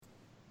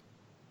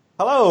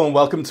Hello and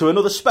welcome to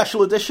another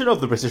special edition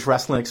of the British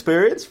Wrestling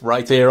Experience,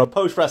 right here on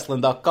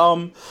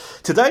postwrestling.com.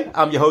 Today,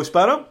 I'm your host,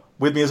 Benno.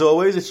 With me as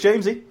always, it's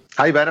Jamesy.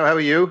 Hi, Benno, how are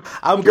you?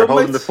 I'm You're good,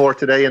 holding mate. the fort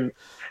today and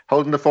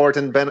holding the fort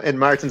in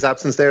Martin's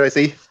absence there, I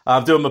see.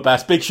 I'm doing my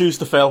best. Big shoes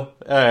to fill.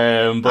 But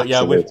Absolutely.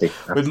 yeah,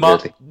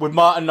 with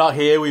Martin not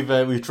here,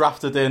 we've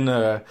drafted in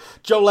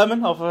Joe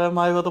Lemon of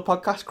my other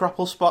podcast,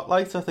 Grapple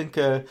Spotlight. I think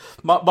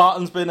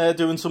Martin's been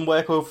doing some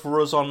work for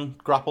us on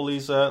Grapple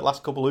these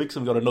last couple of weeks,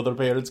 and we've got another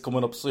appearance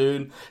coming up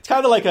soon. It's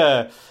kind of like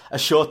a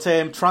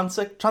short-term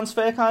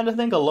transfer kind of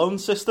thing, a loan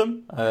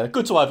system.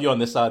 Good to have you on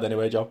this side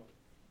anyway, Joe.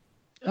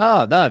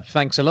 Oh, no,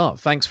 thanks a lot.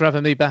 Thanks for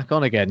having me back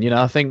on again. You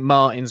know, I think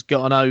Martin's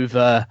gotten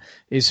over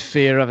his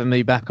fear of having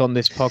me back on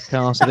this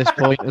podcast at this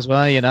point as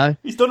well, you know.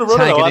 He's done a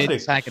runner, though, hasn't he?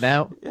 Tagging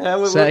out.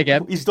 Yeah, Say it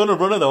again. He's done a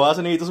runner, though,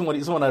 hasn't he? He doesn't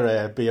want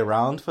to be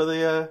around for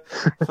the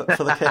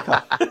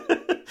kickoff.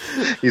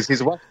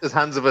 He's washed his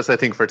hands of us, I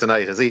think, for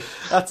tonight, has he?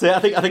 That's it. I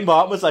think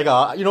Martin was like,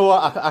 you know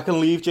what? I can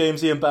leave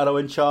Jamesy and Barrow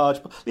in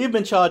charge. Leave them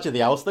in charge of the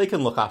house. They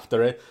can look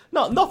after it.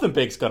 Nothing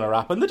big's gonna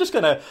happen. They're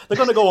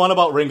gonna go on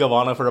about Ring of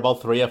Honor for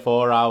about 3 or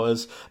 4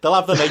 hours. They'll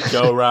have the Nate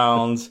Joe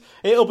rounds.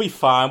 It'll be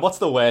fine. What's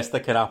the worst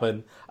that can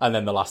happen? And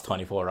then the last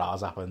 24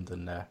 hours happened,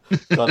 and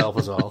God help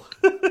us all.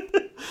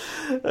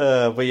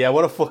 But yeah,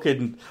 what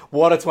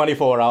a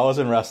 24 hours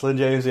in wrestling,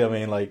 Jamesy. I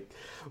mean, like,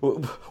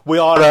 we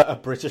are a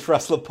British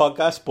wrestling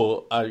podcast,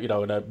 but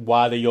in a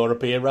wider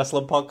European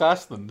wrestling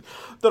podcast, and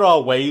there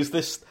are ways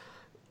this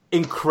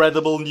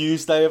incredible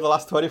news day of the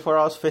last 24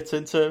 hours fits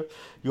into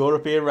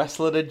European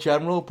wrestling in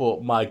general.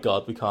 But my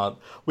God,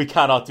 we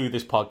cannot do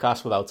this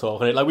podcast without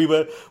talking it. Like we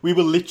were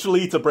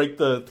literally, to break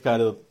the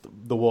kind of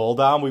the wall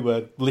down, we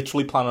were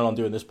literally planning on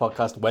doing this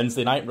podcast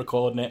Wednesday night,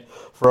 recording it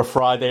for a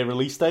Friday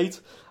release date,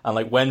 and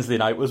like Wednesday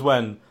night was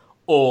when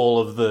all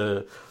of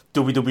the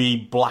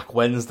WWE Black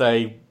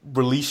Wednesday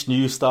release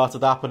news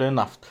started happening,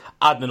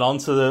 adding on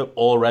to the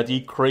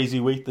already crazy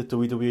week that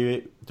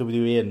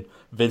WWE and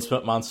Vince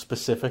McMahon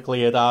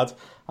specifically had had.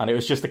 And it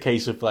was just a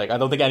case of, like, I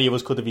don't think any of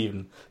us could have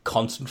even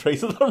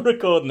concentrated on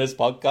recording this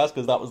podcast,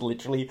 because that was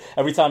literally,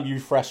 every time you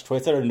refresh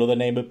Twitter, another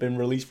name had been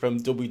released from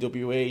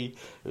WWE. It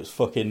was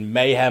fucking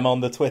mayhem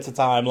on the Twitter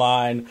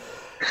timeline.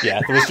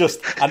 Yeah, there was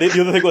just... And the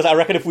other thing was, I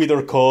reckon if we'd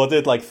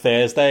recorded, like,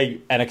 Thursday,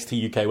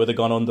 NXT UK would have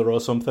gone under or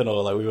something,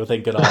 or, like, we were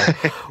thinking,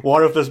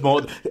 what if there's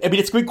more... I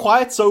mean, it's been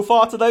quiet so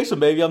far today, so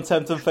maybe I'm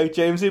tempting fate,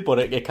 Jamesy, but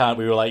it can't.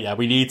 We were like, yeah,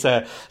 we need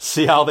to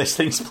see how this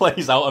thing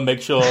plays out and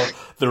make sure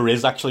there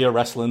is actually a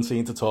wrestling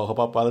scene to talk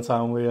about by the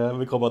time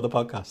we come on the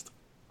podcast.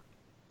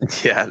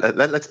 Yeah,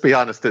 let's be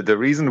honest. The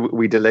reason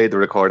we delayed the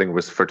recording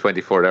was for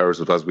 24 hours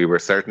because we were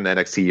certain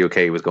NXT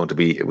UK was going to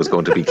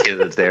be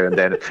killed there and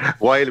then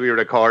while we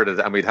recorded,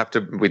 and we'd have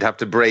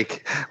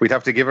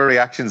to give our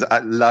reactions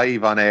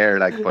live on air.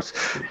 Like, but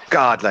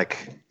God,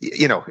 like,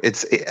 you know,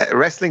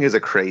 wrestling is a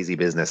crazy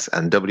business,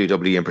 and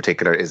WWE in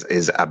particular is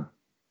a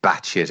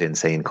batshit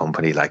insane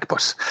company. Like,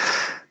 but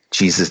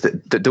Jesus,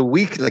 the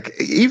week, like,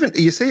 even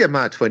you say a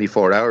mad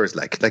 24 hours,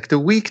 like the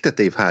week that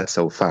they've had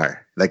so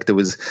far, like there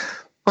was.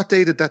 What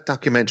day did that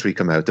documentary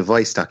come out? The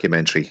Vice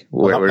documentary,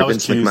 where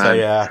Vince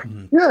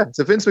McMahon. Yeah,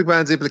 so Vince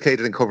McMahon's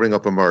implicated in covering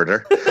up a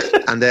murder,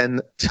 and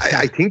then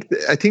I think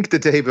the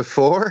day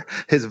before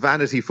his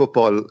vanity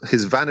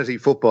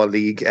football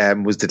league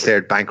was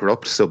declared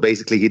bankrupt. So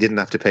basically, he didn't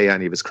have to pay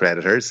any of his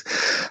creditors.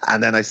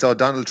 And then I saw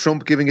Donald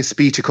Trump giving a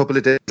speech a couple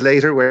of days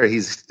later, where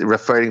he's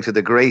referring to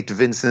the great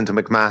Vincent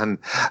McMahon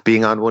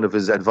being on one of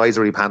his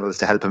advisory panels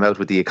to help him out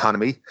with the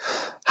economy.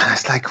 And I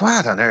was like,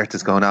 what on earth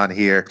is going on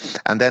here?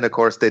 And then, of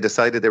course, they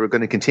decided they were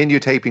going to continue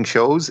taping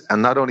shows,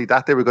 and not only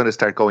that, they were going to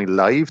start going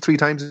live 3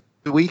 times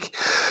a week,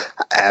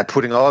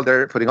 putting all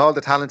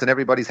the talent and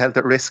everybody's health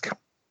at risk.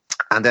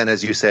 And then,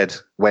 as you said,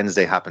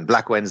 Wednesday happened.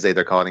 Black Wednesday,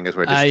 they're calling it,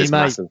 where this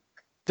massive...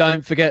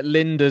 Don't forget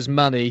Linda's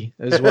money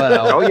as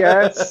well. Oh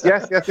yes,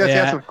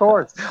 of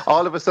course.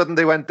 All of a sudden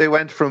they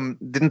went from,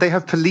 didn't they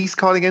have police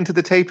calling into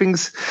the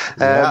tapings,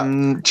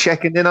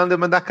 checking in on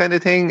them and that kind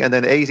of thing? And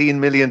then $18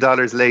 million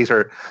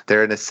later,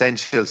 they're an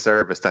essential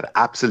service that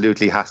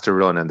absolutely has to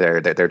run, and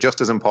they're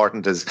just as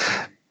important as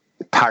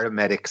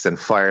paramedics and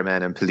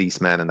firemen and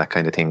policemen and that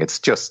kind of thing. It's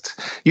just,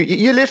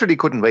 you literally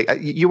couldn't wait.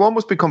 You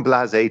almost become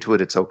blasé to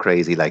it. It's so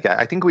crazy. Like,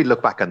 I think we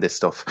look back on this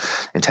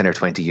stuff in 10 or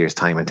 20 years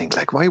time and think,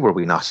 like, why were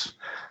we not?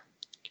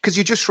 Because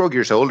you just shrug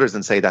your shoulders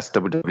and say that's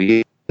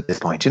WWE at this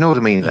point. You know what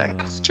I mean? Like,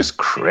 it's just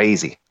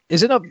crazy.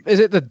 Is it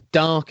the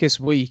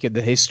darkest week in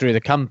the history of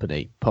the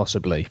company,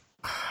 possibly?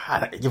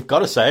 You've got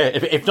to say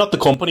it. If not the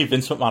company,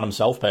 Vince McMahon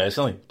himself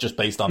personally, just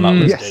based on that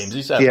list, James,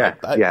 he said. Yeah.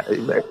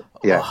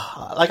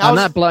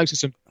 That bloke's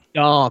some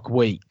dark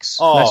weeks.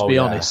 Let's be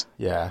honest.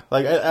 Yeah,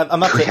 like,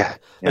 and that's it.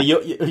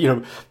 You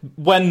know,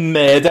 when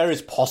murder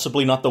is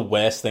possibly not the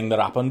worst thing that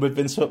happened with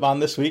Vince McMahon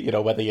this week. You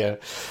know, whether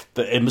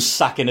him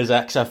sacking his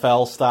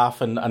XFL staff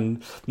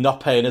and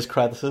not paying his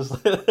creditors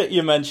that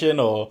you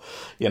mentioned, or,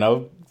 you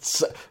know,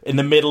 in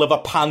the middle of a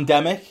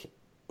pandemic,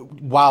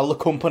 while the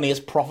company is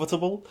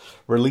profitable,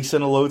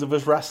 releasing a load of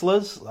his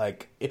wrestlers,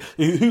 like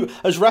who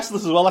as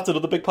wrestlers as well. That's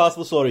another big part of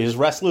the story. His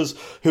wrestlers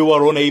who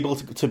are unable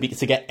to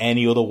get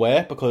any other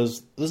work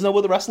because there's no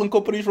other wrestling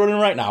companies running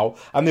right now,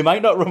 and they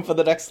might not run for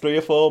the next 3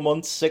 or 4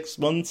 months, 6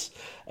 months,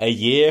 a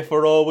year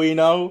for all we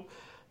know.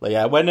 Like,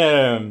 yeah, when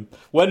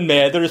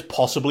Murder is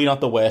possibly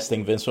not the worst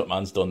thing Vince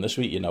McMahon's done this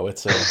week,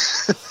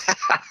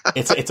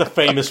 it's a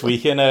famous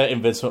week in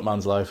Vince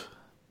McMahon's life.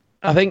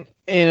 I think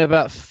in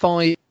about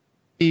 5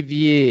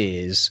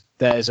 years,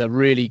 there's a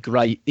really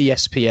great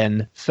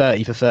ESPN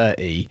 30 for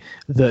 30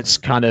 that's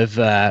kind of,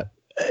 a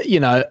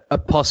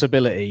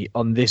possibility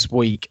on this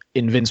week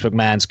in Vince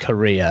McMahon's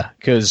career.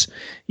 Because,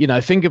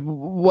 think of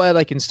where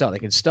they can start. They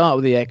can start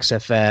with the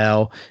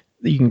XFL.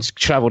 You can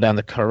travel down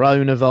the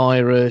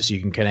coronavirus. You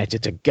can connect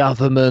it to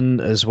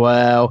government as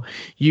well.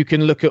 You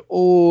can look at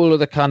all of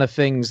the kind of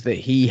things that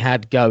he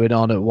had going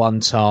on at one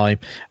time.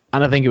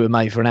 And I think it would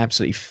make for an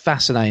absolutely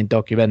fascinating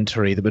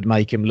documentary that would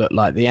make him look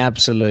like the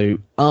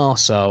absolute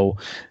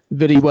arsehole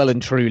that he well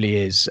and truly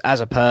is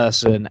as a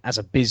person, as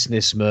a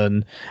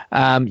businessman.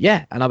 And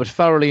I would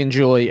thoroughly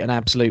enjoy an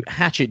absolute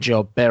hatchet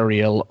job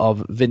burial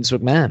of Vince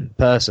McMahon,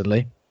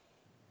 personally.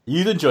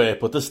 You'd enjoy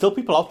it, but there's still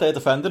people out there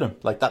defending him.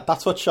 Like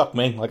that's what shocked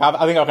me. Like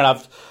I think I can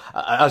have,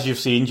 as you've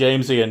seen,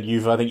 Jamesy, and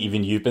I think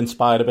even you've been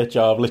inspired a bit,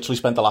 Joe. I've literally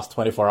spent the last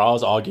 24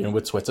 hours arguing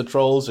with Twitter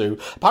trolls who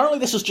apparently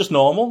this is just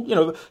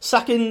normal.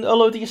 Sacking a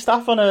load of your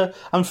staff and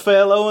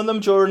furloughing them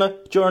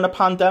during a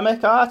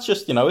pandemic. It's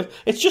just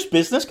it's just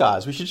business,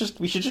 guys. We should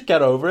just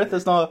get over it.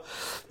 There's not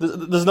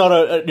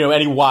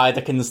any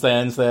wider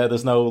concerns there.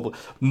 There's no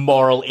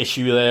moral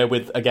issue there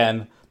with,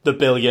 again, the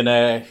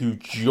billionaire who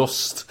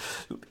just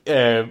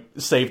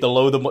saved a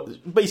load of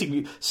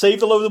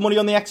money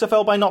on the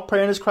XFL by not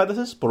paying his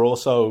creditors, but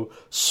also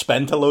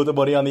spent a load of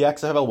money on the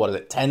XFL. What is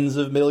it, tens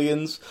of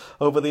millions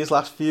over these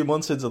last few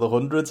months, into the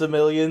hundreds of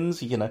millions?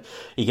 He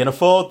can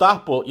afford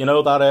that, but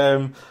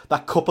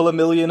that couple of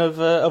million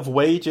of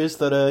wages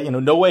that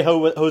No Way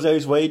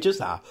Jose's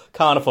wages,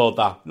 can't afford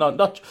that.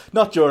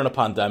 Not during a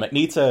pandemic.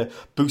 Need to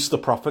boost the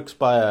profits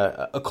by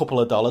a couple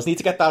of dollars. Need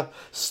to get that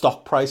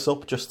stock price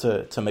up just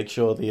to make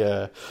sure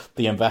the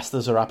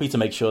investors are happy, to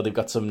make sure they've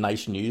got some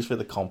nice news for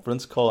the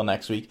conference call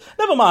next week.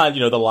 Never mind,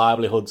 the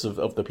livelihoods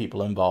of the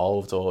people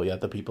involved, or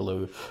the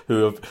people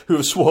who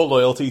have sworn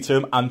loyalty to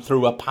him and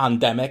through a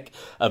pandemic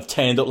have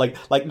turned up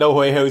like No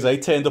Way Jose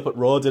turned up at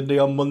Raw, didn't he,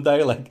 on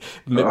Monday?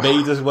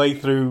 Made his way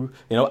through,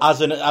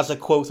 as a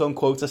quote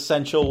unquote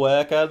essential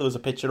worker. There was a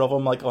picture of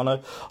him on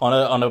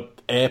a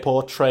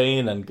airport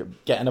train and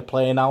getting a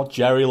plane out.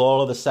 Jerry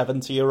Lawler, the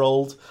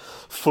 70-year-old,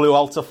 flew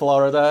out to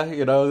Florida,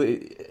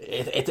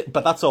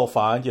 but that's all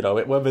fine,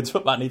 when Vince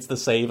McMahon needs to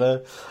save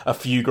a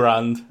few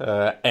grand,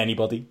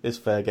 anybody is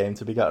fair game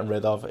to be getting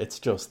rid of. It's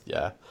just,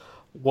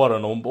 what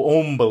an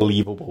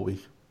unbelievable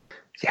week.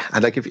 Yeah,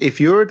 and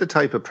if you're the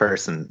type of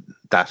person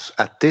that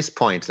at this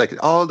point,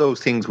 all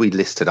those things we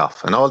listed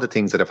off and all the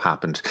things that have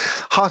happened,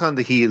 hot on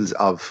the heels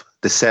of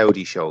the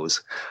Saudi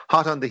shows,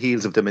 hot on the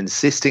heels of them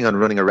insisting on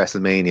running a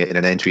WrestleMania in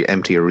an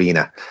empty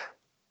arena,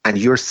 and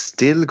you're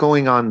still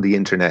going on the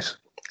internet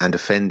and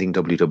defending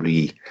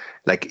WWE,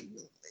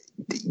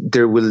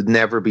 there will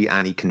never be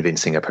any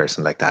convincing a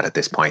person like that at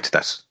this point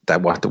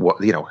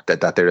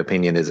that their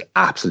opinion is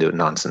absolute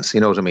nonsense. You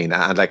know what I mean?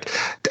 And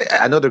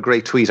another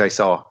great tweet I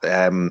saw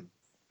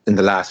in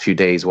the last few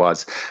days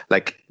was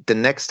the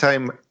next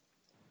time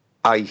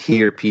I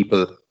hear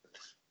people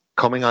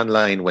coming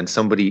online when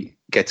somebody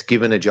gets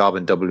given a job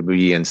in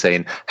WWE and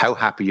saying how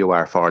happy you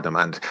are for them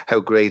and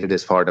how great it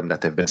is for them that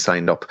they've been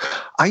signed up,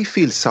 I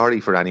feel sorry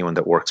for anyone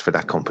that works for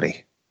that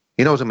company.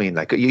 You know what I mean?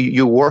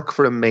 You work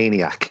for a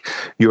maniac.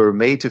 You're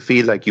made to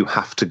feel like you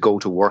have to go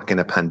to work in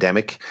a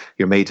pandemic.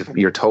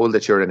 You're told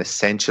that you're an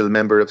essential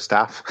member of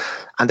staff,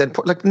 and then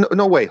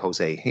no way,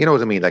 Jose. You know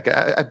what I mean?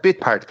 A bit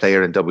part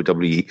player in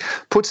WWE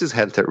puts his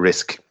health at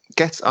risk,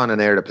 gets on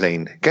an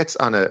airplane, gets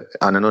on an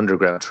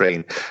underground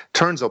train,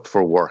 turns up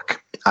for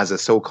work as a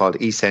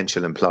so-called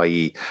essential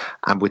employee,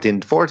 and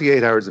within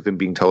 48 hours of him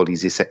being told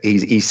he's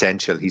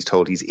essential, he's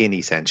told he's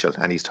inessential,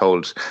 and he's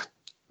told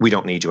we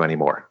don't need you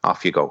anymore.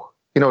 Off you go.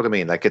 You know what I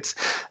mean?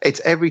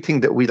 It's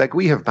everything that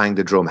we have banged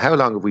the drum. How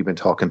long have we been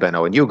talking,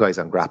 Benno, and you guys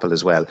on Grapple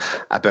as well,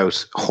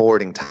 about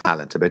hoarding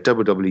talent, about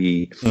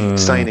WWE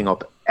signing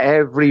up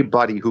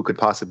everybody who could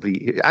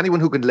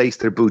anyone who can lace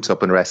their boots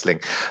up in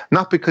wrestling,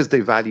 not because they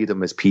value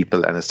them as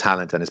people and as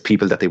talent and as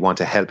people that they want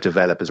to help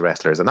develop as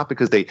wrestlers, and not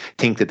because they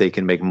think that they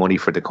can make money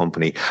for the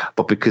company,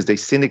 but because they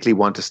cynically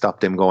want to stop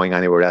them going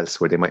anywhere else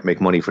where they might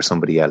make money for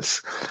somebody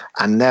else.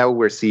 And now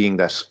we're seeing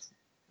that,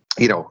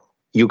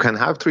 you can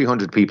have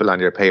 300 people on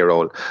your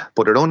payroll,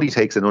 but it only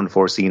takes an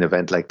unforeseen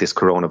event like this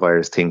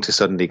coronavirus thing to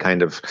suddenly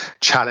kind of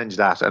challenge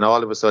that. And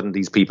all of a sudden,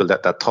 these people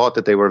that thought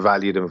that they were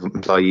valued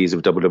employees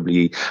of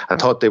WWE and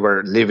thought they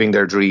were living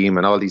their dream,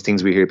 and all these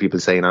things we hear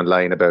people saying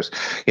online about,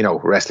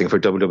 wrestling for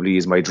WWE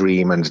is my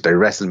dream and their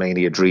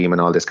WrestleMania dream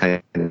and all this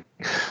kind of,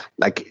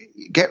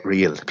 get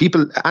real.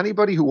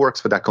 Anybody who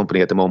works for that company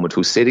at the moment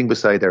who's sitting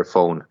beside their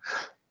phone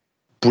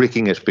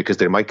bricking it because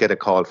they might get a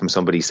call from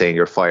somebody saying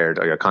you're fired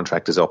or your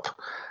contract is up.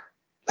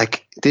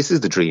 Like, this is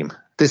the dream.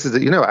 This is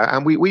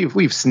and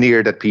we've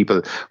sneered at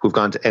people who've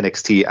gone to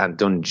NXT and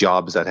done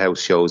jobs at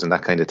house shows and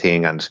that kind of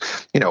thing. And,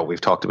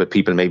 we've talked about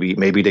people,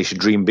 maybe they should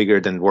dream bigger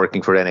than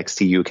working for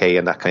NXT UK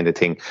and that kind of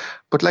thing.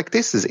 But like,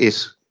 this is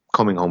it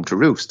coming home to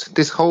roost.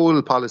 This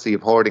whole policy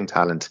of hoarding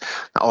talent,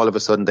 all of a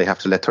sudden they have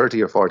to let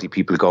 30 or 40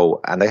 people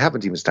go, and they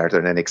haven't even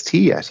started an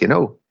NXT yet,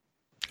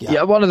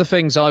 Yeah, one of the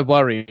things I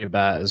worry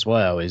about as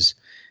well is,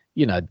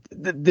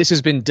 this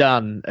has been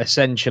done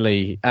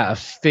essentially out of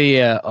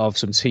fear of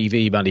some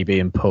TV money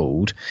being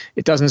pulled.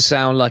 It doesn't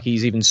sound like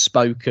he's even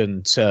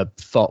spoken to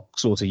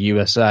Fox or to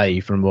USA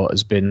from what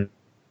has been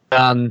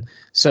done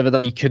so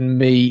that he can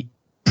meet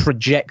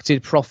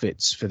projected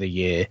profits for the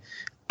year.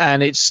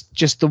 And it's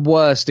just the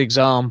worst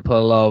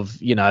example of,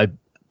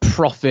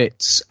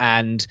 profits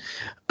and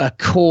a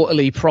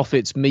quarterly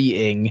profits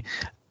meeting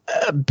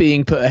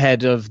being put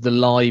ahead of the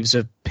lives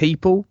of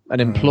people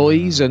and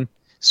employees. And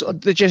sort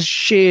of the just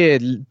sheer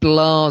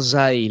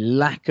blasé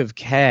lack of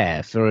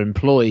care for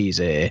employees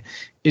here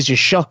is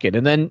just shocking.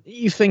 And then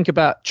you think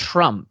about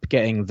Trump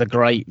getting the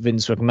great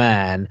Vince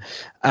McMahon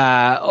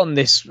on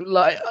this,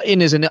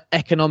 in as an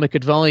economic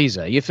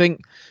advisor. You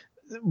think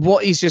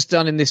what he's just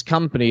done in this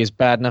company is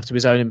bad enough to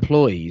his own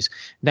employees.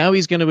 Now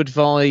he's going to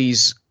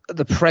advise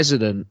the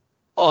president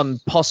on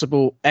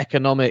possible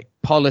economic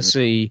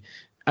policy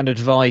and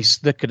advice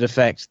that could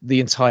affect the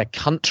entire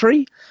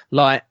country.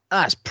 Like,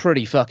 that's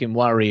pretty fucking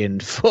worrying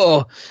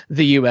for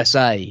the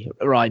USA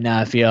right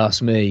now, if you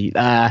ask me.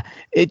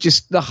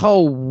 The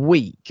whole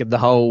week and the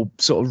whole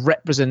sort of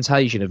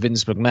representation of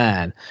Vince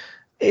McMahon,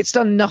 it's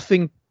done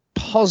nothing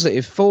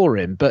positive for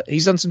him, but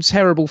he's done some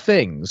terrible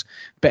things,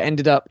 but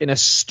ended up in a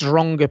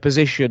stronger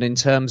position in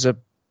terms of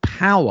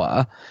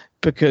power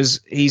because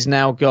he's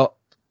now got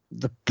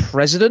the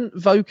president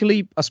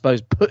vocally, I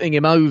suppose, putting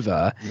him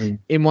over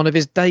in one of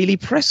his daily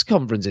press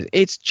conferences.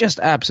 It's just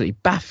absolutely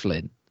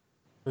baffling.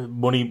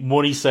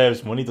 Money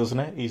saves money, doesn't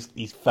it?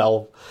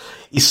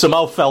 He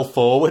somehow fell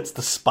forwards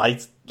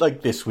despite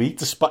this week,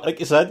 despite, like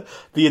you said,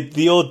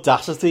 the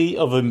audacity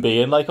of him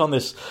being on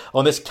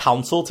this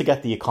council to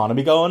get the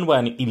economy going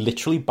when he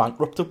literally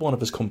bankrupted one of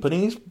his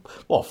companies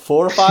 4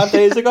 or 5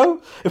 days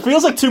ago. It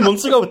feels like 2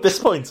 months ago at this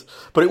point,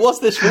 but it was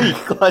this week.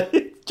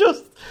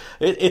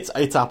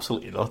 It's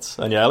absolutely nuts.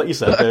 And yeah, like you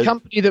said, a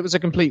company that was a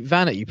complete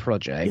vanity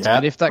project,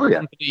 and if that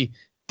company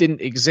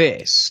didn't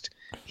exist,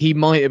 he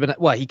might have been.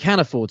 Well, he can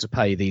afford to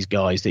pay these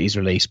guys that he's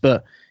released,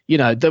 but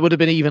there would have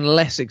been even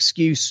less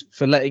excuse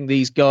for letting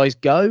these guys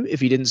go if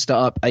he didn't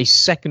start up a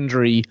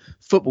secondary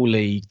football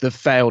league that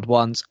failed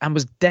once and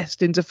was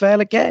destined to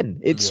fail again.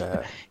 It's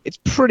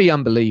pretty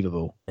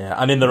unbelievable. Yeah,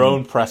 and in their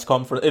own press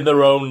conference, in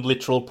their own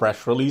literal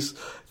press release,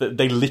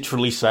 they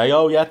literally say,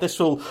 "Oh yeah,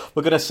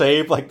 we're going to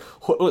save like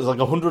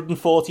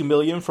 140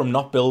 million from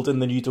not building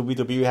the new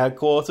WWE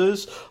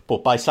headquarters,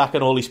 but by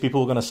sacking all these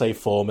people, we're going to save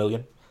 4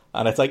 million."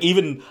 And it's like,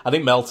 even, I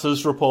think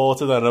Meltzer's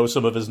reported, I know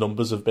some of his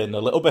numbers have been a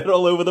little bit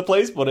all over the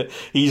place, but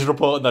he's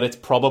reporting that it's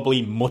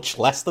probably much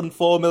less than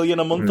 4 million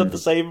a month that they're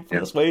saving from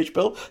this wage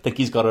bill. I think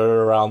he's got it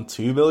around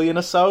 2 million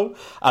or so.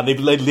 And they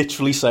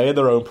literally say in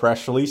their own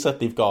press release that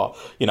they've got,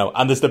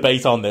 and there's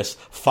debate on this,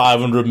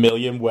 500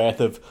 million worth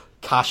of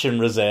cash and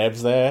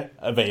reserves there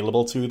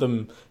available to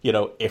them,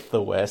 if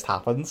the worst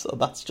happens.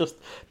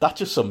 That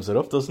just sums it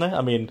up, doesn't it?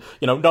 I mean,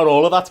 not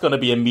all of that's going to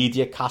be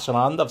immediate cash on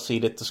hand. I've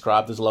seen it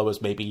described as low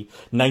as maybe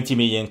 90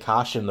 million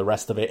cash and the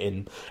rest of it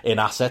in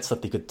assets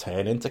that they could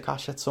turn into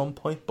cash at some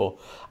point. But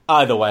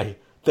either way,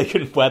 they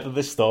can weather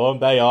this storm.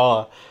 They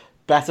are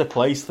better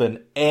placed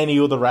than any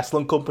other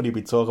wrestling company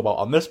we talk about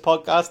on this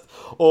podcast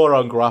or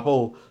on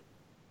Grapple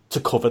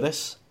to cover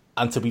this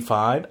and to be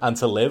fine and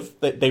to live.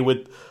 They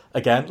would...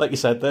 Again, like you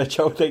said there,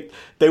 Joe,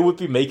 they would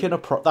be making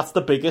that's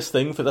the biggest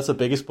thing that's the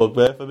biggest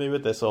bugbear for me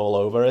with this all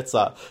over. It's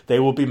that they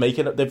will be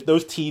making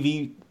those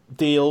TV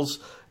deals,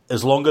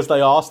 as long as they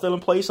are still in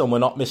place and we're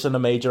not missing a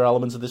major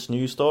element of this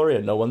news story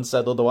and no one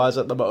said otherwise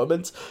at the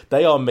moment,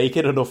 they are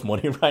making enough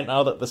money right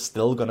now that they're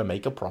still going to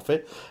make a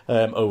profit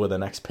over the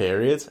next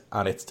period.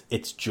 And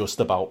it's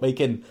just about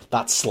making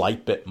that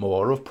slight bit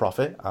more of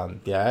profit. And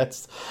I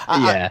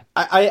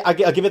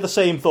give it the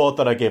same thought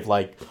that I give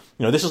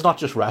this is not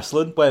just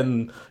wrestling.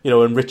 When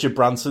Richard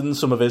Branson,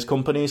 some of his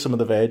companies, some of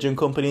the Virgin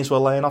companies were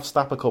laying off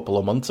staff a couple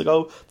of months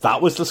ago,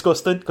 that was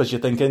disgusting because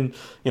you're thinking,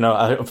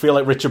 I feel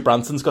like Richard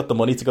Branson's got the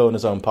money to go in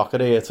his own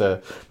pocket here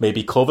to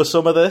maybe cover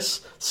some of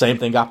this. Same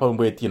thing happened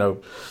with,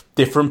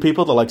 different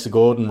people, the likes of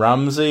Gordon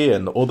Ramsay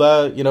and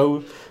other,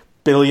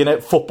 billionaire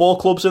football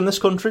clubs in this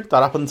country.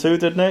 That happened too,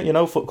 didn't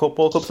it?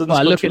 Football clubs in this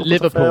country. Look at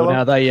Liverpool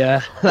now. They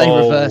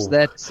reversed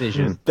their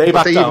decision. They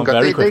backed down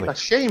very quickly. They got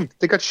shamed.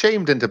 They got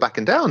shamed into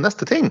backing down. That's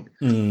the thing.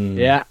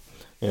 Yeah.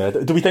 Yeah.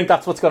 Do we think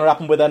that's what's going to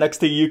happen with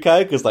NXT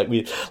UK?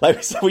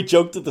 Because we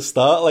joked at the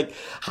start,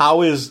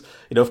 how is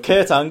if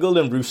Kurt Angle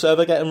and Rusev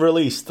are getting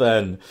released,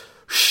 then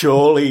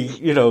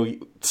surely,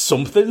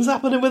 something's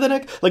happening with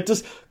NXT. Like,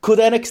 could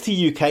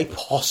NXT UK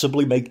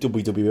possibly make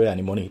WWE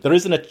any money? There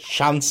isn't a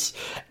chance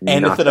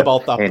anything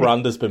about that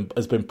brand has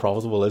been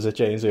profitable, is it,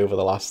 James, over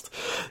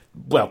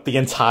the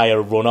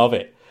entire run of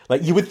it?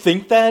 Like, you would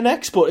think they're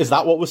next, but is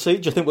that what we're seeing?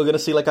 Do you think we're going to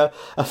see like a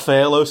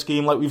furlough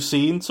scheme like we've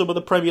seen some of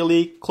the Premier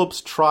League clubs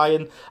try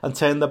and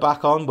turn their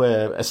back on,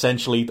 where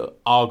essentially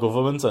our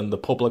government and the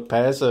public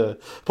payers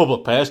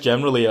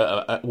generally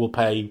will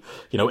pay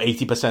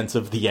 80%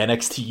 of the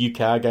NXT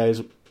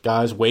UK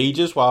guys'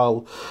 wages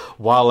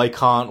while they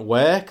can't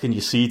work, and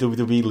you see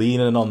WWE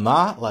leaning on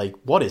that? Like,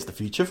 what is the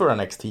future for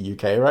NXT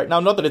UK right now?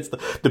 Not that it's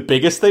the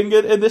biggest thing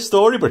in this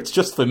story, but it's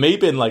just, for me,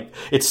 been like,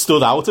 it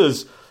stood out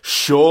as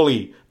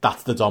surely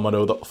that's the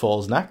domino that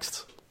falls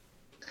next.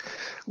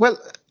 Well,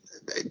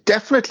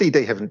 definitely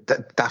they haven't.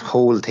 That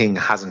whole thing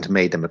hasn't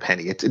made them a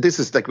penny. This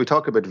is like, we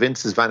talk about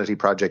Vince's vanity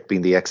project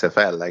being the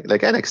XFL. Like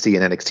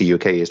NXT and NXT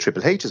UK is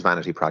Triple H's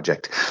vanity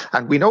project,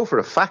 and we know for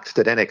a fact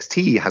that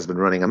NXT has been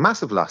running a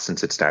massive loss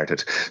since it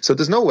started. So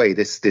there's no way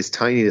this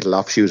tiny little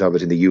offshoot of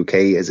it in the UK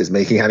is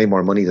making any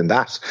more money than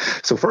that.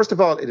 So first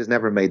of all, it has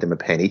never made them a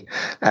penny.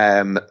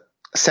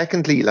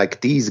 Secondly,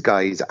 like, these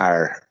guys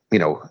are,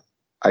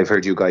 I've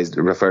heard you guys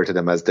refer to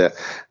them as the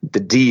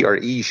D or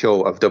E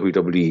show of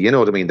WWE. You know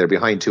what I mean? They're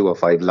behind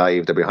 205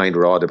 Live, they're behind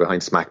Raw, they're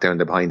behind SmackDown,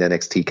 they're behind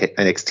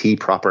NXT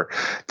proper.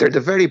 They're the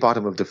very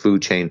bottom of the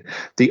food chain.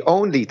 The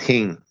only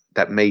thing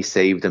that may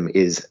save them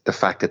is the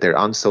fact that they're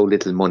on so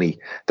little money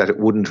that it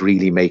wouldn't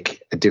really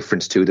make a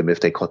difference to them if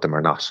they cut them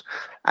or not.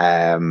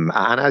 And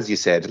as you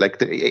said,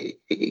 like,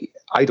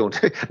 I don't.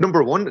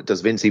 Number one,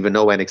 does Vince even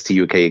know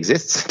NXT UK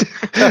exists?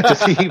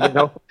 Does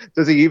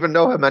he even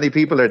know how many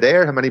people are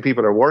there? How many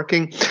people are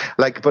working?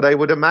 Like, but I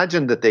would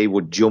imagine that they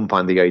would jump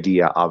on the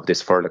idea of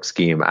this furlough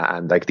scheme,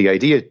 and like the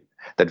idea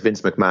that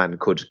Vince McMahon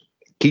could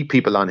keep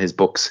people on his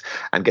books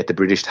and get the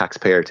British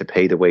taxpayer to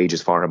pay the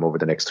wages for him over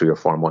the next 3 or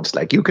 4 months.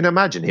 Like, you can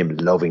imagine him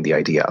loving the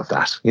idea of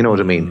that. You know what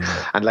I mean?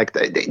 And like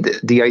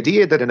the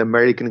idea that an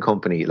American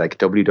company like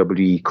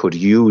WWE could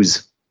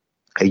use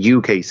a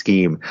UK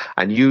scheme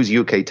and use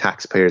UK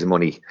taxpayers'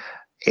 money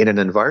in an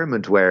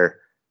environment where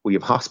we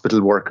have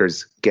hospital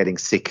workers getting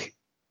sick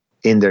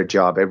in their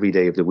job every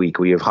day of the week.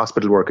 We have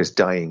hospital workers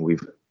dying.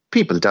 We've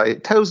people die,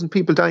 1,000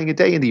 people dying a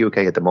day in the UK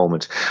at the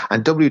moment.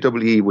 And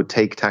WWE would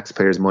take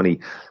taxpayers' money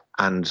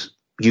and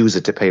use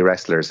it to pay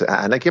wrestlers.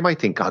 And like, you might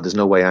think, God, there's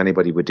no way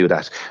anybody would do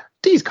that.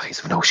 These guys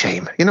have no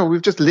shame.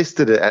 We've just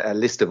listed a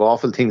list of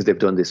awful things they've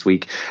done this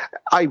week.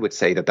 I would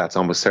say that that's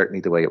almost certainly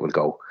the way it will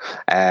go.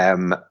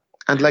 And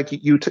like,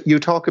 you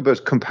talk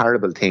about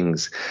comparable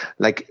things,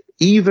 like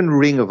even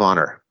Ring of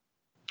Honor,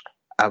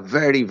 a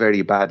very,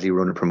 very badly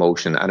run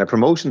promotion, and a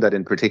promotion that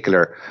in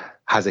particular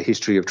has a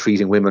history of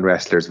treating women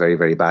wrestlers very,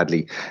 very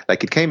badly.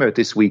 Like, it came out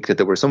this week that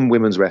there were some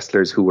women's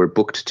wrestlers who were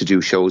booked to do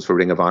shows for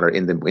Ring of Honor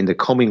in the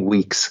coming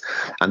weeks,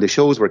 and the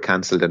shows were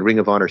cancelled, and Ring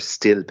of Honor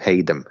still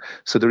paid them.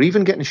 So they're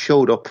even getting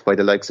showed up by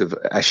the likes of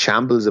a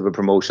shambles of a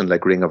promotion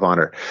like Ring of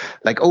Honor.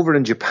 Like, over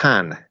in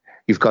Japan,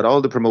 you've got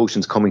all the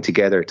promotions coming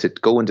together to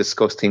go and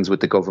discuss things with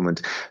the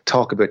government,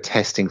 talk about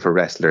testing for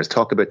wrestlers,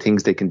 talk about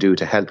things they can do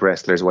to help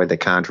wrestlers while they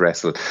can't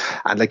wrestle.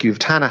 And like, you've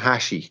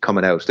Tanahashi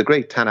coming out, the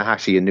great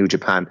Tanahashi in New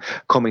Japan,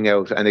 coming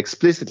out and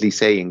explicitly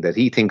saying that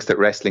he thinks that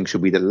wrestling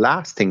should be the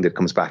last thing that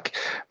comes back,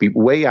 be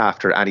way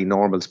after any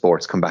normal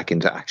sports come back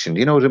into action.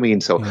 You know what I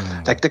mean? So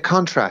like, the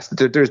contrast,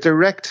 there's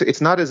direct,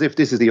 it's not as if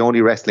this is the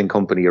only wrestling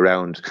company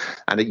around,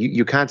 and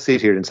you can't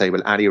sit here and say,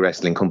 well, any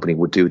wrestling company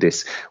would do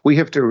this. We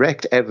have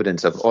direct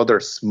evidence of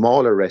other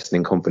smaller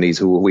wrestling companies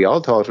who we all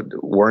thought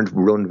weren't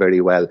run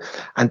very well,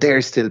 and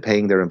they're still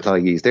paying their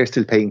employees, they're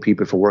still paying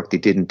people for work they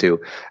didn't do,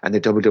 and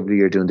the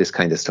WWE are doing this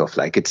kind of stuff.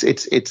 Like,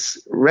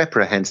 it's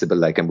reprehensible,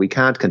 like, and we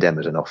can't condemn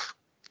it enough.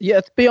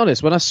 Yeah, to be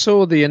honest, when I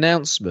saw the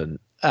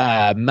announcement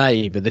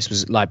made, but this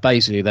was like,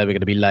 basically they were going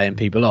to be laying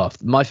people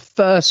off, my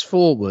first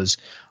thought was,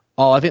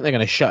 I think they're going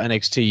to shut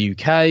NXT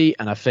UK,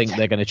 and I think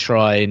they're going to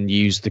try and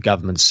use the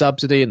government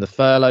subsidy and the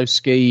furlough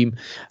scheme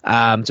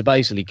to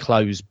basically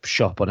close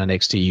shop on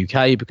NXT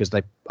UK, because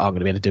they aren't going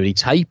to be able to do any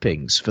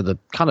tapings for the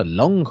kind of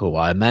long haul,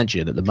 I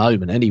imagine, at the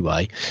moment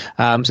anyway.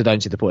 So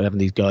don't see the point of having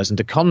these guys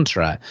under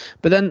contract.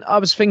 But then I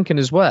was thinking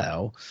as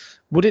well,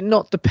 would it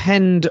not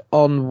depend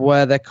on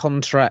where their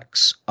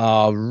contracts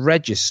are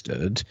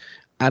registered,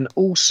 and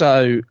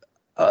also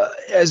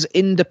as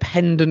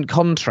independent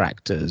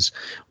contractors,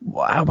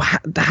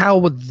 how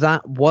would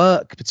that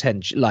work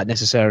potentially, like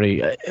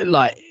necessarily,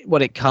 like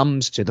when it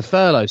comes to the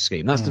furlough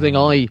scheme? That's the thing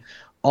I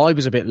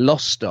was a bit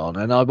lost on,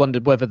 and I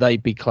wondered whether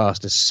they'd be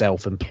classed as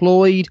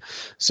self-employed.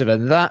 So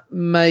then that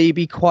may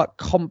be quite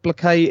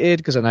complicated,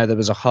 because I know there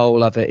was a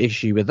whole other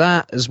issue with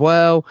that as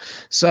well.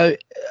 So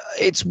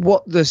it's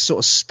what the sort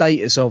of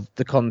status of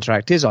the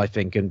contract is, I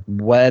think, and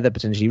where they're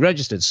potentially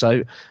registered.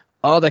 So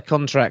are their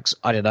contracts,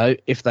 I don't know,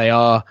 if they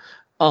aren't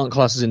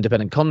classed as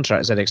independent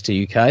contracts at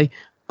NXT UK,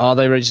 Are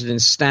they registered in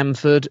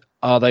Stamford?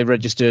 Are they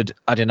registered,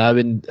 I don't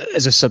know,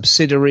 as a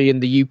subsidiary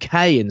in the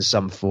UK in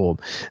some form?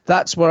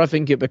 That's where I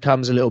think it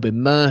becomes a little bit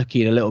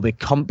murky and a little bit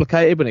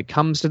complicated when it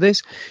comes to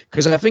this,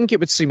 because I think it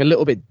would seem a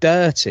little bit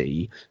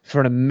dirty for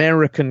an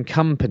American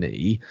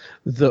company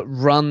that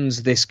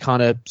runs this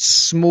kind of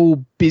small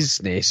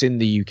business in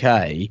the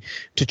UK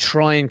to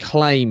try and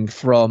claim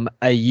from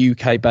a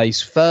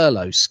UK-based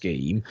furlough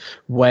scheme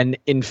when,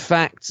 in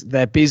fact,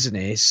 their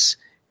business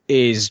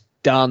is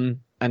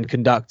done and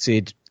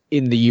conducted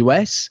in the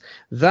US.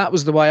 That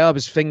was the way I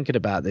was thinking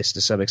about this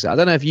to some extent. I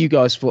don't know if you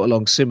guys thought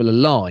along similar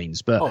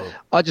lines, but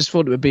I just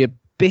thought it would be a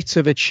bit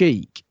of a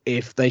cheek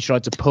if they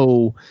tried to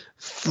pull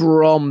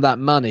from that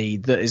money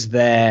that is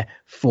there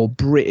for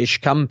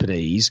British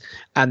companies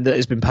and that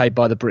has been paid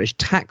by the British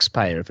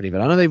taxpayer, if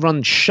anything. I know they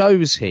run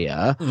shows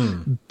here,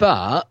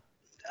 but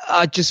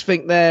I just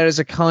think there is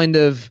a kind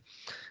of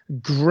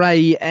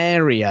grey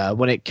area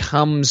when it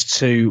comes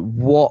to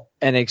what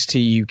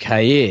NXT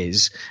UK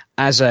is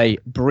as a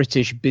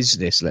British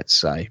business, let's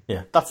say.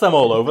 Yeah, that's them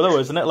all over though,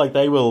 isn't it? Like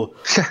they will.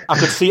 I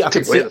could see it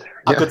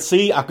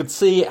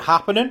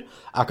happening.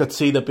 I could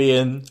see there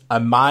being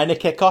a minor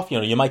kickoff. You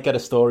know, you might get a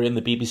story in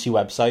the BBC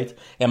website.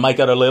 It might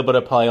get a little bit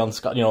of play on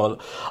Sky, you know,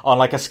 on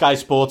like a Sky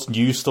Sports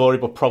news story,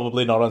 but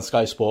probably not on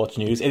Sky Sports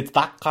News. It's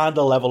that kind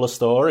of level of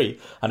story.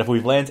 And if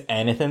we've learned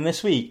anything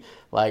this week,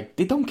 like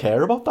they don't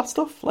care about that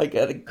stuff. Like,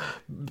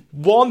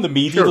 one, the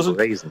media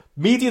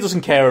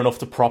doesn't care enough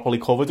to properly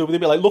cover it. They'd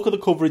be like, look at the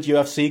coverage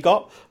UFC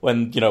got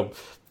when, you know,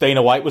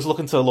 Dana White was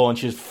looking to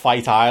launch his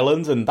Fight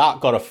Island, and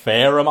that got a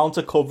fair amount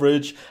of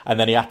coverage, and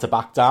then he had to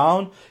back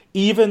down.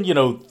 Even, you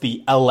know,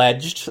 the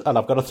alleged, and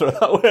I've got to throw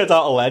that word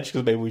out, alleged,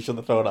 because maybe we should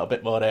have thrown it out a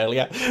bit more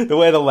earlier. The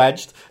word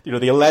alleged, you know,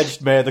 the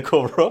alleged murder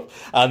cover-up,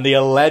 and the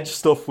alleged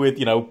stuff with,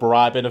 you know,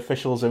 bribing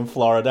officials in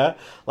Florida.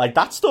 Like,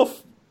 that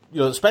stuff,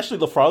 you know, especially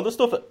the Florida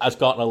stuff, has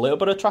gotten a little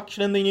bit of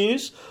traction in the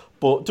news.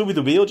 But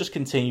WWE will just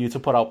continue to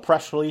put out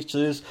press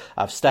releases,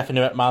 have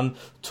Stephanie McMahon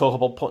talk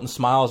about putting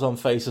smiles on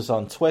faces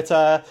on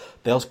Twitter.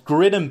 They'll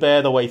grin and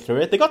bear the way through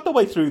it. They got the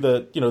way through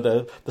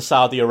the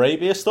Saudi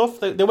Arabia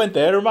stuff. They went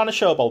there and ran a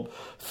show about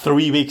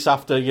 3 weeks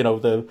after, you know,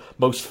 the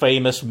most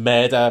famous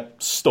murder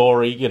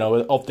story, you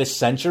know, of this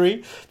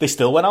century. They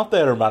still went out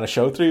there and ran a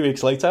show 3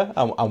 weeks later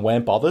and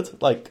weren't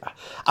bothered. Like,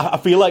 I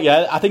feel like,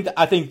 yeah, I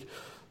think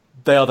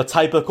they are the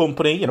type of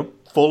company, you know,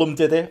 Fulham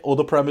did it,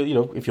 other Premier, you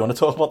know, if you want to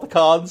talk about the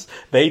cards,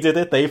 they did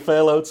it, they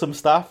furloughed some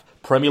staff.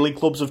 Premier League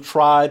clubs have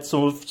tried,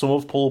 some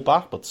have pulled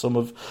back, but some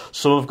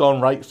have gone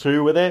right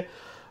through with it.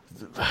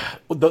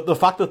 The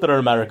fact that they're an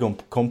American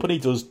company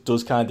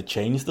does kind of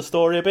change the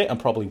story a bit and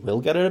probably will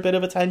get a bit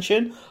of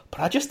attention, but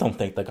I just don't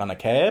think they're going to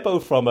care,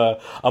 both from a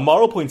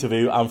moral point of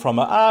view and from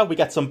we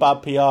get some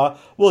bad PR,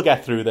 we'll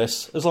get through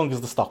this. As long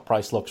as the stock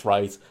price looks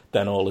right,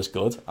 then all is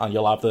good, and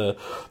you'll have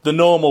the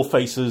normal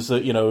faces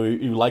that, you know,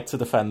 who like to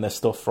defend this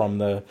stuff from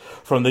the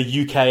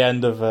UK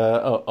end of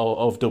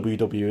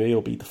WWE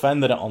will be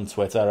defending it on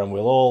Twitter, and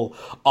we'll all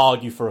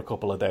argue for a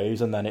couple of days,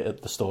 and then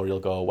the story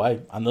will go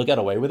away, and they'll get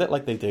away with it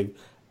like they do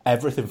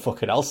everything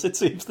fucking else, it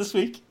seems, this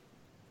week.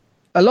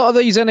 A lot of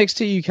these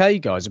NXT UK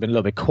guys have been a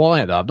little bit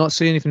quiet, though. I've not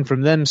seen anything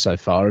from them so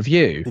far. Have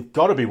you? You've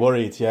got to be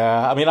worried,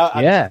 yeah. I mean,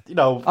 I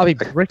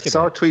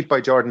saw a tweet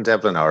by Jordan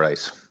Devlin, all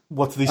right.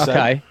 What did he say?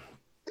 Okay.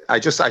 I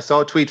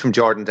saw a tweet from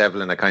Jordan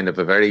Devlin, a kind of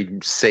a very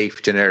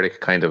safe,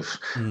 generic kind of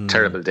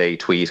terrible day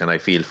tweet, and I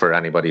feel for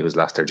anybody who's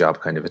lost their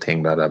job, kind of a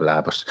thing, blah, blah,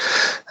 blah. But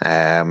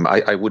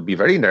I would be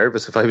very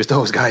nervous if I was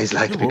those guys,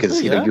 like,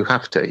 because, you know,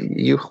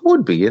 you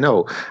would be, you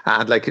know.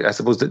 And, like, I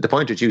suppose the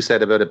point that you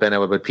said about it,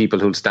 Benno, about people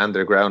who'll stand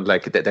their ground,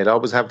 like, they'll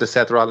always have the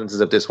Seth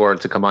Rollinses of this world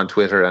to come on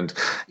Twitter, and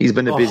he's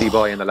been a busy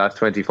boy in the last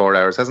 24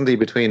 hours, hasn't he,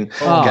 between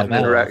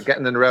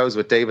getting in rows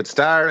with David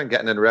Starr and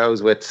getting in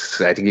rows with,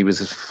 I think he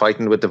was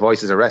fighting with the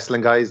Voices of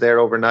Wrestling guys there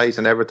overnight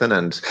and everything,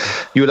 and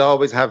you'll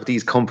always have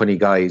these company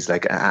guys,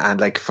 like, and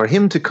like for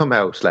him to come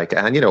out, like,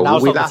 and you know,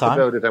 we laugh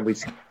about it and we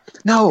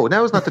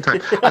now's not the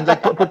time. And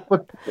like,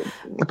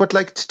 but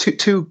like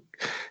to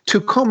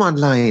come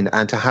online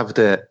and to have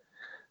the,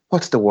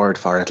 what's the word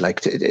for it,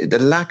 like the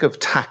lack of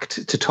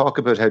tact to talk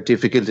about how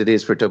difficult it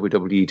is for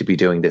WWE to be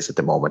doing this at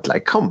the moment.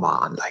 Like, come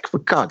on, like, for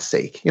God's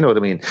sake, you know what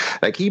I mean?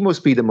 Like, he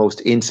must be the most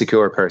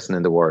insecure person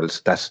in the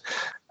world. That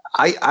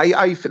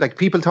I feel like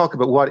people talk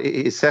about, what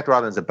is Seth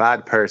Rollins a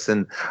bad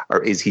person,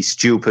 or is he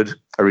stupid,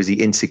 or is he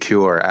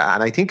insecure?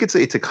 And I think it's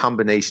a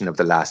combination of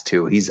the last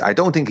two. I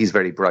don't think he's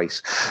very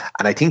bright,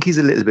 and I think he's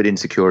a little bit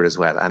insecure as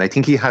well. And I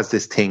think he has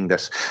this thing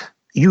that,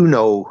 you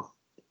know,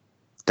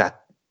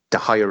 that the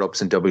higher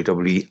ups in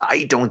WWE,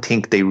 I don't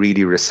think they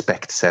really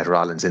respect Seth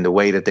Rollins in the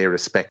way that they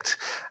respect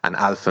an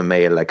alpha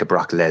male like a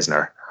Brock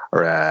Lesnar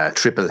or a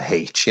Triple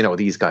H. You know,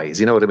 these guys.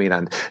 You know what I mean?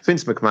 And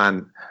Vince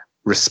McMahon,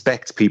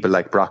 respects people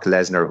like Brock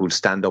Lesnar who'll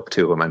stand up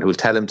to him and who'll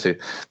tell him to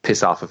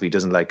piss off if he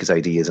doesn't like his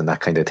ideas and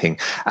that kind of thing.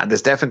 And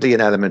there's definitely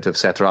an element of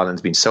Seth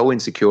Rollins being so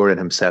insecure in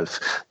himself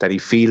that he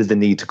feels the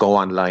need to go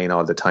online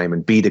all the time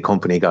and be the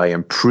company guy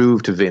and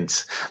prove to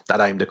Vince that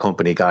I'm the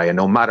company guy, and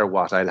no matter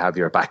what, I'll have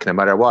your back. No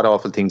matter what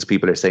awful things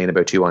people are saying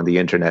about you on the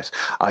internet,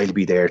 I'll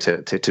be there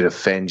to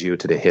defend you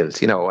to the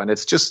hilt, and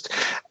it's just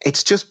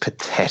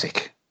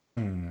pathetic.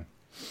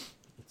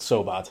 It's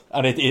so bad.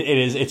 And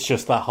it's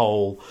just that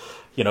whole...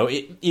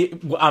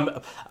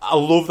 I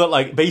love that,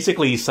 like,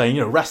 basically he's saying,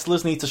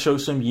 wrestlers need to show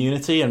some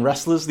unity, and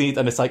wrestlers need,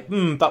 and it's like,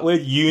 that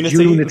word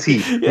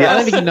unity. Yeah. I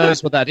don't think he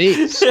knows what that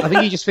is. I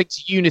think he just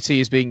thinks unity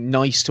is being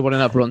nice to one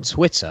another on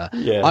Twitter.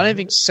 Yeah. I don't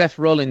think Seth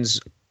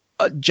Rollins,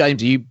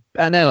 James, you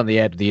nail on the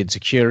head of the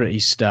insecurity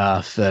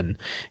stuff and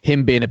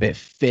him being a bit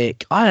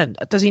thick.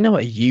 Does he know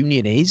what a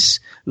union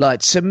is?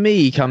 Like, to me,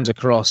 he comes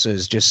across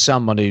as just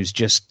someone who's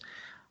just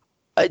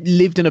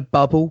lived in a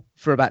bubble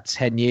for about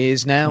 10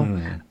 years now,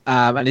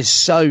 and is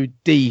so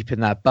deep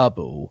in that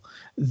bubble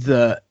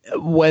that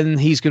when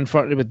he's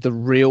confronted with the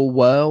real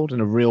world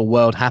and a real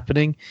world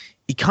happening,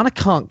 he kind of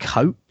can't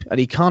cope, and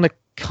he kind of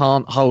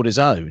can't hold his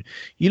own.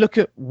 You look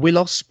at Will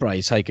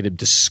Ospreay taking him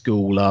to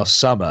school last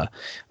summer.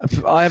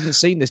 I haven't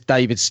seen this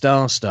David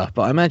Starr stuff,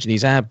 but I imagine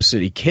he's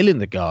absolutely killing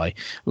the guy.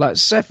 Like,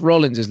 Seth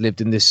Rollins has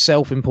lived in this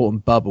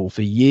self-important bubble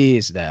for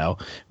years now,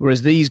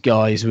 whereas these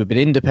guys who have been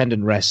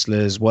independent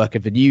wrestlers,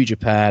 working for New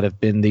Japan, have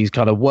been these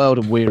kind of world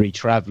and weary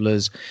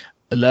travelers,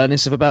 learning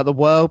stuff about the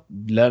world,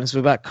 learning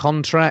stuff about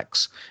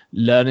contracts,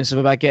 learning stuff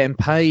about getting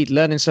paid,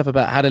 learning stuff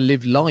about how to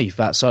live life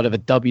outside of a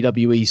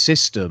WWE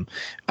system.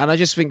 And I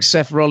just think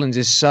Seth Rollins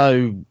is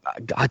so,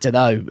 I don't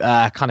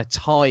know, kind of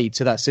tied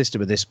to that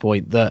system at this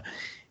point that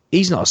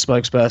he's not a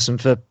spokesperson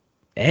for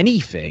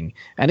anything.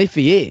 And if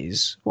he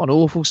is, what an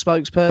awful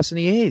spokesperson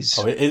he is.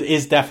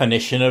 His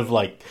definition of,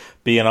 like,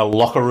 being a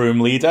locker room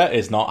leader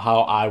is not how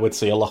I would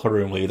see a locker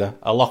room leader.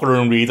 A locker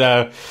room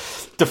leader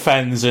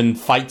defends and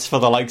fights for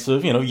the likes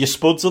of, your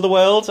Spuds of the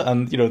world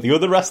and, the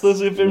other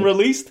wrestlers who've been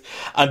released,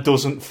 and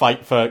doesn't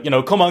fight for,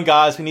 come on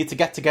guys, we need to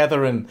get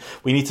together and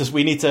we need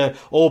to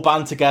all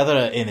band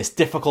together in this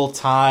difficult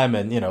time,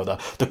 and,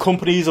 the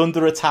company's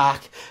under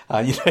attack.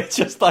 And, it's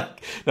just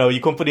like, no,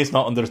 your company's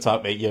not under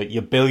attack, mate.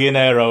 Your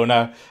billionaire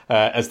owner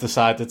has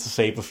decided to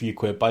save a few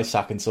quid by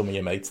sacking some of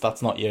your mates.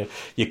 That's not your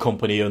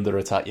company under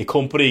attack. Your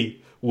company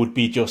would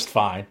be just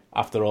fine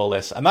after all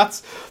this, and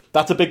that's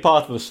a big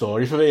part of the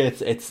story for me.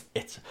 It's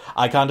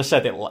I kind of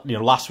said it,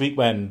 last week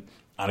when,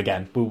 and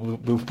again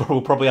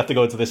we'll probably have to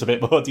go into this a bit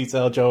more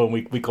detail, Joe, and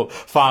we could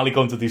finally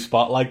come to do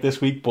Spotlight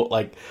this week. But,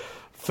 like,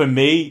 for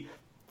me,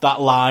 that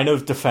line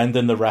of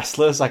defending the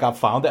wrestlers, like, I've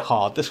found it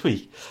hard this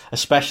week,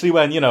 especially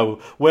when,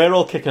 we're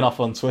all kicking off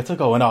on Twitter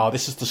going, oh,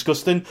 this is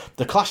disgusting,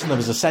 they're classing them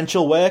as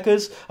essential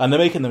workers and they're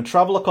making them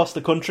travel across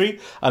the country.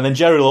 And then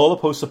Jerry Lawler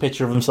posts a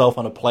picture of himself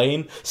on a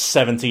plane,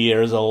 70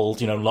 years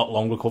old, not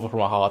long recovered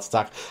from a heart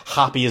attack,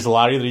 happy as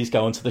Larry that he's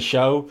going to the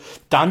show.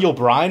 Daniel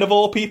Bryan, of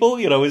all people,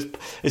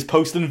 is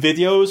posting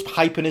videos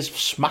hyping his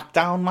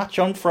SmackDown match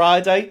on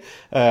Friday.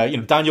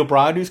 Daniel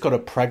Bryan, who's got a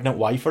pregnant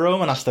wife at home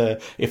and has to,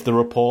 if the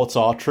reports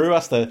are true,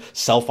 has to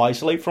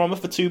self-isolate from her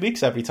for 2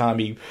 weeks every time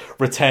he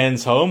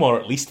returns home, or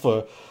at least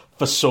for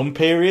some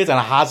period, and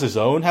has his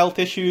own health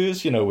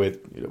issues, with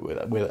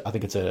I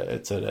think it's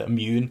an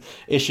immune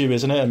issue,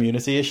 isn't it?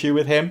 Immunity issue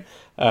with him.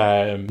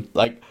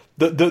 Like,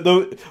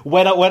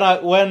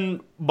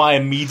 when my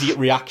immediate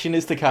reaction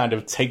is to kind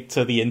of take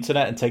to the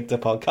internet and take to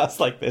podcasts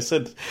like this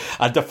and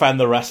defend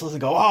the wrestlers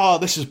and go, oh,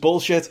 this is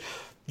bullshit.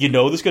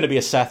 There's going to be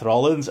a Seth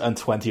Rollins and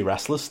 20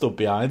 wrestlers stood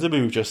behind him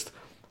who just,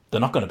 they're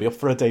not going to be up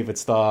for a David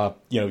Starr,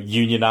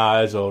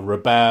 unionize or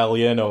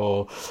rebellion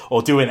or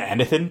doing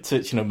anything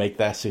to, make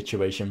their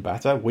situation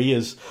better. We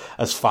as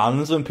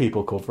fans and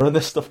people covering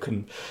this stuff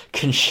can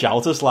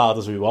shout as loud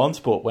as we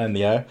want, but when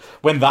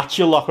that's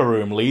your locker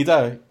room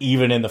leader,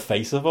 even in the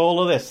face of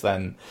all of this,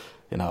 then,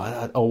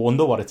 I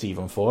wonder what it's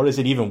even for. Is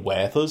it even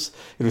worth us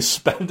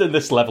spending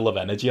this level of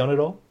energy on it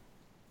all?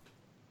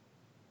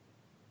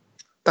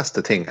 That's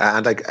the thing.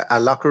 And, like, a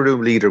locker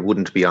room leader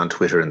wouldn't be on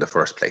Twitter in the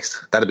first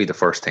place. That'd be the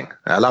first thing.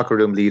 A locker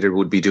room leader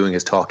would be doing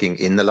his talking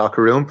in the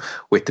locker room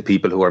with the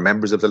people who are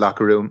members of the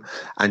locker room.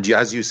 And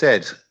as you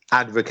said,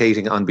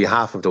 advocating on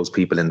behalf of those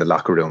people in the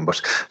locker room. But,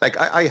 like,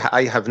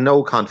 I have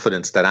no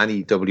confidence that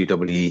any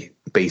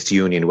WWE-based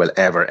union will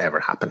ever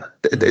happen.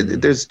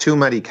 There's too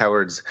many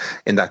cowards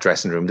in that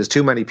dressing room. There's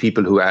too many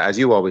people who, as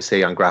you always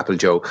say on Grapple,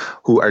 Joe,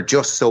 who are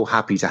just so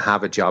happy to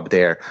have a job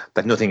there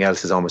that nothing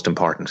else is almost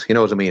important. You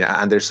know what I mean?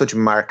 And there's such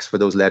marks for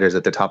those letters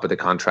at the top of the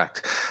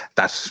contract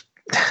that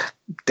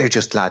they're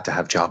just glad to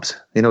have jobs.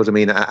 You know what I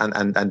mean?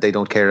 And they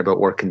don't care about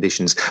work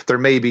conditions. There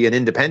may be an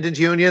independent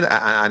union,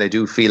 and I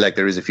do feel like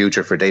there is a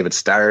future for David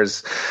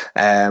Starr's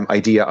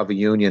idea of a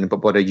union,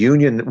 but a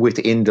union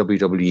within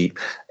WWE,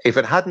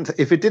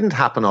 if it didn't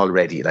happen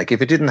already, like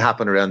if it didn't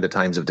happen around the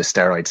times of the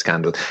steroid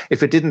scandal,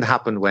 if it didn't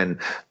happen when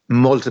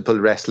multiple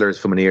wrestlers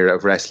from an era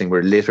of wrestling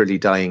were literally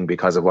dying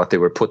because of what they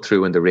were put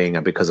through in the ring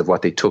and because of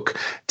what they took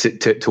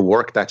to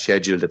work that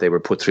schedule that they were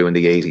put through in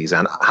the 80s,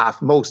 and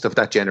most of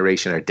that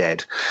generation are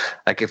dead.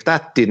 Like if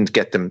that didn't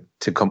get them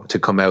to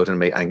come out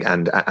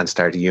and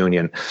start a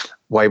union,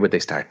 why would they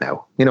start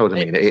now? You know what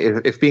I mean?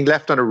 If being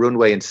left on a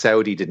runway in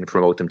Saudi didn't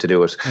promote them to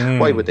do it,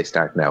 why would they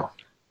start now?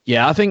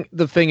 Yeah, I think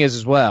the thing is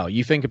as well,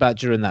 you think about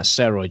during that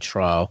steroid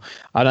trial,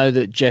 I know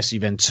that Jesse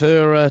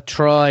Ventura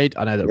tried,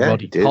 I know that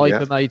Roddy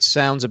Piper made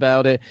sounds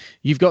about it.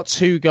 You've got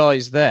two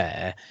guys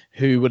there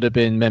who would have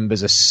been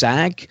members of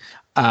SAG,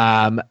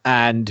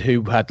 and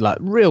who had like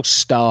real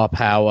star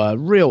power,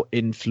 real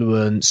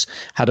influence,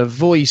 had a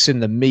voice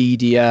in the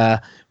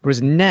media, whereas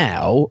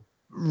now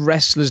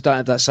wrestlers don't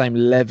have that same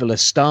level of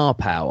star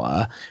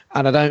power,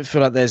 and I don't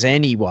feel like there's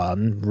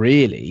anyone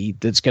really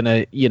that's going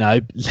to, you know,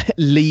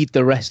 lead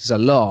the wrestlers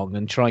along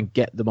and try and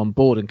get them on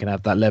board and can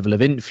have that level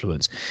of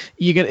influence.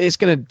 It's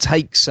going to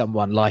take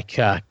someone like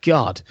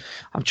God.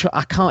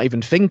 I can't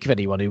even think of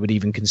anyone who would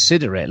even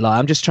consider it. Like,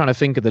 I'm just trying to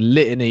think of the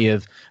litany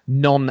of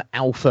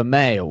non-alpha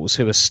males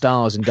who are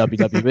stars in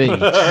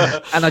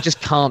WWE, and I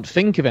just can't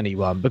think of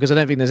anyone because I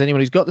don't think there's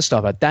anyone who's got the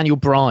star power. Daniel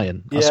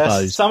Bryan, I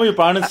suppose. Samuel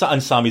Bryan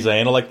and Sami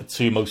Zayn are like the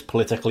two most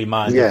politically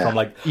minded from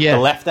like the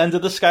left end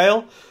of the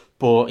scale.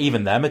 But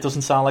even them, it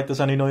doesn't sound like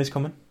there's any noise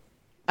coming.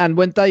 And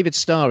when David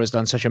Starr has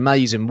done such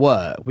amazing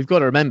work, we've got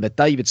to remember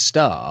David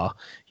Starr,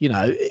 you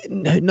know,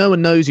 no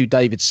one knows who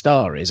David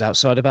Starr is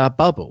outside of our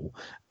bubble.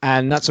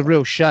 And that's a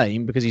real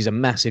shame because he's a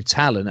massive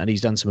talent and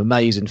he's done some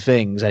amazing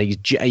things. And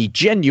he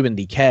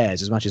genuinely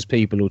cares as much as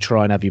people will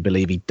try and have you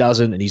believe he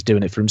doesn't and he's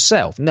doing it for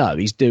himself. No,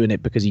 he's doing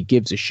it because he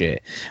gives a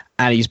shit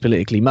and he's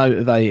politically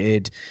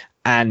motivated.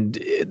 And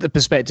the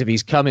perspective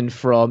he's coming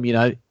from, you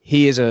know,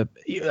 he is a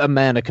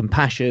man of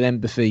compassion,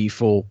 empathy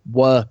for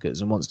workers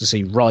and wants to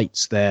see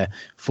rights there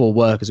for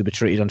workers who are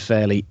treated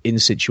unfairly in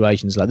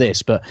situations like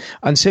this. But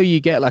until you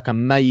get like a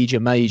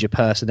major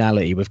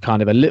personality with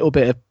kind of a little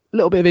bit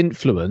of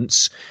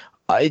influence,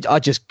 I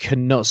just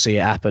cannot see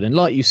it happen. And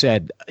like you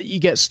said, you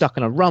get stuck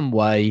on a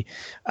runway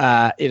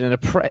in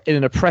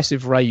an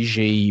oppressive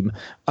regime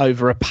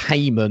over a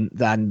payment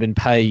that hadn't been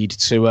paid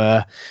to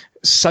a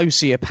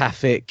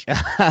sociopathic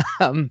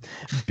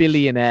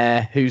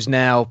billionaire who's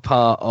now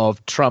part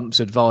of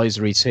Trump's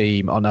advisory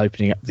team on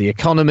opening up the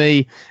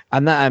economy,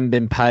 and that hadn't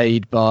been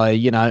paid by,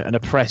 you know, an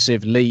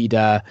oppressive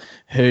leader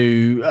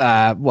who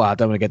I don't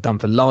want to get done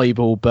for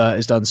libel, but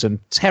has done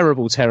some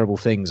terrible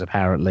things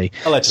apparently.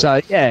 Allegedly.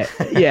 So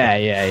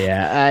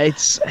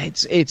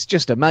it's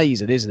just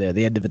amazing, isn't it? At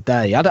the end of the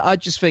day, I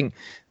just think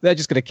they're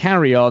just going to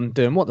carry on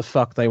doing what the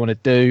fuck they want to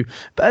do.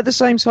 But at the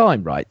same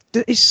time, right,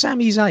 is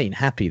Sami Zayn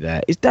happy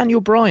there? Is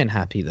Daniel Bryan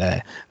happy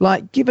there?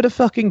 Like, give it a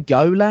fucking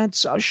go,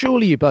 lads.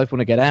 Surely you both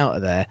want to get out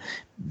of there.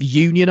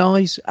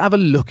 Unionise, have a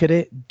look at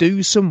it,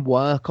 do some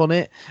work on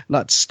it,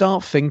 like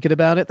start thinking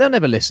about it. They'll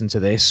never listen to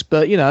this,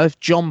 but you know, if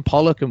John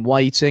Pollock and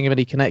Waiting have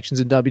any connections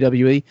in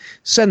WWE,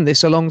 send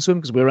this along to them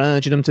because we're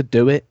urging them to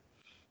do it.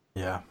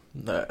 Yeah.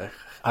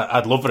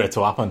 I'd love for it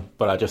to happen,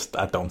 but I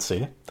don't see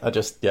it. I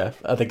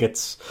think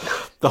it's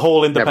the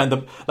whole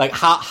independent, like,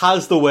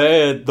 have the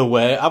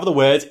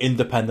words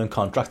independent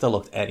contractor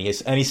looked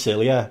any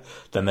sillier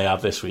than they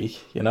have this week?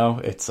 You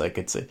know, it's like,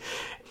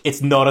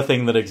 it's not a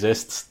thing that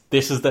exists.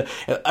 This is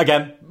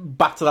again,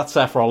 back to that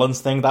Seth Rollins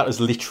thing. That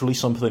is literally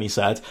something he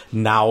said.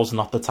 Now's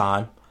not the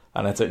time.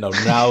 And it's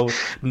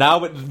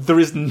now there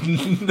is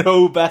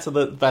no better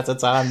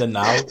time than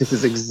now. This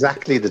is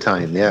exactly the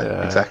time.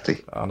 Yeah,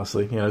 exactly.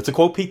 Honestly, you know, to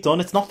quote Pete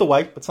Dunne, it's not the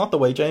way,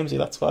 Jamesy.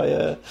 That's why.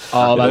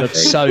 That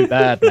looks so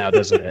bad now,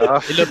 doesn't it?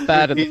 It looked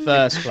bad in the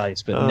first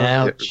place, but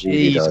now,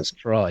 Jesus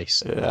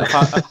Christ! Yeah,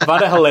 I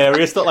find it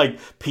hilarious that like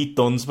Pete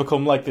Dunne's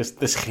become like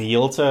this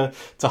heel to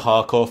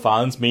hardcore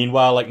fans.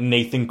 Meanwhile, like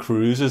Nathan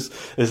Cruz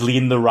is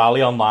leading the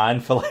rally online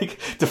for like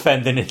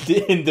defending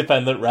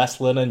independent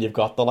wrestling, and you've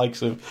got the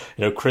likes of,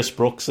 you know, Chris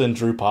Brooks and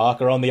Drew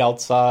Parker on the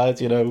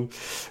outside, you know,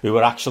 who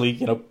are actually,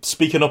 you know,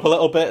 speaking up a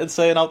little bit and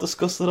saying how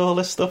disgusting all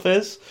this stuff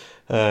is.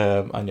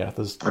 And yeah,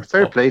 there's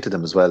fair play to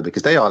them as well,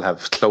 because they all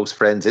have close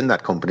friends in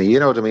that company, you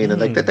know what I mean? And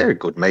like they're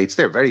good mates,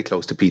 they're very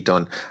close to Pete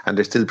Dunne, and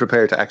they're still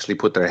prepared to actually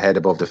put their head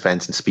above the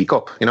fence and speak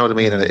up, you know what I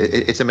mean? And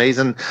it's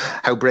amazing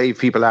how brave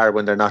people are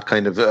when they're not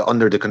kind of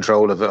under the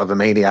control of a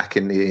maniac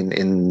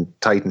in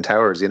Titan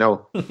Towers, you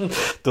know.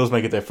 Does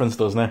make a difference,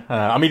 doesn't it?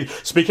 I mean,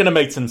 speaking of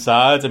mates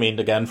inside, I mean,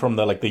 again, from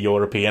the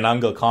European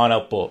angle, can't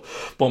help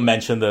but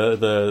mention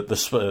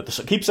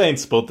the keep saying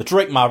Spud, the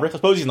Drake Maverick. I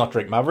suppose he's not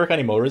Drake Maverick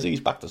anymore, is he? He's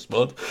back to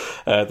Spud.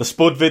 The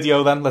Spud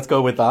video, then, let's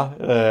go with that,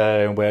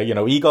 where, you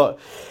know, he got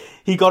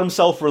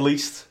himself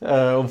released,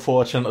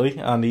 unfortunately,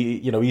 and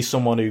he's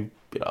someone who,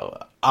 you know,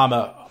 I'm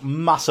a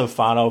massive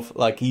fan of.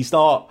 Like, he's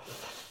not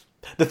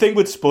the thing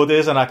with Spud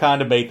is, and I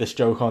kind of made this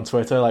joke on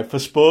Twitter, like for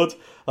Spud,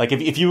 like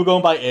if you were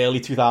going by early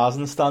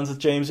 2000s standards,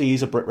 James,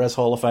 he's a BritWres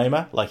Hall of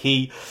Famer. Like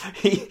we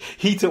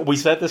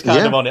said this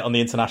kind of on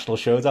the International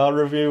Showdown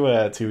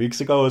review 2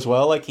 weeks ago as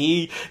well. Like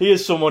he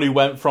is someone who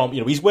went from,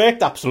 he's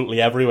worked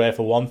absolutely everywhere.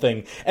 For one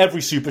thing,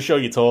 every Super Show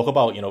you talk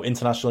about,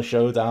 International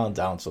Showdown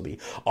down to the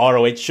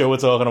ROH show we're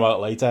talking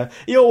about later,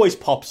 he always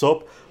pops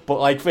up. But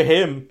like for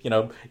him,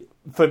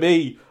 for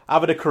me,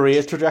 having a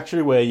career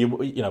trajectory where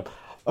you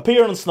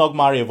appearing on Snog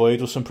Marry Avoid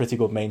with some pretty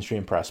good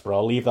mainstream press, but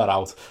I'll leave that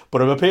out.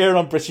 But I'm appearing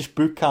on British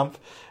Boot Camp,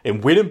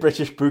 in winning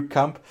British Boot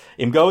Camp,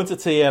 in going to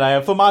TNA,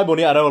 and for my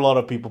money, I know a lot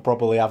of people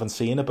probably haven't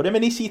seen it, but him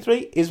in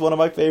EC3 is one of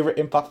my favourite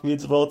Impact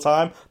feuds of all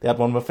time. They had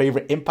one of my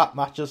favourite Impact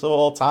matches of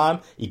all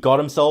time. He got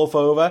himself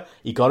over.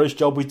 He got his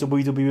job with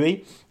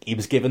WWE. He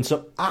was given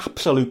some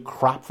absolute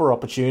crap for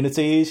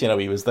opportunities.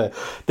 He was the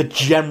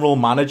general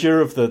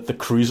manager of the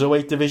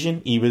Cruiserweight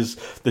division. He was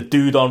the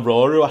dude on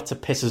Raw who had to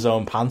piss his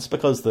own pants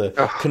because the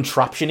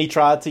contraption he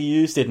tried to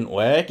use didn't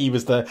work. He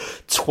was the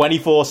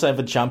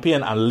 24/7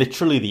 champion and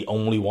literally the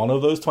only one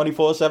of those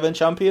 24/7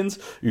 champions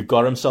who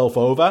got himself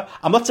over.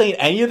 I'm not saying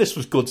any of this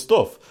was good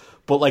stuff,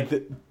 but like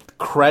the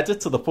credit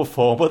to the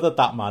performer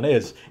that man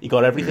is. He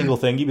got every single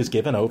thing he was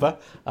given over.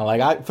 And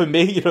like, for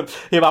me, him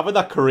having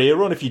that career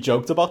run, if you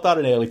joked about that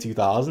in early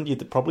 2000,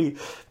 you'd probably,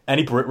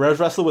 any BritWres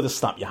wrestler would have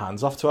snapped your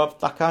hands off to have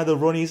that kind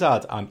of run he's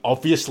had. And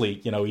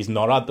obviously, he's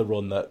not had the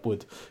run that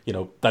would,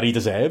 that he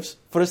deserves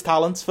for his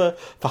talents, for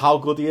how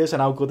good he is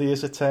and how good he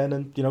is at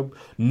turning,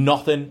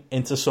 nothing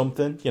into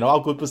something. How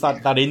good was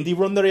that indie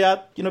run that he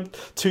had,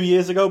 2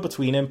 years ago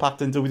between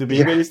Impact and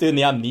WWE, where he's doing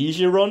the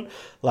Amnesia run.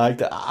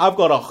 Like, I've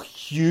got a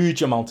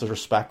huge amount of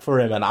respect for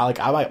him, and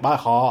my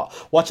heart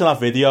watching that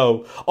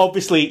video.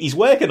 Obviously, he's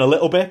working a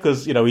little bit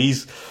because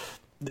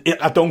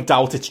I don't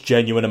doubt it's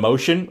genuine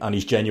emotion, and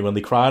he's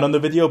genuinely crying on the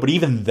video. But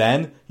even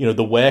then,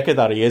 the worker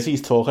that he is,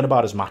 he's talking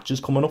about his matches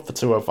coming up for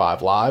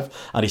 205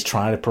 Live, and he's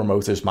trying to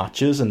promote his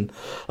matches. And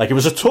like, it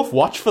was a tough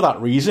watch for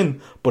that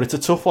reason, but it's a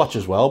tough watch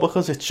as well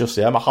because it's just,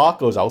 my heart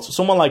goes out to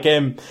someone like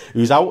him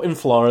who's out in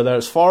Florida.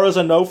 As far as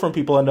I know from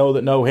people I know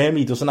that know him,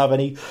 he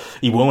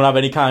won't have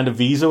any kind of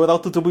visa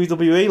without the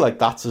WWE. Like,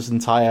 that's his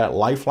entire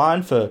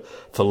lifeline for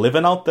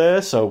living out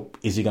there. So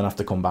is he going to have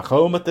to come back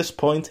home at this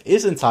point?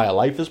 His entire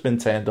life has been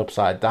turned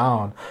upside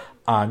down,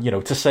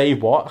 and to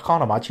save what? I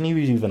can't imagine he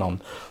was even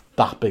on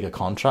that big a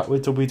contract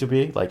with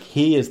WWE. Like,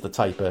 he is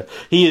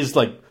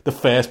like the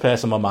first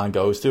person my mind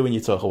goes to when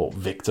you talk about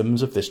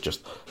victims of this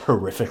just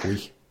horrific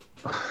week.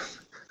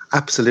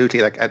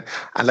 Absolutely. Like, and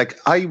like,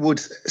 I would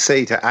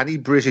say to any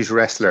British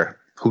wrestler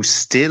who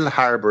still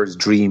harbours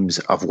dreams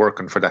of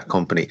working for that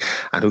company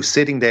and who's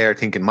sitting there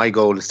thinking, my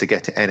goal is to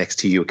get to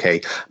NXT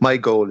UK, my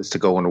goal is to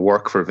go and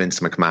work for Vince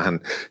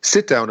McMahon,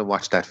 sit down and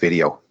watch that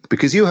video.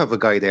 Because you have a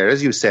guy there,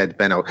 as you said,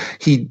 Benno,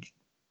 he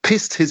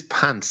pissed his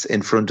pants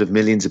in front of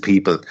millions of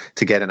people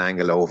to get an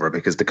angle over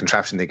because the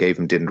contraption they gave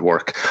him didn't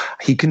work.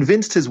 He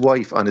convinced his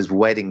wife on his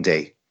wedding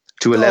day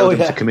to allow them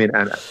to come in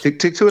and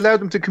to allow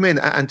them to come in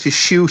and to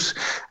shoot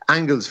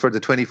angles for the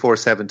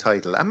 24/7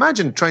 title.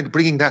 Imagine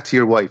bringing that to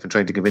your wife and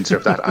trying to convince her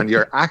of that on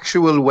your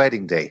actual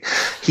wedding day.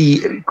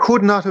 He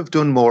could not have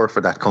done more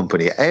for that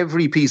company.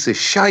 Every piece of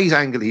shite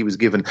angle he was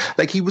given,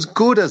 like, he was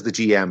good as the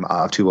GM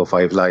of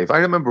 205 Live. I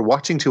remember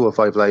watching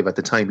 205 Live at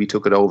the time he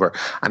took it over,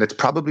 and it's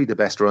probably the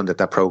best run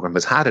that program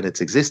has had in its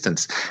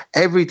existence.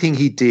 Everything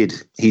he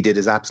did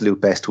his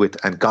absolute best with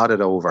and got it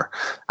over.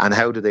 And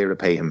how do they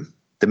repay him?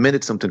 The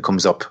minute something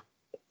comes up,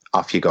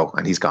 off you go,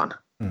 and he's gone.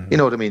 You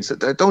know what I mean? So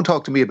don't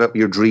talk to me about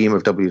your dream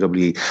of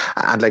WWE.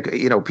 And like,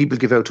 people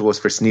give out to us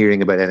for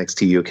sneering about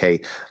NXT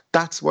UK.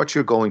 That's what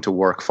you're going to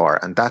work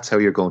for, and that's how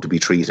you're going to be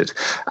treated.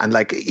 And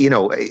like,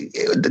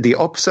 the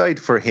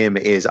upside for him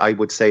is, I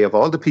would say, of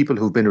all the people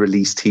who've been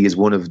released, he is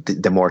one of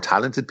the more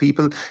talented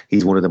people.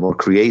 He's one of the more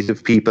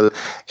creative people.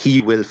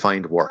 He will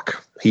find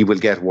work. He will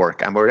get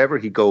work, and wherever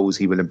he goes,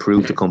 he will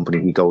improve the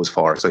company he goes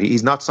for. So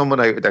he's not someone.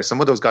 There's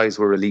some of those guys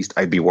who are released,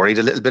 I'd be worried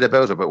a little bit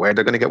about where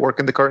they're going to get work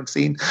in the current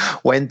scene.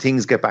 When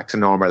things get back to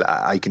normal,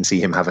 I can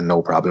see him having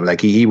no problem.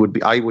 Like, he would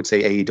be. I would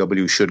say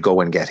AEW should go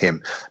and get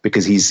him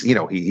because he's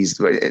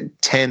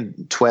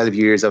 10, 12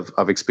 years of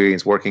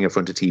experience working in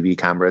front of TV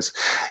cameras.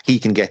 He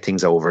can get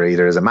things over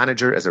either as a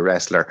manager, as a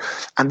wrestler.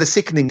 And the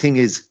sickening thing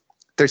is,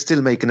 they're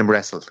still making him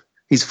wrestle.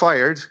 He's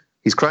fired.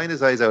 He's crying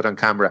his eyes out on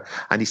camera,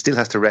 and he still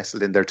has to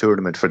wrestle in their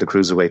tournament for the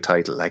Cruiserweight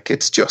title. Like,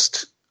 it's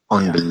just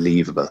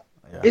unbelievable.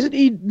 Yeah. Isn't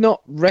he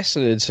not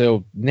wrestling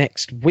until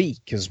next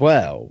week as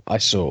well? I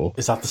saw.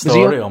 Is that the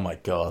story? Oh my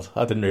God.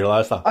 I didn't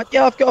realise that. I've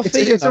got a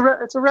feeling.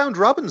 It's a round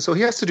robin, so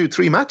he has to do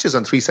 3 matches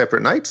on 3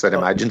 separate nights, I'd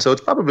imagine. So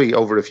it's probably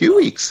over a few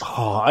weeks.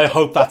 Oh, I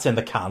hope that's in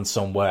the can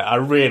somewhere. I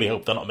really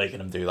hope they're not making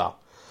him do that.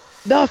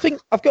 No,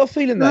 I've got a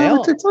feeling they are.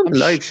 It's on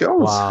live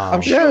shows. Wow.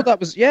 I'm sure that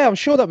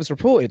was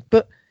reported.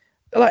 But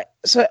like,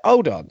 so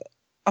hold on.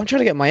 I'm trying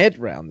to get my head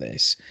around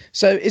this.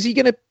 So is he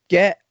going to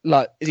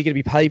is he going to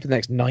be paid for the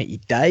next 90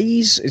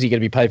 days? Is he going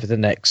to be paid for the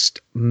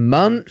next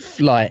month?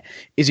 Like,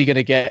 is he going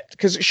to get,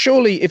 because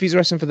surely if he's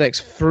wrestling for the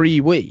next 3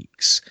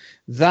 weeks,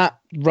 that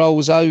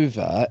rolls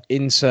over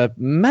into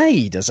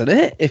May, doesn't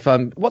it?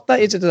 What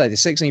date is it today? The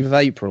 16th of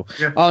April.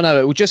 Yeah. Oh no,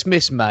 it will just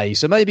miss May,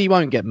 so maybe he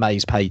won't get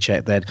May's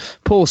paycheck then.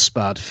 Poor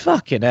Spud.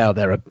 Fucking hell,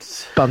 they're a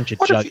bunch of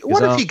jokers.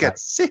 What if he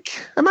gets sick?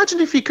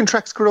 Imagine if he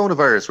contracts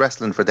coronavirus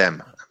wrestling for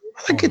them.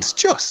 Like, it's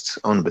just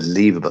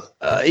unbelievable.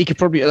 He could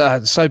probably.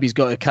 Sobi's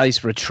got a case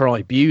for a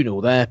tribunal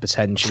there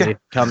potentially if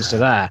it comes to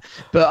that.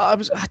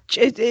 But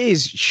it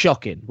is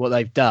shocking what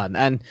they've done.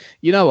 And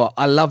you know what?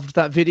 I loved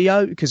that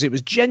video because it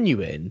was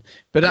genuine.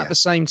 But at the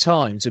same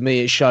time, to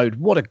me, it showed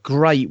what a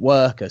great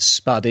worker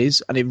Spud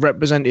is, and it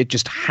represented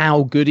just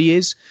how good he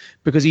is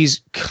because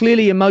he's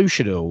clearly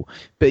emotional,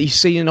 but he's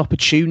seen an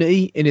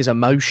opportunity in his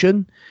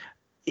emotion.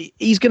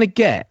 He's going to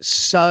get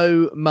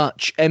so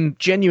much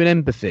genuine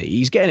empathy.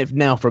 He's getting it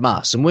now from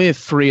us, and we're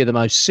three of the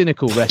most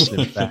cynical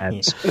wrestling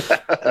fans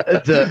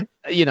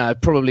that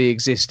probably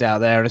exist out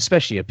there, and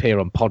especially appear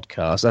on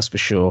podcasts. That's for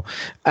sure.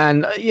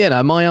 And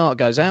my heart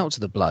goes out to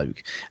the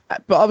bloke.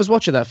 But I was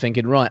watching that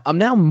thinking, right, I'm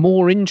now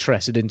more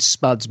interested in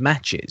Spud's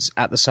matches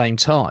at the same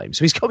time.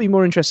 So he's got to be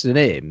more interested in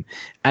him,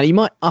 and he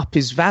might up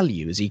his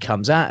value as he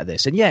comes out of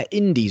this. And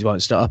indies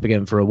won't start up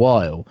again for a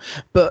while.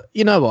 But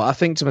you know what? I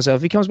think to myself,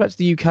 if he comes back to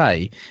the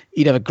UK,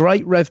 he'd have a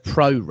great Rev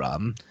Pro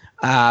run,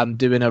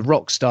 doing a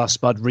Rockstar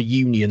Spud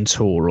reunion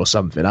tour or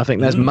something. I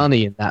think there's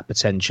money in that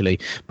potentially.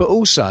 But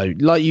also,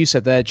 like you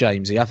said there,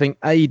 Jamesy, I think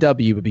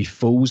AEW would be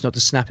fools not to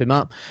snap him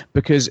up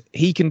because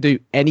he can do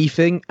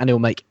anything and he'll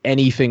make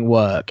anything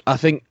work. I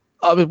think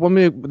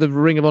the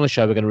Ring of Honor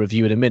show we're going to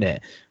review in a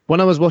minute, when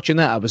I was watching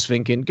that, I was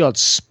thinking, God,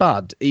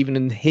 Spud, even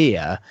in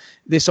here,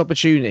 this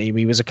opportunity,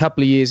 he was a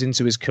couple of years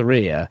into his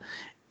career,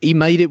 he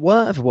made it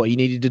work for what he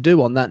needed to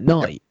do on that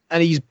night.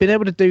 And he's been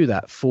able to do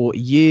that for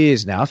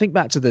years now. I think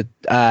back to the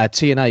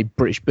TNA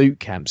British Boot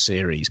Camp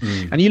series.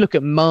 And you look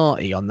at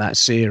Marty on that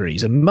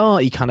series, and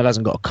Marty kind of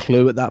hasn't got a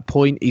clue at that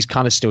point. He's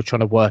kind of still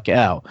trying to work it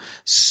out.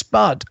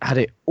 Spud had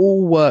it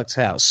all worked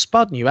out.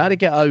 Spud knew how to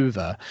get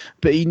over,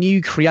 but he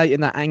knew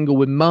creating that angle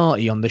with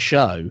Marty on the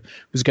show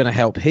was going to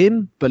help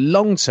him, but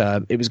long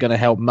term, it was going to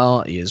help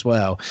Marty as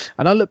well.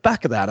 And I look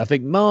back at that, I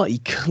think Marty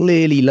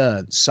clearly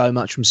learned so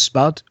much from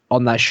Spud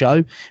on that show.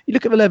 You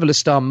look at the level of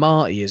star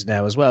Marty is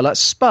now as well. Like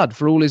Spud,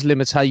 for all his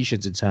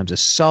limitations in terms of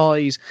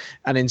size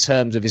and in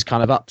terms of his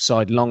kind of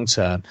upside long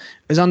term,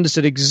 has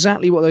understood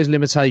exactly what those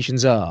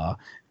limitations are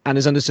and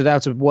has understood how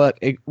to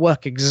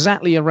work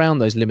exactly around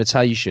those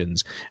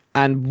limitations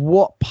and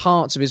what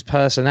parts of his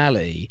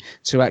personality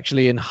to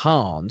actually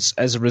enhance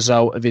as a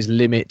result of his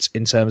limit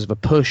in terms of a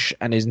push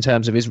and in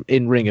terms of his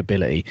in-ring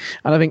ability.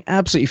 And I think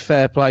absolutely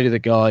fair play to the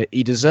guy.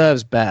 He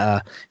deserves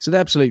better. It's an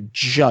absolute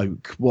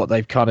joke what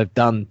they've kind of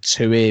done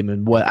to him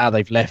and how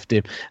they've left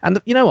him.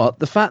 And you know what?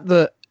 The fact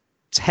that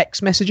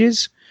text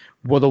messages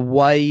were the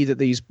way that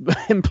these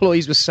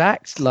employees were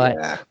sacked,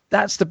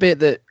 that's the bit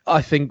that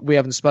I think we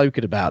haven't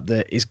spoken about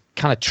that is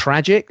kind of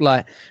tragic.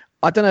 Like,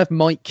 I don't know if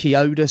Mike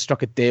Chioda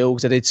struck a deal,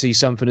 because I did see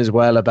something as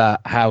well about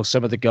how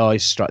some of the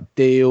guys struck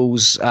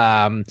deals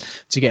to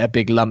get a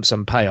big lump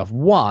sum payoff.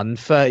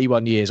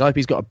 31 years. I hope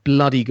he's got a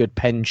bloody good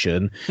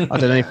pension. I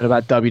don't know anything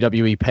about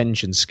WWE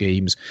pension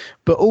schemes.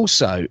 But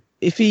also,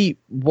 if he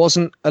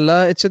wasn't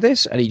alerted to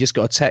this and he just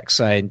got a text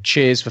saying,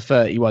 cheers for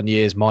 31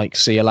 years, Mike,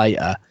 see you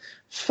later,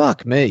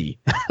 fuck me.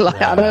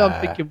 I know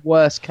I'm thinking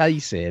worst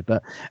case here,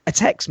 but a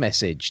text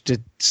message to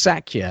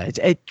sack you,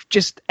 it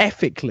just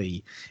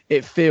ethically,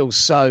 it feels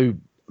so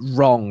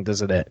wrong,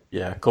 doesn't it?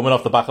 Yeah, coming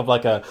off the back of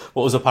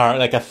what was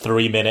apparently a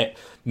 3-minute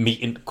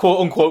meeting, quote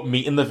unquote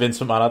meeting that Vince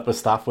McMahon had with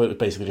staff, where it was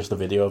basically just a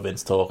video of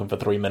Vince talking for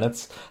 3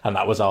 minutes, and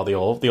that was how they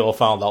all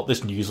found out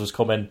this news was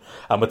coming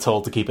and were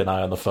told to keep an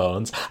eye on the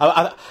phones.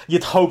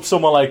 You'd hope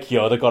someone like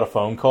Yoda got a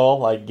phone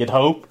call, you'd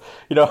hope,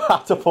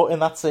 had to put in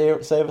that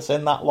service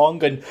in that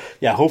long, and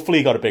hopefully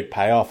he got a big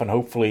payoff, and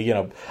hopefully,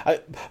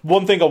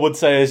 one thing I would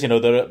say is,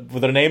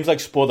 there are names like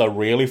Spud I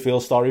really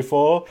feel sorry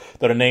for.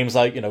 There are names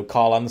like,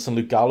 Carl Anderson,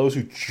 Luke Gallows,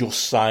 who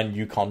just signed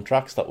new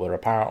contracts that were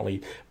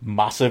apparently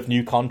massive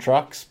new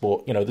contracts,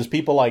 but there's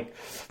people like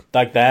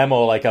them,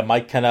 or like a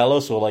Mike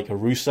Kanellis, or like a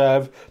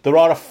Rusev. There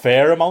are a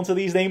fair amount of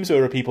these names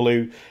who are people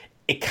who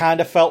it kind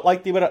of felt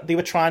like they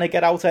were trying to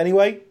get out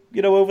anyway,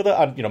 over there.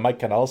 And Mike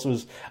Kanellis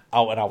was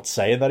out and out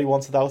saying that he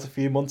wanted out a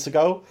few months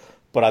ago,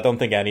 but I don't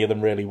think any of them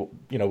really,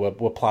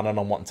 were planning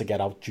on wanting to get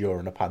out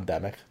during a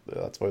pandemic.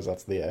 I suppose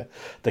that's the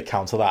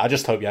count to that. I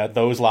just hope,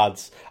 those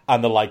lads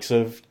and the likes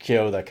of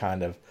Kyoto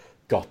kind of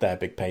got their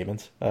big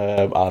payment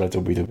out of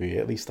WWE,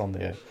 at least on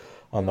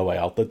the way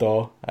out the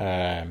door.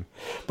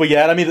 But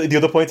the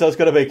other point I was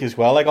going to make as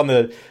well, on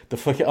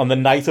the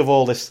night of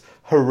all this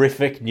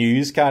horrific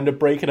news kind of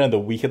breaking and the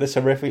week of this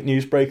horrific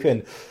news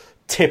breaking,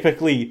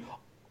 typically,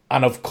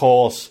 and of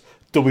course,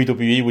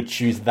 WWE would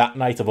choose that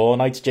night of all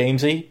nights,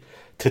 Jamesy,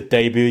 to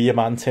debut your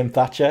man Tim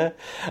Thatcher.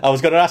 I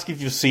was going to ask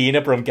if you've seen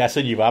it, but I'm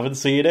guessing you haven't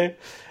seen it.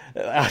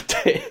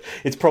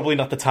 It's probably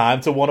not the time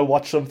to want to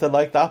watch something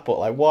like that, but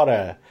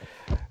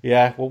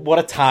Yeah, well, what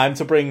a time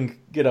to bring,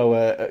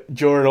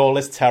 during all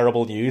this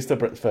terrible news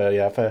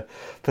for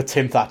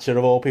Tim Thatcher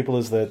of all people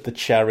as the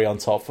cherry on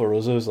top for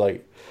us as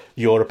like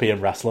European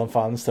wrestling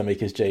fans to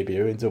make his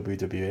debut in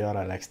WWE on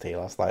NXT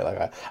last night.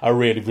 Like I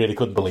really, really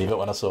couldn't believe it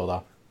when I saw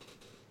that.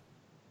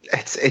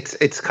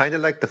 It's kind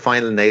of like the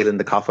final nail in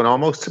the coffin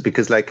almost,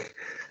 because like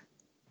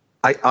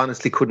I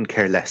honestly couldn't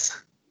care less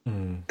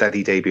that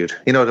he debuted.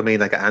 You know what I mean?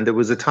 Like, and there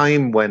was a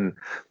time when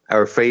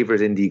our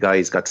favorite indie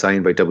guys got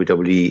signed by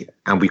WWE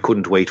and we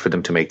couldn't wait for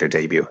them to make their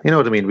debut. You know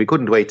what I mean? We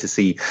couldn't wait to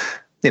see,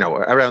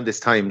 around this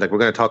time, like we're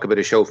going to talk about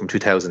a show from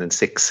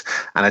 2006.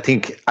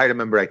 And I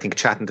remember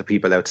chatting to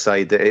people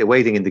outside,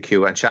 waiting in the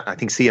queue, and I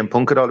think CM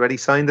Punk had already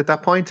signed at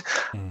that point.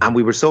 And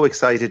we were so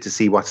excited to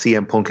see what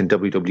CM Punk in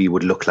WWE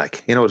would look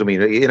like. You know what I mean?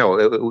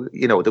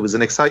 There was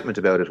an excitement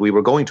about it. We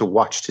were going to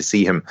watch to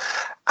see him.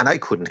 And I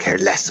couldn't care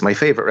less. My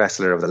favorite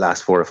wrestler of the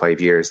last 4 or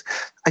 5 years,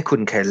 I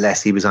couldn't care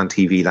less he was on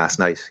TV last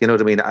night. You know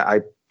what I mean?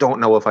 I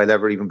don't know if I'll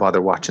ever even bother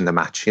watching the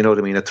match. You know what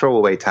I mean? A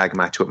throwaway tag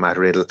match with Matt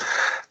Riddle.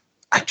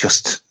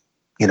 It's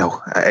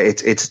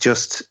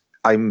just,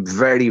 I'm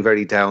very,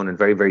 very down and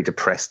very, very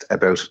depressed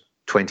about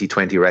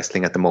 2020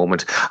 wrestling at the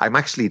moment. I'm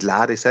actually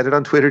glad I said it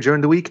on Twitter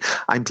during the week.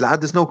 I'm glad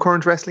there's no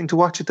current wrestling to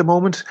watch at the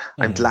moment.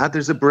 I'm glad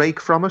there's a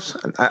break from it.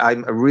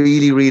 I'm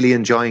really, really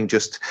enjoying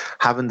just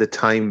having the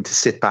time to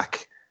sit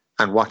back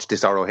and watch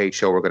this ROH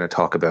show we're going to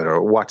talk about,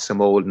 or watch some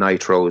old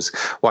Nitros,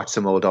 watch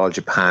some old All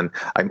Japan.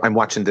 I'm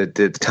watching the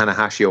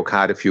Tanahashi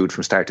Okada feud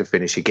from start to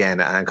finish again,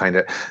 and kind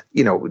of,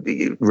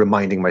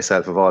 reminding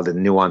myself of all the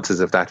nuances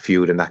of that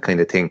feud and that kind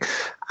of thing.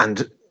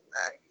 And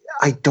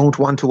I don't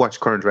want to watch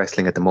current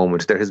wrestling at the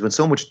moment. There has been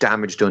so much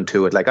damage done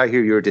to it. Like, I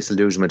hear your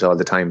disillusionment all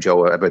the time,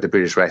 Joe, about the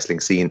British wrestling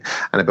scene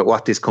and about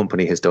what this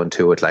company has done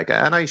to it. Like,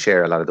 and I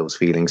share a lot of those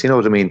feelings, you know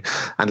what I mean?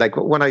 And like,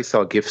 when I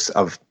saw gifs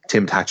of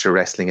Tim Thatcher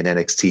wrestling in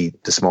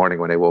NXT this morning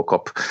when I woke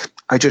up,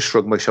 I just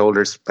shrugged my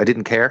shoulders. I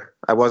didn't care.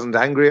 I wasn't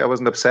angry. I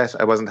wasn't upset.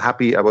 I wasn't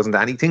happy. I wasn't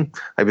anything.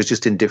 I was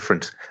just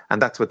indifferent.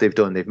 And that's what they've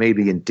done. They've made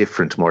me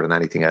indifferent more than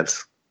anything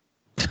else.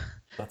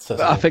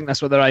 I think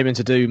that's what they're aiming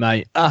to do,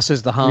 mate. Us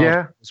as the hard.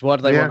 Yeah. Why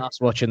do they want us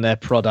watching their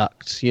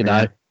product?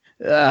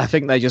 I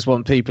think they just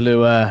want people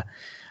who are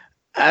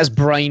as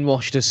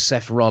brainwashed as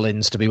Seth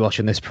Rollins to be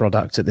watching this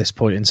product at this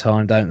point in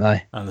time, don't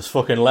they? And there's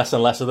fucking less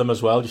and less of them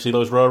as well. Do you see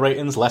those Raw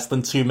ratings? Less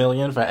than 2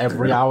 million for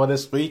every hour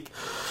this week.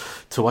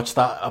 To watch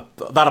that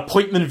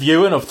appointment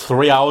viewing of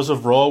 3 hours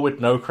of Raw with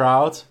no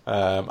crowd.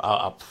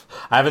 I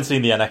haven't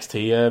seen the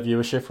NXT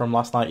viewership from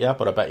last night yet,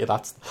 but I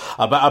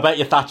bet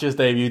you Thatcher's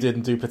debut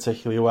didn't do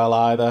particularly well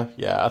either.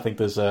 Yeah, I think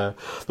there's a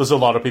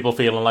lot of people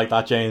feeling like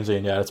that, James,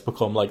 and yeah, it's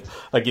become like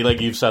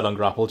you've said on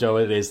Grapple, Joe.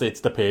 It's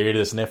the period,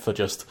 isn't it, for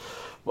just.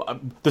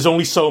 There's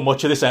only so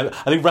much of this. I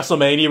think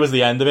WrestleMania was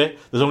the end of it.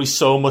 There's only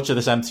so much of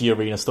this empty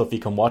arena stuff you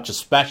can watch,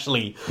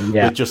 especially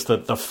with just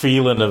the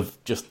feeling of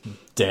just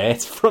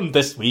dirt from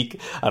this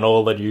week and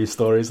all the news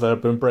stories that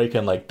have been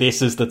breaking. Like,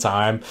 this is the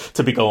time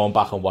to be going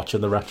back and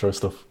watching the retro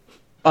stuff.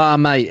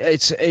 Mate,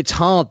 it's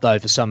hard though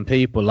for some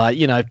people. Like,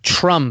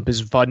 Trump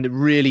is finding it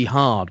really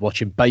hard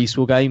watching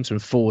baseball games from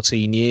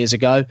 14 years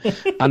ago.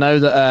 I know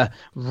that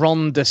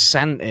Ron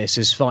DeSantis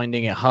is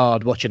finding it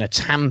hard watching a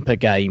Tampa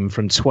game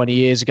from 20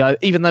 years ago,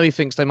 even though he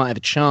thinks they might have a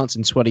chance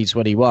in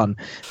 2021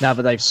 now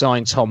that they've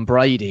signed Tom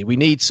Brady. We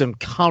need some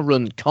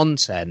current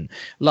content.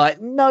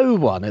 Like, no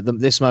one at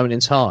this moment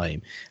in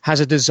time has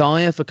a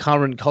desire for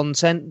current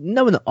content.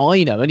 No one that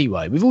I know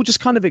anyway. We've all just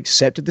kind of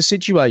accepted the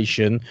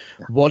situation,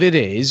 what it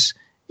is.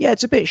 Yeah,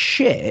 it's a bit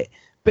shit,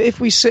 but if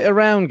we sit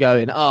around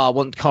going, I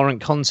want current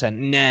content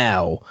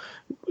now,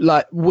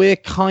 like, we're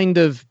kind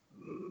of,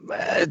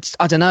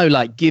 I don't know,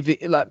 like,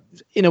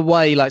 in a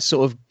way, like,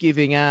 sort of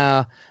giving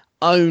our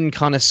own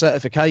kind of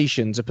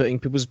certifications of putting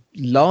people's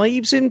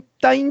lives in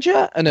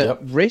danger and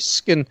at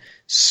risk and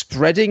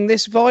spreading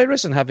this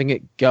virus and having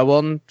it go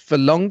on for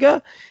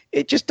longer.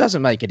 It just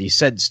doesn't make any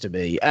sense to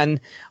me. And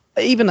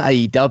even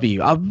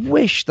AEW, I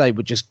wish they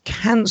would just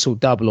cancel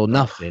Double or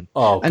Nothing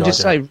and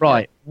just say,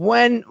 right,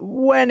 when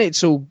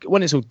it's all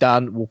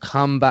done, we'll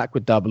come back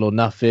with Double or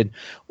Nothing,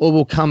 or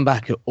we'll come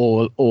back at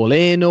all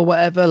in or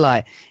whatever.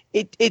 Like,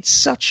 it's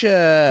such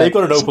a they've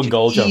got an open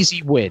goal,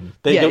 easy win.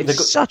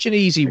 It's such an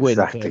easy win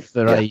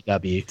for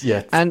AEW.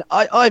 Yeah, and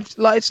I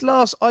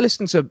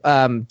listened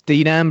to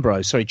Dean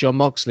Ambrose, John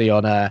Moxley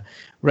on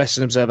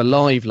Wrestling Observer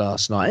Live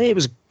last night.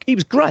 He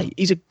was great.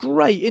 He's a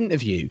great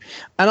interview.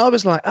 And I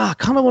was like, I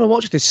kind of want to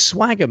watch this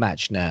Swagger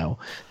match now.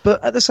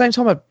 But at the same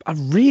time, I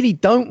really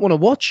don't want to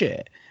watch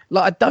it.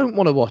 Like, I don't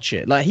want to watch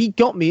it. Like, he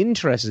got me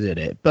interested in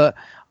it, but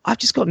I've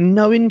just got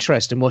no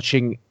interest in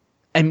watching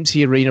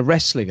empty arena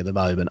wrestling at the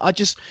moment. I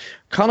just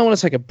kind of want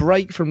to take a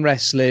break from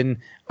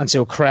wrestling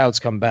until crowds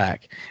come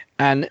back.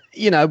 And,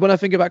 when I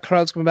think about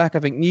crowds coming back, I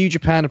think New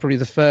Japan are probably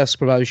the first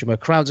promotion where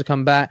crowds will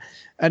come back.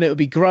 And it would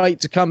be great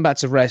to come back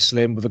to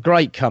wrestling with a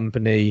great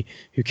company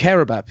who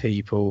care about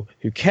people,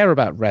 who care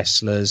about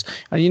wrestlers.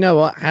 And you know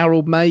what?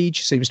 Harold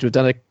Mage seems to have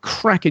done a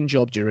cracking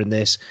job during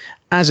this,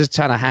 as a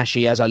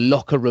Tanahashi, as a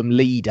locker room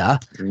leader.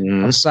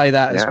 I'll say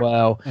that as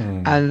well.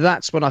 And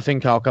that's when I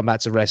think I'll come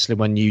back to wrestling,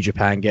 when New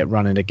Japan get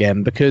running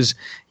again. Because,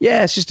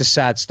 it's just a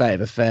sad state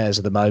of affairs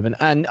at the moment.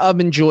 And I'm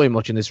enjoying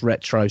watching this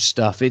retro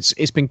stuff.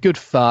 It's been good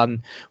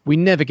fun. We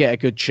never get a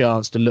good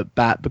chance to look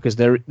back because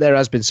there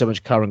has been so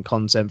much current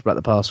content for about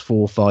the past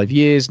 4 or 5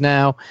 years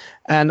now.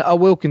 And I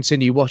will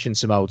continue watching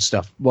some old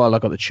stuff while I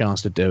got the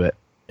chance to do it.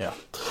 Yeah.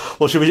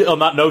 Well, on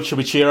that note, should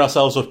we cheer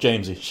ourselves up,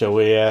 Jamesy? Shall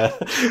we?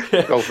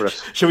 Go for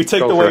it. Should we take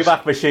the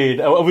Wayback Machine?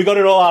 Have we got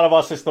it all out of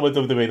our system with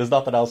WWE? There's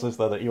nothing else, is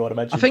there, that you want to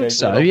mention? I think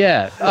so,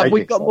 yeah.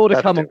 We've got more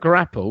to come on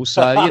Grapple,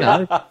 so,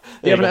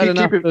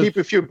 Keep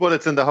a few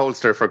bullets in the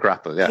holster for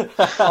Grapple, yeah.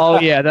 Oh,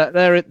 yeah,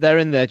 they're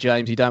in there,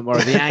 Jamesy, don't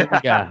worry. The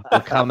anger will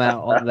come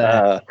out on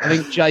there. I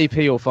think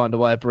JP will find a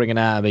way of bringing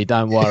it out of me,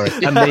 don't worry.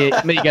 And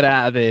me get it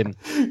out of him.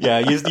 Yeah,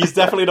 you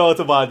definitely know how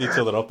to wind each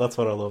other up. That's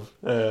what I love.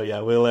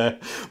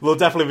 We'll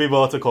definitely be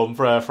more to come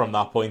from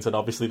that point, and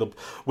obviously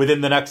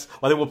within the next,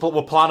 I think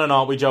we're planning,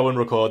 aren't we, Joe, and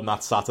recording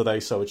that Saturday,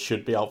 so it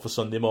should be out for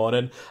Sunday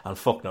morning, and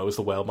fuck knows,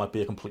 the world might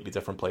be a completely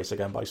different place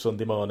again by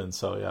Sunday morning,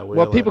 so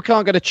yeah. People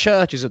can't go to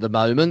churches at the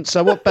moment,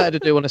 so what better to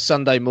do on a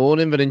Sunday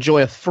morning than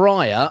enjoy a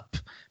fry-up,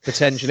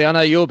 potentially. I know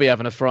you'll be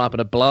having a fry-up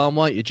and a blarm,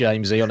 won't you,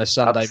 Jamesy, on a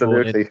Sunday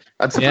morning?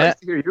 I'm surprised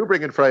to hear you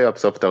bringing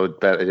fry-ups up, though,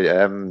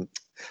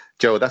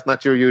 Joe. That's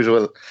not your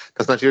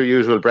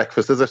usual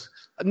breakfast, is it?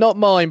 Not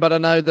mine, but I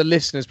know the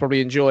listeners probably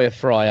enjoy a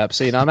fry-up.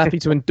 So, I'm happy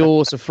to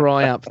endorse a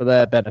fry-up for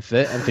their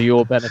benefit and for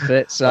your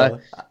benefit. So,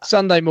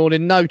 Sunday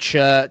morning, no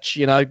church,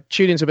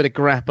 tune into a bit of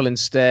Grapple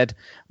instead.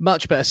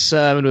 Much better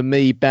sermon with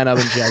me, Benno, and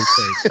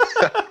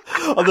JT.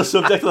 On the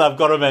subject that I've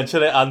got to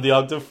mention it, Andy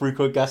Ogden,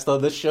 frequent guest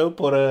on this show,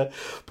 put a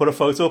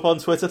photo up on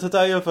Twitter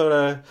today of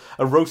a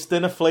roast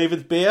dinner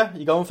flavoured beer.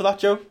 You going for that,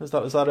 Joe? Is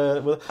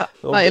that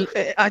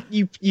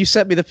mate, you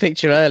sent me the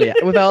picture earlier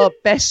with our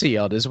Bessie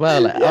on as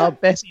well. Our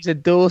Bessie's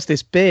endorsed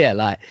this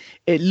beer.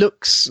 It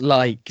looks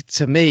like,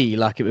 to me,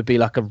 like it would be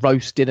like a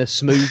roast dinner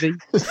smoothie.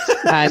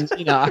 And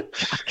I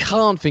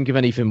can't think of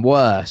anything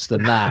worse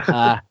than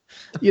that.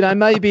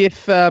 Maybe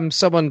if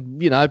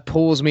someone,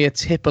 pours me a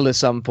tipple at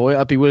some point,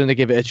 I'd be willing to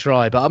give it a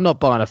try, but I'm not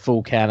buying a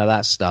full can of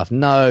that stuff.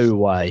 No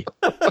way.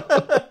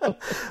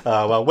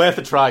 Well, worth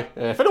a try.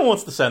 If anyone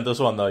wants to send us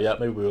one, though,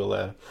 maybe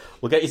we'll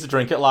get you to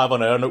drink it live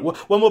on air. And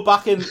when we're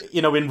back in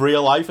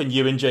real life, and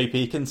you and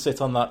JP can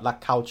sit on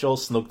that couch all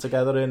snug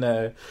together in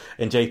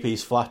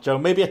JP's flat, Joe,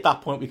 maybe at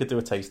that point we could do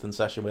a tasting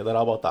session with it.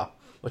 How about that?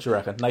 What do you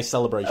reckon? Nice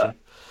celebration.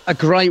 A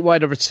great way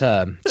to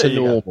return to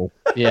normal.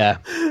 Yeah.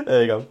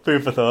 There you go.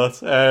 Food for thought,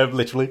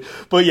 literally.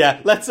 But yeah,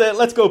 let's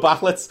go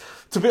back. Let's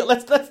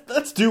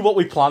do what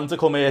we planned to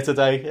come here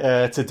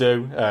today to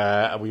do.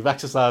 We've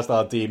exercised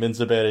our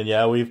demons a bit,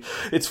 and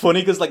it's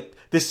funny because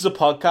this is a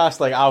podcast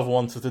I've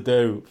wanted to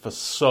do for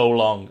so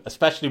long,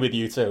 especially with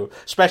you two,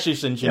 especially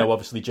since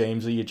obviously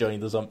James, you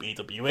joined us on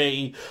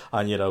BWE,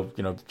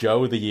 and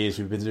Joe, the years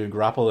we've been doing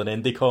Grapple and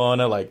Indie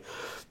Corner,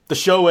 the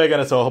show we're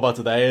going to talk about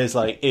today is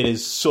it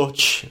is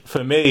such,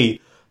 for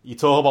me, you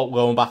talk about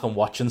going back and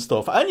watching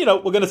stuff, and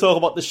we're going to talk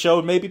about the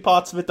show. Maybe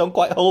parts of it don't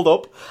quite hold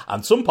up,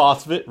 and some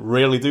parts of it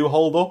really do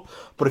hold up.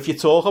 But if you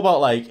talk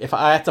about if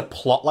I had to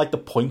plot the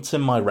points in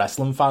my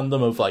wrestling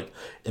fandom of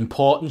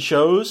important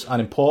shows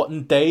and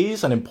important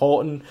days and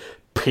important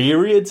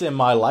periods in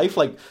my life,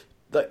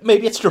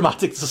 maybe it's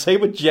dramatic to say,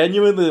 but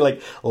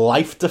genuinely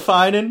life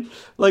defining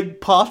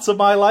parts of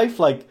my life,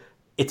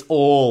 it's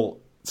all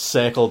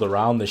circled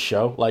around this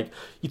show.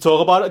 You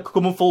talk about it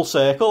coming full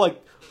circle,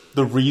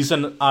 the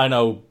reason I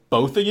know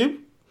both of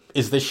you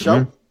is this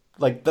show.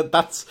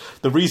 That's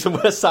the reason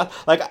we're sat.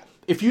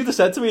 If you'd have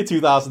said to me in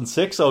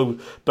 2006,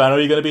 Ben, are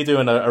you going to be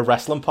doing a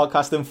wrestling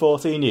podcast in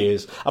 14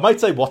 years? I might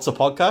say, what's a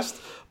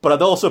podcast? But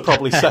I'd also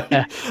probably say,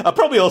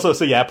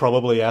 yeah,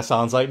 probably, yeah,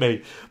 sounds like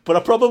me. But I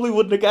probably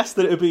wouldn't have guessed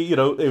that it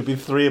would be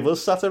three of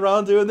us sat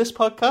around doing this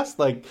podcast.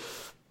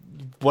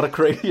 What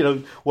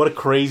a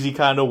crazy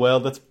kind of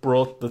world that's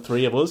brought the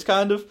three of us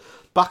kind of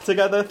back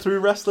together through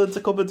wrestling to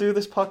come and do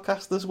this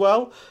podcast as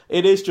well.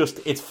 This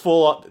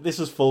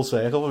is full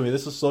circle for me.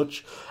 This is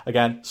such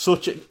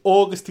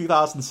August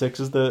 2006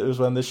 is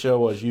when this show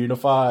was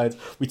unified.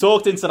 We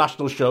talked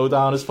International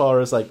Showdown as far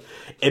as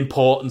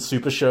important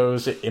super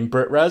shows in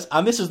BritRes,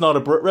 and this is not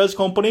a BritRes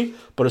company,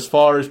 but as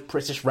far as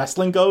British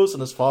wrestling goes,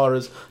 and as far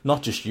as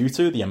not just you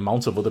two, the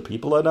amount of other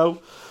people I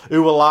know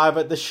who were live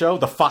at this show,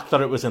 the fact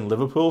that it was in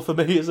Liverpool for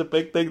me is a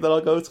big thing that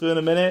I'll go to in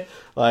a minute.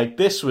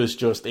 This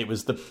was it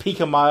was the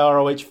peak of my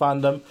ROH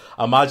fandom.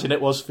 I imagine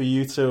it was for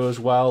you two as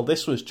well.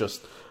 This was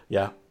just,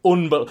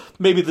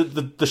 maybe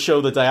the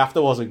show the day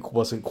after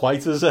wasn't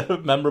quite as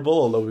memorable,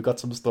 although we got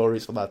some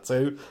stories for that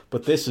too.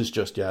 But this is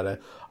just an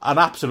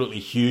absolutely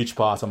huge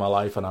part of my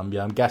life, and I'm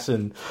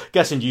guessing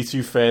you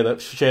two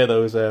share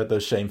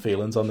those same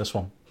feelings on this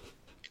one.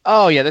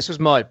 Oh, yeah, this was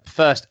my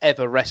first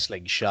ever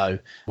wrestling show.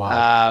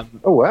 Wow.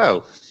 Oh,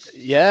 wow.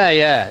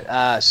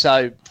 Yeah.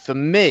 So for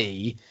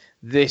me,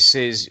 this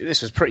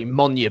was pretty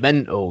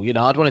monumental. You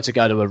know, I'd wanted to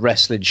go to a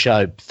wrestling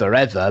show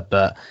forever,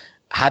 but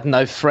had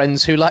no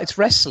friends who liked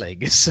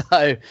wrestling.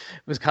 So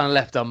was kind of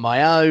left on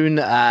my own.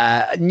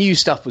 New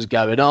stuff was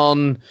going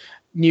on.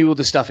 Knew all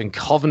the stuff in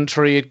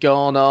Coventry had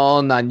gone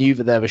on. I knew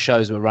that there were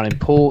shows that were run in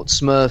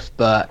Portsmouth,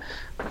 but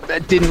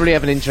didn't really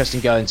have an interest in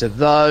going to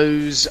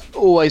those.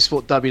 Always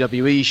thought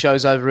WWE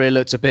shows over here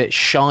looked a bit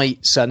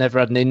shite, so I never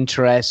had an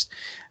interest.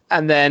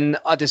 And then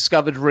I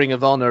discovered Ring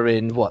of Honor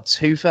in,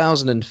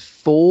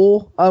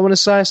 2004, I want to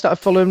say. I started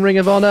following Ring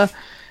of Honor.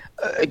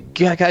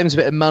 Gave him a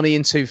bit of money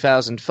in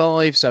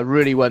 2005, so I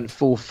really went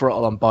full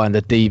throttle on buying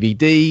the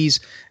DVDs.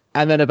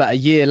 And then about a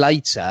year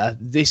later,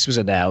 this was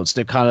announced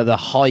at kind of the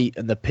height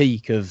and the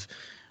peak of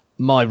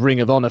my Ring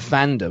of Honor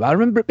fandom. I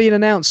remember it being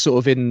announced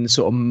in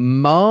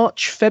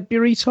March,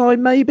 February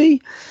time, maybe.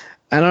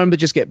 And I remember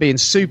just being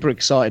super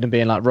excited and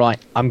being like, right,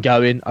 I'm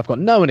going. I've got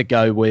no one to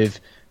go with,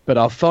 but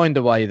I'll find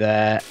a way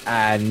there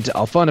and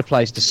I'll find a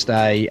place to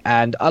stay.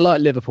 And I like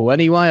Liverpool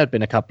anyway. I'd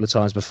been a couple of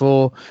times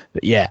before,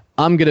 but yeah,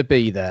 I'm going to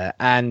be there.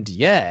 And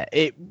yeah,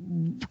 it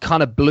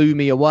kind of blew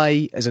me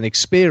away as an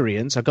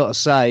experience, I got to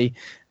say.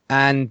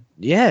 And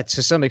yeah,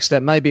 to some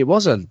extent, maybe it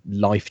was a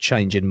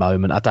life-changing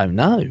moment. I don't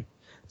know.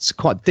 It's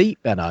quite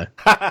deep, Benno.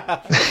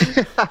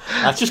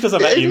 That's just because I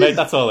met you, mate.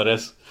 That's all it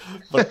is.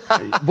 But...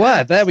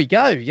 Well, there we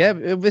go. Yeah,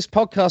 this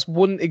podcast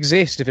wouldn't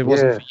exist if it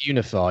wasn't for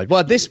Unified.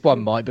 Well, this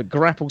one might, but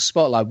Grapple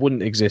Spotlight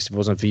wouldn't exist if it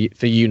wasn't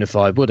for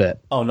Unified, would it?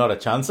 Oh, not a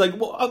chance. I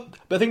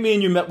think me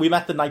and you we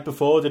met the night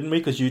before, didn't we?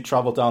 Because you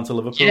travelled down to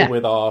Liverpool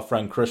with our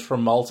friend Chris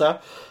from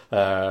Malta.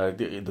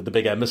 The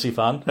big Embassy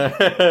fan.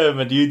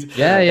 And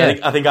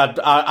I think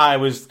I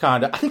was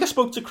kind of... I think I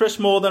spoke to Chris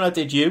more than I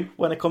did you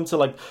when it comes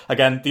to,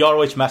 again, the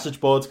ROH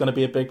message board's going to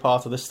be a big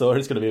part of this story.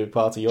 It's going to be a big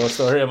part of your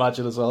story, I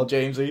imagine, as well,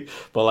 Jamesy.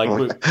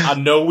 But, I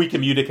know we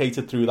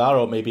communicated through that,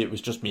 or maybe it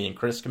was just me and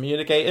Chris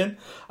communicating.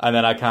 And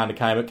then I kind of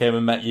came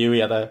and met you.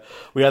 I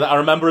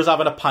remember us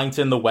having a pint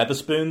in the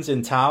Wetherspoons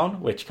in town,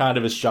 which kind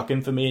of is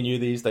shocking for me and you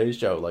these days,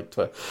 Joe. In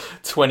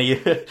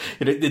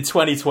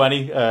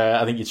 2020,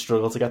 I think you'd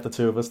struggle to get the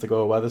two of us to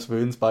go to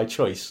Wetherspoons by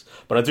choice.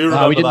 But I do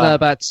remember we didn't know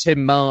about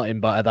Tim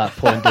Martin, but at that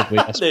point, did we?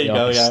 There you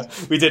go, yeah.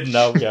 We didn't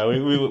know. Yeah,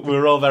 we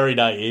were all very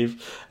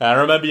naive. I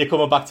remember you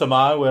coming back to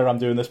where I'm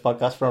doing this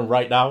podcast from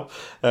right now.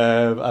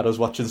 And I was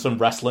watching some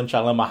wrestling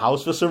channel in my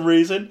house for some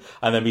reason,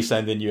 and then me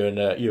sending you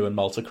and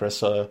Malta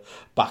Chris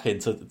back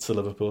into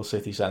Liverpool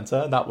City Centre.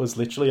 And that was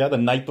literally the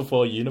night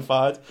before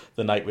Unified,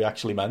 the night we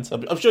actually met.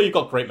 I'm sure you've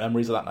got great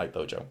memories of that night,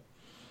 though, Joe.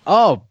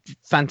 Oh,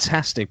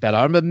 fantastic, Bella.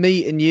 I remember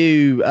meeting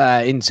you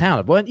in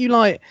town. Weren't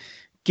you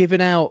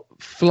giving out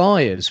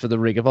flyers for the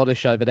Ring of Honor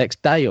show the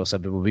next day or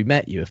something when we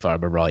met you, if I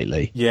remember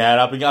rightly?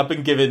 Yeah, I've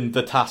been given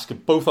the task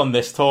both on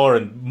this tour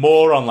and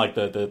more on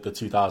the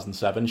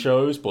 2007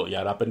 shows. But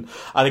yeah, I think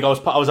I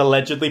was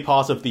allegedly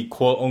part of the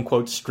quote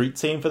unquote street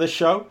team for this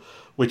show,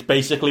 which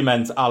basically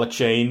meant Alex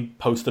Shane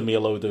posted me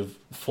a load of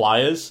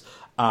flyers,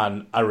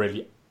 and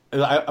I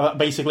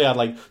basically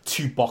had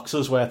 2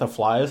 boxes worth of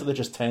flyers that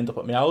just turned up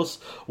at my house.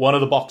 One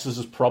of the boxes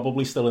is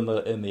probably still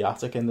in the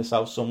attic in this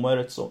house somewhere.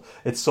 It's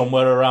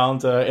somewhere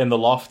around in the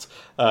loft.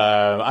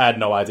 I had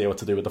no idea what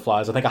to do with the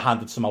flyers. I think I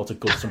handed some out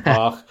at Goodson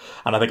Park,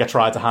 and I think I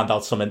tried to hand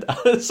out some in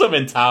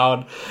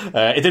town.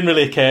 It didn't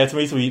really occur to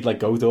me to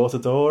go door to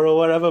door or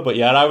whatever. But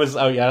yeah,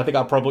 I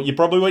think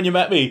when you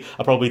met me,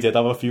 I probably did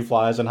have a few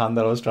flyers in hand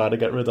that I was trying to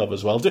get rid of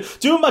as well.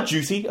 Doing my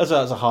duty as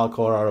a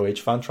hardcore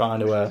ROH fan, trying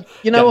to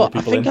you know what?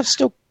 I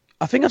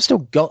think I've still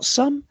got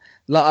some.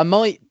 I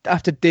might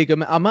have to dig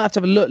them. I might have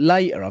to have a look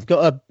later. I've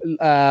got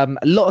a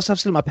lot of stuff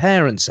still at my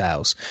parents'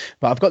 house,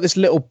 but I've got this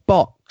little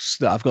box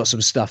that I've got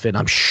some stuff in.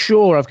 I'm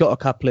sure I've got a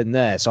couple in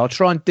there, so I'll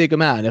try and dig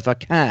them out. And if I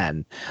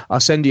can, I'll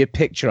send you a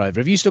picture over.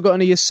 Have you still got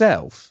any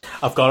yourself?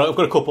 I've got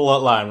a couple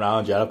lying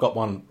around. Yeah, I've got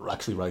one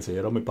actually right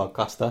here on my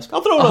podcast desk. I'll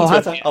throw it on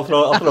Twitter. I'll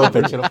throw a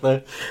picture up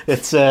there.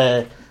 It's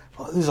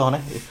who's on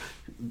it?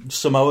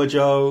 Samoa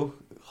Joe.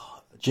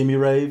 Jimmy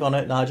Rave on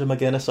it, Nigel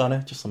McGuinness on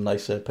it, just some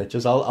nice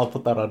pictures. I'll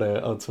put that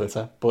on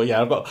Twitter. But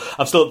yeah,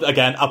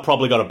 I've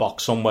probably got a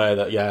box somewhere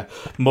that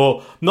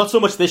more, not so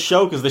much this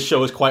show because this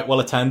show is quite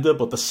well attended,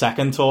 but the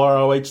second tour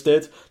ROH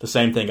did the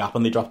same thing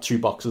happened. They dropped 2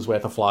 boxes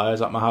worth of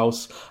flyers at my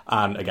house,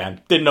 and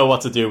again didn't know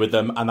what to do with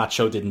them, and that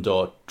show didn't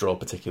draw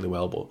particularly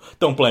well. But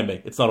don't blame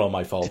me; it's not all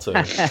my fault.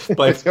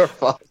 It's your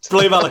fault.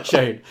 Blame Alex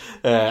Shane.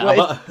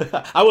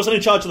 I wasn't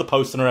in charge of the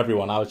posting or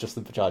everyone. I was just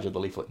in charge of the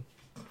leaflet.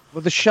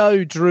 Well,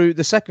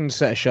 the second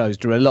set of shows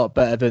drew a lot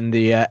better than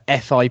the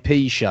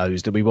FIP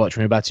shows that we watched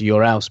when we were back to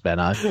your house,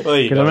 Benno.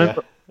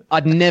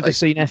 I'd never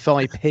seen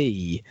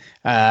FIP,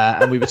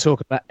 and we were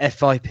talking about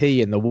FIP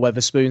in the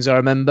Wetherspoons, I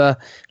remember.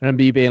 I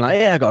remember you being like,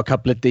 I got a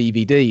couple of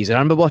DVDs. And I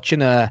remember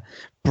watching a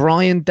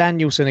Bryan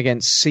Danielson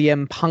against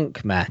CM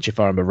Punk match, if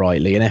I remember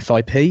rightly, in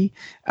FIP.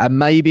 And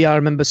maybe I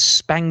remember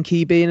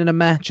Spanky being in a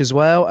match as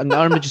well. And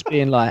I remember just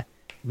being like,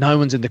 no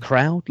one's in the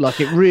crowd. Like,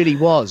 it really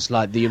was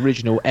like the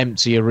original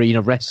empty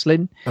arena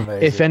wrestling.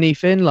 Amazing. If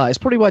anything, like, it's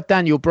probably why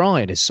Daniel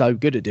Bryan is so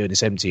good at doing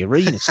this empty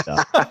arena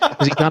stuff,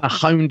 because he kind of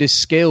honed his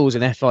skills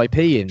in FIP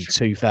in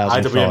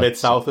 2005. IWA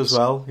Mid-South as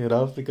well,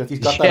 because he's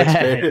got that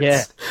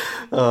experience.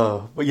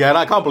 But yeah, and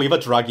I can't believe I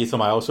dragged you to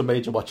my house and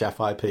made you watch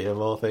FIP of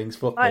all things.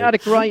 I had a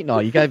great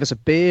night. You gave us a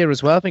beer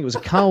as well. I think it was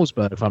a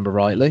Carlsberg, if I remember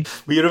rightly.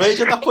 Were you of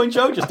age at that point,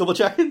 Joe? Just double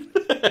checking.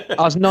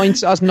 I was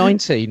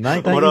 19,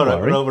 mate.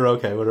 We're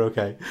okay. We're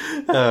okay.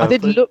 I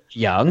did look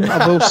young,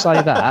 I will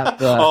say that.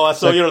 But, I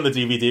saw you on the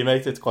DVD,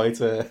 mate. It's quite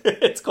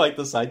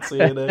the sight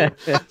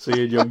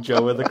seeing young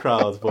Joe in the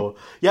crowd. But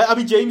yeah, I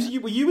mean, James,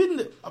 were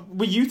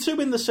you two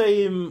in the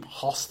same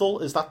hostel?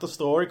 Is that the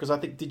story? Because I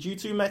think, did you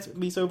two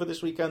meet over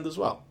this weekend as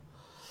well?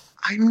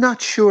 I'm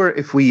not sure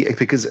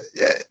because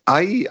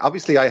I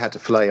had to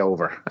fly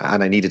over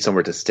and I needed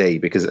somewhere to stay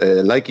because,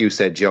 like you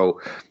said, Joe,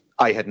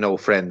 I had no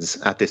friends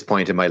at this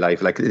point in my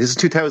life. Like, this is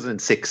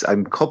 2006.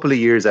 I'm a couple of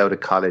years out of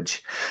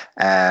college.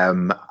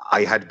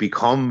 I had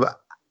become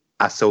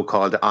a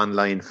so-called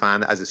online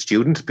fan as a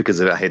student because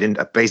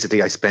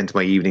I spent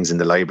my evenings in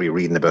the library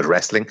reading about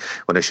wrestling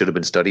when I should have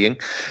been studying.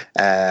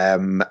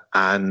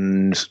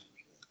 And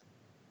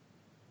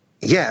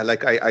yeah,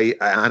 like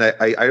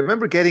I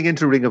remember getting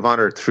into Ring of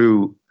Honor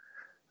through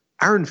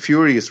Aaron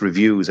Furious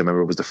reviews. I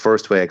remember it was the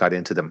first way I got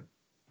into them.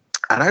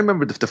 And I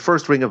remember the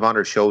first Ring of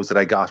Honor shows that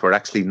I got were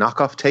actually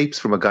knockoff tapes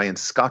from a guy in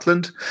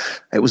Scotland.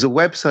 It was a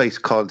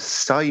website called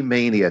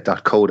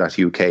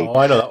cymania.co.uk. Oh,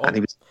 I know that one. And he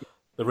was,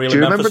 the Real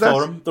Memphis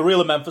Forum. The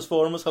Real Memphis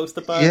Forum was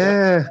hosted by.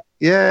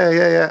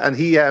 Yeah. And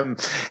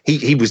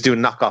he was doing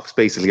knockoffs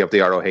basically of the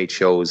ROH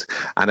shows.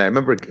 And I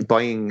remember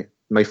buying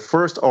my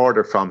first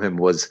order from him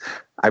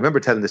I remember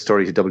telling the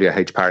story to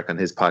WH Park on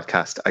his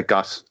podcast. I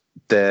got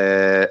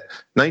the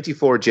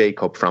 94 J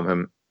Cup from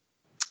him.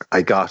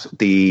 I got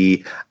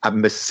the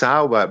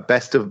Misawa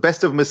best of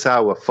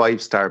Misawa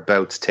 5-star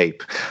bouts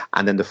tape,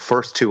 and then the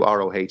first two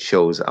ROH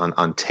shows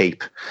on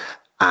tape,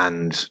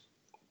 and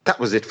that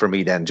was it for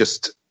me. Then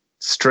just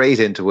straight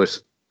into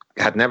it.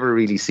 Had never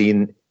really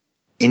seen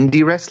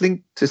indie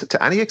wrestling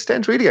to any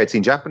extent, really. I'd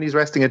seen Japanese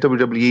wrestling at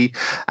WWE,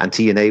 and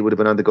TNA would have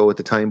been on the go at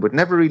the time, but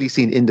never really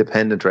seen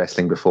independent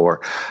wrestling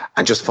before,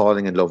 and just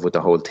falling in love with the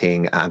whole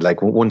thing. And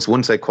like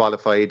once I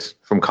qualified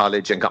from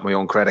college and got my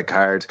own credit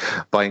card,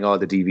 buying all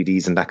the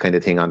DVDs and that kind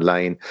of thing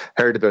online,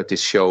 heard about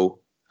this show.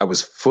 I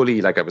was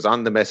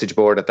on the message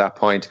board at that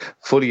point,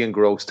 fully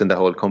engrossed in the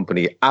whole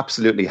company,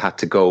 absolutely had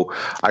to go.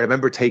 I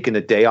remember taking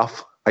a day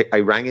off. I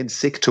rang in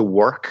sick to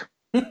work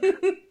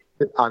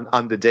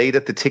on the day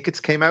that the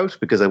tickets came out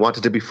because I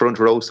wanted to be front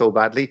row so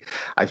badly.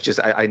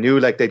 I knew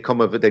like they'd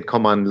come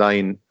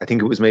online. I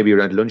think it was maybe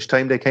around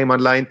lunchtime they came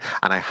online,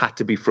 and I had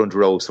to be front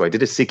row. So I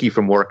did a sickie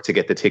from work to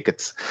get the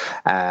tickets.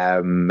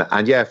 And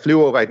yeah,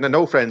 flew over. I had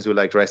no friends who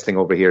liked wrestling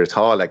over here at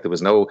all. Like there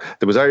was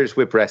Irish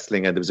Whip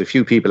Wrestling, and there was a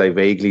few people I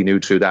vaguely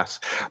knew through that,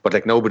 but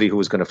like nobody who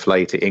was going to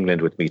fly to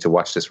England with me to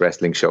watch this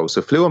wrestling show.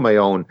 So flew on my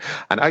own,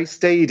 and I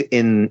stayed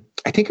in,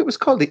 I think it was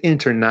called the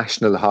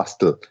International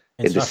Hostel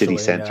in the city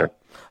centre. Yeah.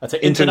 That's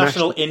an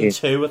International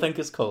Inn2, I think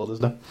it's called,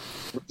 isn't it?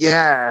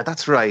 Yeah,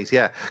 that's right.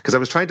 Yeah, because I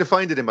was trying to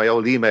find it in my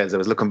old emails. I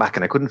was looking back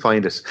and I couldn't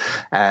find it.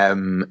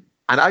 And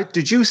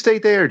did you stay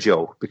there,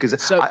 Joe? Because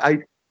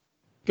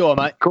go on,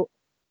 mate.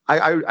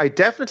 I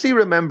definitely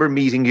remember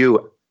meeting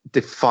you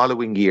the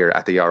following year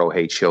at the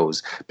ROH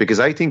shows, because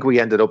I think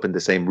we ended up in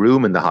the same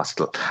room in the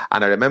hostel.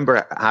 And I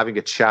remember having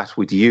a chat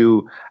with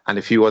you and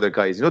a few other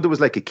guys. There was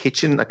like a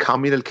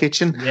communal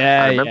kitchen.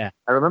 Yeah,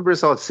 I remember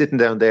us all sitting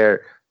down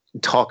there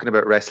talking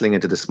about wrestling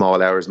into the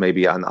small hours,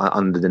 maybe on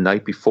the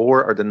night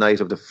before or the night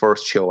of the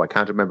first show. I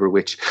can't remember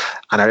which.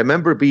 And I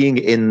remember being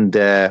in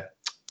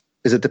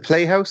is it the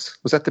Playhouse?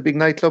 Was that the big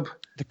nightclub?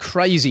 The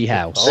Crazy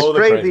House. Oh, the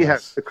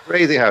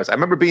Crazy House. I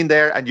rember being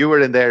there, and you were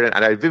in there,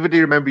 and I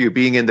vividly remember you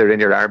being in there in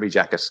your army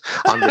jacket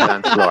on the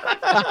dance floor.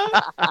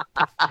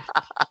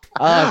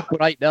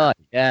 Great night,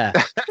 yeah.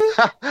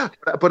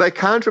 But I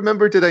can't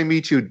remember, did I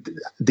meet you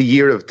the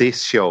year of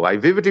this show? I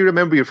vividly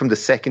remember you from the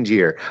second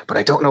year, but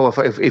I don't know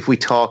if we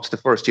talked the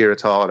first year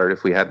at all, or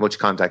if we had much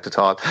contact at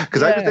all,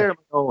 because I was there on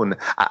my own,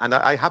 and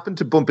I happened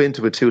to bump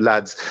into with two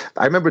lads.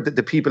 I remember that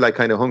the people I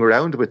kind of hung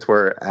around with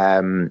were...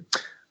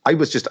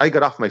 I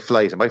got off my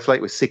flight, and my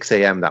flight was 6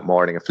 a.m. that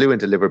morning. I flew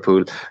into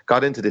Liverpool,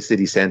 got into the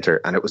city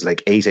centre, and it was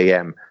like 8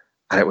 a.m.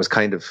 And it was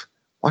kind of,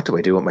 what do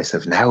I do with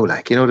myself now?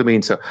 Like, you know what I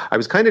mean? So I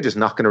was kind of just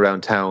knocking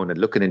around town and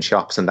looking in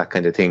shops and that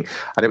kind of thing.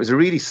 And it was a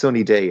really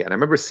sunny day. And I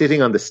remember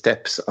sitting on the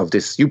steps of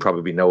this, you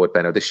probably know it,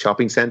 Benno, this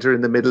shopping centre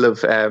in the middle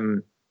of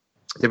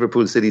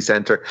Liverpool city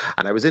centre.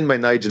 And I was in my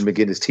Nigel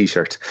McGuinness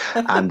t-shirt.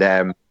 And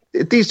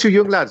these two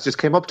young lads just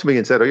came up to me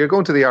and said, "Oh, you're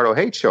going to the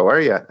ROH show,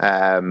 are you?"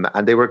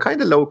 And they were kind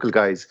of local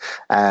guys.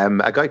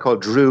 A guy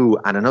called Drew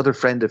and another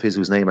friend of his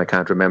whose name I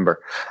can't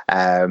remember.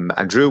 And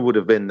Drew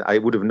I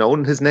would have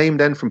known his name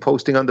then from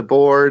posting on the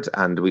board,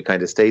 and we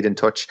kind of stayed in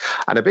touch.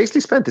 And I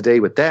basically spent the day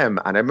with them.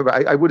 And I remember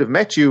I would have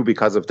met you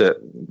because of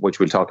which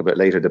we'll talk about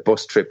later, the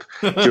bus trip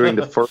during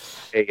the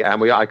first day.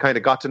 And I kind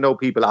of got to know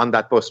people on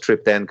that bus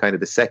trip then, kind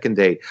of the second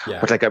day.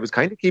 Yeah. But like I was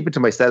kind of keeping to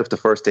myself the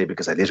first day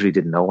because I literally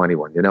didn't know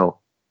anyone, you know.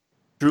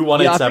 Drew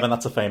 187,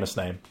 that's a famous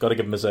name. Got to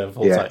give him his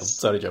full title.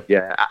 Sorry, Joe.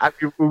 Yeah,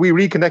 we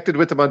reconnected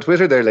with him on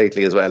Twitter there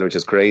lately as well, which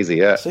is crazy.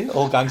 Yeah, see,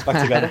 all gangs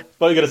back together.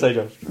 What are you going to say,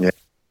 Joe?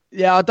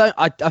 Yeah,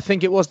 I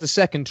think it was the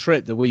second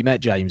trip that we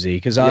met Jamesy,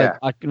 because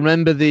I can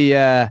remember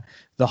the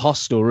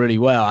hostel really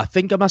well. I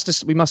think we must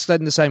have stayed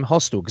in the same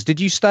hostel. Because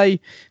did you stay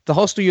the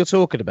hostel you're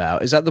talking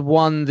about? Is that the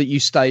one that you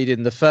stayed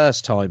in the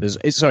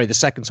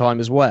second time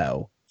as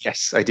well?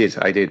 Yes, I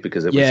did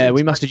because it was. Yeah,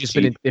 we must have just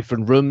been in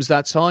different rooms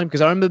that time,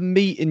 because I remember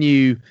meeting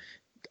you.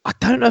 I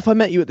don't know if I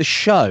met you at the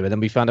show and then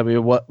we found out we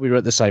were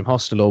at the same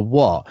hostel or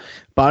what.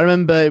 But I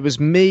remember it was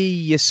me,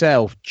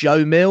 yourself,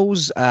 Joe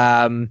Mills,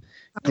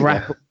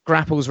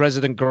 Grapple's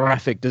resident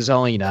graphic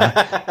designer.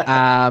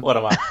 What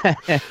am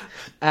I?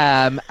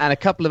 And a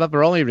couple of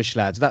other Irish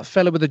lads. That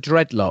fella with the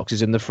dreadlocks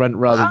is in the front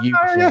row of you.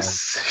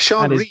 Yes,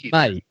 Sean Reed.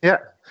 Mate. Yeah.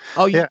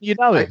 Oh, you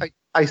know him?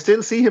 I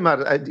still see him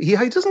he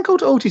doesn't go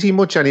to OTT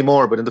much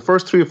anymore, but in the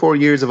first 3 or 4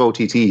 years of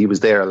OTT, he was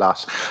there a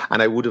lot.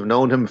 And I would have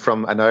known him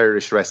from an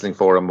Irish wrestling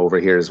forum over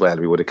here as well.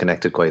 We would have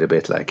connected quite a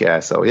bit,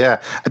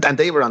 And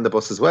they were on the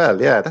bus as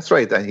well. Yeah, that's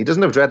right. And he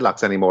doesn't have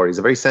dreadlocks anymore. He's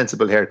a very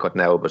sensible haircut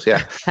now, but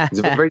yeah, he's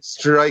a very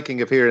striking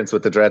appearance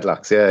with the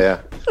dreadlocks. Yeah.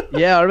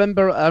 Yeah, I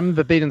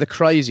remember being in the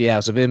crazy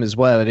house of him as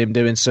well, and him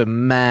doing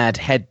some mad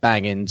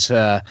headbanging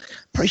to,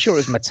 pretty sure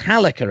it was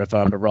Metallica, if I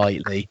remember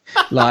rightly.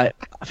 Like,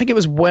 I think it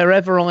was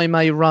Wherever I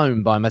May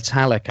Roam by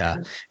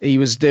Metallica. He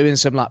was doing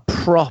some like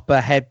proper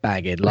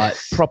headbanging, like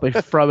proper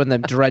throwing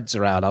them dreads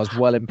around. I was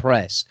well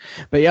impressed.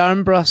 But yeah, I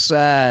remember us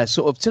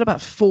sort of till about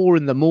 4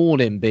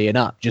 a.m. being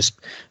up, just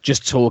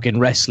talking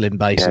wrestling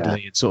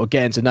basically, and sort of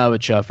getting to know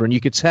each other. And you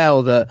could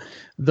tell that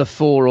the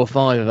 4 or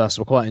 5 of us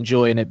were quite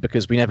enjoying it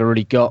because we never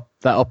really got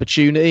that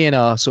opportunity in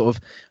our sort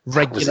of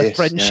regular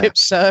friendship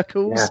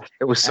circles. Yeah,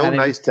 it was so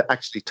nice to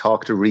actually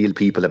talk to real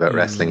people about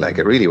wrestling. Like,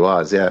 it really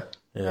was. Yeah.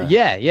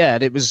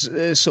 And it was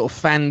sort of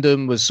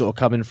fandom was sort of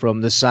coming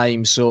from the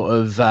same sort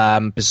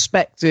of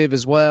perspective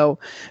as well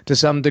to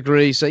some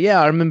degree. So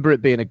yeah, I remember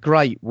it being a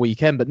great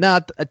weekend. But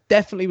no, it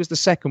definitely was the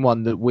second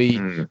one that we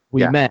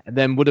met, and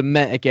then would have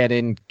met again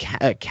in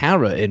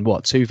Carrot in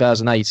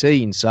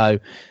 2018. So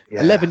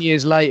 11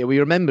 years later, we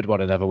remembered one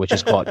another, which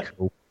is quite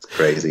cool. It's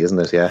crazy, isn't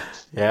it? Yeah.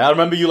 Yeah, I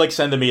remember you like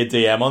sending me a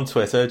DM on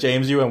Twitter,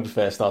 James. You when we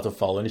first started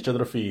following each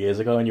other a few years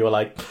ago, and you were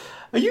like,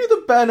 "Are you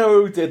the Benno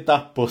who did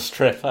that bus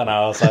trip?" And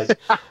I was like,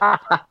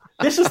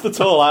 "This is the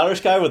tall Irish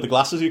guy with the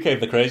glasses who came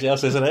to the crazy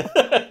house, isn't it?"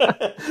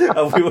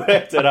 And we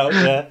worked it out.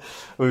 Yeah,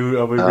 we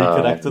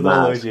reconnected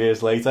all those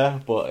years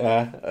later.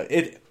 But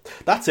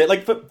that's it.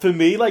 Like for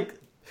me, like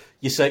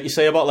you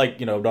say about like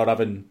not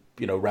having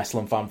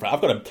wrestling fan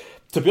friends.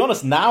 To be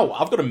honest, now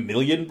I've got a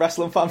million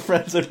wrestling fan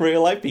friends in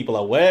real life. People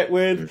I work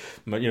with,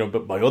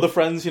 but my other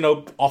friends,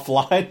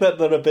 offline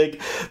that are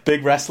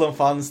big wrestling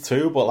fans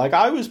too. But like,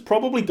 I was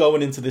probably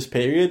going into this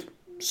period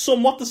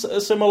somewhat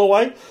a similar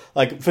way.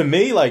 Like for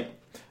me, like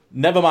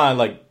never mind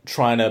like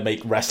trying to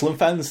make wrestling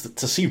fans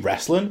to see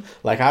wrestling.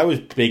 Like I was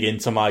big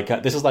into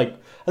this is like.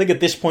 I think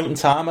at this point in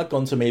time, I'd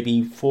gone to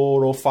maybe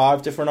 4 or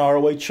 5 different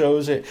ROH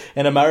shows in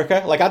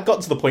America. Like, I'd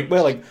gotten to the point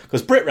where, like,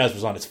 because Brit Res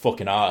was on its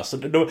fucking arse.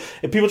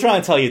 If people try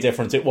and tell you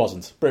different, it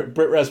wasn't. Brit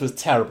Res was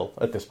terrible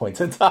at this point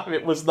in time.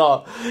 It was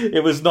not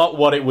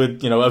what it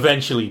would,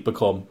 eventually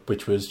become,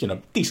 which was,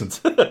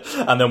 decent.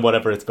 And then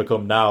whatever it's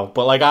become now.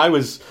 But, like,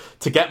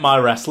 to get my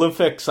wrestling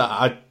fix,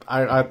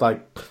 I'd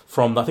like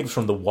from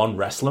the One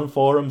Wrestling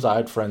forums, I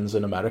had friends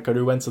in America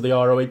who went to the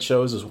ROH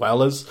shows as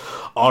well as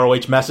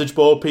ROH message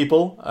board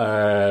people,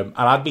 and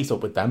I'd meet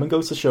up with them and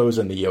go to shows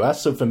in the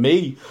US. So for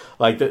me,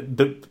 like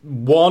the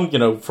one,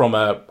 from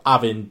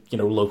having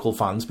local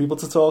fans, people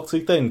to talk to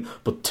thing,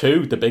 but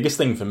 2, the biggest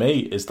thing for me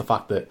is the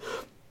fact that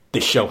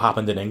this show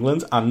happened in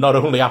England, and not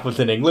only happened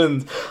in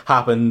England,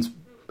 happened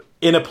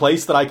in a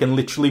place that I can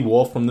literally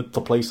walk from the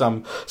place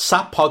I'm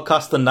sat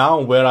podcasting now,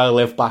 and where I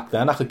lived back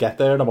then, I could get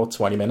there in about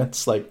 20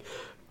 minutes. Like,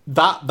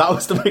 that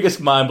was the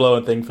biggest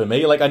mind-blowing thing for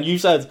me. Like, and you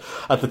said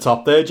at the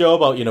top there, Joe,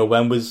 about,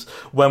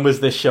 when was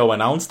this show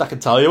announced? I can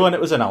tell you when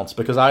it was announced,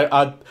 because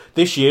I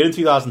this year in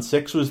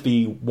 2006 was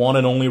the one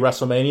and only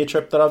WrestleMania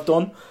trip that I've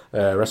done.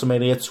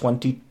 WrestleMania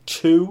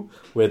 22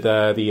 with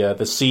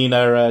the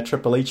Cena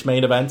Triple H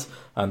main event.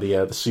 and the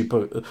ROH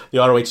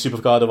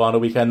Supercard of Honor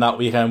weekend. That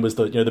weekend was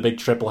the big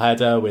triple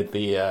header with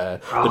the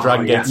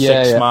Dragon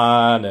Gate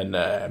man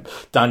and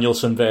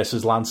Danielson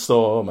versus Lance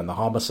Storm and the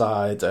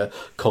Homicide,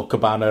 Colt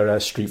Cabana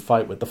street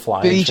fight with the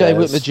flying BJ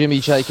with the Jimmy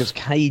Jacobs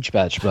cage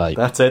badge, mate.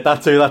 That's it.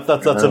 That too.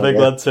 That's a big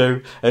one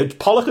too.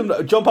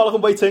 John Pollock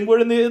and Wei Ting were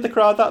in the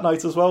crowd that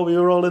night as well. We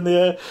were all in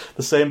the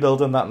same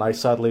building that night.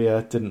 Sadly,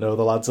 didn't know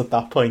the lads at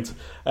that point.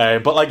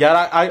 But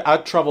I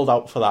travelled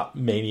out for that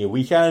Mania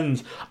weekend,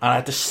 and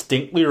I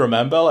distinctly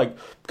remember,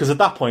 because at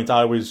that point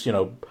I was,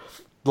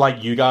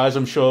 like you guys,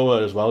 I'm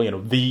sure as well,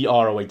 the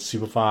ROH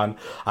superfan.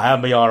 I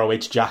had my ROH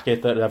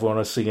jacket that everyone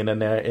was seeing in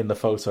there in the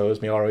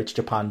photos, my ROH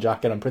Japan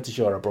jacket. I'm pretty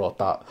sure I brought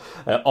that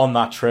on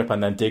that trip,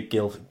 and then did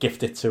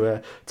gift it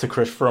to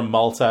Chris from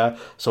Malta.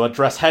 So I'd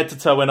dress head to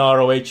toe in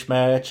ROH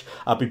merch.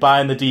 I'd be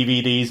buying the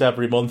DVDs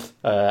every month.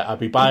 I'd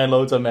be buying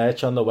loads of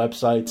merch on the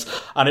websites,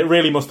 and it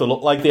really must have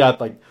looked like they had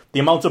the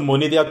amount of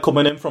money they had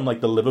coming in from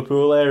the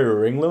Liverpool area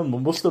or England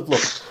must have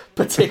looked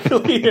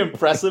particularly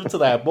impressive to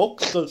their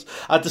books, because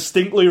I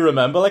distinctly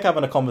remember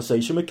having a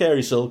conversation with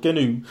Kerry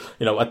Silkin,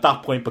 who, at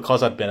that point,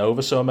 because I'd been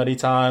over so many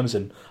times,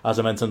 and as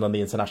I mentioned on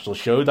the International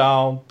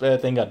Showdown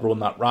thing, I'd run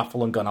that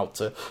raffle and gone out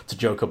to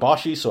Joe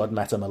Kobashi, so I'd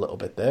met him a little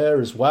bit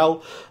there as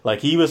well.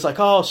 He was like,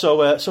 oh,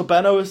 so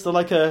Benno, is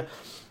there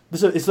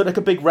is there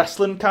a big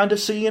wrestling kind of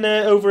scene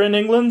over in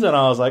England? And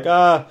I was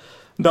like,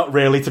 not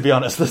really, to be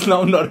honest. There's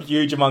not a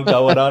huge amount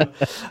going on.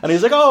 And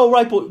he's like, oh,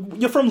 right,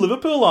 but you're from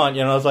Liverpool, aren't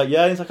you? And I was like,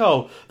 yeah. And he's like,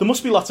 oh, there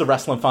must be lots of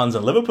wrestling fans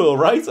in Liverpool,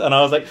 right? And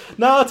I was like,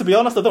 no, to be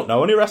honest, I don't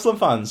know any wrestling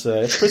fans.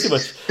 It's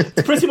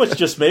pretty much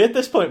just me at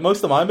this point.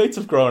 Most of my mates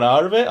have grown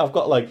out of it. I've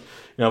got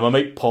my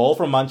mate Paul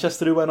from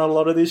Manchester who went on a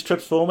lot of these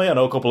trips for me. I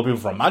know a couple of people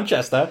from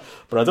Manchester,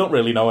 but I don't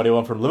really know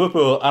anyone from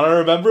Liverpool. And I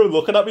remember him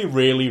looking at me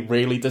really,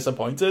 really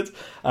disappointed.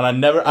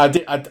 And I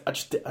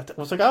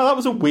was like, oh, that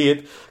was a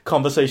weird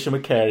conversation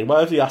with Kerry.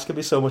 Why is he asking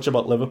me so much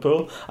about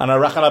Liverpool? And I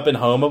reckon I've been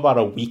home about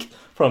a week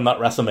from that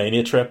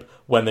WrestleMania trip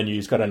when the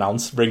news got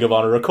announced. Ring of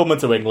Honor are coming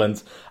to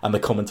England, and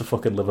they're coming to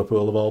fucking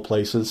Liverpool of all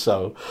places.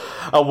 So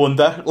I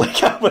wonder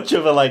how much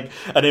of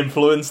an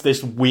influence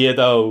this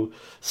weirdo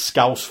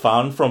Scouse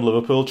fan from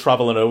Liverpool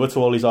travelling over to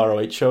all these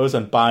ROH shows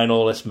and buying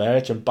all this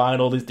merch and buying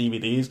all these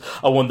DVDs.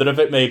 I wonder if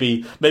it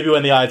maybe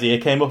when the idea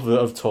came up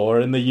of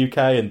touring in the UK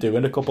and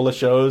doing a couple of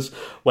shows,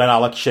 when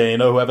Alex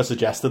Shane or whoever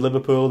suggested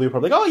Liverpool, they were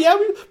probably like, oh yeah,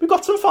 we've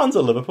got some fans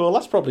of Liverpool,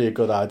 that's probably a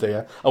good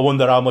idea. I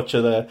wonder how much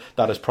of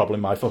that is probably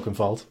my fucking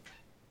fault.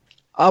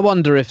 I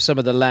wonder if some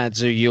of the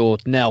lads who you're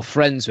now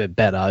friends with,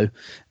 Benno,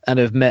 and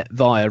have met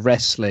via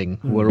wrestling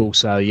were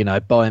also,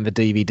 buying the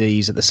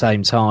DVDs at the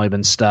same time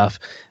and stuff.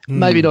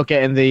 Maybe not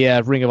getting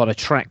the Ring of Honor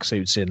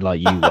tracksuits in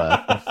like you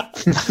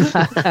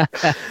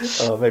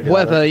were.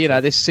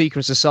 Whether, this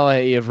secret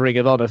society of Ring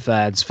of Honor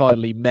fans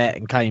finally met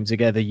and came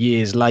together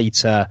years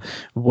later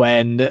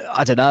when,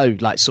 I don't know,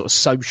 sort of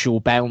social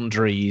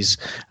boundaries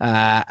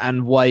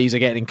and ways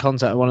of getting in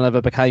contact with one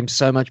another became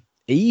so much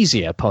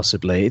easier,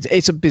 possibly.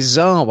 It's a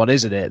bizarre one,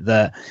 isn't it,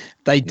 that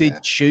they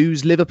did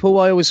choose Liverpool.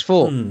 I always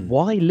thought,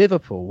 why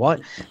Liverpool? Why?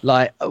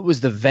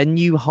 Was the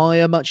venue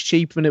hire much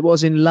cheaper than it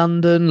was in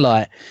London?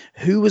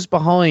 Who was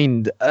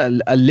behind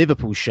a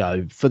Liverpool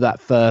show for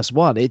that first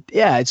one?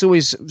 It's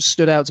always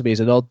stood out to me as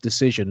an odd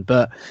decision,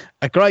 but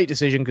a great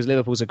decision because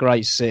Liverpool's a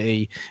great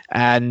city.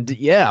 And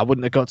I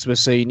wouldn't have got to have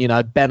seen,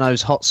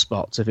 Benno's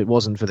hotspots if it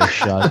wasn't for this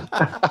show.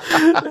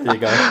 There you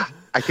go.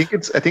 I think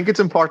it's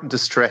important to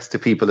stress to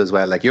people as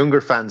well. Younger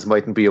fans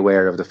mightn't be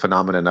aware of the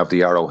phenomenon of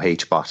the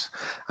ROH bot,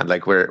 and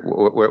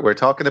we're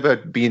talking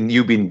about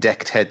being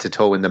decked head to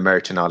toe in the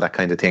merch and all that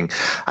kind of thing.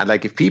 And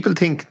if people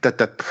think that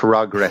the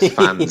Progress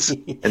fans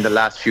in the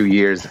last few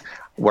years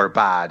were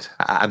bad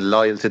and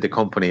loyal to the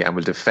company and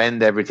will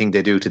defend everything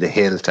they do to the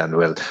hilt and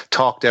will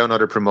talk down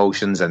other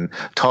promotions and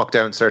talk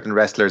down certain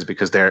wrestlers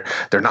because they're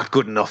not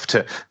good enough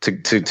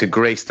to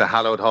grace the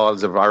hallowed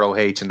halls of ROH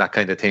and that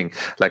kind of thing.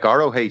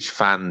 ROH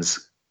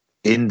fans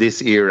in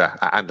this era,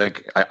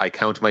 and I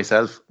count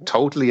myself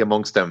totally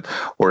amongst them,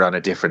 were on a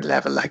different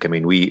level.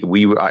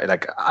 We were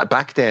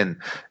back then.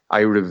 I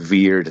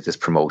revered this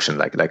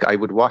promotion. I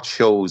would watch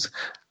shows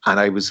and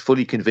I was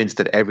fully convinced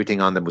that everything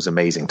on them was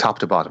amazing, top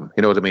to bottom.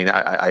 You know what I mean?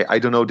 I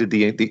don't know, did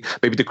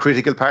maybe the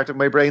critical part of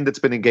my brain that's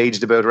been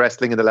engaged about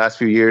wrestling in the last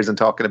few years and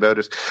talking about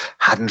it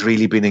hadn't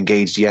really been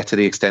engaged yet to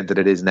the extent that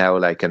it is now.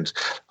 And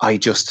I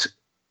just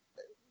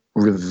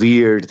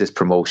revered this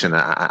promotion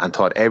and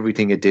thought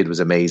everything it did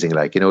was amazing.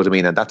 You know what I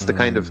mean? And that's the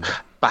kind of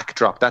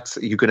backdrop.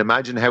 You can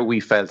imagine how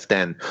we felt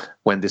then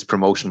when this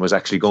promotion was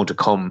actually going to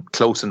come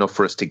close enough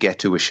for us to get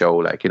to a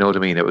show. You know what I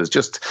mean? It was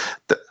just,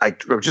 I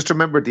just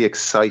remember the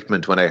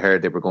excitement when I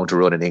heard they were going to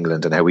run in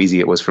England and how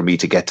easy it was for me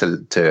to get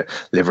to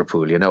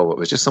Liverpool. It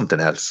was just something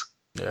else.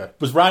 Yeah.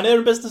 Was Ryanair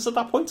in business at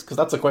that point? Because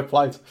that's a quick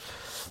flight.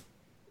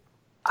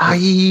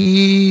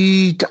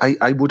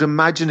 I would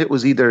imagine it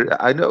was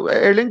either. I know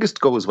Aer Lingus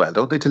go as well,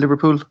 don't they, to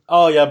Liverpool?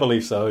 Oh yeah, I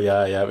believe so.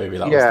 Yeah, maybe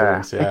that was the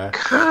ones. Yeah, I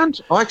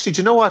can't. Oh, actually,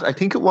 do you know what? I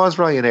think it was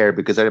Ryanair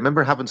because I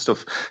remember having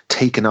stuff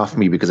taken off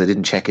me because I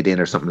didn't check it in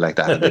or something like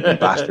that. And they'd be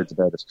bastards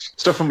about it.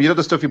 Stuff from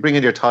the stuff you bring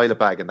in your toilet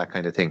bag and that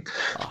kind of thing.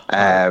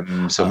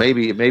 So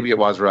maybe it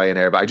was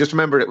Ryanair, but I just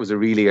remember it was a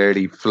really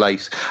early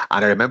flight,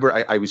 and I remember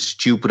I was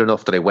stupid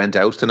enough that I went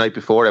out the night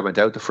before. I went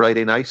out the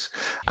Friday night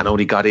and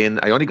only got in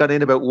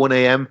about 1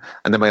 a.m.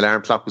 and then my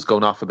alarm clock was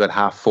going off about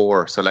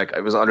 4:30. So like I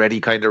was already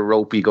kind of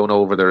ropey going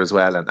over there as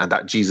well. And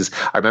that, Jesus,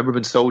 I remember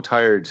being so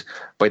tired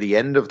by the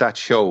end of that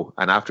show.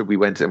 And after we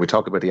went and we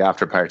talked about the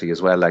after party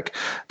as well, like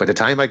by the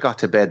time I got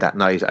to bed that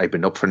night, I'd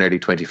been up for nearly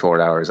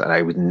 24 hours and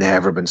I would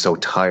never been so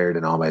tired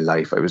in all my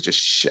life. I was just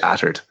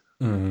shattered.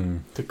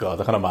 God,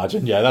 I can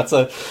imagine. Yeah,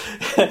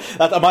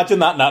 imagine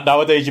that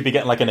nowadays you'd be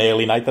getting like an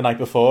early night the night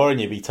before,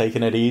 and you'd be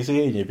taking it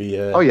easy, and you'd be.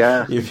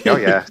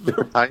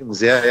 Different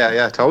times.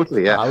 Yeah,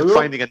 totally. Yeah,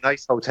 finding a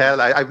nice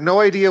hotel. I've no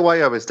idea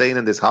why I was staying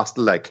in this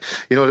hostel. Like,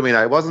 you know what I mean?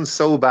 I wasn't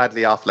so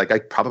badly off. Like, I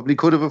probably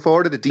could have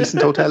afforded a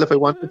decent hotel if I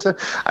wanted to,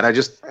 and I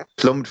just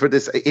plumbed for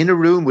this in a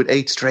room with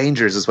 8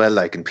 strangers as well,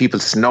 like, and people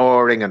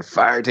snoring and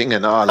farting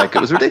and all. Like, it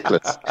was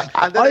ridiculous.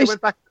 And then I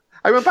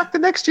went back the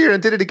next year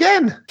and did it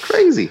again.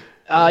 Crazy.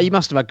 You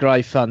must have had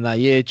great fun that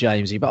year,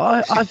 Jamesy.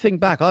 But I think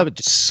back, I would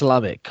just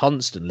slum it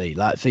constantly,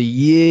 like for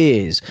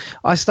years.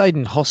 I stayed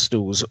in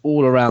hostels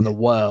all around the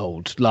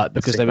world, like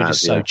because they were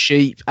just so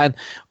cheap. And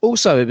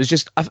also, it was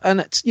just, and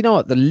it's, you know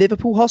what, the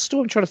Liverpool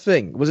hostel. I'm trying to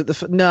think. Was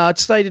it no? I'd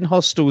stayed in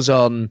hostels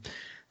on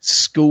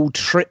school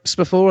trips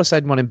before. I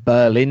stayed in one in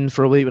Berlin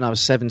for a week when I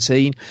was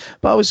 17.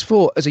 But I always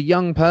thought, as a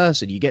young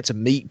person, you get to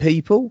meet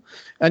people,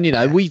 and you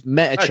know, we've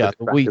met each other.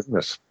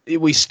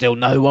 We still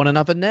know one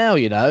another now,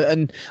 you know,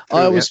 and true,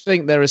 I always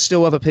think there are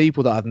still other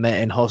people that I've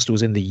met in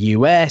hostels in the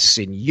US,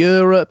 in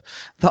Europe,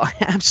 that I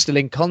am still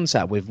in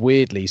contact with,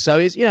 weirdly. So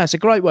it's, you know, it's a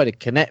great way to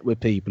connect with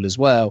people as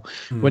well.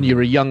 When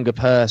you're a younger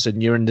person,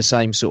 you're in the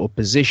same sort of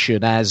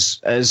position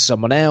as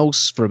someone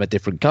else from a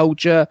different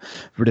culture,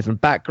 from a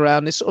different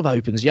background. It sort of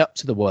opens you up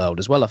to the world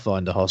as well, I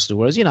find, a hostel.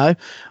 Whereas, you know,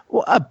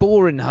 a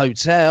boring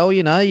hotel,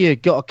 you know, you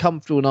got a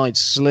comfortable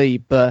night's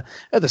sleep, but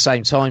at the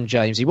same time,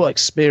 Jamesy, what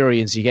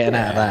experience are you getting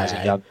out of that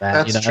as a young man?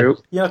 That's you know? true.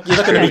 You're not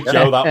going to meet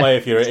Joe that way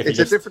if it's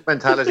a different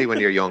mentality when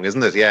you're young,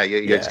 isn't it? Yeah,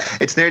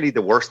 it's nearly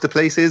the worse the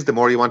place is, the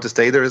more you want to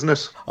stay there, isn't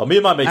it? Oh, me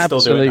and my mates still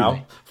do it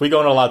now. If we go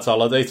on a lad's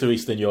holiday to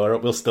Eastern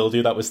Europe, we'll still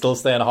do that. We'll still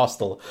stay in a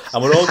hostel,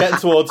 and we're all getting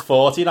towards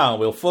 40 now, and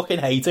we'll fucking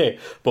hate it,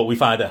 but we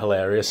find it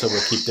hilarious, so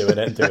we'll keep doing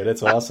it and doing it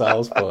to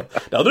ourselves.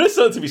 But no, there is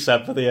something to be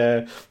said for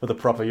the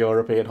proper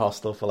European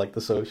hostel, for like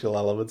the social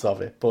elements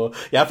of it. But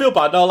yeah, I feel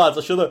bad now, lads.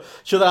 I should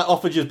have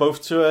offered you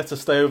both to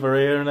stay over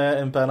here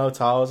in Benno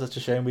Towers. It's a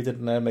shame we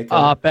didn't make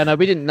it. Benno,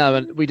 we didn't know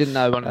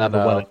one another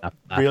well enough.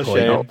 Real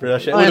shame.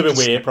 It would have been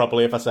weird,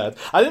 probably, if I said.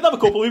 I did have a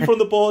couple of people from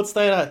the board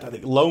staying. I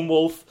think Lone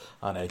Wolf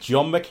and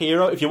John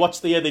McHero. If you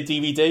watch the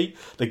DVD,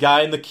 the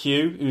guy in the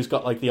queue who's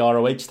got like the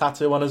ROH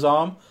tattoo on his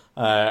arm,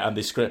 and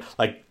the script,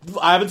 like,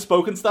 I haven't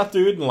spoken to that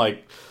dude in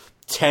like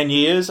 10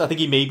 years. I think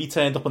he maybe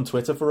turned up on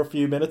Twitter for a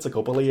few minutes a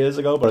couple of years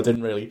ago, but I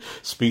didn't really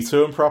speak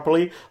to him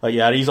properly. Like,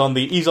 yeah, he's on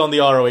the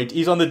ROH,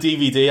 he's on the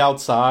DVD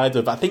outside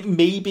of, I think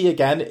maybe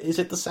again, is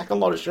it the second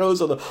lot of shows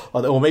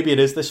or maybe it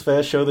is this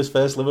first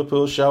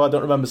Liverpool show. I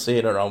don't remember seeing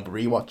it on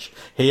rewatch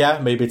here.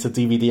 Maybe it's a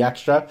DVD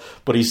extra,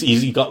 but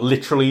he got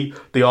literally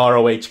the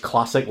ROH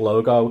classic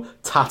logo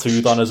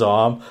tattooed on his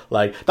arm.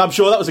 Like, I'm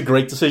sure that was a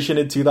great decision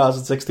in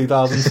 2006,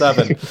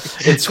 2007. In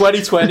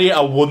 2020,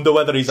 I wonder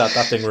whether he's had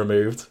that thing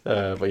removed.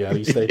 But yeah,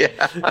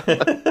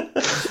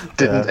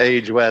 didn't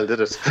age well, did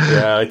it?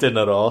 Yeah, it didn't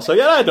at all. So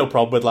yeah, I had no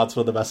problem with lads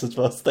for the message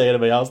for staying at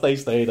my house. They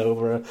stayed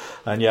over,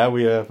 and yeah,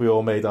 we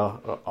all made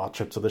our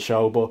trip to the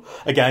show. But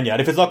again, yeah,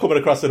 and if it's not coming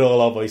across in all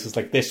our voices,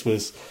 like, this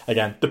was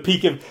again the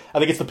peak of. I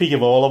think it's the peak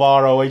of all of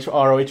our ROH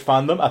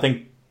fandom. I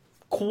think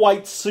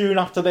quite soon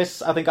after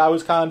this, I think I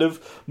was kind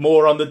of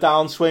more on the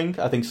downswing.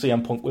 I think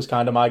CM Punk was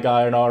kind of my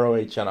guy in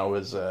ROH, and I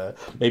was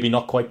maybe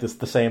not quite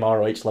the same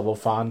ROH level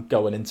fan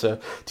going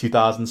into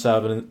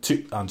 2007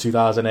 and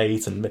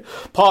 2008, and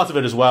part of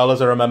it as well,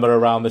 as I remember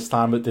around this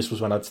time, this was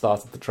when I'd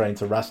started to train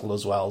to wrestle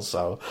as well,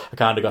 so I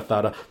kind of got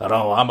that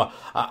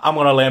I'm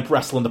going to learn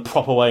wrestling the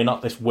proper way,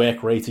 not this work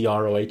ratey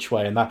ROH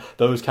way, and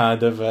those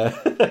kind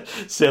of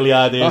silly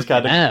ideas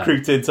kind of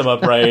creeped into my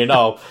brain.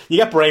 Oh, you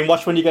get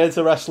brainwashed when you get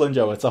into wrestling,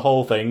 Joe. It's a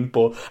whole thing,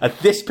 but at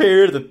this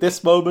period, at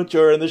this moment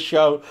during the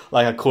show,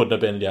 like, I couldn't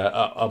have been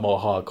a more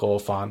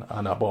hardcore fan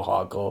and a more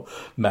hardcore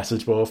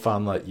message board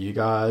fan like you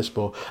guys.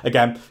 But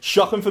again,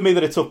 shocking for me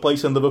that it took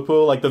place in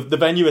Liverpool. Like, the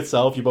venue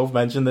itself, you both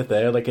mentioned it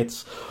there, like,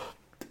 it's,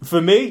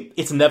 for me,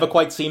 it's never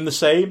quite seemed the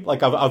same.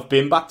 Like, I've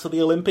been back to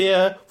the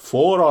Olympia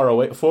for that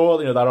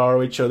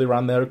ROH show they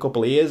ran there a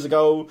couple of years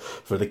ago,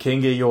 for the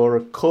King of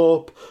Europe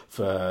Cup,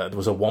 there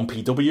was a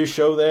 1PW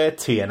show there,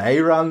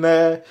 TNA ran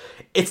there.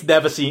 It's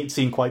never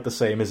seemed quite the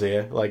same as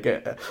here. Like,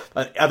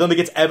 I don't think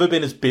it's ever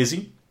been as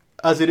busy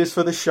as it is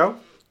for this show.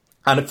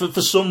 And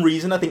for some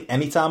reason, I think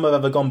any time I've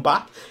ever gone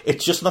back,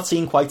 it's just not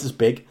seemed quite as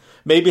big.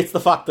 maybe it's the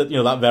fact that,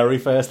 that very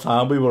first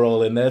time we were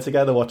all in there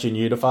together watching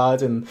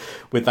Unified and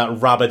with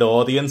that rabid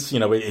audience,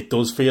 it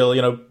does feel,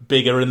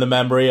 bigger in the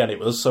memory, and it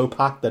was so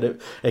packed that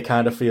it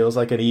kind of feels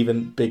like an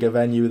even bigger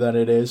venue than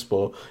it is.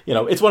 But,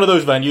 it's one of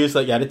those venues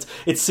that,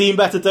 it's seen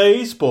better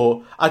days,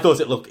 but I thought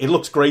it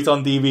looks great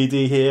on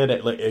DVD here. And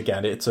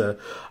again, it's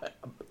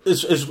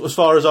as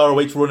far as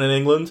ROH run in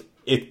England,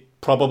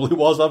 it probably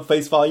was on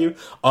face value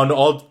an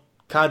odd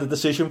kind of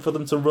decision for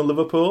them to run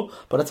Liverpool.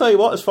 But I tell you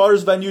what, as far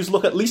as venues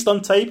look, at least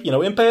on tape,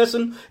 in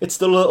person, it's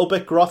still a little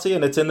bit grotty,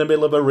 and it's in the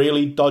middle of a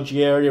really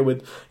dodgy area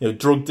with,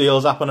 drug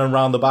deals happening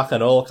around the back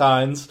and all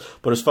kinds.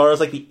 But as far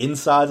as like the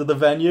inside of the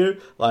venue,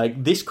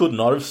 like this could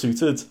not have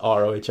suited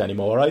ROH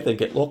anymore. I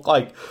think it looked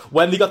like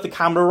when they got the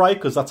camera right,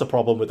 because that's a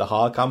problem with the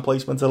hard cam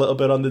placement a little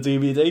bit on the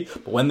DVD.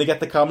 But when they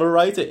get the camera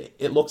right,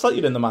 it looks like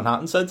you're in the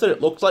Manhattan Center.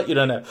 It looks like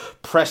you're in a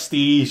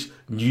prestige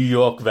New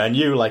York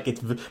venue. Like I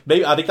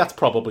think that's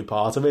probably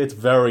part of it.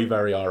 It's very,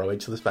 very ROH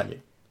to this venue.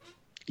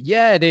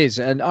 Yeah, it is.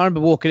 And I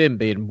remember walking in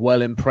being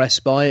well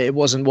impressed by it. It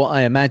wasn't what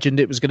I imagined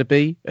it was going to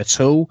be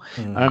at all.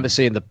 I remember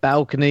seeing the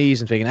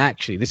balconies and thinking,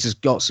 actually, this has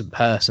got some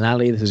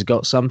personality. This has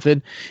got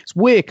something. It's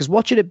weird because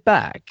watching it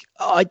back,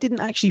 I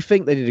didn't actually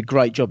think they did a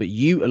great job at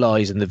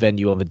utilising the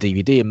venue on the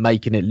DVD and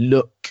making it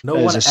look no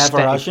one ever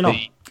has,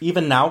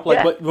 even now,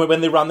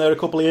 when they ran there a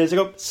couple of years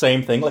ago,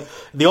 same thing. Like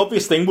the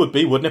obvious thing would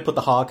be, wouldn't it, put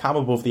the hard cam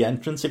above the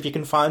entrance if you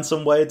can find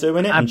some way of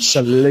doing it?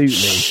 Absolutely. And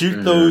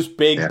shoot those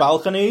big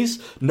balconies.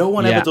 No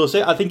one ever does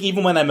it. I think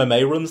even when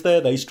MMA runs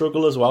there, they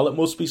struggle as well. It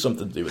must be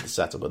something to do with the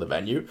setup of the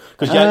venue.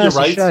 Because you're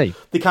right.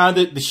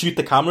 They shoot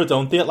the camera,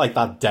 don't they, at like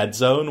that dead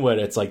zone where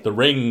it's like the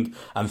ring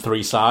and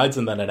three sides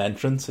and then an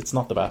entrance. It's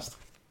not the best.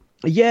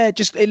 Yeah,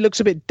 it looks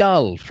a bit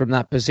dull from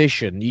that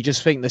position. You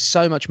just think there's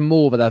so much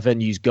more that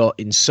venue's got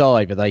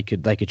inside where they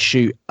could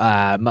shoot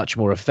much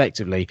more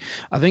effectively.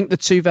 I think the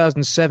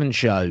 2007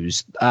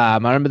 shows, I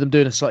remember them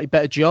doing a slightly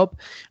better job.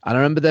 And I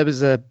remember there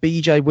was a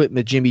BJ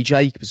Whitmer, Jimmy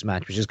Jacobs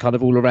match, which is kind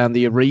of all around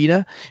the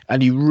arena.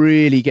 And you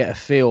really get a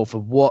feel for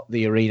what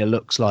the arena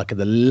looks like and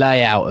the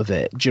layout of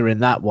it during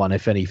that one,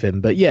 if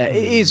anything. But yeah,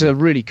 it is a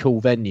really cool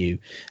venue.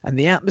 And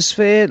the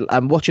atmosphere,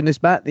 I'm watching this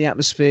back, the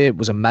atmosphere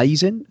was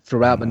amazing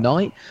throughout the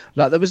night.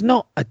 Like, there was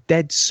not a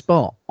dead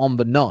spot on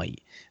the night.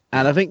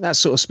 And I think that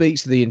sort of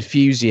speaks to the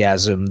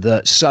enthusiasm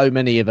that so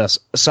many of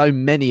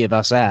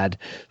us had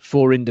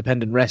for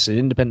independent wrestling,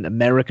 independent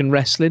American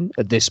wrestling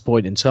at this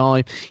point in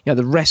time.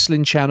 The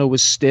Wrestling Channel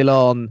was still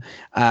on.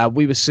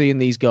 We were seeing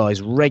these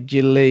guys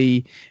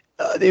regularly.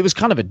 It was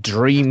kind of a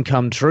dream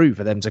come true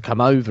for them to come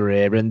over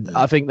here, and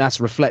I think that's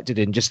reflected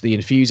in just the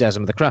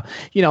enthusiasm of the crowd.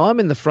 I'm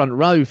in the front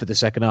row for the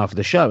second half of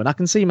the show, and I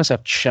can see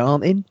myself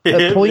chanting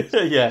at points.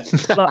 Yeah,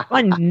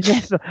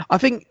 I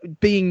think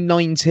being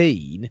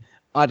 19,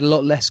 I had a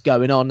lot less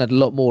going on, had a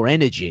lot more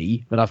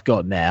energy than I've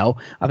got now.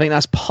 I think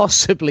that's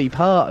possibly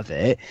part of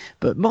it.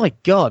 But my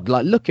God,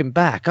 like looking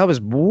back, I was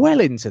well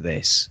into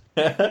this.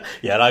 Yeah,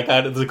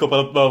 there's a couple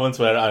of moments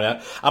where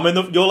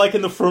I'm you're like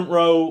in the front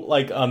row,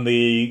 like on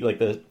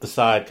the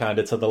side kind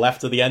of to the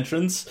left of the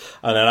entrance,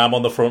 and then I'm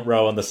on the front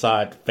row on the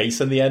side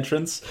facing the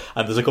entrance.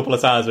 And there's a couple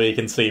of times where you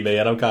can see me,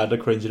 and I'm kind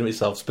of cringing at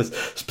myself,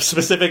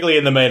 specifically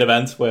in the main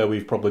event where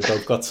we've probably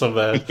both got some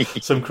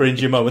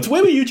cringy moments.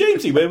 Where were you,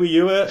 Jamesy? Where were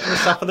you in the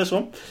staff for this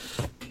one?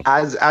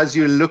 As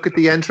you look at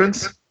the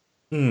entrance,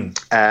 I'm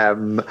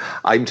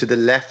to the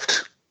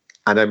left.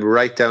 And I'm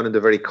right down in the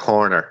very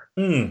corner.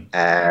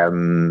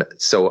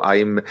 So I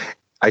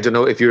don't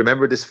know if you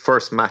remember this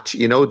first match,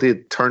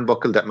 the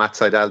turnbuckle that Matt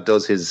Sydal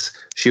does his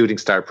shooting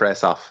star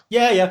press off.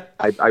 Yeah.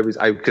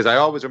 Because I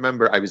always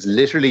remember I was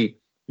literally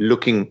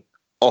looking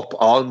up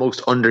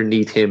almost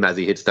underneath him as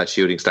he hits that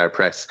shooting star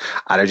press.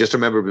 And I just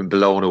remember being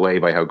blown away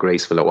by how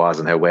graceful it was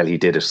and how well he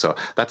did it. So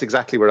that's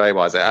exactly where I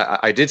was.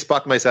 I did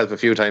spot myself a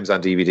few times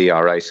on DVD,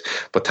 all right.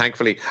 But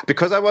thankfully,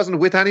 because I wasn't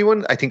with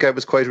anyone, I think I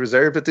was quite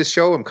reserved at this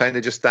show. I'm kind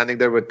of just standing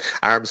there with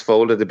arms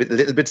folded, a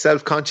little bit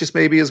self-conscious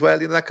maybe as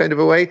well, in that kind of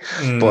a way.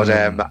 But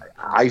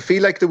I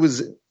feel like there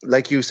was,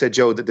 like you said,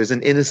 Joe, that there's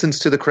an innocence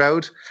to the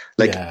crowd.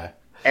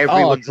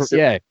 Everyone's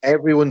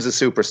a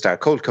superstar.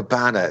 Colt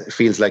Cabana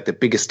feels like the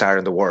biggest star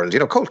in the world.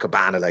 Colt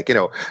Cabana,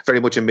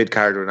 very much a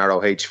mid-carder in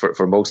ROH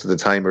for most of the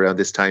time around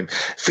this time,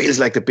 feels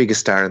like the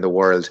biggest star in the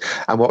world.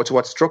 And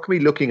what struck me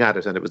looking at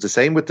it, and it was the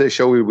same with the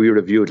show we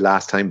reviewed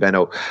last time,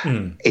 Benno,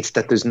 it's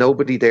that there's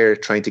nobody there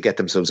trying to get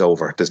themselves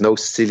over. There's no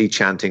silly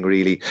chanting,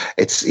 really.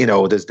 It's,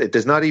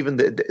 there's not even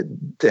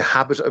the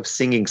habit of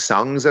singing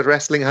songs at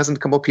wrestling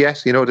hasn't come up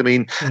yet. You know what I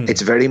mean?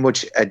 It's very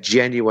much a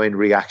genuine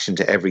reaction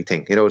to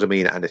everything. You know what I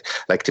mean? And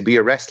to be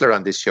a wrestler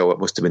on this show, it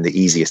must have been the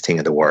easiest thing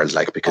in the world.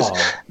 Because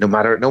no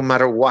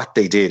matter what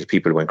they did,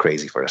 people went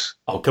crazy for it.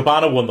 Oh,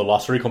 Cabana won the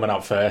lottery coming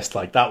out first.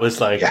 That was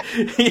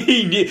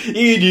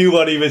he knew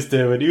what he was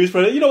doing. He was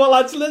you know what,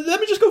 lads, let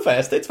me just go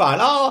first. It's fine.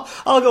 I'll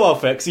go out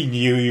first, because he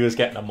knew he was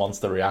getting a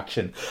monster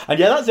reaction. And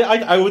yeah, that's it.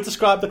 I would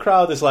describe the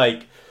crowd as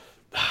I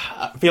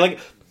feel like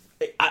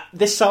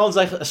this sounds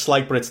like a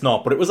slight, but it's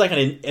not. But it was like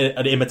an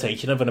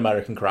imitation of an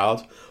American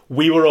crowd.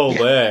 We were all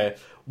there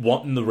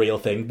wanting the real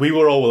thing. We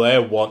were all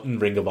there wanting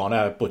Ring of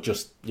Honor, but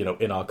just, you know,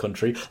 in our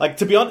country. Like,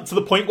 to be honest, to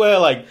the point where,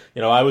 like,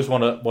 you know, I was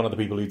one of the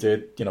people who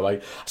did, you know,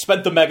 I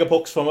spent the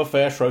megabucks for my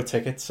first row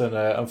tickets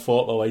and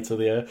fought my way to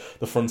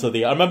the front of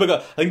the... I remember, I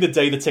think the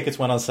day the tickets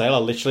went on sale, I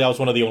was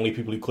one of the only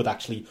people who could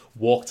actually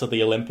walk to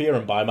the Olympia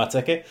and buy my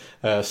ticket.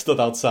 Stood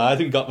outside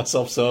and got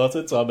myself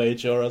sorted, so I made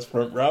sure I was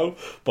front row.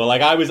 But,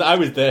 like, I was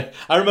there.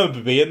 I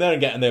remember being there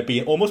and getting there,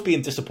 almost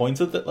being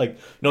disappointed that, like, you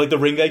know, like, the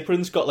ring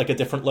apron's got, like, a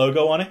different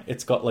logo on it.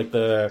 It's got, like,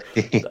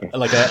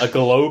 like a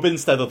globe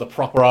instead of the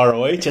proper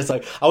ROH. It's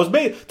like, I was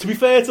made, to be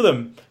fair to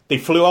them, they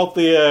flew out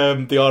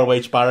the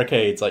ROH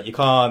barricades. Like, you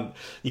can't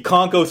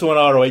go to an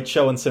ROH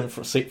show and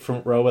sit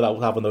front row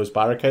without having those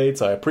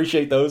barricades. I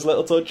appreciate those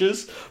little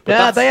touches. But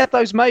yeah, they had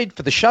those made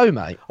for the show,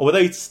 mate. Oh, were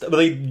they?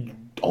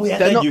 Oh yeah,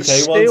 they're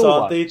UK ones,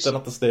 aren't they? They're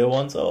not the steel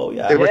ones. Oh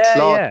yeah, they were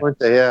cloth, weren't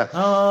they? Yeah.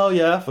 Oh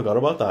yeah, I forgot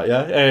about that.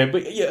 Yeah,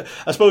 but yeah,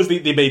 I suppose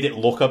they made it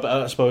look a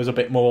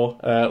bit more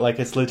like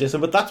it's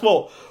legitimate. But that's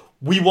what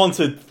we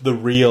wanted, the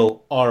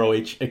real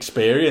ROH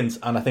experience,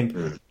 and I think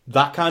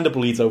that kind of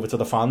bleeds over to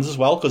the fans as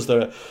well, because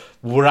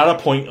we're at a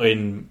point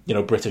in, you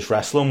know, British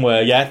wrestling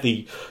where, yeah,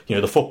 the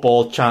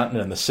football chanting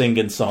and the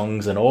singing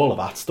songs and all of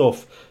that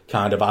stuff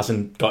kind of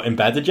hasn't got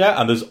embedded yet,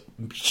 and there's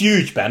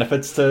huge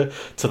benefits to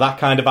that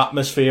kind of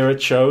atmosphere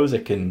it shows.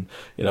 It can,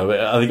 you know,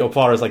 I think as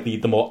far as like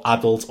the more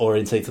adult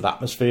orientated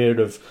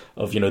atmosphere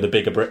of you know, the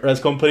bigger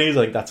BritRes companies,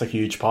 I think that's a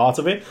huge part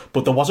of it.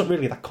 But there wasn't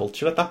really that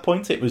culture at that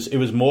point. It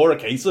was more a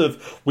case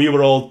of we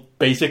were all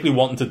basically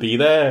wanting to be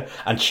there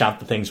and chant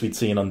the things we'd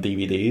seen on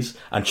DVDs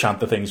and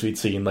chant the things we'd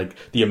seen like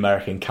the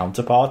American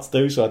counterparts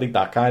do. So I think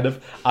that kind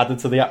of added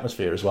to the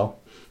atmosphere as well.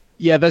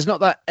 Yeah, there's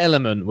not that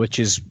element, which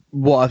is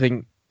what I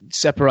think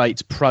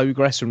separates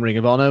Progress from Ring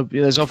of Honor.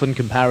 There's often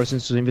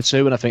comparisons between the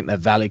two, and I think they're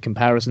valid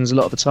comparisons a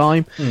lot of the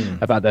time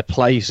about their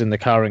place in the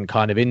current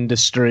kind of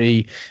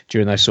industry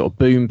during those sort of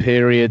boom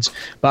periods.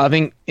 But I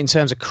think in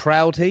terms of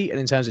crowd heat and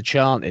in terms of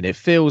chanting, it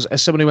feels,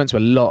 as someone who went to a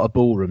lot of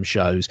ballroom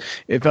shows,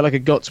 it felt like it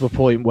got to a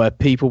point where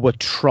people were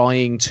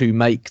trying to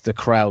make the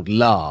crowd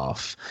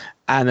laugh.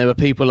 And there were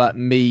people like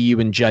me, you,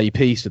 and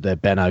JP stood there,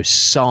 Benno,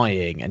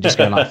 sighing and just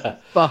going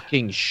like,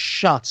 "Fucking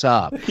shut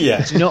up!" Yeah.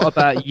 It's not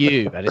about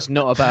you, and it's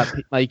not about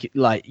making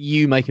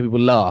people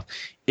laugh.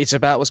 It's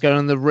about what's going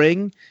on in the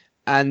ring.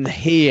 And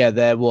here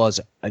there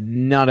was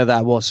none of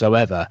that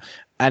whatsoever,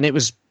 and it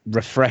was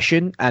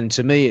refreshing. And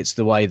to me, it's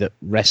the way that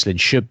wrestling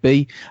should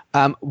be.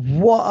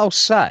 What I'll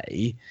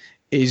say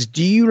is,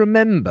 do you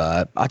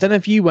remember, I don't know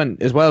if you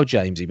went as well,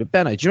 Jamesy, but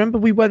Benno, do you remember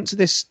we went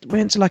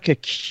to like a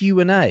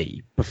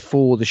Q&A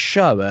before the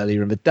show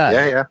earlier in the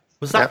day? Yeah.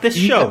 Was that this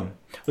show?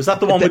 Was that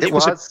the one with it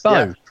was both?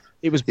 Yeah.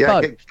 It was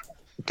both.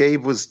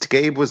 Gabe was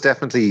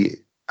definitely,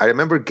 I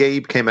remember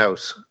Gabe came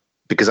out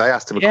because I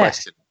asked him a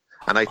question.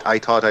 And I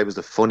thought I was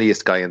the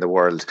funniest guy in the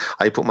world.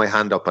 I put my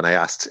hand up and I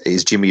asked,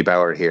 "Is Jimmy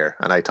Bauer here?"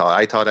 And I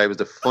thought I was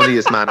the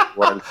funniest man in the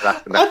world for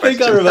asking that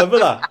question. I think I remember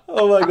that.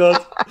 Oh my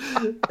god!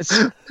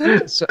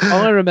 So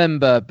I don't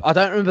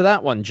remember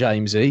that one,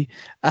 Jamesy,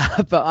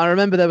 but I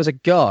remember there was a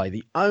guy,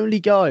 the only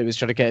guy who was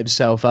trying to get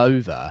himself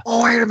over.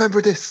 Oh, I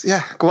remember this.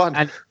 Yeah, go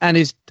on. And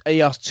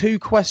he asked two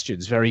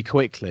questions very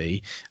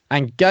quickly,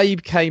 and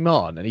Gabe came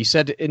on and he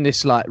said in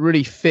this like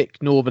really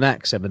thick northern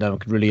accent that no one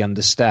could really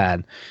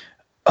understand,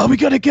 "Are we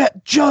going to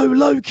get Joe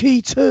Loki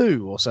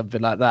too?" or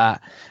something like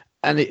that.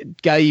 And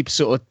Gabe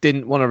sort of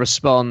didn't want to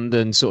respond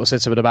and sort of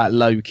said something about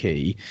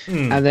Loki.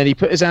 And then he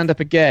put his hand up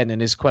again and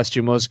his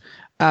question was,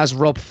 "How's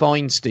Rob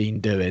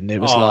Feinstein doing?"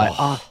 It was like,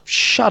 "Oh,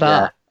 shut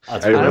up." I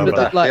remember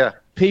that.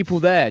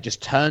 People there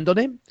just turned on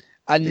him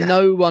and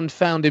no one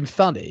found him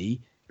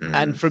funny.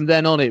 And from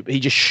then on, he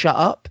just shut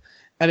up.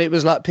 And it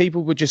was like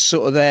people were just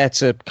sort of there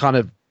to kind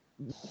of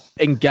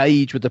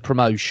engage with the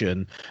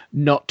promotion,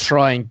 not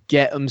try and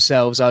get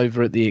themselves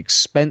over at the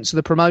expense of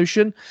the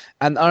promotion.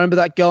 And I remember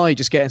that guy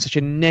just getting such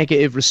a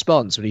negative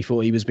response when he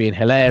thought he was being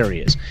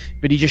hilarious,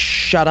 but he just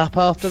shut up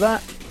after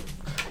that.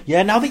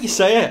 Yeah, now that you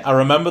say it, I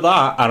remember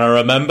that, and I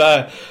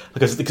remember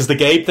because the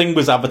Gabe thing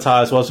was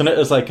advertised, wasn't it,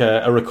 as like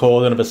a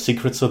recording of a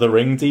Secrets of the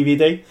Ring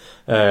DVD.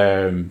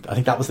 I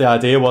think that was the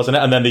idea, wasn't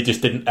it? And then they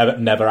just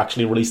never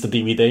actually released the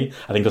DVD.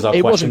 I think because our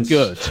questions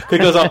wasn't good.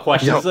 Because our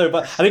questions. No.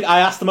 But I think I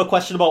asked him a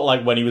question about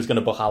like when he was going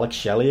to book Alex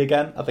Shelley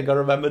again. I think I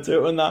remember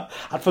doing that.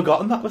 I'd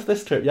forgotten that was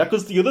this trip. Yeah,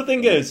 because the other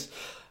thing is,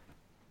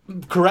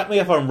 correct me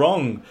if I'm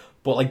wrong,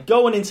 but like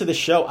going into the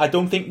show, I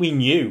don't think we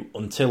knew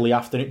until the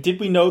afternoon.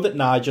 Did we know that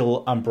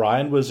Nigel and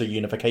Brian was a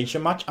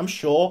unification match? I'm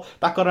sure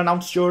that got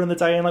announced during the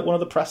day in like one of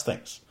the press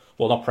things.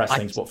 Well, not press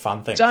things, but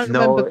fan things.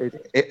 No,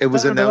 it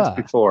was announced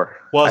before.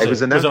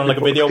 Was it on like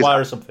a video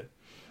wire or something?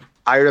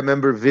 I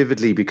remember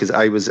vividly because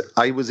I was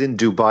in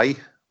Dubai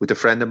with a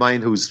friend of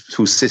mine whose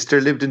sister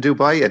lived in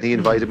Dubai, and he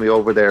invited me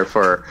over there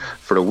for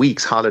a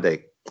week's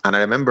holiday. And I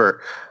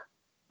remember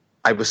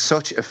I was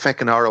such a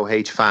feckin'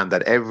 ROH fan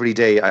that every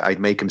day I'd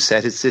make him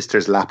set his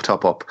sister's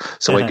laptop up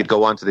so I could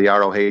go onto the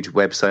ROH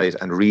website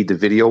and read the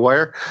video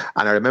wire.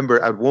 And I remember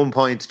at one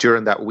point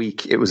during that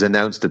week, it was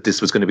announced that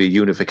this was going to be a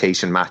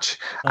unification match.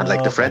 And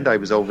like the friend I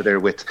was over there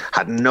with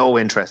had no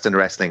interest in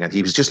wrestling. And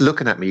he was just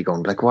looking at me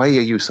going like, why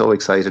are you so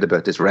excited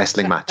about this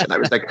wrestling match? And I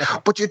was like,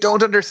 but you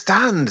don't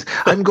understand.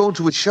 I'm going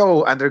to a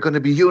show and they're going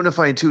to be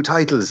unifying 2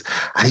 titles.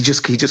 And he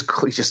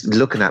just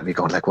looking at me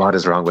going like, what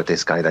is wrong with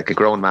this guy? Like a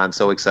grown man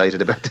so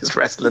excited about this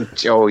wrestling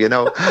show, you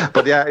know.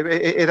 But yeah,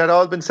 it had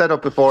all been set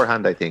up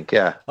beforehand, I think.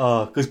 Yeah.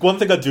 Oh, because one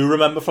thing I do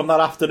remember from that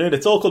afternoon,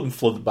 it's all come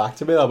flooded back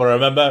to me though, but I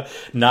remember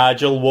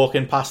Nigel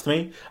walking past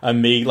me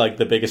and me, like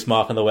the biggest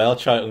mark in the world,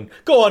 shouting,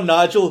 "Go on,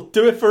 Nigel,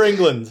 do it for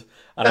England."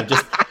 And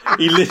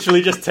he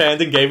literally just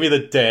turned and gave me the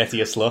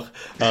dirtiest look.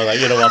 I was like,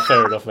 you know what,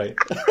 fair enough, mate.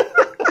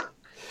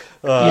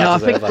 I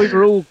think we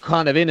were all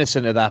kind of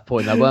innocent at that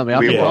point, though, weren't we?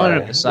 I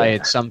remember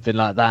saying something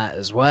like that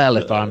as well,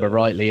 if I remember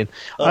rightly. And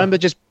I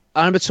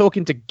remember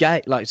talking to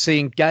Gabe, like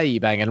seeing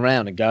Gabe hanging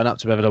around and going up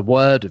to him having a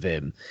word with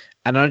him.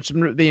 And I just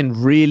remember it being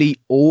really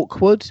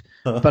awkward,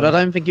 but I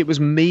don't think it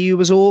was me who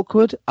was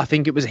awkward. I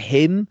think it was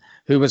him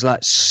who was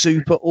like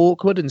super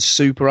awkward and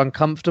super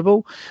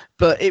uncomfortable.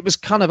 But it was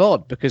kind of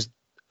odd because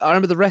I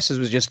remember the wrestlers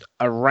was just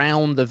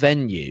around the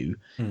venue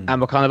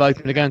and were kind of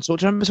open to go and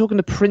talk. I remember talking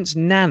to Prince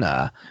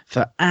Nana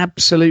for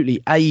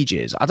absolutely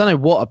ages. I don't know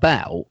what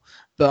about,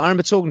 but I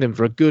remember talking to him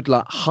for a good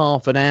like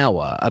half an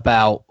hour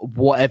about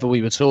whatever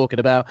we were talking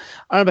about.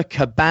 I remember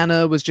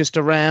Cabana was just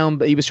around,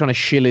 but he was trying to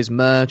shill his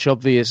merch,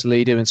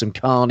 obviously, doing some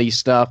carny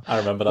stuff. I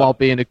remember that. While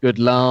being a good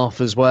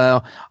laugh as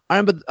well. I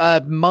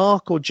remember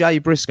Mark or Jay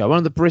Briscoe, one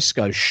of the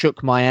Briscoes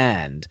shook my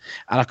hand,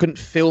 and I couldn't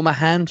feel my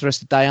hand the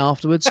rest of the day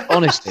afterwards,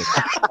 honestly.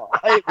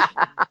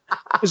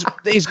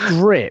 His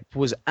grip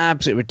was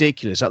absolutely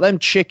ridiculous. Like them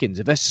chickens,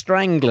 if they're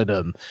strangling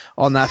them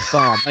on that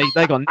farm,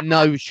 they got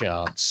no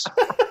chance.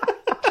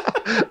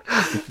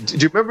 Do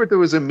you remember there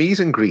was a meet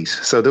and greet?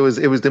 So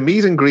it was the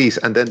meet and greet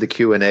and then the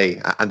Q&A,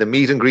 and the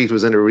meet and greet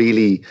was in a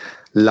really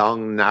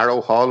long,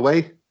 narrow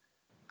hallway,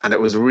 and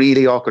it was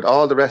really awkward.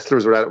 All the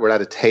wrestlers were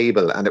at a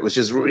table, and it was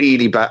just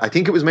really bad. I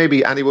think it was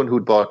maybe anyone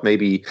who'd bought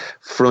maybe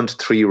front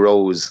 3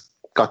 rows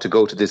got to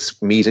go to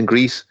this meet and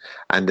greet,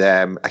 and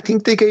I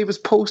think they gave us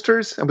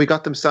posters and we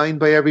got them signed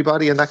by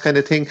everybody and that kind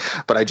of thing.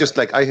 But I just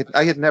like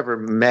I had never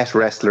met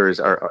wrestlers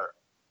or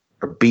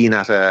been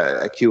at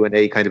a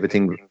Q&A kind of a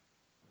thing.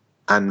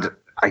 And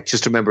I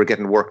just remember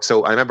getting worked.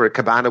 So I remember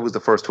Cabana was the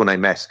first one I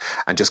met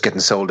and just getting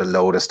sold a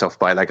load of stuff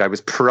by. Like I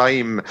was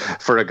prime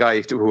for a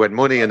guy who had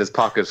money in his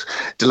pocket,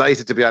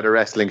 delighted to be at a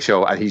wrestling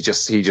show, and he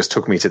just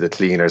took me to the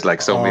cleaners,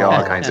 like sold me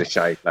all kinds of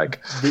shite.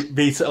 Like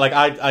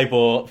I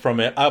bought from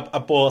it. I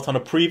bought on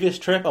a previous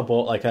trip. I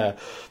bought like a,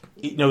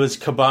 you know, this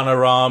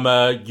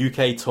Cabanarama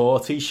UK tour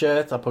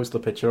t-shirt. I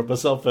posted a picture of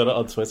myself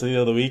on Twitter the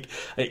other week.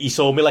 He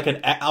sold me like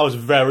I was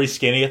very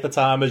skinny at the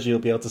time, as you'll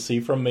be able to see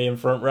from me in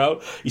front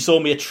row. He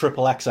sold me a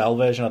triple XL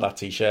version of that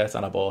t-shirt,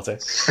 and I bought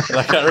it.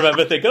 Like I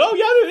remember thinking,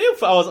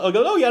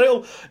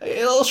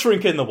 it'll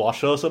shrink in the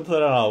wash or something,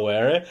 and I'll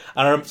wear it.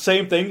 And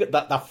same thing,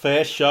 that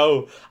first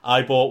show,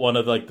 I bought one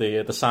of like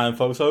the signed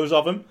photos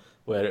of him,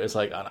 where it was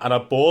like, and I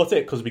bought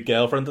it because my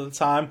girlfriend at the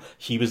time,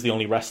 he was the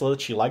only wrestler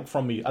that she liked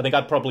from me. I think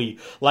I'd probably,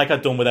 like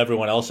I'd done with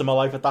everyone else in my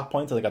life at that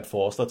point, I think I'd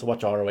forced her to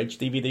watch ROH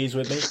DVDs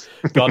with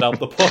me. God help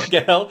the poor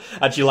girl.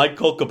 And she liked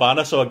Colt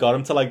Cabana, so I got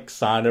him to like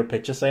sign her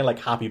picture saying like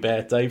happy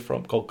birthday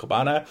from Colt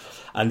Cabana.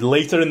 And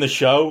later in the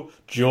show,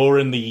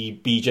 during the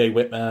BJ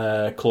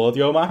Whitmer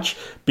Claudio match,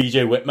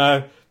 BJ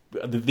Whitmer,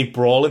 they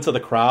brawl into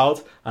the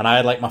crowd, and I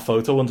had like my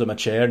photo under my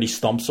chair, and he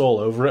stomps all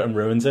over it and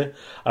ruins it.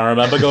 And I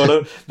remember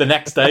the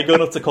next day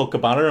going up to Colt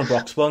Cabana in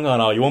Broxbourne and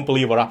going, "Oh, you won't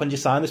believe what happened. You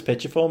signed this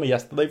picture for me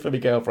yesterday for my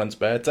girlfriend's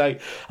birthday."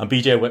 And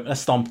BJ Whitmer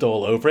stomped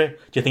all over it.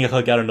 "Do you think I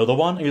could get another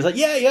one?" And he was like,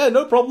 yeah,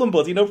 no problem,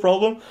 buddy, no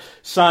problem.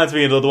 Signs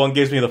me another one,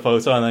 gives me the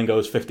photo, and then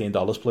goes,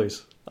 $15,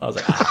 please. I was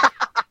like,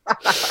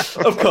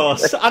 Of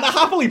course. And I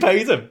happily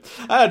paid him.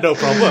 I had no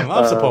problem.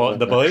 I'm supporting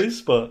the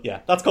boys. But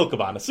yeah, that's Colt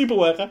Cabana. Super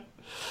worker.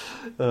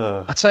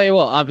 I tell you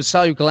what, I was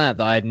so glad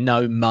that I had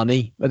no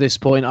money at this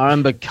point. I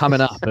remember coming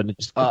up and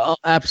just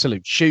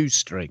absolute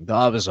shoestring that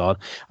I was on.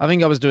 I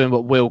think I was doing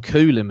what Will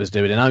Coolin was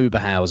doing in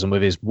Oberhausen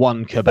with his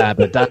one kebab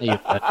a day,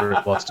 whatever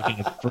it was, to get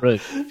him through.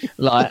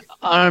 Like,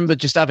 I remember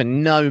just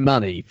having no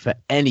money for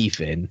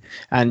anything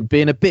and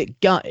being a bit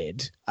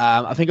gutted.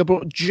 I think I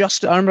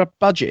remember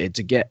I budgeted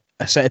to get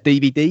a set of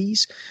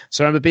DVDs.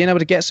 So I remember being able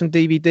to get some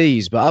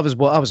DVDs, but I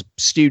was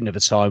a student at the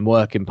time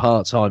working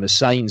part-time at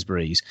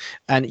Sainsbury's.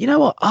 And you know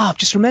what? I've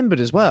just remembered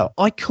as well,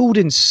 I called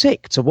in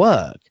sick to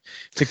work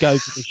to go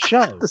to the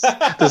show.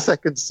 The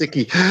second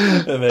sickie.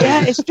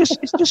 Yeah, it's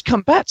just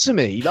come back to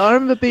me. I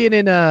remember being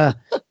in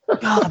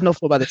I've not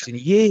thought about this in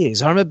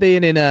years. I remember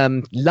being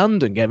in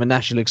London, getting a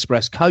National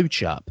Express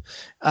coach up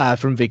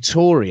from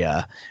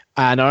Victoria.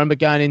 And I remember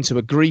going into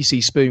a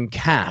Greasy Spoon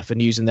Calf and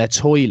using their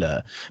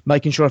toilet,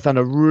 making sure I found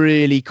a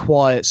really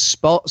quiet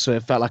spot so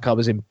it felt like I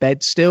was in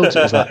bed still. So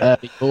it was like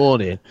early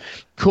morning.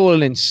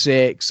 calling in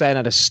sick, saying I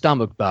had a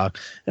stomach bug.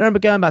 And I remember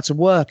going back to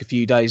work a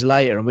few days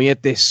later, and we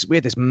had this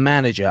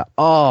manager.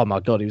 Oh my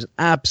God, he was an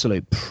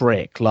absolute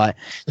prick, like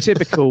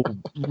typical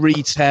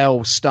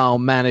retail style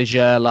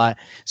manager, like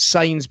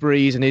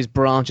Sainsbury's and his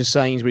branch of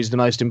Sainsbury's is the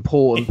most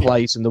important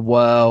place in the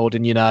world,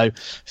 and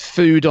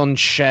food on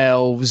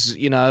shelves,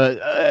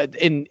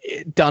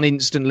 done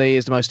instantly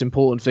is the most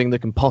important thing that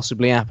can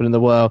possibly happen in the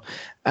world.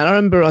 And I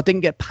remember I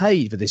didn't get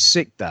paid for this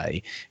sick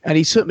day, and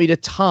he took me to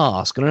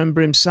task. And I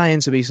remember him saying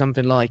to me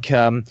something like,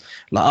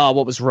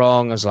 what was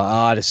wrong? I was like,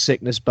 I had a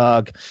sickness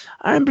bug.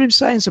 I remember him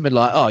saying something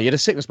like, you had a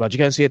sickness bug, did you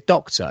go and see a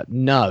doctor?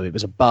 No, it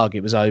was a bug.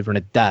 It was over in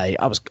a day.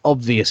 I was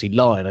obviously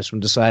lying. I just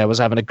wanted to say I was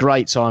having a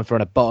great time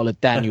throwing a bottle of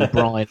Daniel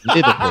Bryan in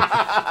Liverpool.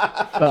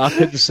 But I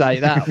couldn't say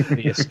that,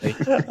 obviously.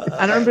 And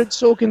I remember him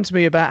talking to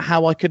me about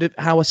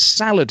how a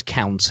salad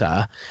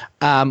counter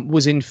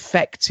was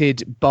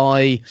infected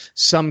by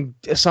some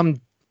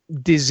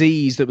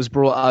disease that was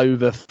brought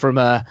over from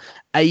a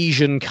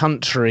Asian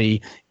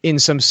country in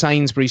some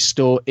Sainsbury's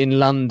store in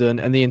London,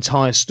 and the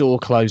entire store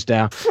closed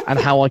down, and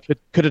how I could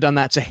have done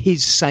that to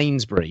his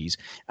Sainsbury's,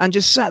 and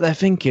just sat there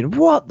thinking,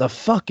 what the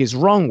fuck is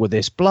wrong with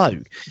this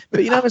bloke?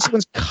 But when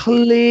someone's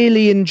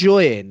clearly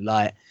enjoying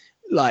like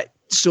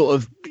sort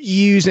of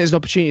using it as an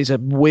opportunity to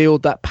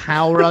wield that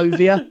power over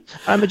you,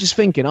 I'm just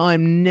thinking,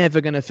 I'm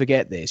never going to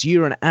forget this.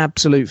 You're an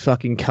absolute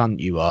fucking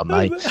cunt, you are,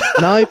 mate.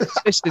 And I was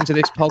listening to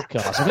this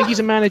podcast. I think he's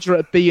a manager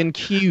at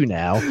B&Q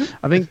now.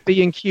 I think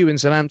B&Q in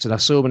Southampton. I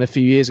saw him a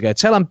few years ago.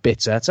 Tell I'm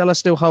bitter. Tell I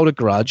still hold a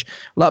grudge.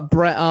 Like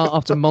Bret Hart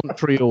after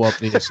Montreal,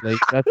 obviously.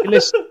 So if you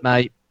listen,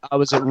 mate, I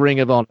was at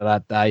Ring of Honor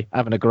that day,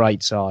 having a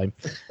great time.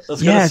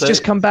 It's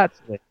just come back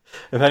to it.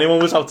 If anyone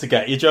was out to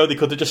get you, Joe, they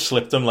could have just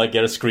slipped them,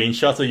 get a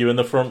screenshot of you in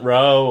the front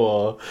row,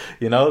 or,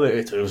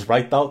 it was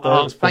right out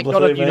there. Thank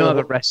God you know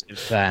other wrestling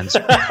fans.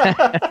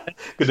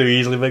 Could have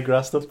easily been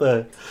grassed up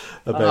there.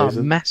 Amazing.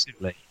 Oh,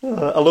 massively.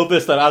 I love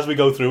this, that as we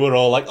go through, we're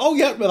all like, oh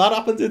yeah, that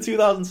happened in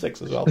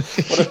 2006 as well.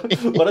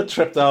 What a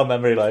trip down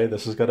memory lane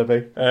this is going to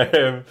be.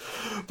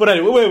 But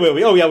anyway, where were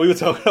we? Oh yeah, we were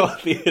talking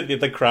about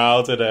the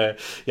crowd, and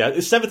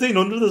it's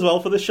 1,700 as well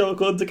for this show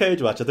according to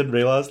Cage Match. I didn't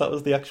realise that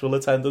was the actual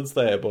attendance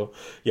there, but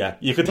yeah,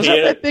 you could hear it. Was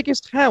that their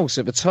biggest house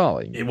at the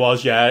time? It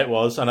was, yeah, it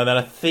was. And then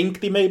I think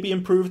they maybe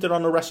improved it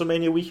on the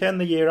WrestleMania weekend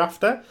the year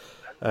after.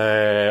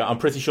 I'm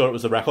pretty sure it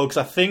was the record, because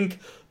I think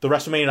the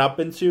WrestleMania I've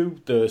been to,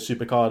 the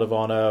Supercard of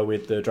Honor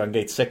with the Dragon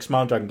Gate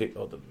 6-man,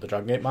 the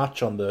Dragon Gate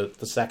match on the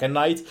second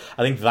night,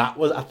 I think that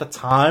was, at the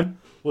time,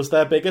 was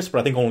their biggest, but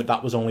I think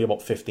that was only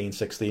about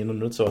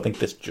 1,500-1,600, so I think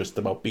this just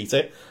about beat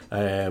it.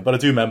 But I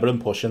do remember them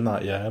pushing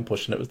that, and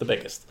pushing it was the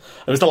biggest.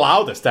 It was the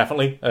loudest,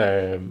 definitely.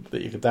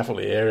 That you could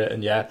definitely hear it,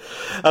 and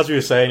as we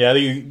were saying,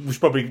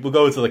 we'll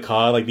go into the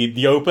car,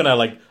 the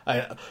opener,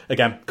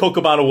 again, Colt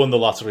Cabana won the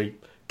lottery.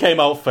 Came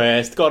out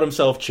first, got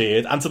himself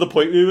cheered, and to the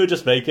point we were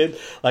just making,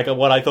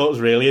 what I thought was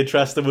really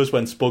interesting was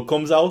when Spud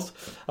comes out,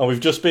 and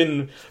we've just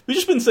been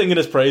singing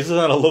his praises,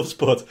 and I love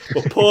Spud,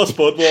 but poor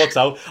Spud walks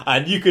out,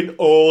 and you can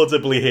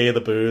audibly hear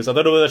the boos. I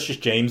don't know whether that's just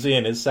Jamesy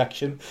in his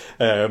section,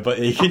 but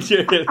you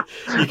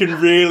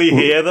can really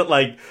hear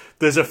that,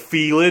 there's a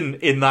feeling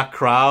in that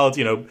crowd.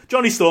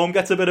 Johnny Storm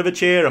gets a bit of a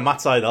cheer, and Matt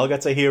Sydal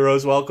gets a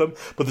hero's welcome,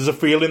 but there's a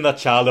feeling that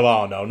child of,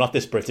 oh no, not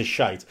this British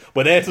shite.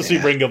 We're there to see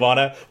Ring of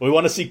Honor. We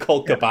want to see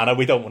Colt Cabana.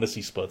 We don't want to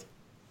see Spud.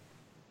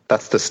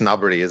 That's the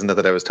snobbery, isn't it,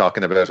 that I was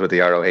talking about with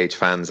the ROH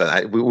fans?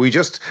 And we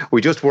just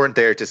weren't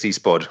there to see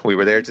Spud. We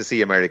were there to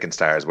see American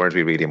stars, weren't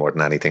we, really, more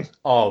than anything?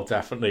 Oh,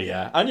 definitely,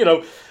 yeah.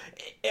 And,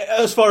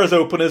 as far as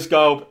openers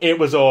go, it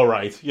was all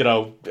right.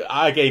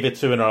 I gave it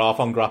 2.5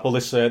 on Grapple.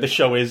 This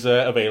show is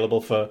available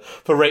for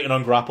rating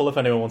on Grapple if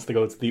anyone wants to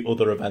go to the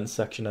other events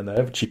section. And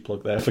a cheap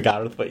plug there for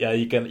Gareth. But yeah,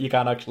 you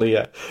can actually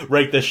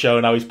rate this show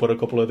now. He's put a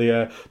couple of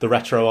the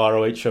retro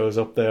ROH shows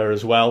up there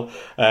as well.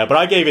 But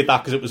I gave it that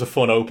because it was a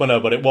fun opener.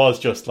 But it was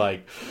just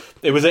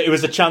it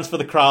was a chance for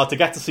the crowd to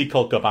get to see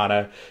Colt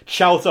Cabana,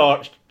 chant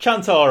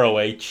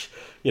ROH.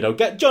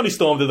 Get Johnny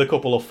Storm did a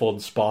couple of fun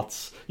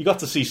spots. You got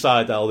to see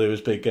Sydal do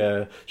his big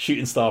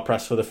shooting star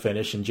press for the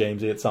finish, and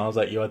Jamesy, it sounds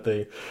like you had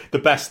the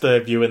best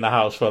view in the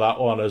house for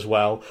that one as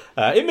well.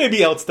 It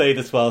maybe outstayed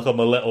its welcome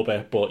a little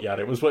bit, but yeah,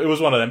 it was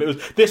one of them.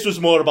 This was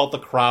more about the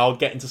crowd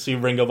getting to see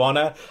Ring of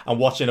Honor and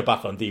watching it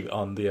back on the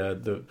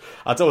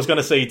I was going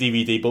to say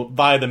DVD, but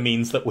via the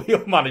means that we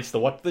managed to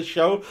watch the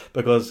show,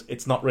 because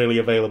it's not really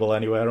available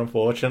anywhere,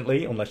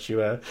 unfortunately, unless you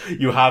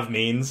have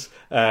means.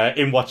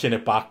 In watching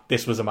it back,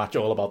 this was a match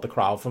all about the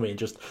crowd for me, and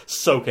just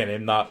soaking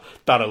in that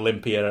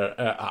Olympia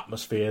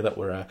atmosphere that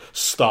we're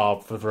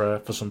starved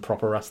for some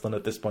proper wrestling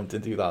at this point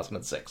in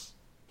 2006.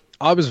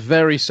 I was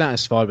very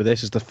satisfied with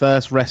this as the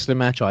first wrestling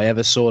match I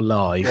ever saw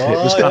live. Oh, it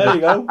was there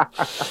you go.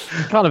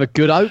 Kind of a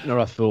good opener,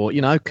 I thought.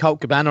 Colt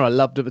Cabana I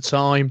loved at the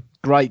time.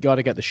 Great guy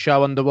to get the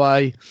show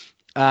underway.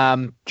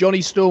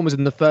 Johnny Storm was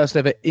in the first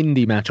ever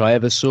indie match I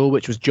ever saw,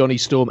 which was Johnny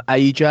Storm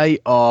AJ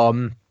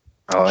on...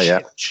 Oh, yeah.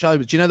 Show.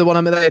 Do you know the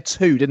one? They had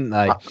two, didn't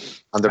they?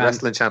 On the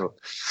Wrestling Channel.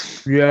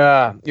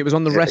 Yeah. It was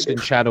on the Wrestling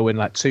Channel in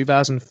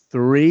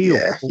 2003 or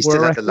 4. He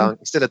still had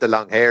the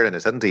long hair in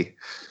it, hadn't he?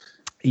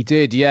 He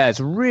did, yeah. It's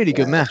a really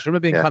good match. I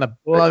remember being kind of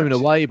blown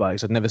away by it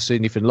because I'd never seen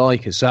anything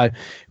like it. So it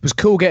was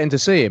cool getting to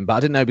see him, but I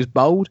didn't know he was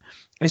bold.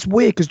 And it's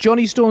weird because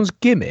Johnny Storm's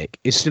gimmick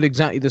is still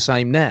exactly the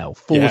same now,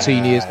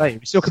 14 years later.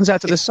 He still comes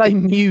out to the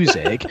same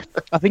music.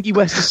 I think he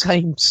wears the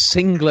same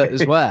singlet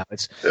as well.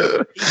 He's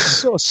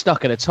sort of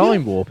stuck in a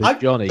time warp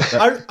as Johnny.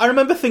 But I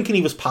remember thinking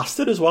he was past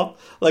it as well,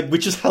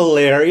 which is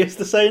hilarious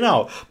to say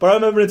now. But I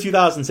remember in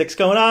 2006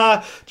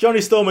 going,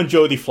 Johnny Storm and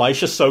Jody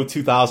Fleischer so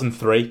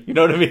 2003. You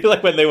know what I mean?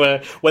 Like when they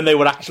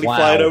were actually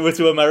flying over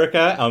to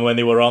America and when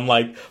they were on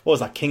what was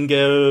that, King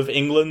of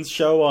England's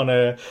show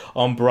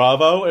on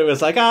Bravo. It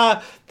was like,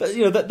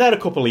 they're a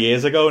couple of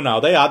years ago now.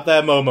 They had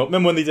their moment.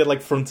 Remember when they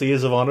did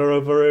Frontiers of Honor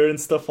over here and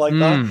stuff like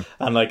that?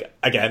 And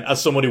again,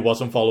 as someone who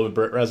wasn't following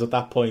BritRes at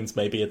that point,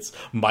 maybe it's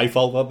my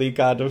fault that they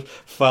kind of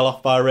fell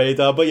off my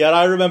radar. But yeah,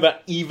 I remember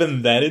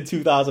even then in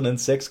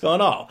 2006 going,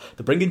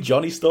 they're bringing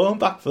Johnny Storm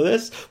back for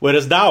this.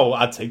 Whereas now,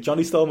 I'd take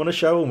Johnny Storm on a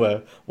show and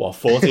we're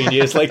 14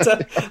 years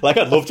later.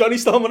 I'd love Johnny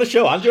Storm on a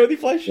show and Jody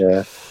Fleischer.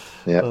 Yeah.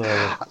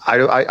 Yeah,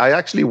 I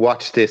actually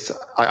watched this.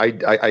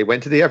 I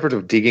went to the effort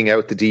of digging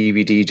out the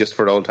DVD just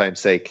for old time's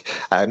sake.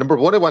 Number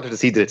one, I wanted to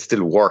see that it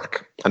still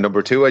work, and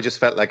number two, I just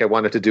felt like I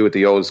wanted to do it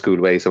the old school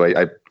way. So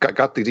I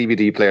got the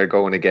DVD player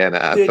going again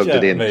and plugged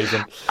it in.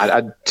 Amazing.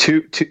 And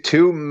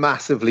two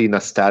massively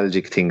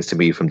nostalgic things to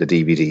me from the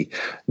DVD.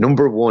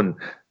 Number one,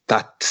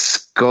 that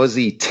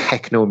scuzzy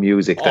techno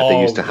music that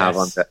they used to have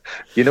on the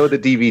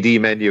DVD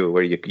menu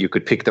where you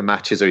could pick the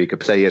matches or you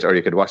could play it or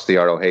you could watch the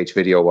ROH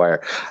video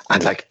wire.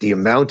 And the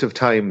amount of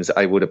times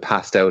I would have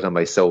passed out on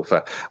my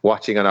sofa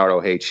watching an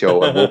ROH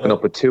show and woken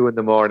up at 2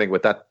 a.m.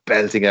 with that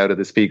belting out of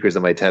the speakers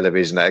on my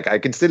television. I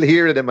can still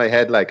hear it in my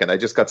head, and I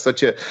just got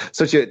such a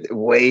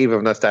wave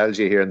of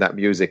nostalgia hearing that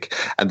music.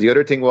 And the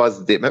other thing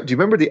was, do you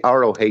remember the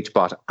ROH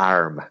bot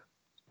arm?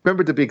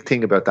 Remember the big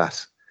thing about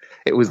that?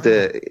 It was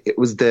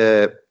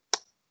the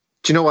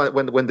do you know what,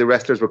 when the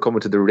wrestlers were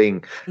coming to the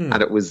ring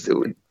and it was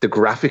the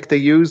graphic they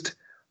used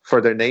for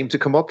their name to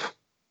come up?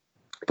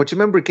 But you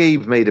remember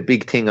Gabe made a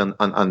big thing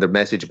on the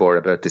message board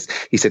about this.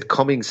 He said,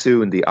 "Coming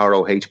soon, the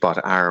ROH bot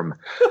arm."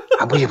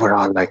 And we were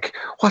all like,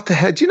 what the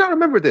hell? Do you not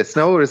remember this?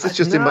 No? Or is this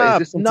just in my...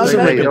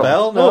 Doesn't ring a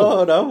bell.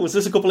 No. Was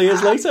this a couple of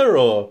years later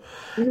or...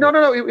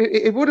 No.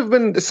 It would have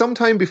been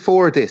sometime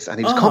before this, and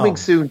he was coming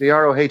soon, the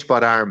ROH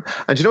bot arm.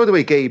 And you know the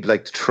way Gabe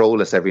liked to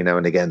troll us every now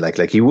and again,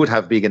 like he would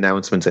have big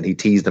announcements and he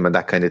teased them and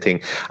that kind of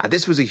thing. And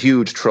this was a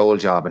huge troll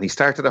job, and he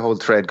started a whole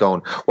thread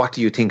going, "What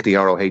do you think the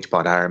ROH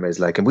bot arm is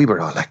like?" And we were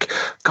all like,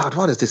 God,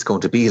 what is this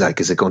going to be like?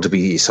 Is it going to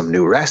be some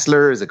new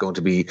wrestler? Is it going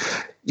to be,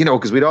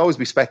 because we'd always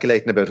be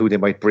speculating about who they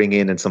might bring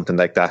in and something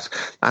like that.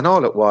 And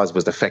all it was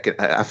a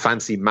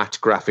fancy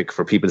match graphic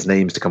for people's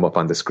names to come up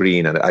on the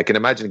screen. And I can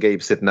imagine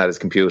Gabe sitting at his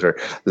computer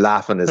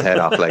laughing his head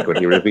off when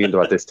he revealed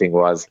what this thing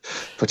was.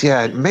 But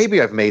yeah,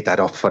 maybe I've made that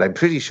up, but I'm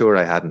pretty sure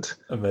I hadn't.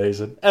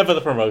 Amazing. Ever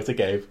the promoter,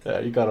 Gabe.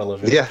 You gotta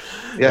love it. Yeah.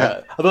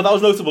 I thought that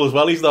was notable as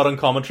well. He's not on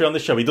commentary on the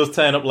show. He does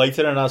turn up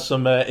later and has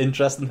some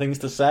interesting things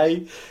to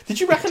say. Did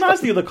you recognise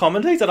the other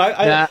commentator?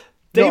 Not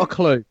a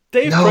clue.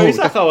 Dave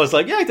Prazak, I was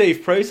like, yeah, Dave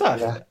Prazak.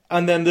 Yeah.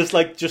 And then there's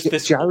just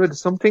this... Jared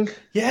something?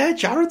 Yeah,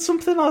 Jared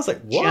something. I was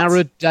like, what?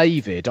 Jared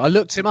David. I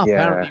looked him up. Yeah.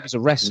 Apparently he was a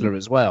wrestler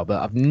as well,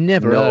 but I've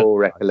never heard...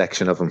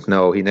 recollection of him.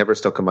 No, he never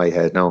stuck in my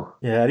head, no.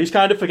 Yeah, he's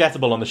kind of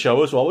forgettable on the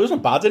show as well. He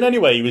wasn't bad in any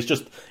way. He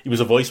was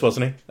a voice,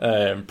 wasn't he?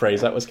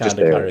 Prazak was kind of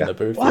carrying the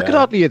booth. Well, I could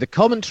hardly hear the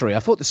commentary.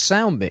 I thought the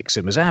sound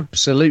mixing was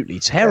absolutely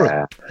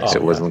terrible. Yeah,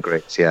 it wasn't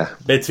great, yeah.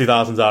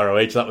 Mid-2000s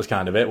ROH, that was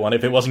kind of it.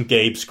 If it wasn't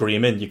Gabe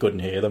screaming, you couldn't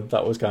hear them.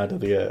 That was kind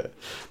of the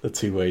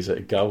two ways it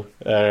could go.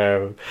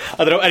 I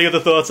don't know, any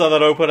other thoughts on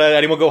that opener?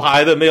 Anyone go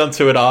higher than me on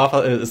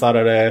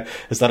 2.5?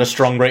 Is that a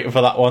strong rating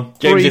for that one?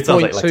 James,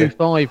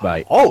 3.25,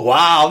 mate. Oh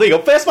wow, there you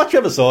go. First match you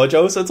ever saw,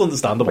 Joe, so it's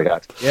understandable. Oh my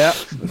God. Yeah.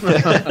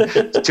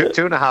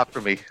 2.5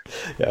 for me.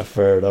 Yeah,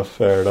 fair enough.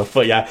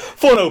 But yeah,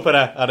 fun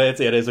opener, and it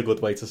is a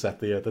good way to set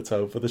the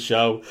tone for the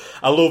show.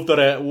 I love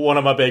that one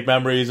of my big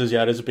memories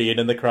is being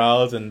in the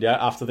crowd, and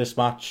after this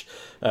match,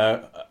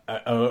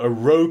 a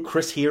rogue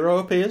Chris Hero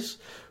appears.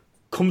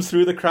 Comes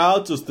through the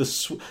crowd,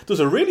 does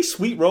a really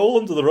sweet roll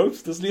under the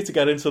ropes, doesn't he, to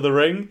get into the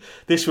ring?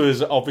 This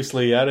was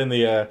obviously in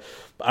the.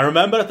 I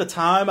remember at the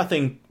time, I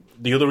think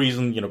the other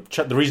reason,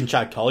 the reason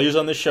Chad Collier's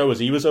on this show is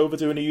he was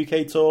overdoing a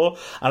UK tour,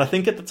 and I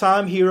think at the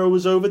time Hero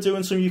was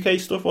overdoing some UK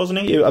stuff, wasn't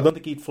he? I don't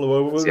think he flew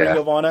over with Ring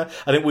of Honor.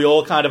 I think we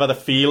all kind of had a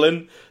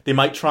feeling they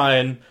might try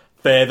and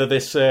further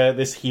this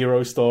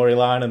Hero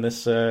storyline and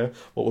this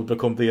what would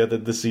become the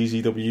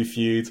CZW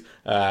feud.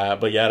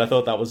 But yeah, I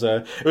thought that was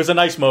it was a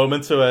nice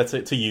moment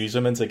to use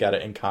him and to get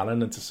it in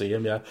canon and to see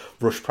him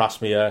rush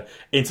past me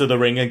into the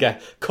ring and get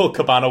Colt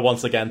Cabana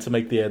once again to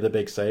make the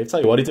big save.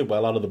 Tell you what, he did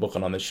well out of the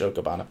booking on this show,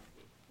 Cabana.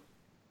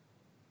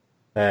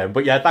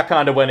 But yeah, that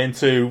kind of went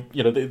into,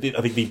 I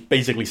think the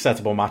basically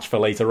settable match for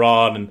later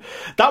on. And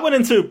that went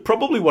into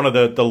probably one of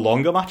the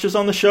longer matches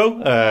on the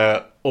show.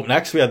 Up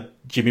next, we had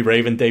Jimmy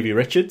Rave and Davey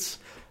Richards.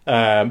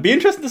 Be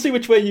interesting to see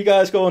which way you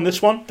guys go on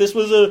this one. This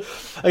was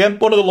again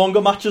one of the longer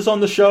matches on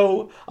the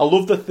show. I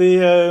love that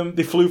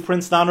they flew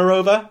Prince Nana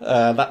over.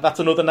 That's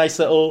another nice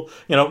little,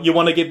 you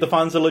want to give the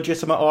fans a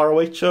legitimate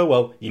ROH show.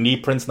 Well, you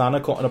need Prince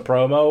Nana cutting a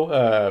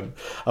promo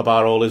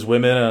about all his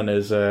women and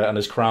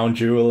his crown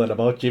jewel and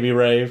about Jimmy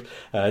Rave.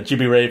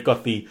 Jimmy Rave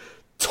got the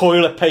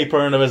toilet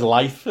papering of his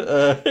life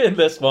in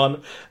this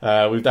one.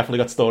 We've definitely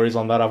got stories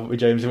on that, haven't we,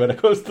 James, when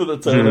it comes to the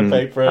toilet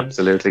papering?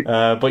 Absolutely.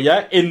 But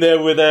yeah, in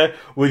there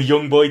with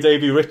young boy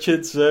Davey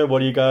Richards. What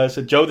do you guys?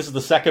 Joe, this is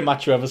the second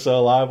match you ever saw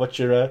live. What's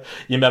your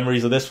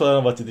memories of this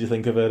one? What did you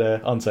think of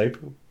it on tape?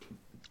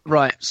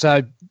 Right.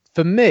 So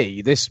for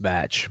me, this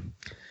match,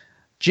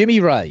 Jimmy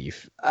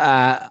Rave.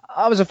 I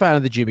was a fan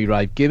of the Jimmy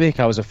Rave gimmick.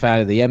 I was a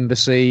fan of the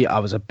Embassy. I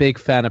was a big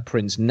fan of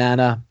Prince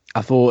Nana.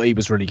 I thought he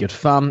was really good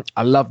fun.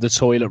 I loved the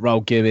toilet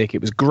roll gimmick.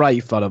 It was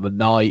great fun on the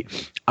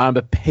night. I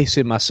remember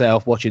pissing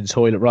myself watching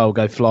toilet roll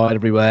go flying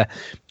everywhere.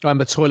 I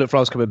remember toilet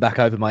rolls coming back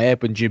over my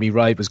head when Jimmy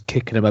Rave was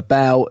kicking them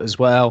about as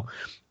well.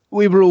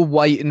 We were all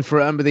waiting for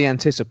it. I remember the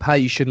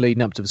anticipation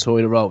leading up to the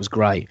toilet roll was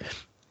great.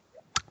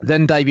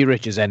 Then Davey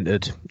Richards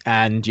entered,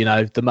 and,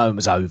 the moment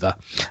was over.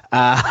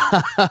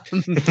 That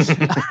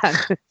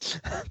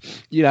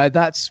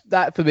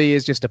for me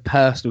is just a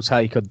personal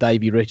take on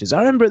Davey Richards. I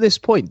remember at this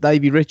point,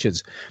 Davey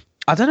Richards,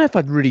 I don't know if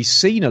I'd really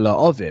seen a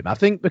lot of him. I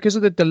think because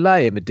of the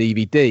delay in the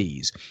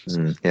DVDs,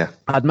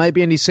 I'd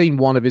maybe only seen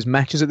one of his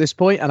matches at this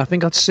point, and I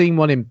think I'd seen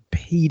one in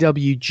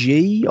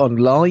PWG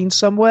online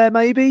somewhere,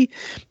 maybe.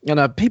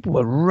 People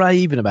were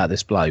raving about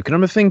this bloke, and I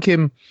remember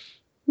thinking,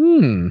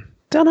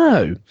 don't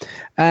know.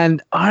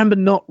 And I remember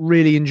not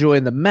really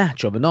enjoying the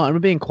match of the night. I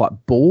remember being quite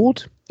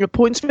bored. At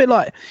points, a bit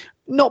like,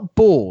 not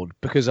bored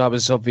because I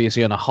was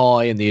obviously on a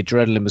high and the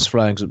adrenaline was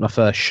flowing because it was my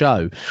first show.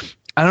 And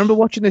I remember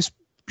watching this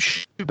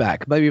show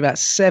back maybe about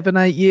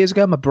 7-8 years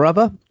ago, my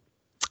brother.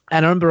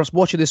 And I remember us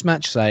watching this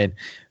match saying,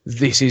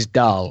 this is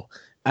dull.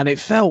 And it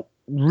felt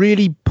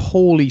really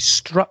poorly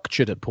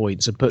structured at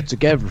points and put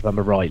together, if I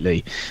remember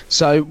rightly.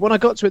 So when I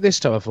got to it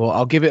this time, I thought,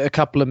 I'll give it a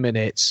couple of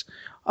minutes.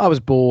 I was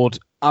bored.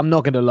 I'm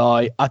not going to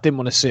lie, I didn't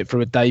want to sit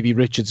through a Davey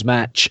Richards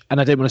match, and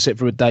I didn't want to sit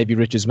through a Davey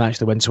Richards match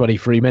that went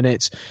 23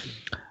 minutes.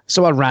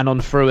 So I ran on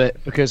through it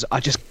because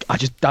I just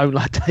don't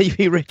like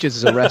Davey Richards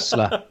as a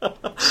wrestler.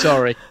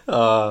 Sorry.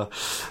 The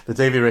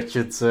Davey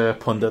Richards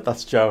pundit,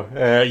 that's Joe.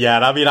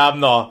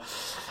 I'm not...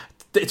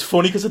 It's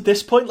funny because at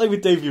this point,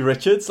 with Davey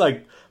Richards,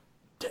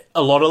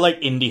 a lot of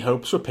indie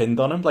hopes were pinned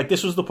on him.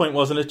 This was the point,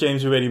 wasn't it,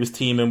 James, where he was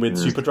teaming with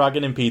Super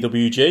Dragon in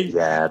PWG?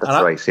 Yeah,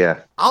 that's right, yeah.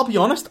 I'll be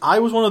honest, I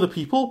was one of the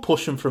people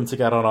pushing for him to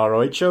get on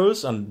ROH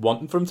shows and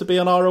wanting for him to be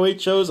on ROH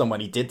shows, and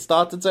when he did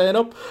start to turn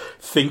up,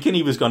 thinking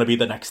he was going to be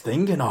the next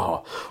thing, and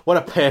what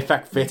a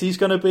perfect fit he's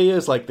going to be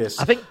as this.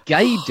 I think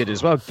Gabe did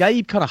as well.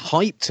 Gabe kind of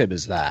hyped him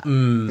as that.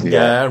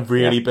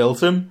 Really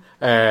built him.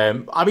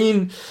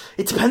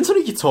 It depends on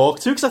who you talk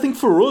to, because I think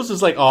for us,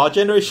 as our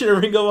generation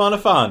of Ring of Honor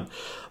fan,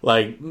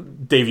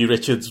 Davey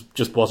Richards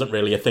just wasn't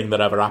really a thing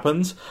that ever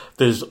happened.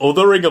 There's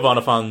other Ring of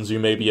Honor fans who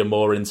maybe are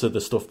more into the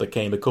stuff that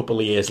came a couple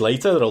of years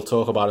later that'll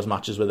talk about his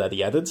matches with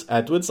Eddie Edwards,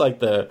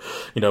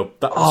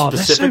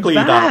 specifically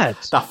that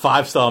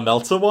 5-star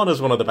Meltzer one is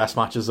one of the best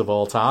matches of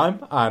all time.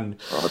 And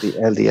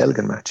the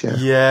Elgin match, yeah.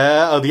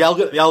 Yeah, the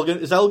Elgin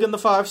is Elgin the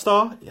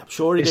 5-star? Yeah, I'm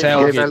sure he did.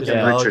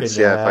 Elgin Richards,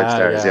 5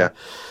 stars, yeah.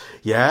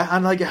 Yeah,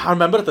 and I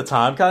remember at the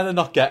time kind of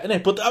not getting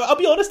it, but I'll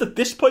be honest, at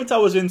this point I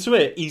was into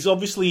it.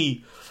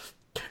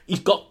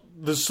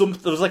 There's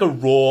a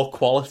raw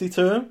quality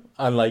to him,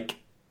 and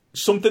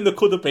something that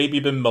could have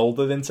maybe been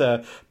moulded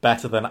into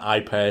better than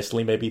I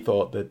personally maybe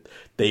thought that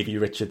Davey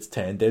Richards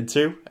turned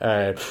into.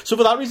 So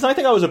for that reason, I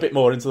think I was a bit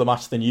more into the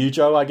match than you,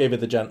 Joe. I gave it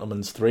the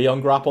gentleman's 3 on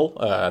Grapple.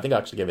 I think I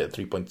actually gave it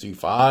a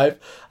 3.25.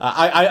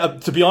 I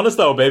to be honest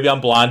though, maybe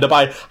I'm blinded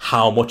by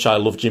how much I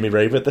love Jimmy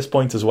Rave at this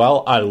point as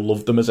well. I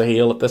loved him as a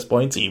heel at this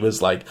point. He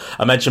was I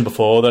mentioned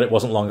before that it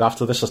wasn't long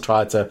after this I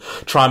tried to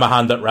try my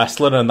hand at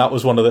wrestling, and that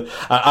was one of the...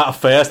 At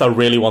first, I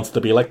really wanted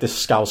to be this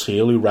Scouse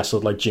heel who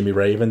wrestled like Jimmy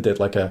Rave and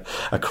did a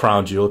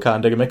crown jewel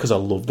kind of gimmick because I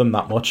loved him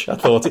that much. I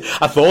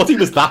thought he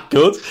was that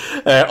good.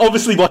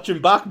 Obviously,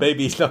 watching back,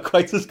 maybe he's not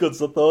quite as good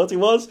as I thought he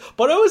was,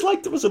 but I always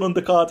liked him as an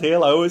undercard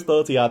heel. I always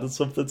thought he added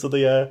something to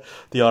the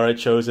RH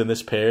shows in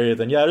this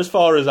period. And yeah, as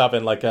far as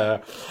having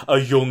a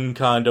young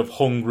kind of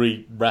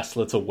hungry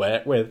wrestler to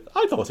work with,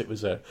 I thought it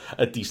was a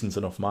decent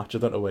enough match. I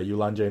don't know where you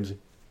land, Jamesy.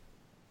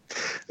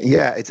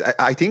 Yeah,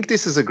 I think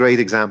this is a great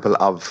example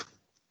of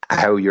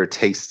how your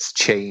tastes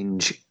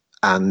change,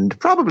 and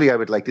probably I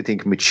would like to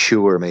think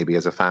mature maybe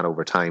as a fan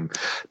over time,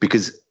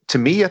 because to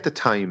me at the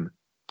time,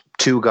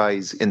 2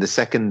 guys in the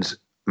second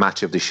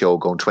match of the show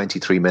going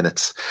 23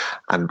 minutes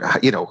and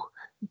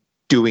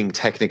doing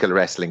technical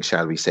wrestling,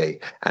 shall we say,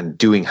 and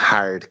doing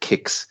hard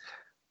kicks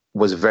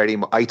was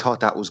I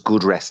thought that was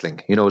good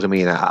wrestling. You know what I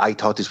mean? I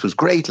thought this was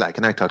great,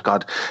 and I thought,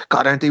 God,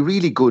 aren't they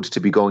really good to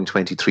be going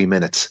 23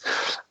 minutes?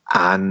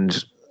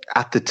 And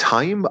at the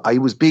time, I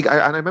was big, and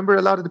I remember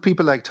a lot of the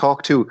people I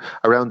talked to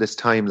around this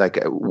time,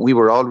 we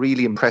were all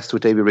really impressed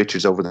with Davey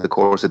Richards over the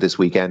course of this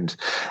weekend.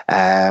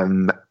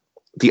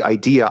 the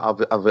idea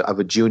of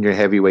a junior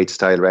heavyweight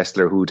style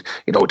wrestler who'd,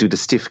 you know, do the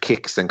stiff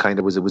kicks and kind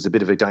of was a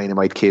bit of a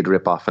Dynamite Kid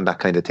ripoff and that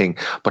kind of thing.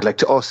 But like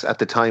to us at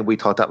the time, we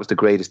thought that was the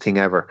greatest thing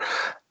ever.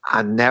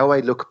 And now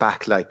I look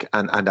back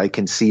and I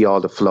can see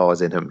all the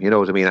flaws in him, you know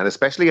what I mean? And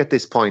especially at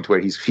this point where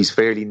he's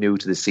fairly new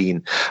to the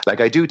scene.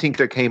 Like I do think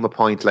there came a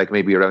point like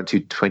maybe around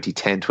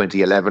 2010,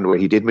 2011 where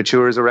he did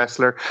mature as a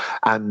wrestler,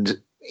 and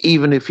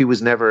even if he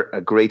was never a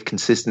great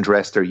consistent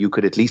wrestler, you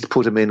could at least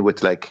put him in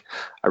with like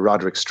a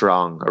Roderick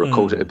Strong or a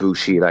Kota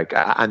Ibushi,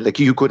 and like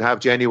you could have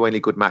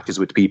genuinely good matches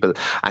with people.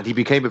 And he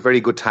became a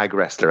very good tag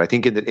wrestler. I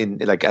think in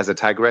like as a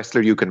tag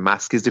wrestler, you can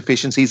mask his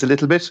deficiencies a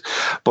little bit,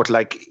 but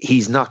like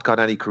he's not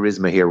got any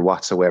charisma here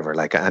whatsoever.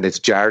 Like, and it's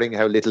jarring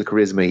how little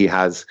charisma he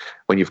has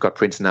when you've got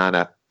Prince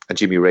Nana and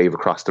Jimmy Rave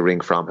across the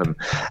ring from him.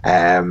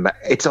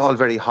 It's all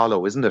very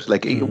hollow, isn't it?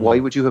 Like, why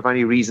would you have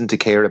any reason to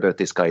care about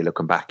this guy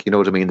looking back? You know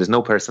what I mean? There's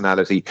no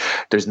personality.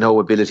 There's no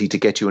ability to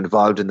get you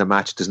involved in the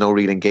match. There's no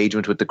real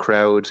engagement with the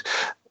crowd.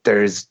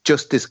 There's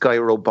just this guy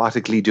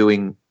robotically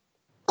doing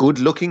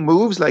good-looking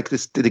moves. Like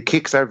this, the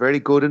kicks are very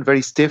good and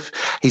very stiff.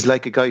 He's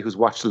like a guy who's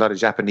watched a lot of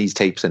Japanese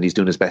tapes and he's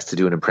doing his best to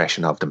do an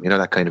impression of them, you know,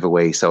 that kind of a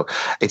way. So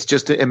it's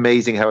just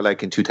amazing how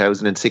like in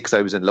 2006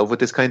 I was in love with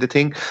this kind of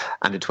thing,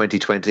 and in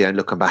 2020 I'm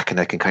looking back and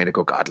I can kind of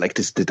go, God, like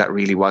that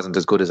really wasn't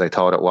as good as I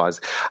thought it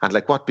was. And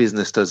like, what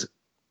business does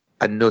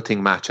a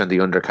nothing match on the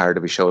undercard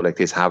of a show like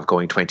this have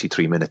going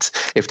 23 minutes?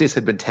 If this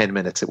had been 10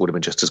 minutes, it would have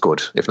been just as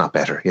good, if not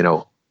better, you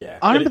know. Yeah.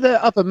 I remember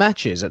the other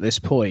matches at this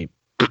point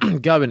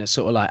going at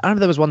sort of like, I remember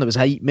there was one that was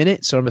 8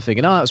 minutes, so I remember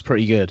thinking, that was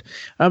pretty good.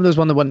 I remember there was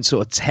one that went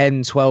sort of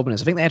 10, 12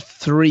 minutes. I think they had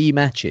 3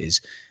 matches.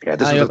 Yeah,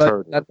 this was the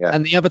third one, yeah.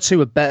 And the other 2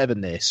 were better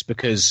than this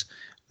because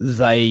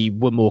they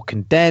were more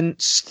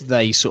condensed.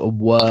 They sort of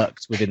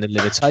worked within the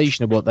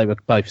limitation of what they were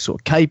both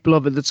sort of capable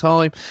of at the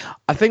time.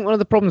 I think one of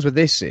the problems with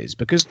this is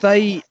because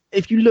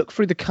if you look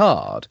through the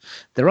card,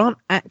 there aren't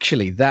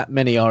actually that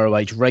many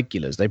ROH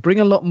regulars. They bring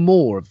a lot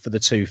more for the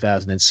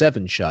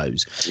 2007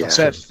 shows. Yeah.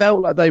 So it felt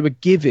like they were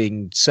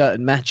giving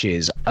certain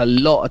matches a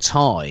lot of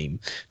time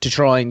to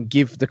try and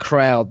give the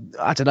crowd,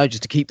 I don't know,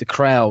 just to keep the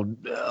crowd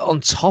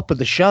on top of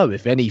the show,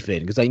 if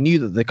anything, because they knew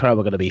that the crowd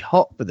were going to be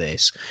hot for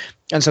this.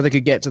 And so they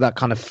could get to that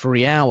kind of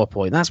 3-hour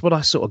point. That's what I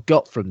sort of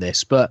got from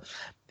this. But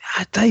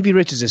Davey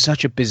Richards is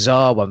such a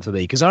bizarre one for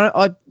me because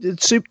the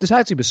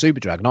tag team with Super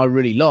Dragon I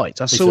really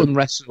liked. I saw him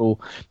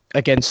wrestle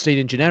against Dean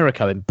and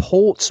Generico in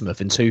Portsmouth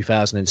in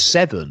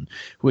 2007,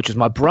 which was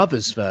my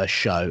brother's first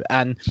show,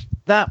 and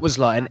that was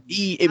like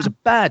it was a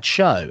bad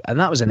show, and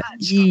that was an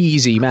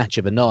easy match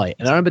of a night.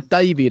 And I remember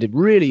Davey had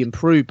really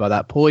improved by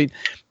that point.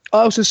 I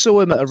also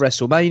saw him at a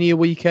WrestleMania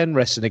weekend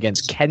wrestling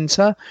against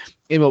Kenta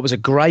in what was a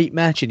great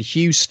match in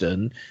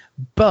Houston,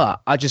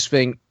 but I just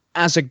think,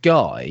 as a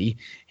guy,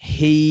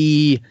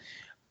 and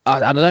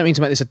I don't mean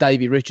to make this a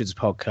Davey Richards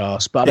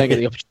podcast, but I don't get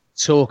the opportunity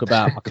to talk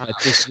about my kind of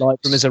dislike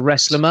for him as a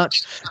wrestler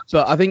much.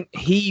 But I think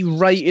he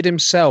rated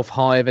himself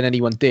higher than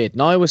anyone did.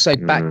 And I always say,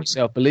 back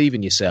yourself, believe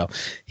in yourself.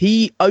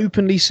 He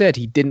openly said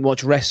he didn't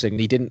watch wrestling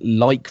and he didn't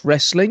like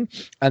wrestling.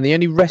 And the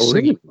only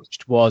wrestling he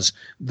watched was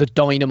the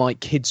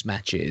Dynamite Kids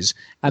matches.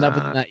 And other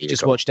than that, he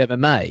just watched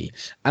MMA.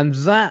 And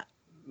that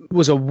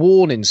was a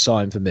warning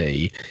sign for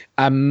me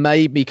and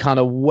made me kind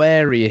of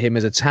wary of him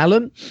as a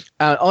talent.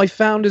 I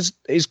found as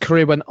his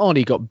career went on,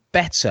 he got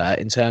better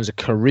in terms of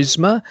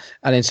charisma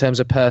and in terms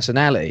of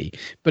personality,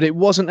 but it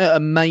wasn't at a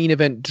main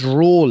event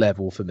draw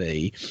level for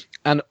me.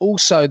 And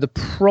also the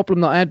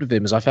problem that I had with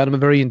him is I found him a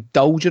very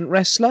indulgent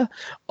wrestler.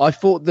 I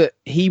thought that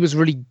he was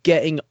really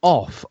getting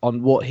off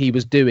on what he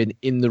was doing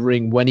in the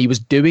ring when he was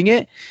doing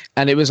it.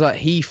 And it was like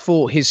he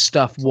thought his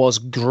stuff was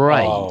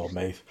great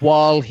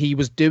while he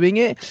was doing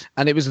it.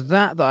 And it was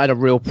that I had a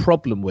real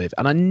problem with.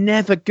 And I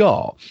never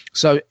got.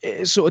 So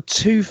it's sort of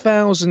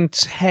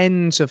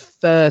 2010 to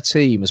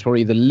 13 was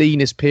probably the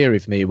leanest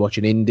period for me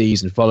watching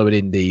indies and following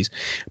indies.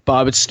 But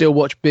I would still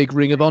watch big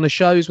Ring of Honor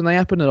shows when they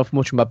happened, and often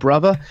watching my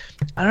brother.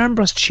 I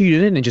remember us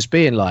tuning in and just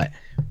being like,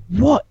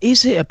 what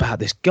is it about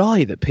this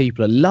guy that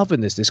people are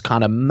loving this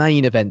kind of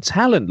main event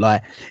talent?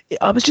 Like, it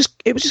was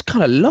just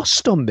kind of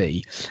lost on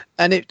me.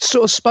 And it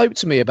sort of spoke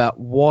to me about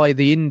why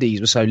the indies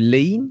were so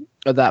lean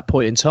at that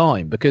point in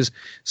time, because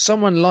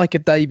someone like a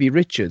Davey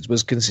Richards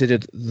was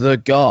considered the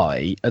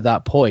guy at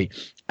that point.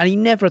 And he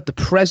never had the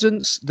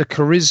presence, the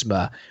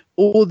charisma,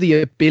 or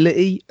the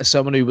ability as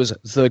someone who was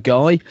the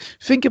guy.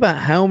 Think about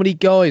how many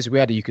guys we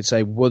had who you could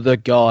say were the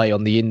guy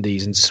on the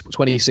indies in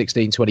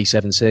 2016,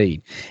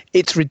 2017.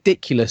 It's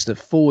ridiculous that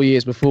 4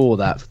 years before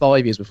that,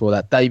 5 years before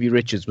that, Davey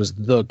Richards was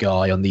the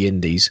guy on the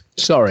indies.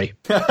 Sorry,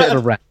 bit of a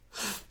rant.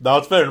 No,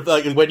 it's fair.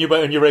 Like when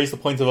you raise the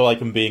point of like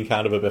him being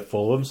kind of a bit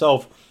full of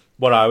himself,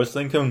 what I was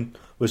thinking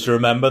was to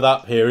remember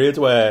that period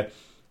where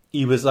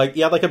he was like,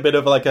 he had like a bit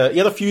of like he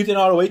had a feud in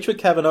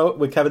ROH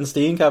with Kevin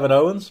Steen, Kevin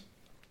Owens.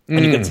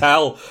 And you could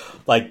tell,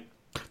 like,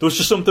 there was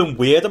just something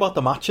weird about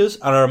the matches.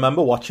 And I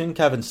remember watching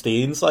Kevin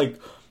Steen's,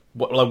 like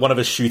one of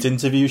his shoot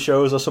interview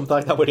shows or something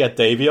like that, where he had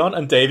Davey on.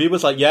 And Davey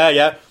was like,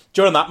 yeah,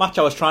 during that match,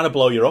 I was trying to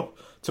blow you up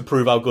to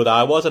prove how good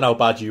I was and how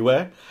bad you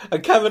were.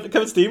 And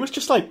Kevin Steen was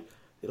just like,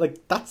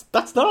 Like that's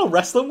not how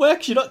wrestling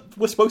works.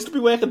 We're supposed to be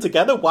working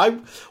together. Why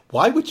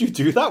would you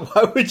do that?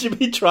 Why would you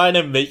be trying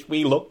to make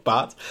me look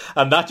bad?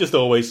 And that just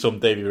always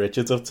summed Davey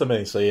Richards up to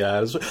me. So yeah,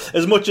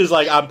 as much as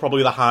like I'm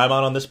probably the high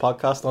man on this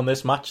podcast on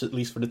this match, at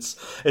least for its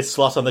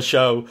slot on the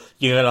show,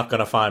 you're not going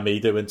to find me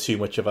doing too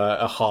much of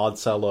a hard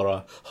sell or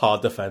a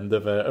hard defend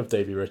of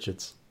Davey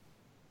Richards.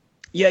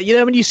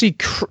 Yeah, when you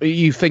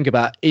you think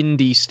about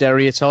indie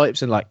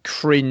stereotypes and like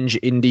cringe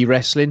indie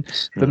wrestling.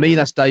 For me,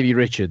 that's Davey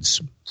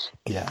Richards.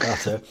 Yeah,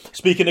 that's it.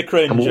 Speaking of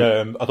cringe,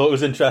 I thought it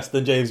was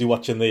interesting, James, you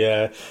watching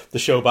the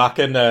show back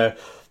and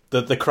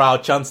the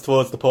crowd chants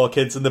towards the poor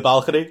kids in the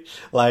balcony.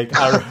 Like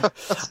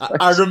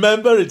I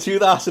remember in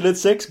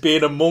 2006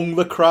 being among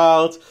the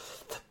crowd.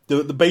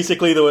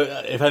 Basically, there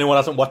were, if anyone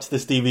hasn't watched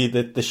this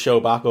the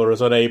show back or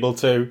is unable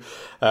to,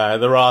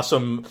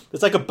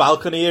 there's like a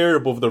balcony area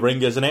above the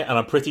ring, isn't it? And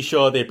I'm pretty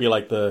sure they'd be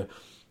like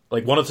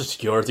one of the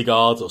security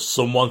guards or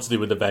someone to do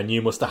with the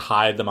venue must have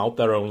hired them out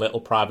their own little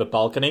private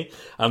balcony.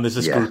 And there's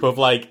this group of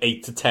like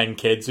 8 to 10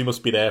 kids who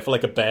must be there for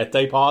like a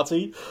birthday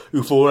party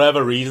who for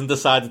whatever reason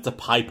decided to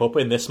pipe up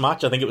in this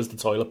match. I think it was the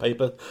toilet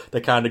paper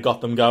that kind of got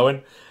them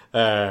going.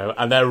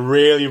 And they're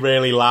really,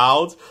 really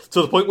loud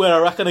to the point where I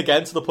reckon,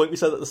 again, to the point we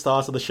said at the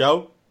start of the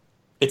show,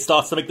 it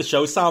starts to make the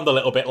show sound a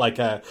little bit like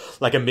a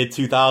mid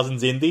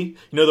 2000s indie.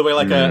 The way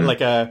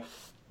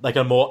like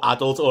a more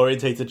adult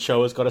orientated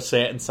show has got a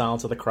certain sound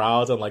to the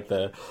crowd, and like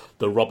the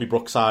Robbie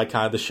Brookside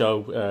kind of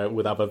show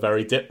would have a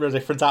very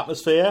different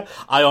atmosphere.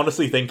 I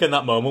honestly think in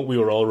that moment we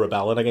were all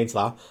rebelling against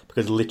that,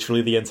 because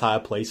literally the entire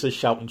place is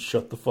shouting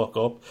 "shut the fuck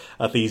up"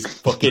 at these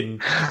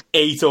fucking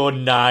 8 or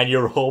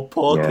 9-year-old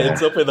poor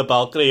kids up in the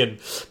balcony and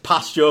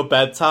past your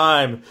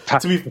bedtime.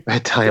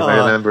 Bedtime, I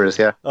remember it.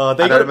 Yeah, I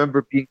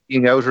remember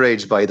being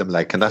outraged by them.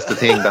 Like, and that's the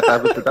thing that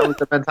was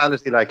the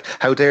mentality. Like,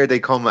 how dare they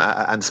come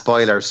and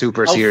spoil our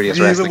super serious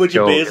wrestling? Would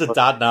you be as a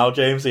dad now,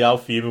 James? How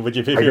fuming would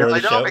you be if you were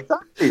on the show?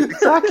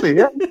 Exactly.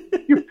 Yeah,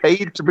 you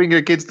paid to bring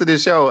your kids to the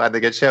show, and they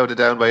get shouted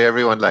down by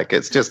everyone. Like,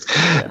 it's just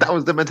that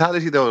was the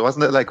mentality, though,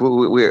 wasn't it? Like,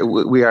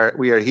 we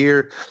are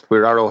here,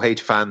 we're ROH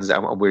fans,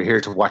 and we're here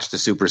to watch the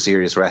super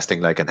serious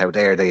wrestling. Like, and how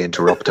dare they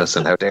interrupt us,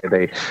 and how dare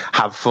they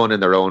have fun in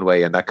their own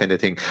way, and that kind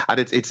of thing. And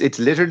it's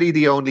literally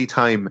the only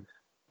time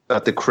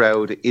that the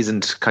crowd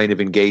isn't kind of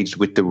engaged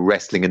with the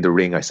wrestling in the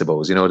ring, I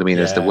suppose. You know what I mean?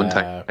 Yeah. It's the one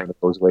time it kind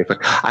of goes away from.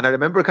 And I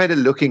remember kind of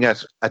looking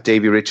at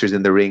Davey Richards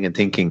in the ring and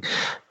thinking,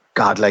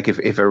 God, like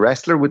if a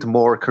wrestler with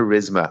more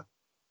charisma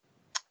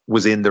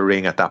was in the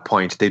ring at that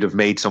point, they'd have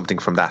made something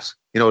from that.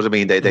 You know what I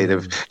mean? They'd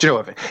have,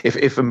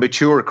 if a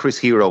mature Chris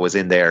Hero was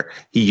in there,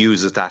 he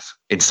uses that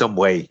in some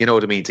way, you know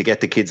what I mean, to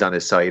get the kids on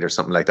his side or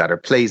something like that, or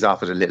plays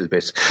off it a little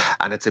bit.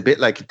 And it's a bit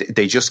like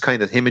they just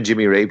kind of, him and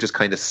Jimmy Rave just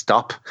kind of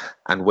stop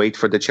and wait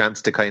for the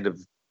chance to kind of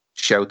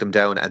shout them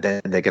down, and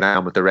then they get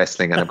on with the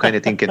wrestling. And I'm kind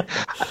of thinking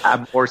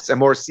a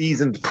more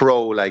seasoned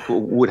pro like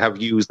would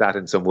have used that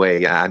in some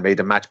way and made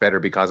the match better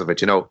because of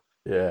it,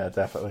 Yeah,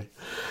 definitely.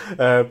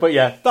 But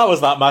yeah, that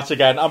was that match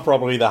again. I'm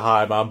probably the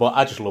high man, but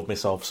I just love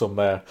myself some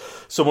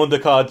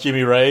undercard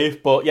Jimmy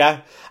Rave. But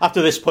yeah,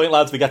 after this point,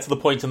 lads, we get to the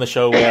point in the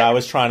show where I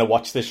was trying to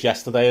watch this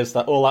yesterday as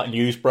that all that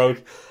news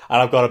broke.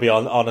 And I've got to be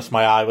honest,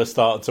 my eye was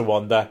starting to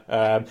wander.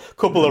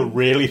 Couple of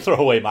really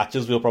throwaway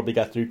matches we'll probably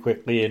get through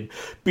quickly. And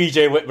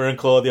BJ Whitmer and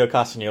Claudio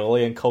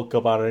Castagnoli and Colt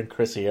Cabana and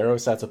Chris Hero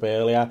set up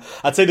earlier.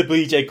 I'd say the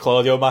BJ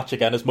Claudio match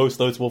again is most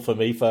notable for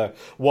me for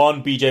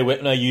one, BJ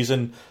Whitmer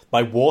using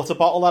my water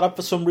bottle that I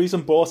for some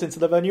reason bought into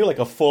the venue, like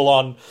a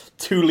full-on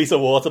 2-litre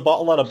water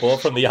bottle that I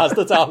bought from the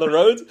Asda down the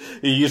road.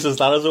 He uses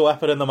that as a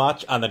weapon in the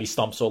match, and then he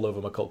stomps all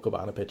over my Colt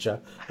Cabana picture.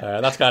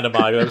 That's kind of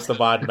my most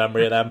abiding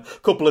memory of them.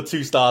 Couple of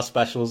 2-star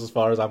specials as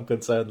far as I'm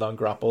concerned on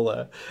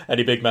Grapple.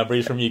 Any big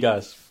memories from you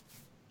guys?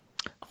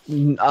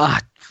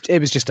 It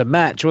was just a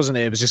match, wasn't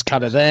it? It was just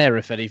kind of there,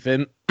 if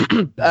anything.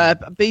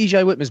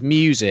 BJ Whitmer's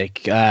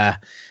music,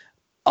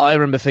 I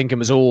remember thinking it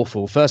was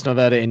awful. First time I've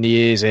heard it in the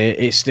years,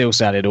 it still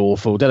sounded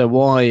awful. Don't know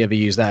why I ever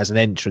used that as an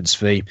entrance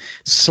theme.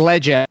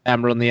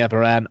 Sledgehammer on the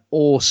other hand,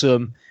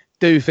 awesome.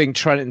 Do think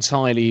Trent and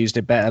Tyler used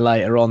it better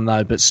later on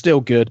though, but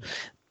still good.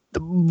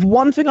 The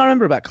one thing I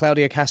remember about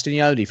Claudio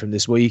Castagnoli from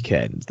this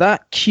weekend,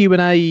 that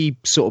Q&A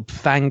sort of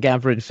fan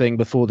gathering thing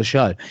before the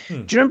show. Do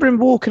you remember him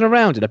walking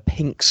around in a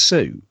pink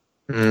suit?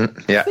 Yeah,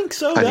 I think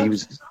so. And he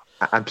was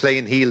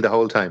playing heel the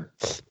whole time.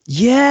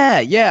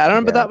 Yeah. I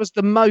remember that was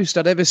the most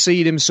I'd ever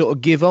seen him sort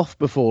of give off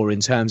before in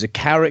terms of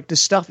character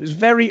stuff. It was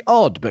very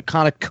odd, but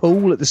kind of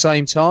cool at the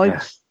same time.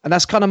 Yeah. And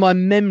that's kind of my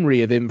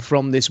memory of him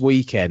from this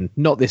weekend,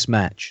 not this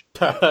match.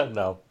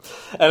 No.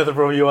 Anything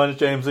from you on it,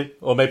 Jamesy?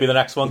 Or maybe the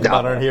next one,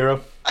 Cabana and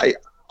Hero?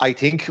 I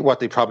think what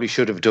they probably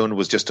should have done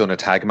was just done a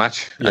tag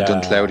match and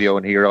done Claudio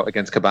and Hero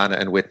against Cabana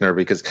and Whitmer,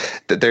 because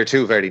they're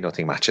two very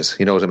nothing matches.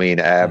 You know what I mean?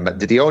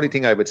 The only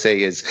thing I would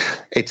say is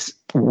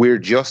we're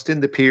just in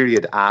the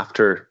period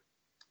after,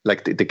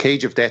 like, the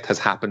Cage of Death has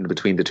happened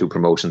between the two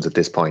promotions at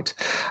this point.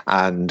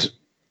 And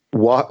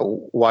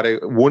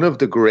one of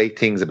the great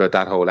things about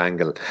that whole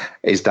angle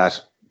is that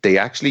they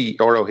actually,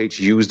 ROH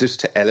used it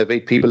to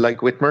elevate people like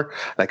Whitmer.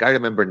 Like, I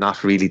remember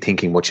not really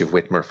thinking much of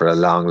Whitmer for a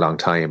long, long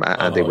time.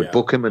 And they would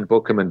book him and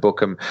book him and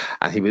book him.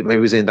 And he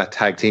was in that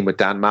tag team with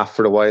Dan Maff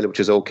for a while, which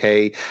was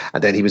okay.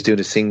 And then he was doing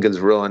a singles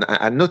run,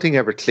 and nothing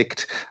ever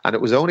clicked. And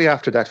it was only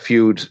after that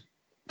feud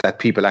that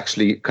people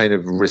actually kind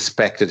of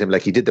respected him.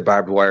 Like, he did the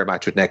barbed wire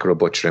match with Necro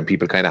Butcher, and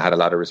people kind of had a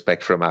lot of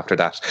respect for him after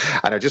that.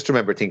 And I just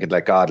remember thinking,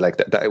 like, God, like,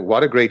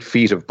 what a great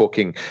feat of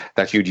booking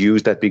that you'd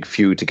use that big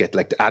feud to get,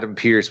 like, Adam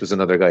Pearce was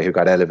another guy who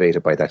got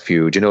elevated by that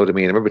feud. You know what I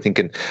mean? I remember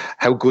thinking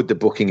how good the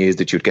booking is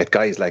that you'd get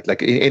guys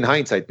like in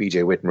hindsight,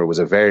 BJ Whitmer was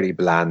a very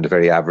bland,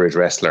 very average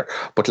wrestler,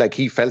 but like,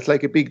 he felt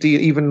like a big deal.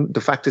 Even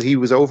the fact that he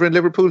was over in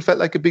Liverpool felt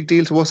like a big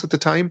deal to us at the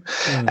time.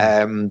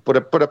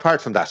 But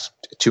apart from that,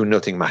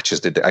 2-0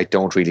 matches, I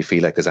don't really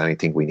feel like there's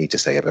anything we need to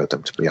say about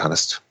them, to be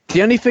honest.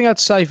 The only thing I'd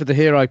say for the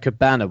Hero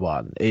Cabana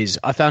one is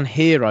I found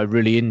Hero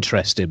really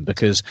interesting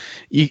because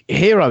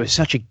Hero is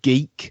such a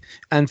geek,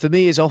 and for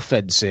me his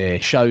offense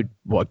here showed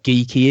what a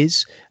geek he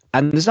is.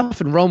 And there's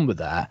nothing wrong with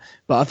that,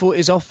 but I thought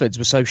his offense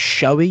was so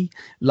showy,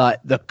 like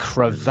the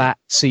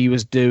cravats he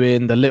was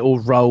doing, the little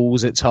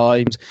rolls at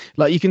times.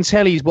 Like, you can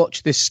tell he's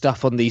watched this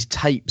stuff on these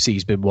tapes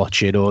he's been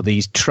watching, or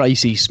these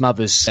Tracy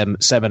Smothers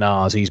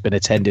seminars he's been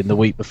attending the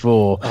week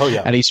before. Oh,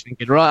 yeah. And he's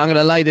thinking, right, I'm going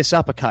to lay this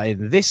uppercut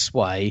in this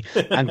way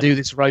and do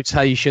this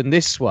rotation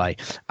this way.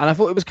 And I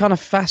thought it was kind of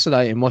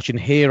fascinating watching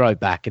Hero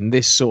back in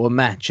this sort of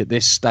match at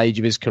this stage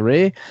of his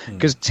career,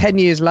 because 10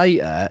 years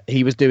later,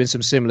 he was doing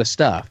some similar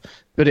stuff.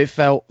 But it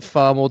felt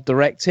far more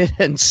directed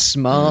and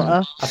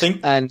smarter. I think,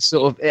 and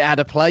sort of it had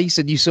a place,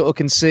 and you sort of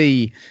can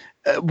see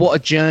what a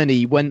journey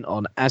he went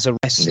on as a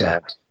wrestler. Yeah.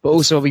 But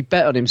also, he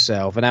bet on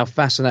himself and how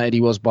fascinated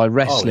he was by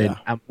wrestling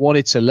and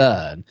wanted to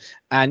learn.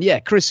 And yeah,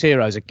 Chris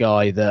Hero's a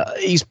guy that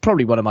he's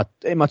probably one of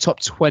in my top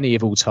 20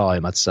 of all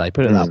time, I'd say.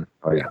 Put it up.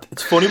 Oh yeah.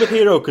 It's funny with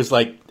Hero because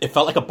like it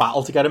felt like a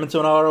battle to get him into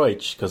an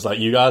ROH, because like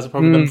you guys have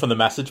probably been from the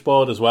message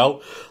board as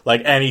well.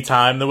 Like, any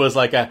time there was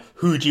like a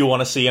who do you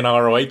want to see in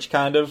ROH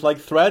kind of like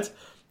thread,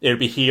 it'd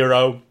be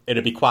Hero,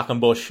 it'd be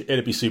Quackenbush,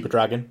 it'd be Super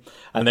Dragon,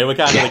 and they were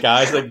kind of the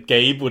guys that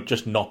Gabe would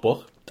just not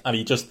book. And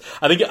he just,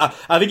 I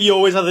think he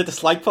always had a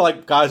dislike for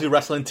like guys who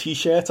wrestle in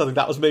t-shirts. I think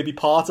that was maybe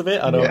part of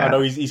it. I know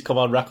he's come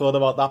on record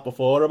about that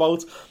before,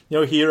 about, you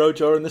know, Hero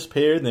during this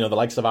period. You know, the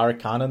likes of Eric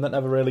Cannon that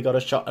never really got a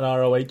shot in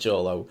ROH,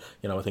 although,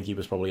 you know, I think he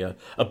was probably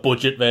a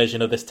budget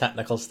version of this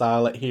technical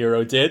style that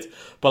Hero did.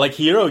 But like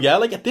Hero, yeah,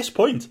 like at this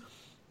point,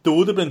 there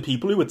would have been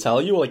people who would tell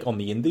you, like on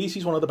the indies,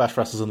 he's one of the best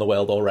wrestlers in the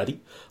world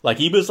already. Like,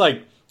 he was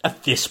like,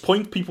 at this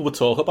point, people would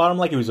talk about him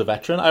like he was a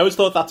veteran. I always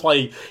thought that's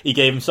why he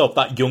gave himself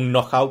that young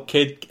knockout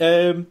kid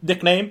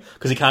nickname,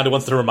 because he kind of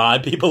wants to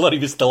remind people that he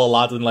was still a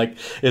lad in like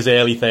his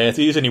early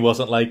 30s and he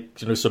wasn't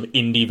like, you know, some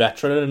indie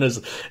veteran in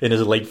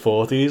his late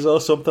 40s or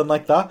something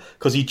like that,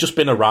 because he'd just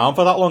been around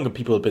for that long and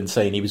people had been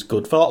saying he was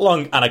good for that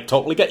long. And I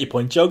totally get your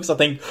point, Joe, because I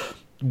think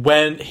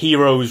when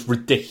Hero's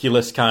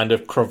ridiculous kind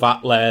of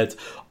cravat-led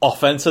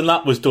offense and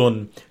that was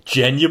done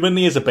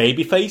genuinely as a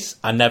babyface,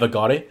 I never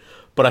got it.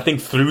 But I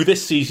think through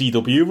this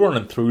CZW run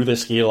and through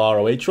this heel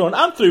ROH run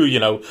and through, you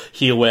know,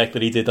 heel work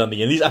that he did on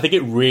the indies, I think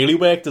it really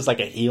worked as like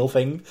a heel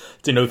thing,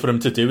 to, you know, for him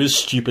to do his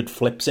stupid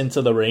flips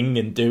into the ring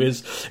and do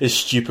his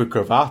stupid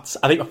cravats.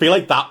 I feel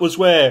like that was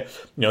where,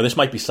 you know, this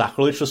might be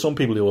sacrilege for some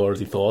people who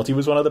already thought he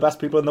was one of the best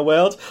people in the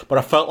world, but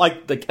I felt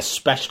like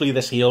especially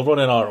this heel run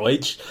in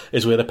ROH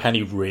is where the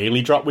penny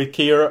really dropped with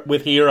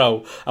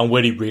Hero, and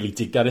where he really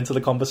did get into the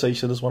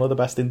conversation as one of the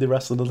best indie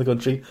wrestlers in the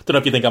country. Don't know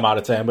if you think I'm out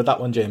of turn with that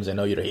one, James. I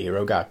know you're a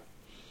Hero guy.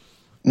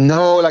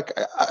 No, like,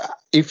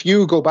 if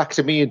you go back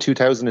to me in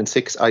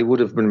 2006, I would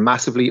have been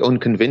massively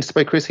unconvinced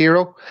by Chris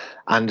Hero.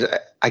 And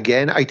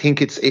again, I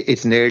think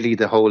it's nearly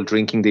the whole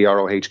drinking the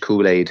ROH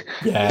Kool-Aid.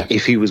 Yeah.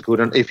 If he was good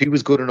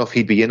enough,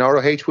 he'd be in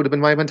ROH, would have been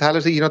my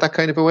mentality, you know, that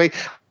kind of a way.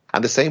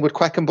 And the same with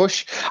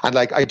Quackenbush. And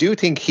like, I do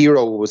think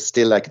Hero was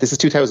still like, this is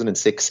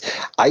 2006.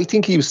 I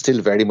think he was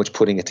still very much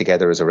putting it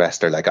together as a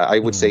wrestler. Like, I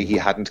would say he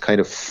hadn't kind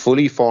of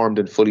fully formed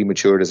and fully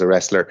matured as a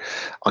wrestler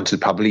until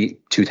probably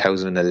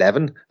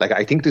 2011. Like,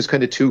 I think there's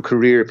kind of two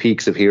career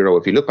peaks of Hero.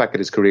 If you look back at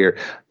his career,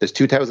 there's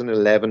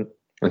 2011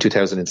 in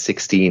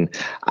 2016,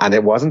 and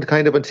it wasn't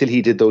kind of until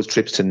he did those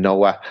trips to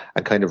Noah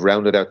and kind of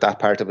rounded out that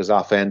part of his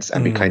offense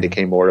and he kind of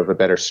became more of a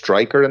better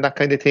striker and that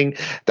kind of thing,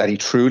 that he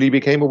truly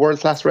became a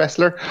world-class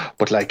wrestler.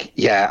 But like,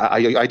 yeah,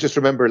 I just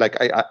remember, like,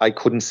 I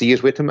couldn't see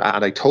it with him,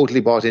 and I totally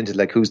bought into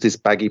like, who's this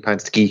baggy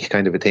pants geek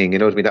kind of a thing, you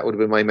know what I mean? That would have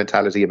been my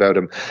mentality about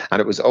him. And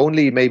it was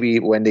only maybe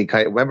when they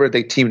remember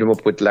they teamed him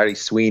up with Larry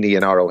Sweeney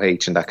in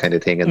ROH and that kind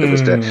of thing, and there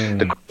was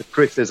the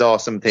Chris is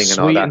awesome thing and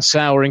all that. Sweet and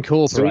Sour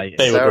Incorporated.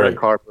 Sweet and Sour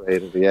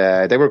Incorporated,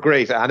 yeah. They were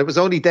great. And it was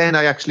only then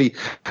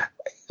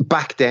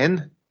back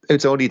then,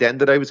 it's only then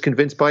that I was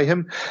convinced by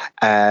him.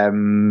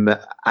 And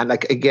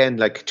like, again,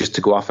 like, just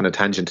to go off on a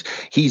tangent,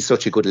 he's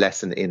such a good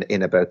lesson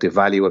in about the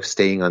value of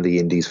staying on the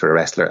indies for a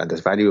wrestler and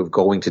the value of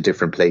going to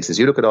different places.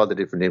 You look at all the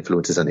different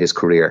influences on his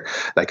career.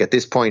 Like, at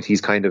this point,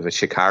 he's kind of a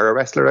Shikara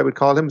wrestler, I would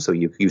call him. So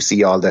you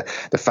see all the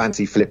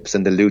fancy flips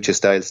and the lucha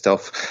style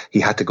stuff. He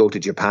had to go to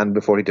Japan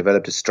before he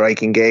developed a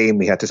striking game.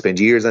 He had to spend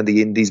years on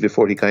the indies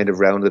before he kind of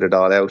rounded it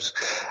all out.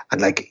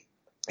 And like,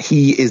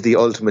 he is the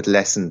ultimate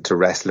lesson to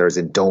wrestlers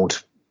in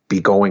don't be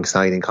going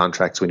signing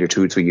contracts when you're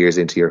 2 or 3 years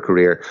into your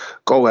career.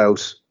 Go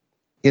out,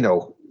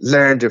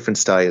 learn different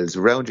styles,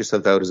 round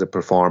yourself out as a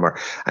performer,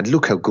 and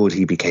look how good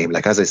he became.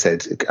 Like, as I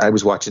said, I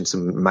was watching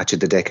some Match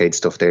of the Decade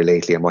stuff there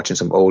lately. I'm watching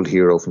some old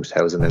Hero from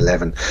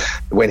 2011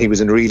 when he was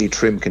in really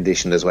trim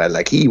condition as well.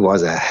 Like, he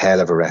was a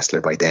hell of a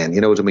wrestler by then, you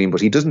know what I mean?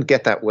 But he doesn't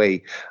get that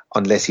way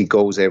unless he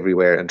goes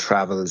everywhere and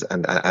travels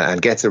and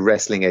gets a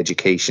wrestling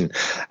education.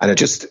 And it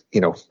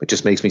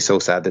just makes me so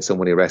sad that so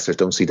many wrestlers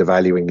don't see the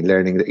value in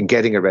learning and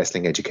getting a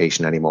wrestling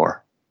education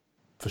anymore.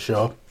 For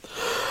sure.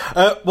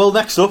 Well,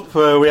 next up,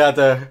 we had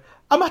a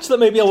match that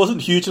maybe I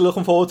wasn't hugely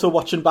looking forward to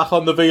watching back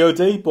on the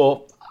VOD,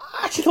 but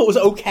I actually thought it was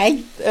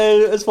okay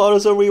as far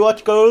as a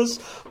rewatch goes.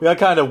 We had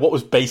kind of what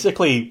was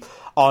basically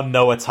our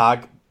Noah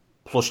tag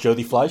plus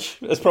Jody Fleisch.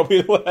 That's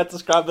probably the way I'd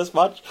describe this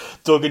match.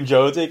 Doug and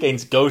Jody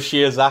against Go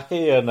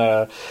Shiozaki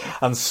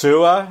and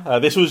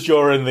Suwa. This was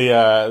during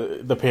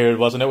the period,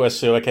 wasn't it, where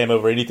Suwa came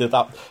over and he did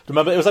that.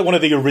 Remember, it was like one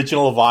of the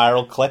original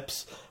viral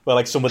clips where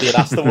like somebody had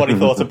asked him what he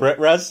thought of Brit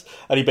Rez,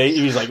 and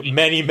he was like,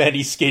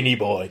 many skinny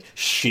boy.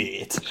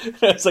 Shit.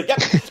 It's like, yeah,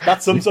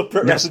 that sums up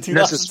Brit Rez in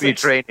 2006.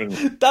 Necessary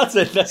training. That's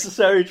it,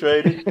 necessary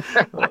training.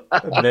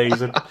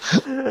 Amazing.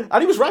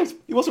 And he was right.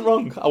 He wasn't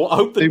wrong. I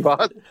hope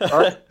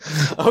that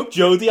I hope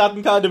Jody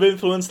hadn't kind of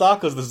influenced that,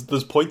 because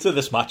there's points in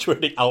this match where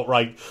he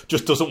outright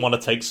just doesn't want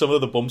to take some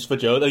of the bumps for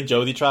Jody. I think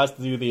Jody tries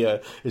to do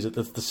the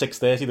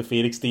 630, the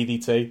Phoenix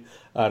DDT,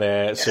 and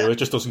Suwa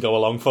just doesn't go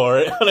along for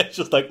it, and it's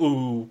just like,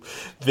 ooh,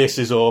 this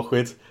is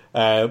awkward.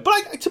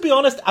 But to be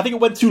honest, I think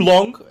it went too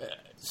long.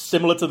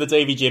 Similar to the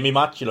Davey Jimmy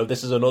match,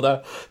 this is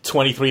another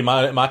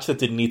 23-minute match that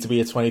didn't need to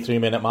be a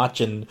 23-minute match,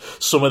 and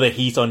some of the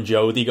heat on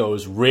Jody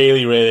goes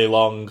really, really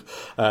long.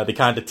 They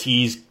kind of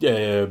teased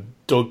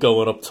Doug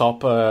going up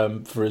top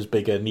for his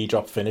big knee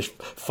drop finish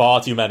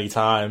far too many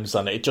times,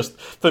 and it just,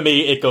 for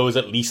me, it goes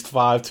at least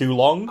 5 too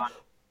long.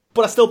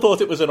 But I still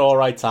thought it was an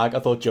alright tag. I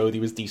thought Jody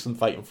was decent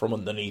fighting from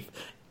underneath.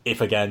 If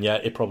again, yeah,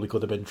 it probably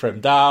could have been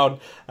trimmed down.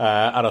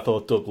 And I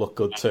thought Doug looked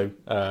good too.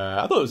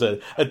 I thought it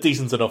was a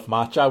decent enough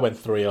match. I went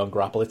 3 on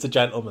Grapple. It's a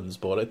gentleman's,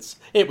 but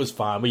it was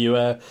fine. Were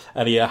you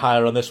any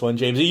higher on this one,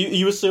 James? Are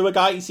you a Suwa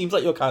guy? He seems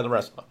like your kind of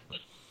wrestler.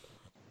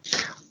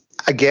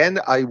 Again,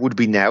 I would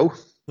be now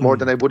more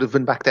than I would have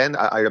been back then.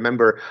 I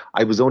remember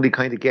I was only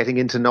kind of getting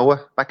into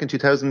Noah back in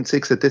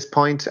 2006 at this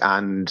point,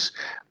 and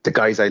the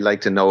guys I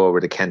liked in Noah were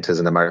the Kentas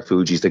and the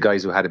Marufujis, the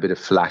guys who had a bit of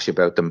flash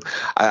about them.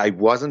 I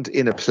wasn't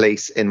in a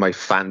place in my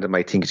fandom,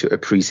 I think, to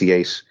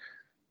appreciate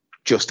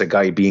just a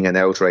guy being an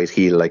outright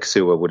heel like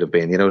Suwa would have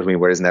been, you know what I mean?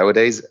 Whereas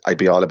nowadays, I'd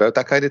be all about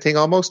that kind of thing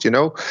almost,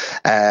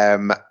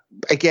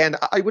 Again,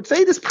 I would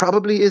say this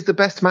probably is the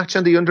best match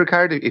on the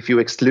undercard if you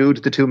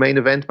exclude the 2 main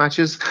event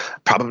matches.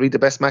 Probably the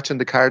best match on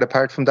the card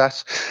apart from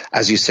that.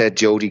 As you said,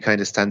 Jody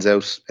kind of stands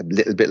out a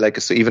little bit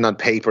so even on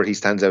paper, he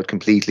stands out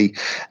completely.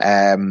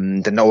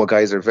 The Noah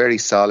guys are very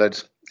solid.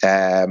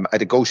 I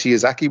think Go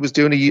Shiozaki was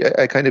doing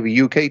a kind of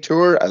a UK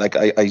tour. I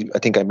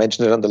think I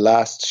mentioned it on the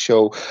last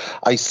show.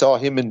 I saw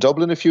him in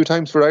Dublin a few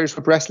times for Irish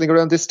Whip Wrestling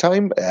around this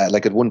time.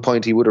 At one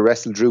point, he would have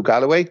wrestled Drew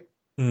Galloway.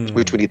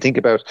 Which, when you think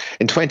about,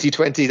 in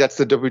 2020, that's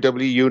the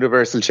WWE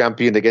Universal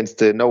Champion against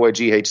the Noah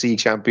GHC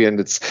Champion.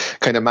 It's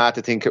kind of mad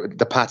to think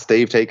the paths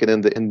they've taken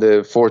in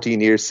the 14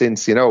 years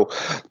since,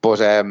 But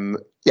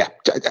yeah,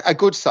 a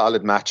good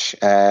solid match.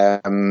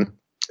 Not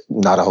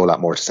a whole lot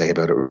more to say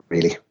about it,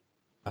 really.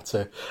 That's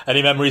it.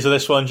 Any memories of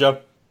this one, Joe?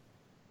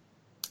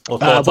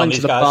 Went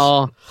to the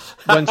bar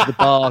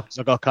because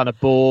I got kind of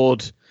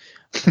bored.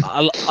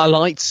 I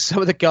liked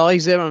some of the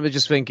guys there. I remember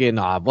just thinking,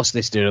 what's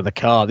this doing on the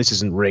card? This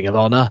isn't Ring of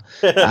Honor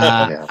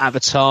at the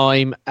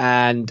time.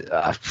 And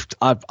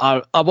I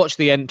watched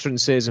the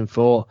entrances and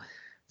thought,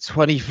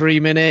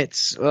 23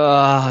 minutes.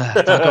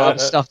 I've got other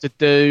stuff to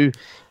do.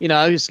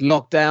 It's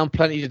lockdown,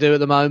 plenty to do at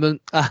the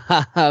moment.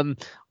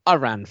 I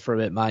ran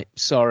through it, mate.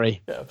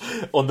 Sorry. Yeah.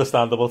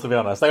 Understandable, to be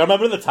honest. I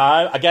remember at the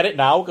time, I get it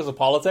now because of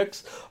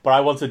politics, but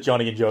I wanted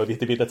Johnny and Jody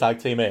to be the tag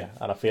team here.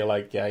 And I feel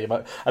like, I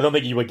don't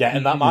think you were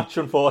getting that match,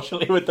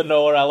 unfortunately, with the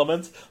Noah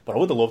element. But I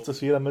would have loved to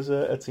see them as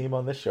a team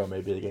on this show,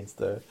 maybe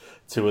against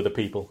 2 other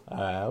people.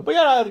 But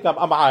yeah, I think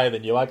I'm higher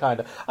than you. I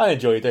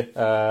enjoyed it.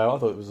 I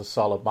thought it was a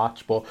solid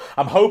match. But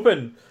I'm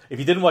hoping, if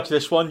you didn't watch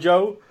this one,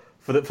 Joe,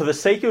 for the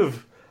sake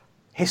of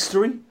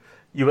history,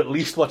 you at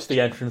least watch the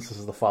entrances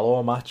of the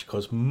follow-on match,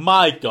 because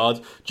my God,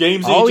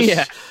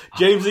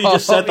 Jamesy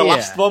just said the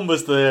last one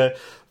was the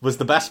was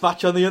the best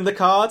match on the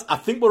undercard. I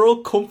think we're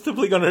all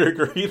comfortably going to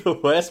agree the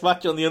worst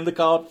match on the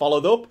undercard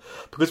followed up.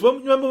 Because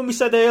remember when we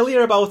said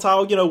earlier about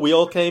how, we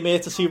all came here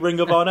to see Ring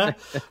of Honor?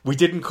 We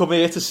didn't come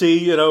here to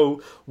see,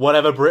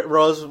 whatever Brit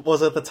Res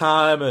was at the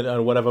time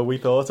and whatever we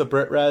thought of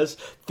Brit Res.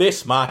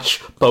 This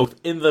match, both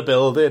in the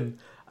building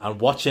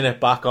and watching it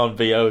back on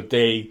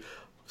VOD,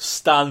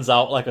 stands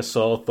out like a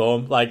sore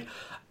thumb. Like,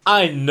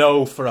 I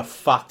know for a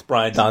fact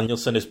Bryan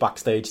Danielson is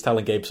backstage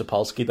telling Gabe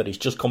Sapolsky that he's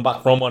just come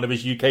back from one of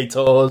his UK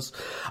tours,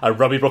 and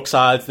Robbie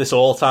Brookside's this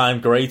all-time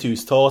great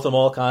who's taught him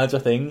all kinds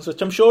of things,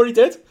 which I'm sure he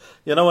did.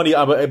 And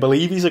I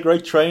believe he's a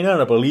great trainer,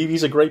 and I believe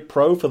he's a great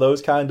pro for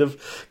those kind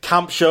of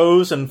camp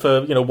shows and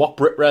for, what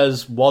Brit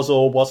Res was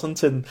or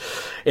wasn't in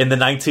the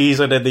 90s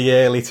and in the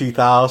early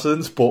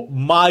 2000s. But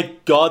my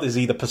God, is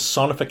he the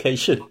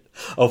personification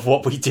of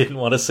what we didn't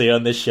want to see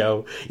on this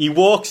show. He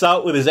walks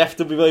out with his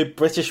FWA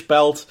British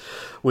belt,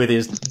 with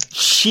his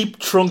sheep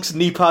trunks,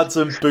 knee pads,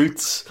 and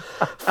boots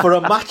for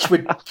a match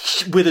with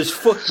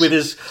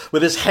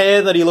his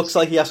hair that he looks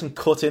like he hasn't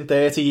cut in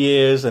 30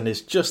 years, and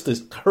is just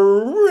this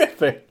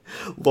horrific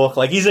look.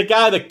 Like, he's a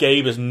guy that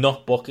Gabe is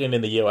not booking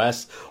in the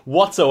US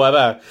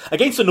whatsoever,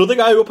 against another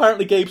guy who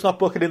apparently Gabe's not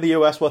booking in the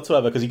US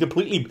whatsoever, because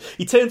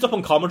he turns up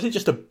on commentary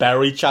just to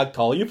bury Chad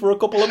Collyer for a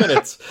couple of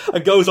minutes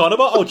and goes on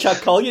about, Chad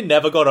Collyer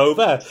never got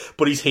over,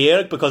 but he's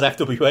here because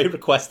FWA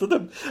requested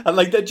him, and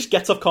then just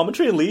gets off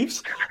commentary and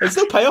leaves. There's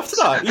no payoff to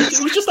that.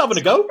 He was just having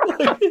a go.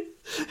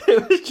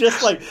 It was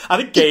just like, I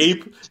think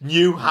Gabe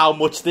knew how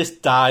much this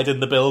died in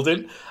the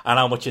building and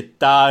how much it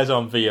dies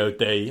on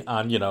VOD,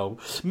 and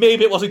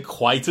maybe it wasn't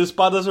quite as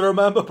bad as I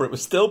remember, but it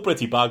was still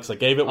pretty bad, because I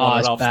gave it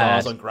 1.5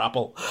 stars on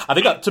Grapple. I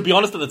think, to be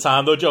honest, at the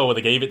time though, Joe, when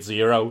they gave it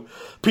 0,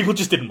 people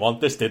just didn't want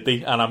this, did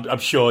they? And I'm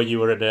sure you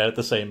were in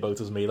the same boat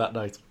as me that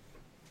night.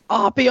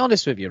 I'll be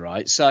honest with you,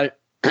 right? So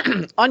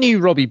I knew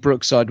Robbie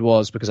Brookside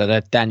was because I'd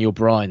heard Daniel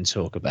Bryan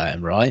talk about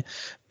him, right?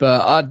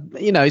 But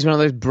he's one of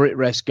those Brit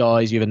Res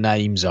guys you have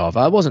names of.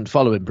 I wasn't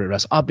following Brit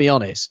Res. I'll be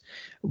honest.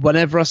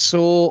 Whenever I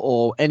saw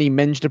or any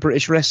mention of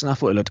British wrestling, I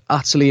thought it looked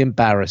utterly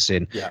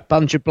embarrassing. Yeah.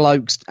 Bunch of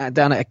blokes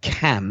down at a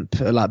camp,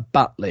 like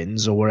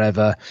Butlins or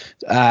wherever,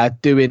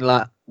 doing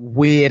like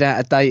weird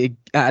out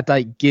of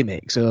date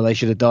gimmicks, or they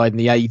should have died in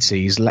the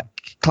 80s, like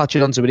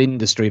clutching onto an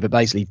industry that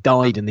basically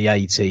died in the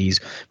 80s,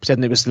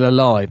 pretending it was still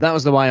alive. That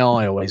was the way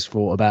I always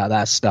thought about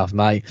that stuff,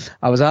 mate.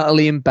 I was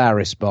utterly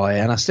embarrassed by it,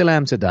 and I still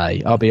am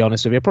today. I'll be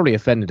honest with you. I probably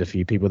offended a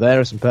few people. There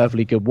are some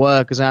perfectly good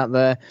workers out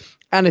there,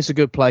 and it's a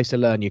good place to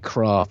learn your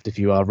craft if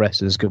you are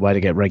wrestlers. Good way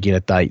to get regular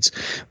dates.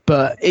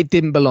 But it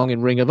didn't belong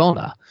in Ring of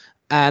Honor.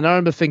 And I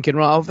remember thinking,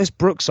 this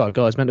Brookside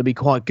guy's meant to be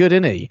quite good,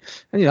 isn't he?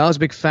 And, I was a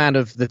big fan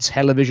of the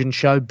television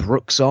show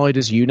Brookside,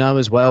 as you know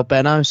as well,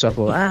 Benno. So I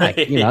thought,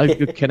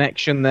 good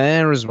connection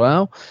there as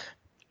well.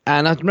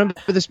 And I remember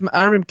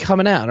him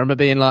coming out, and I remember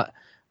being like,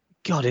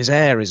 God, his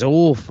hair is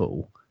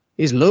awful.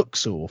 His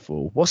look's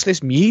awful. What's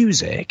this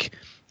music?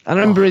 And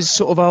I remember his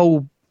sort of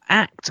old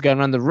act going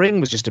around the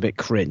ring was just a bit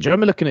cringe. I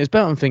remember looking at his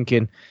belt and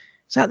thinking,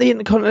 is that the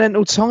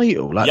Intercontinental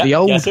title? The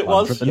old one from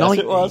the 90s?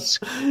 It was.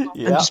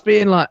 Yeah. And just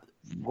being like,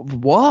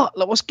 what?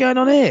 Like, what's going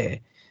on here?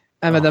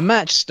 And then the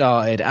match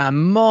started,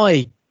 and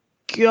my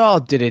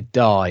God, did it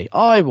die.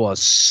 I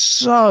was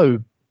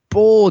so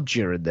bored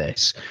during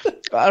this.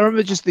 I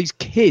remember just these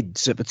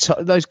kids at the top,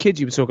 those kids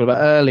you were talking about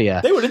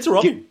earlier. They were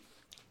interrupting.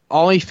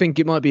 I think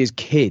it might be his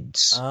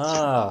kids.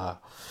 And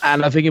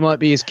I think it might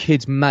be his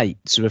kids'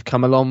 mates who have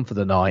come along for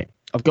the night.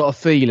 I've got a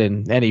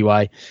feeling,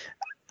 anyway.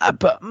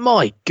 But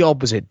my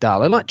God, was it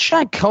dull. And like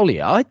Chad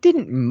Collyer, I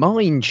didn't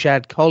mind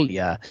Chad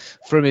Collyer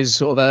from his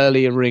sort of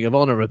earlier Ring of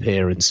Honor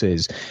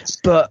appearances.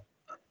 But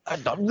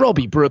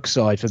Robbie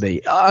Brookside for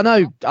me.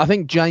 I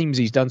think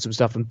Jamesy's done some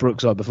stuff on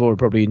Brookside before and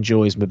probably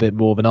enjoys him a bit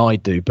more than I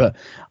do. But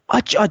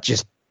I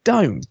just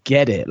don't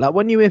get it. Like,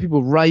 when you hear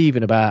people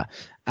raving about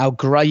how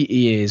great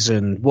he is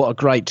and what a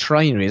great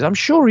trainer he is, I'm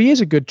sure he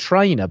is a good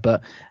trainer,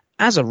 but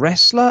as a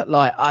wrestler,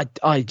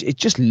 it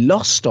just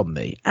lost on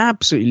me.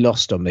 Absolutely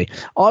lost on me.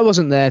 I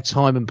wasn't there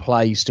time and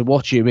place to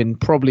watch him in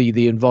probably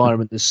the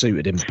environment that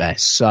suited him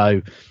best.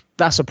 So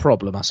that's a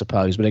problem, I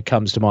suppose, when it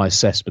comes to my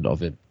assessment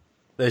of him.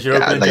 There's your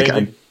opening,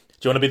 Jamie.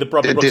 Do you want to be the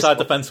proper Brookside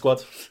defence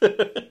squad?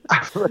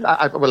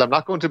 Well, I'm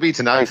not going to be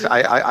tonight.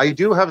 I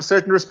do have a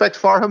certain respect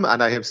for him,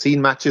 and I have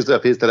seen matches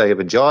of his that I have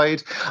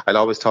enjoyed. I'll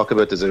always talk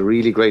about there's a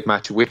really great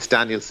match with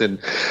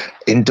Danielson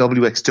in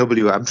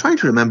WXW. I'm trying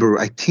to remember.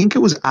 I think it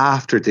was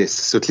after this.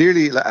 So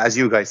clearly, as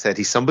you guys said,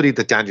 he's somebody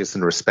that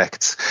Danielson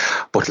respects.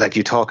 But like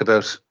you talk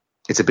about,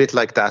 it's a bit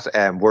like that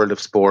World of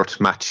Sport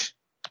match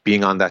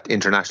being on that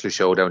International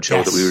Showdown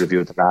show that we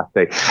reviewed the last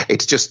day.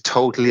 It's just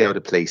totally out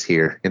of place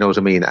here. You know what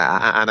I mean?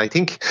 And I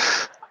think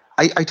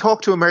I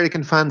talk to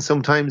American fans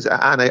sometimes,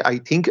 and I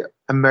think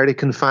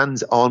American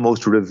fans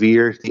almost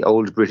revere the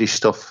old British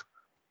stuff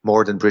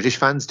more than British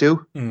fans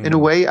do, in a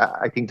way.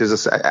 I think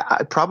there's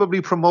probably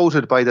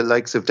promoted by the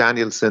likes of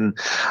Danielson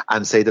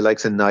and say the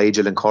likes of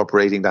Nigel,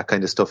 incorporating that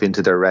kind of stuff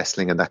into their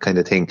wrestling and that kind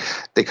of thing.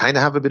 They kind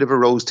of have a bit of a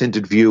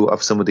rose-tinted view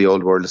of some of the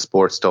old world of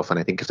sports stuff, and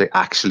I think if they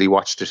actually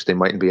watched it, they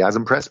mightn't be as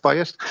impressed by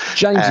it.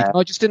 James, can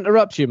I just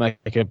interrupt you, make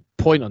a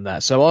point on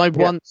that? So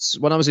once,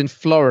 when I was in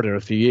Florida a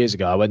few years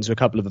ago, I went to a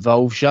couple of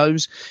Evolve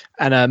shows,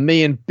 and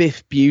me and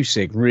Biff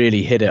Busick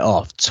really hit it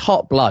off.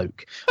 Top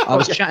bloke. I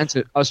was chatting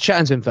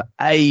to him for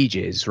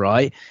ages,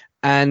 right?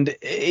 And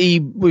we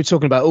were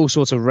talking about all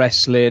sorts of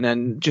wrestling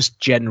and just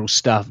general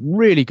stuff.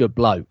 Really good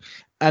bloke.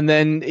 And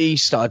then he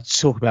started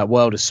talking about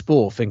World of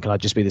Sport, thinking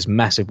I'd just be this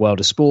massive World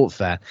of Sport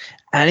fan.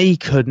 And he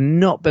could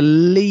not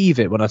believe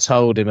it when I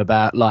told him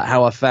about like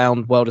how I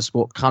found World of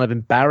Sport kind of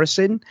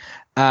embarrassing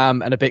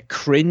and a bit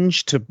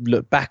cringe to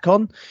look back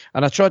on.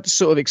 And I tried to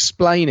sort of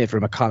explain it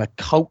from a kind of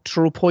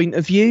cultural point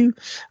of view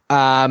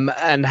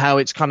and how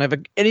it's kind of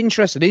an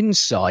interesting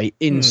insight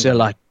into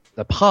like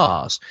the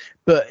past.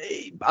 But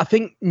I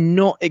think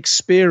not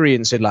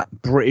experiencing like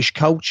British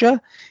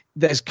culture,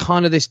 there's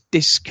kind of this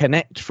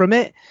disconnect from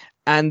it.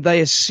 And they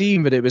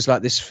assume that it was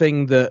like this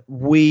thing that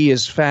we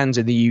as fans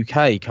in the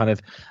UK kind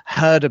of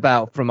heard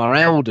about from our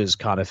elders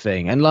kind of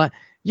thing. And like,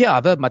 yeah,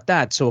 I've heard my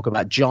dad talk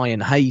about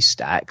giant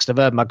haystacks. I've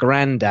heard my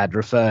granddad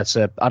refer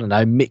to, I don't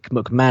know, Mick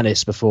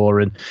McManus before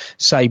and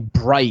say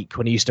break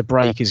when he used to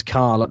break his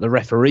car like the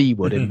referee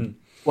would in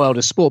World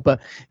of Sport.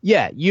 But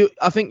yeah,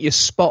 I think you're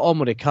spot on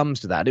when it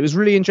comes to that. It was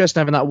really interesting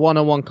having that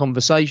one-on-one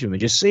conversation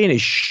with just seeing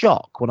his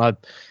shock when I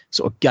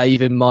sort of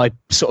gave him my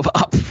sort of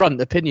upfront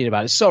opinion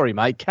about it. Sorry,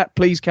 mate.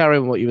 Please carry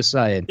on what you were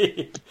saying.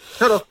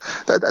 No,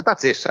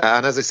 that's it.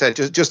 And as I said,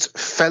 just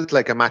felt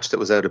like a match that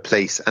was out of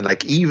place. And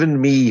like even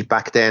me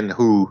back then,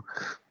 who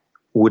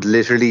would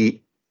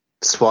literally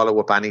swallow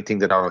up anything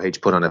that ROH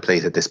put on a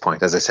plate at this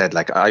point. As I said,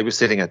 like I was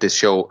sitting at this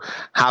show,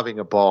 having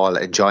a ball,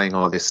 enjoying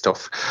all this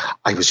stuff.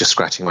 I was just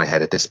scratching my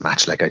head at this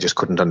match. Like I just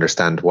couldn't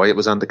understand why it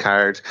was on the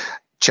card.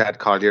 Chad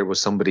Collier was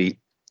somebody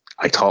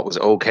I thought was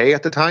okay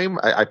at the time.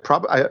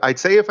 I'd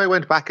say if I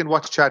went back and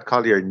watched Chad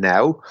Collier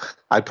now,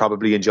 I'd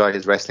probably enjoy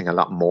his wrestling a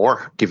lot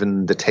more,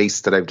 given the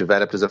taste that I've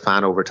developed as a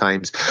fan over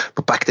times.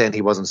 But back then,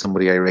 he wasn't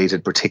somebody I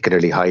rated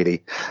particularly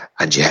highly.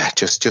 And yeah,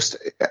 just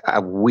a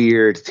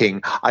weird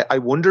thing. I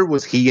wonder,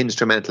 was he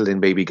instrumental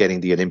in maybe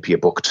getting the Olympia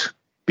booked,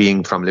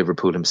 being from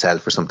Liverpool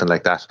himself or something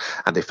like that,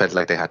 and they felt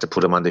like they had to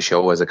put him on the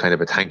show as a kind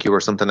of a thank you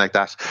or something like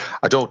that?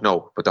 I don't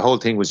know. But the whole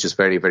thing was just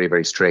very, very,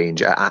 very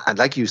strange. And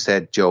like you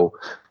said, Joe,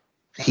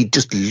 he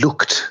just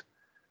looked,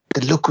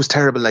 the look was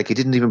terrible. Like he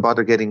didn't even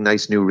bother getting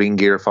nice new ring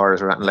gear for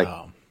it or anything like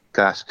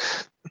that.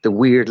 The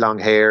weird long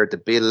hair, the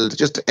build,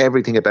 just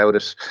everything about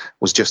it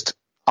was just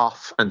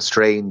off and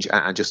strange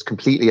and just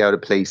completely out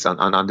of place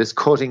on this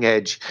cutting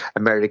edge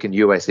American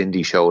US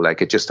indie show.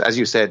 Like it just, as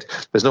you said,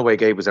 there's no way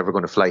Gabe was ever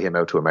going to fly him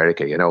out to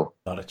America, you know?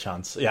 Not a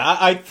chance.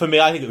 Yeah, for me,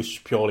 I think it was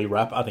purely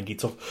rep. I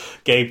think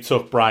Gabe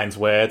took Brian's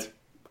word,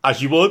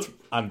 as you would.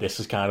 And this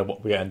is kind of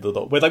what we ended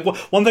up with. Like,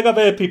 one thing I've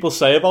heard people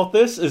say about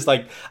this is,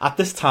 like, at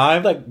this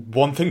time, like,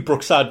 one thing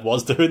Brookside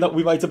was doing that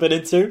we might have been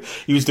into,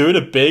 he was doing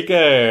a big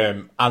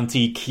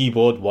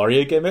anti-keyboard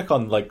warrior gimmick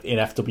on, like, in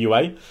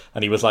FWA,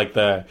 and he was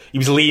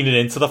leaning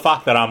into the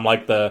fact that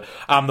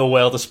I'm the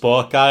World of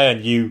Sport guy,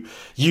 and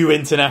you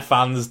internet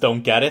fans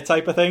don't get it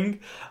type of thing.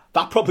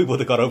 That probably would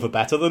have got over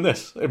better than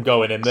this. Him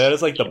going in there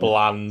as like the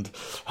bland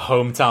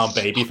hometown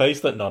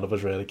babyface that none of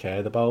us really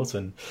cared about.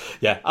 And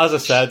yeah, as I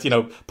said,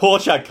 poor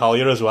Chad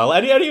Collier as well.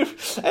 Any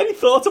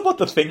thoughts about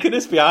the thinking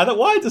is behind it?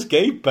 Why does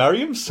Gabe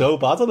bury him so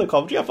bad on the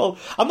commentary?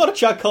 I'm not a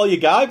Chad Collier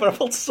guy, but I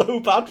felt so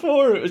bad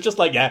for him. It was just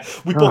like, yeah,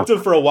 we booked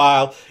him for a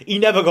while. He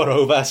never got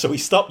over, so we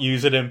stopped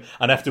using him.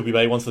 And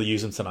FWA wants to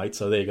use him tonight.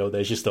 So there you go.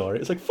 There's your story.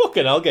 It's like,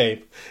 fucking hell,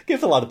 Gabe.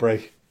 Give the lad a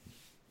break.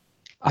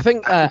 I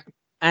think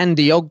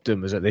Andy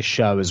Ogden was at this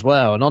show as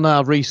well, and on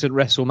our recent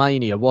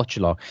WrestleMania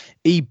watch-along,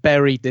 he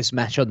buried this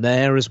match on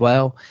there as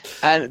well,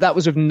 and that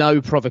was with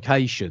no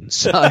provocation.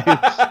 So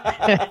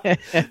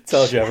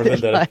tells you everything,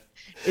 doesn't it?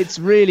 It's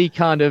really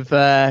kind of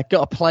got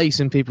a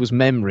place in people's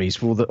memories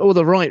for all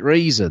the right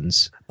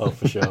reasons. Oh,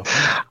 for sure.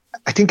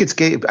 I think it's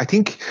Gabe.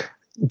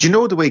 Do you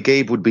know the way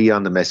Gabe would be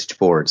on the message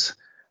boards?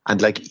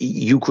 And like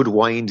you could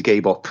wind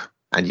Gabe up.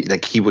 And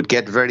like he would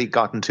get very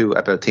gotten to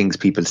about things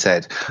people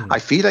said. I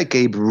feel like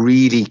Gabe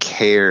really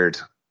cared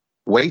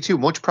way too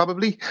much,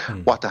 probably,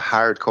 what the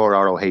hardcore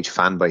ROH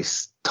fan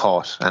base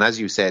thought. And as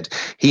you said,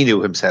 he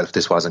knew himself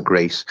this wasn't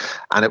great.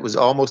 And it was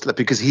almost like,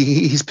 because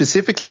he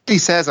specifically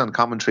says on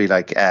commentary,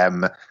 like,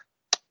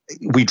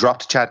 we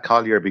dropped Chad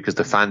Collier because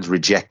the fans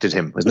rejected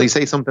him. Doesn't he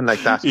say something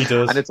like that? He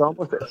does. And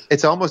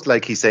it's almost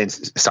like he's saying,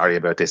 sorry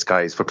about this,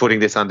 guys, for putting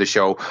this on the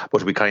show,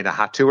 but we kind of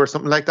had to, or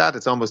something like that.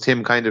 It's almost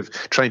him kind of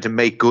trying to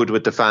make good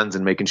with the fans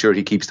and making sure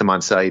he keeps them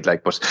on side.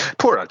 Like, but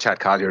poor old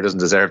Chad Collier doesn't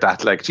deserve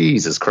that. Like,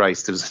 Jesus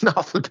Christ, it was an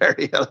awful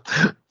burial.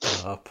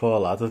 Oh, poor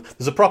lad.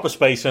 There's a proper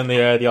space in the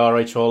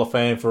RH Hall of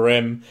Fame for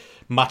him.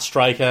 Matt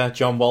Striker,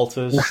 John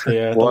Walters,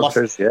 the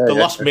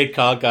lost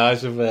mid-card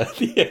guys of the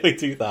early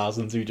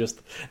 2000s who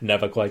just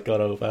never quite got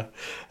over.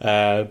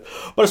 But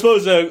I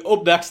suppose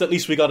up next, at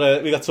least we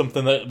got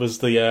something that was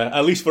the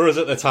at least for us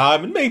at the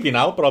time, and maybe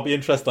now, but I'll be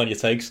interested on your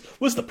takes,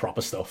 was the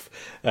proper stuff.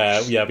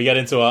 We get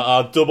into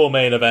our double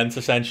main event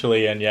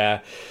essentially,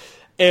 and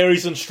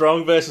Aries and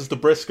Strong versus the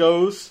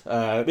Briscoes.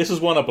 This is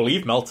one I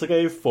believe Meltzer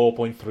gave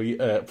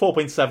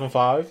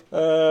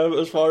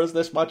 4.75 as far as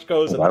this match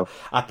goes. Wow.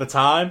 At the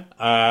time,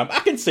 I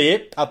can see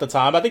it. At the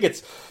time, I think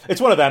it's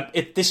one of them.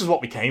 This is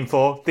what we came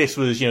for. This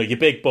was your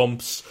big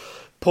bumps.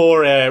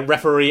 Poor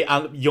referee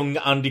young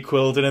Andy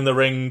Quildan in the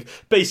ring,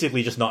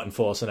 basically just not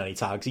enforcing any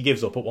tags. He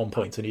gives up at one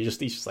point, and he's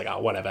just like, oh,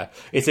 whatever.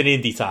 It's an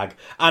indie tag,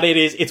 and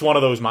it's one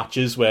of those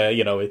matches where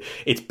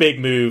it's big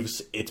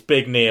moves, it's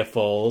big near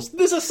falls.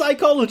 There's a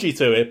psychology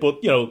to it,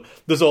 but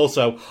there's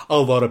also a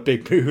lot of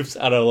big moves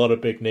and a lot of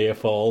big near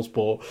falls.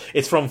 But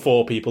it's from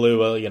four people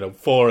who are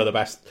four of the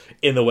best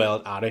in the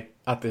world at it.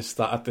 At this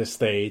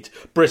stage,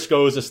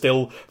 Briscoes are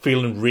still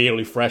feeling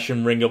really fresh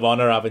in Ring of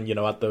Honor, having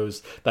had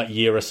that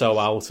year or so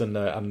out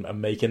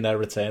and making their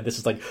return. This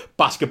is like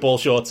basketball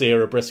shorts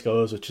era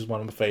Briscoes, which is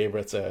one of my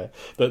favourites.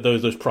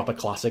 Those proper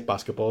classic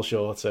basketball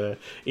shorts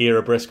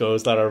era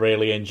Briscoes that I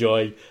really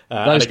enjoy.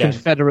 Those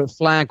Confederate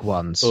flag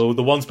ones. Oh,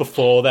 the ones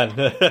before then.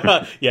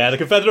 Yeah, the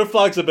Confederate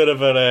flag's a bit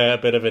of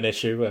an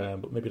issue,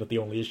 but maybe not the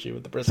only issue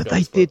with the Briscoes. But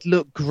they did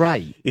look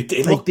great.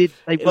 It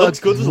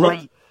looks good as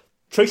well.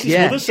 Tracy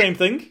Smothers, same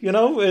thing,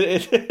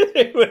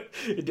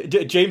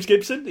 James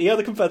Gibson, he had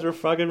the Confederate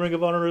flag in Ring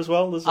of Honor as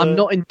well. I'm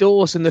not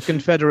endorsing the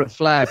Confederate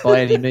flag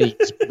by any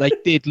means, but they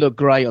did look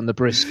great on the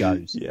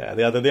Briscoes. Yeah,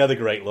 they had a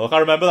great look. I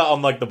remember that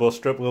on the bus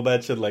trip we'll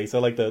mention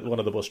later, one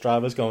of the bus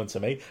drivers going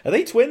to me, are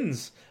they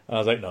twins? And I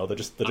was like, no, they're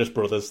just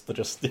brothers. They're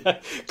just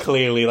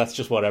clearly that's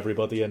just what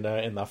everybody in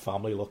that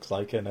family looks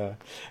like in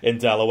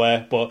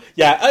Delaware. But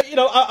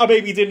I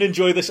maybe didn't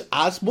enjoy this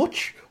as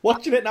much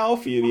watching it now a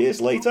few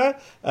years later.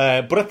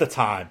 But at the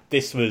time,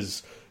 this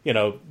was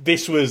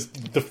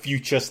the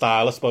future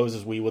style, I suppose,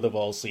 as we would have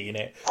all seen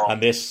it.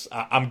 And this,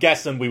 I'm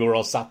guessing we were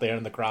all sat there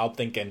in the crowd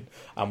thinking,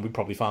 and we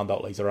probably found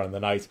out later on in the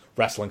night,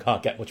 wrestling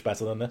can't get much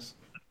better than this.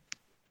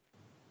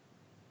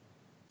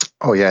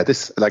 Oh yeah,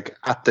 this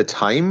at the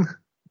time.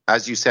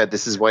 As you said,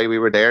 this is why we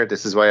were there.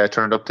 This is why I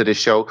turned up to this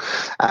show.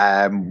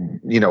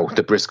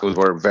 The Briscoes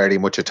were very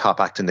much a top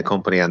act in the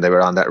company, and they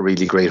were on that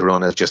really great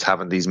run of just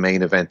having these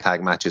main event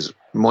tag matches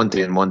month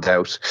in, month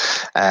out.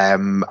 I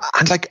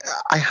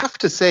have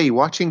to say,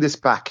 watching this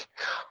back,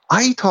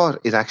 I thought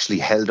it actually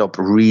held up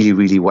really,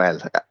 really well.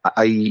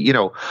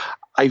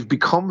 I've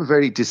become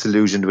very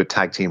disillusioned with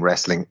tag team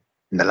wrestling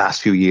in the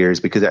last few years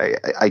because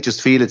I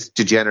just feel it's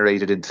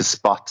degenerated into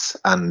spots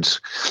and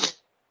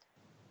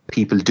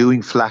people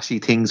doing flashy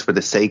things for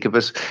the sake of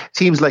it.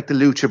 Seems like the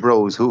Lucha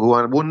Bros, who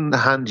on one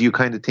hand you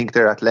kind of think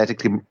they're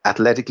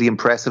athletically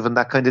impressive and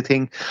that kind of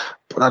thing,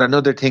 but on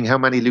another thing, how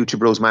many Lucha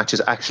Bros matches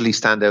actually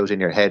stand out in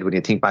your head when you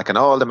think back on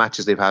all the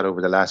matches they've had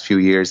over the last few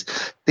years?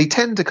 They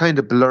tend to kind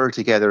of blur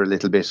together a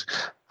little bit,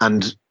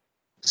 and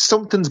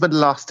something's been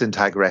lost in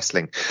tag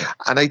wrestling.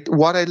 And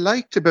what I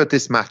liked about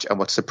this match and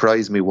what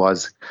surprised me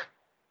was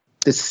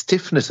the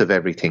stiffness of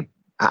everything.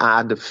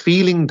 And the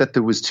feeling that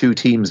there was two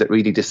teams that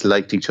really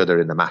disliked each other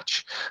in the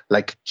match.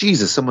 Like,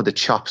 Jesus, some of the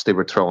chops they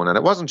were throwing. And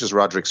it wasn't just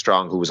Roderick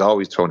Strong, who was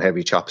always throwing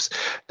heavy chops.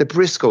 The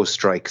Briscoe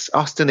strikes,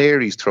 Austin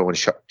Aries throwing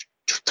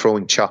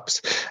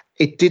chops.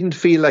 It didn't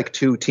feel like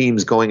two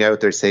teams going out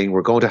there saying,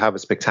 we're going to have a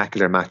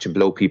spectacular match and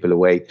blow people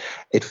away.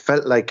 It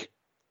felt like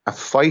a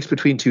fight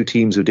between two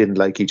teams who didn't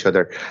like each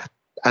other.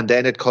 And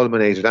then it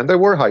culminated, and there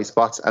were high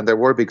spots and there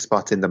were big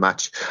spots in the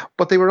match,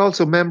 but they were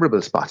also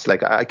memorable spots.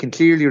 Like, I can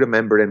clearly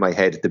remember in my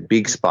head the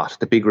big spot,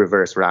 the big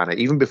reverse Rana.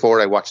 Even before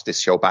I watched this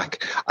show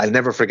back, I'll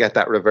never forget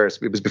that reverse.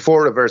 It was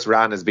before reverse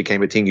Ranas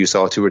became a thing you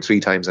saw 2 or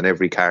 3 times on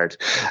every card.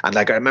 And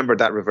I remember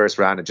that reverse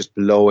Rana just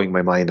blowing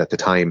my mind at the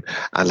time.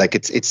 And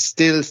it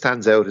still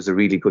stands out as a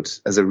really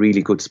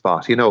good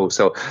spot,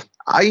 So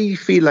I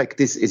feel like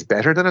this is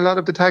better than a lot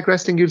of the tag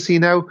wrestling you'll see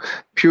now,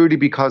 purely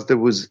because it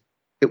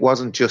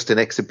wasn't just an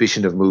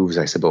exhibition of moves,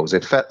 I suppose.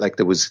 It felt like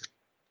there was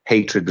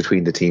hatred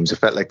between the teams. It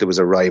felt like there was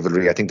a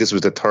rivalry. I think this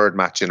was the third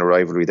match in a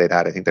rivalry they'd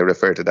had. I think they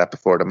referred to that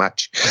before the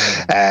match.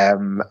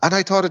 And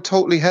I thought it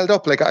totally held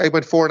up. I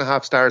went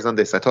 4.5 stars on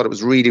this. I thought it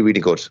was really,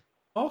 really good.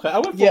 Okay, I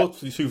went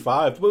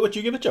 4.25. What did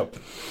you give it, Joe?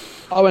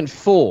 I went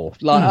 4.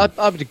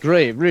 I would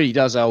agree. It really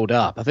does hold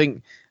up. I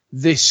think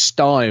this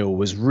style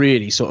was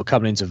really sort of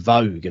coming into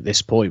vogue at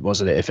this point,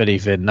 wasn't it? If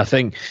anything, I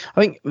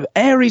think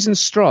Aries and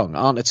Strong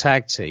aren't a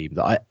tag team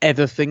that I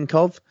ever think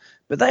of,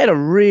 but they had a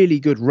really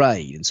good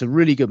reign and some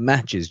really good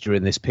matches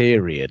during this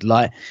period.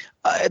 But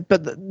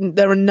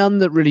there are none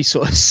that really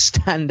sort of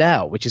stand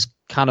out, which is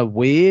kind of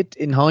weird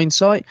in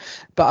hindsight.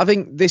 But I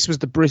think this was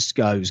the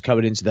Briscoes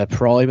coming into their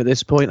prime at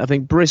this point. I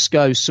think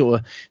Briscoes sort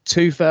of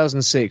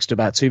 2006 to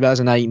about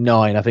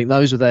 2008-09. I think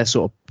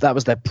that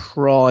was their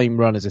prime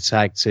run as a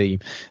tag team.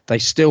 They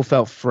still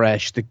felt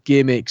fresh. The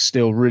gimmicks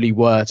still really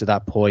were to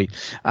that point.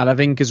 And I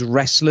think as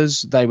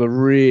wrestlers, they were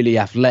really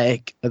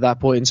athletic at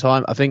that point in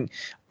time. I think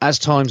as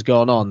time's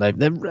gone on,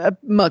 they're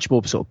much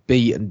more sort of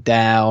beaten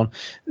down.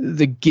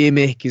 The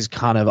gimmick is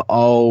kind of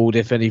old,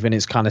 if anything,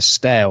 it's kind of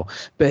stale.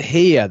 But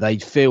here they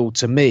feel,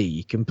 to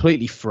me,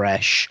 completely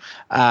fresh.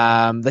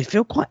 They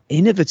feel quite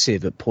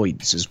innovative at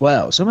points as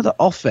well. Some of the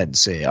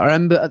offense here, I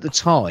remember at the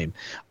time,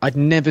 I'd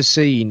never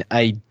seen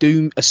a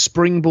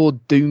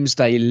springboard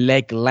doomsday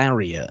leg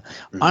lariat.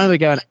 I remember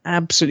going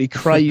absolutely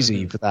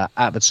crazy for that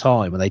at the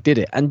time when they did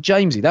it. And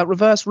Jamesy, that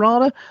reverse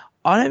Rana,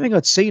 I don't think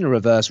I'd seen a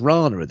reverse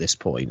Rana at this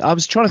point. I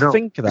was trying to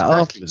think of that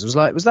afterwards. I was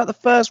like, was that the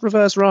first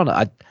reverse Rana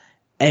I'd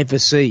ever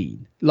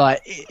seen?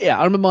 Like, yeah,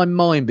 I remember my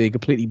mind being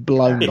completely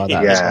blown by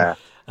that. Yeah,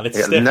 and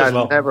it's stiff as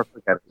well. Never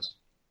forget it.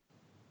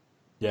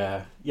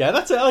 Yeah,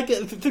 that's it. Like,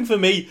 the thing for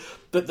me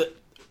that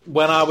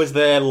when I was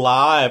there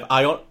live,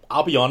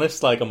 I'll be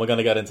honest. Like, and we're going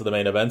to get into the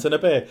main event in a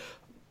bit.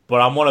 But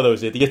I'm one of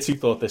those idiots who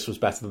thought this was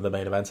better than the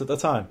main event at the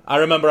time. I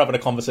remember having a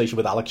conversation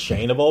with Alex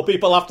Shane, of all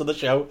people, after the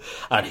show,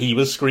 and he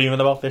was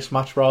screaming about this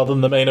match rather than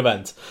the main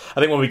event.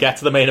 I think when we get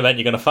to the main event,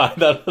 you're going to find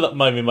that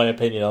maybe my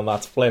opinion on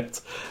that's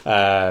flipped.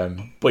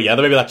 But yeah,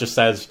 maybe that just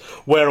says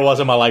where I was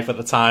in my life at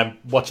the time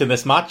watching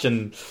this match,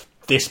 and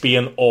this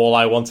being all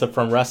I wanted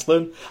from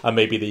wrestling, and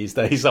maybe these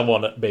days I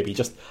want maybe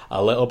just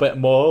a little bit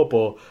more.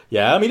 But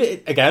yeah, I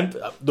mean, again,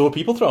 there were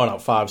people throwing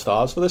out 5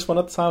 stars for this one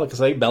at the time. Like I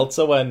say,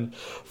 Meltzer went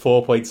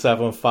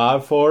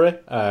 4.75 for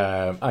it,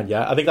 and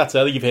yeah, I think that's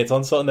early. You've hit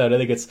on something there. I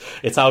think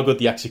it's how good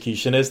the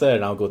execution is there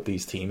and how good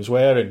these teams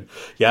were. And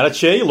yeah, I'd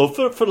share your love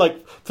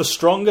for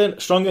strong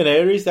and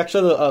Aries. They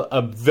actually had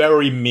a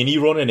very mini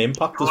run in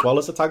Impact as well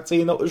as a tag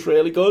team that was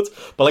really good.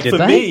 But like,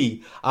 for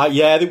me,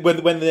 yeah,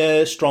 when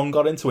the Strong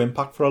got into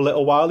Impact for a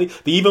little while, they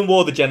even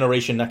wore the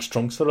Generation Next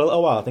trunks for a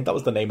little while. I think that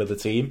was the name of the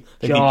team.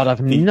 God, I've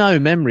no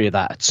memory of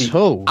that at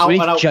all. We need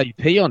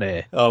JP on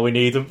here. Oh, we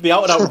need him. The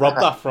out and out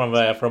robbed that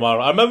from our.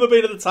 I remember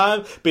being at the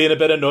time being a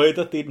bit annoyed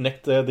that they'd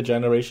nicked the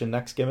Generation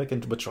Next gimmick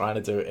and were trying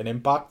to do it in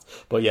Impact.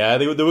 But yeah,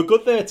 they were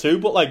good there too.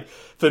 But like,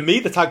 for me,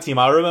 the tag team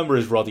I remember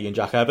is Roddy and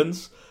Jack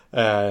Evans.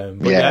 But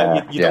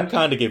you don't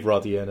kind of give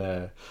Roddy and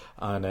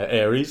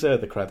Aries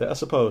the credit, I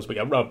suppose. But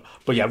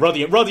yeah,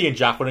 Roddy and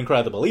Jack were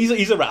incredible.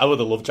 I would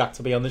have loved Jack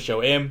to be on the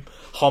show. Him,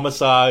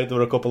 Homicide, there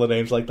were a couple of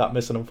names like that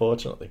missing,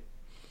 unfortunately.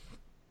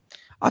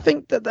 I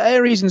think that the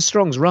Aries and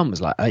Strong's run was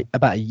like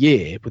about a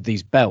year with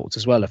these belts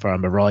as well, if I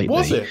remember rightly.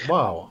 Was it?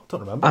 Wow, I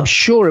don't remember. I'm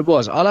sure it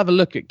was. I'll have a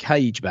look at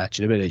Cage Match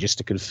in a minute just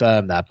to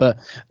confirm that. But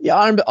yeah,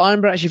 I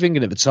remember actually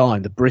thinking at the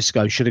time the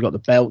Briscoe should have got the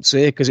belts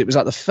here because it was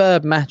like the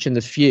third match in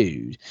the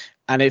feud,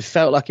 and it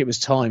felt like it was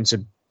time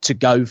to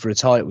go for a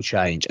title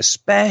change,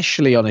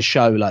 especially on a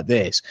show like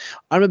this.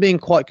 I remember being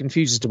quite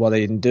confused as to why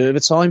they didn't do it at the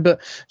time,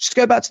 but just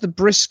to go back to the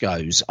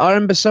Briscoes, I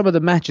remember some of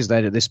the matches they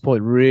had at this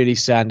point really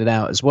standing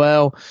out as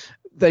well.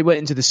 They went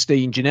into the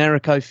Steen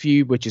Generico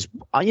feud, which is,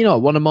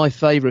 one of my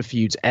favourite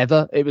feuds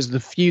ever. It was the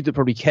feud that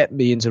probably kept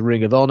me into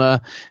Ring of Honor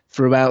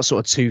throughout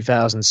sort of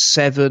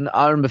 2007.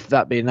 I remember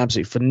that being an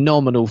absolutely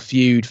phenomenal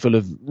feud full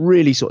of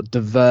really sort of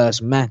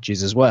diverse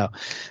matches as well.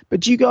 But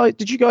did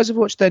you guys ever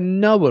watch their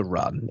Noah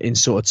run in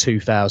sort of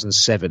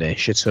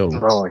 2007-ish at all?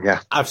 Oh,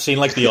 yeah. I've seen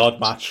like the odd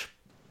match.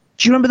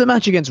 Do you remember the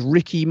match against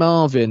Ricky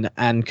Marvin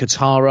and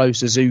Kotaro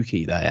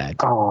Suzuki they had?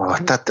 Oh,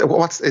 is that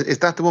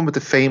the one with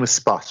the famous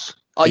spot?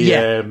 Oh,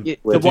 yeah. The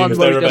one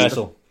where he does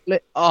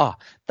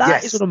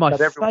that is one of my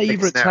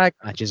favourite tag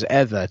matches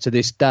ever to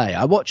this day.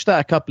 I watched that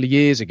a couple of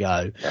years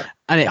ago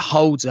and it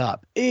holds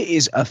up. It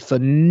is a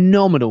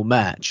phenomenal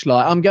match.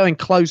 Like, I'm going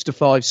close to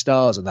 5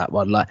 stars on that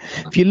one. Like,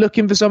 if you're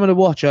looking for someone to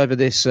watch over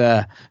this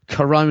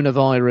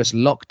coronavirus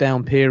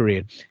lockdown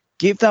period,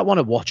 give that one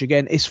a watch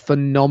again. It's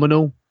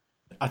phenomenal.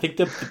 I think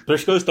the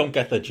Briscoes don't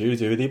get their due,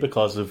 do they?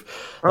 Because of,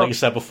 like you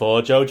said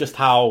before, Joe, just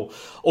how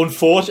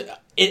unfortunate.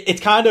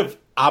 It's kind of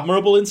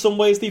admirable in some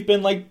ways. They've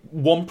been like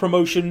one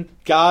promotion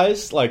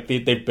guys. Like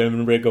they've been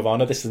in Ring of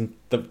Honor. This is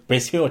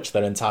basically much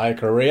their entire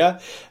career,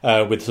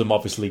 with some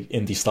obviously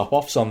indie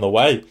stop-offs on the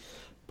way.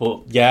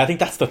 But yeah, I think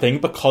that's the thing,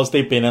 because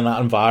they've been in that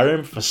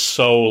environment for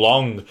so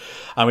long.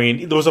 I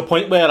mean, there was a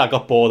point where I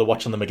got bored of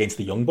watching them against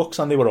the Young Bucks,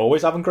 and they were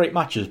always having great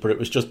matches, but it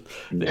was just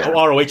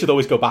ROH would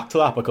always go back to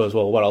that because,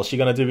 well, what else are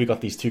you going to do? We've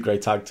got these 2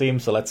 great tag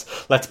teams, so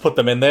let's put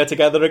them in there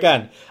together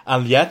again.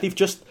 And yet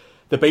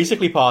they're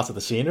basically part of the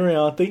scenery,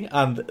 aren't they?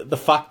 And the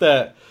fact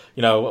that,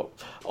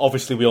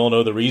 obviously we all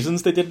know the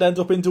reasons they didn't end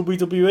up in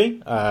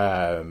WWE,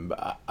 and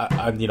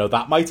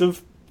that might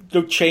have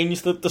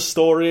changed the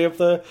story of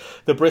the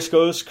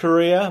Briscoes'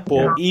 career.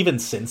 But even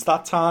since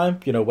that time,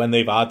 when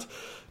they've had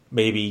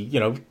maybe,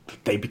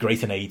 they'd be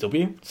great in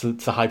AEW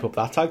to hype up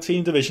that tag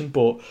team division.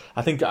 But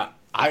I think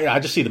I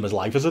just see them as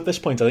lifers at this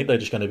point. I think they're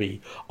just going to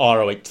be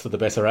ROH to the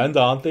bitter end,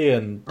 aren't they?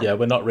 And yeah,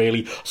 we're not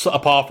really, so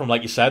apart from,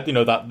 like you said,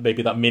 that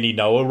maybe that mini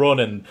Noah run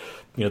and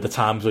the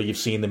times where you've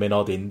seen them in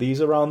odd indies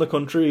around the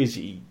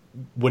country,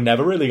 we're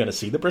never really going to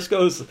see the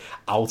Briscoes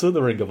out of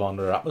the Ring of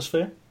Honor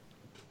atmosphere.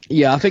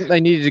 Yeah, I think they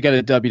needed to go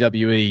to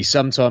WWE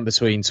sometime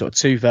between sort of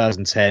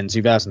 2010,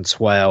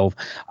 2012.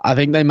 I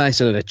think they may have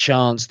had a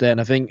chance then.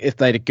 I think if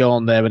they'd have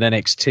gone there when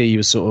NXT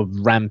was sort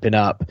of ramping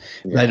up,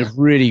 they'd have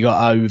really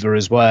got over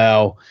as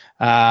well.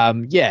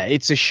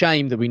 It's a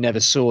shame that we never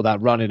saw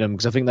that run in them,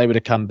 because I think they would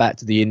have come back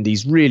to the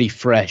Indies really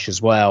fresh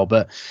as well.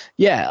 But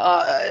yeah,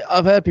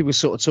 I've heard people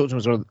sort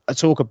of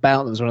talk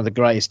about them as one of the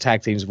greatest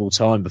tag teams of all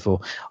time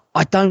before.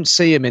 I don't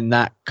see them in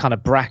that kind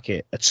of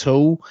bracket at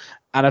all.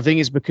 And I think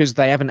it's because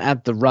they haven't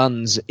had the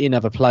runs in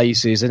other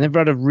places, and they've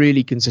had a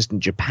really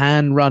consistent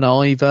Japan run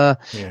either.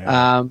 There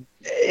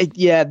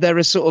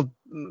are sort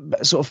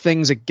of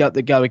things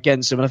that go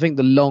against them, and I think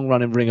the long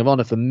run in Ring of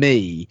Honor for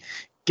me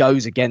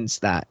goes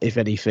against that, if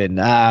anything,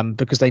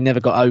 because they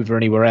never got over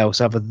anywhere else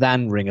other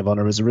than Ring of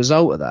Honor as a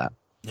result of that.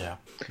 Yeah,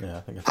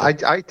 I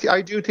think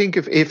I do think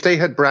if they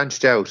had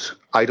branched out,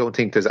 I don't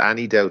think there's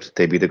any doubt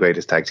they'd be the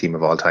greatest tag team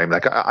of all time.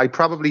 Like I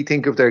probably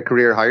think of their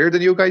career higher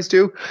than you guys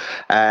do,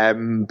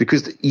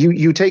 because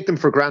you take them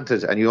for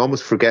granted and you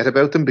almost forget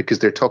about them because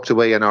they're tucked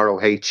away in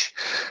ROH,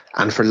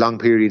 and for long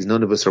periods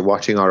none of us are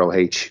watching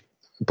ROH.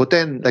 But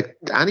then, like,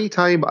 any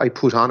time I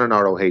put on an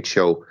ROH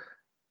show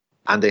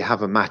and they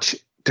have a match,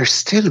 they're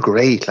still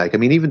great. Like, I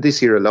mean, even this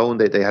year alone,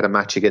 they had a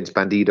match against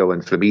Bandido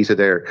and Flamita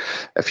there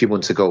a few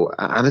months ago,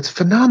 and it's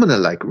phenomenal.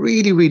 Like,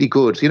 really, really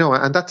good. You know,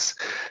 and that's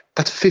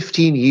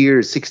 15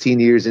 years, 16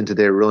 years into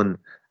their run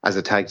as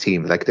a tag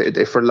team. Like,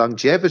 they for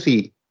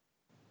longevity,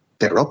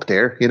 they're up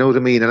there. You know what I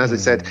mean? And as I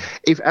said,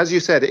 as you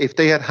said, if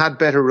they had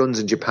better runs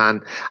in Japan,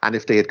 and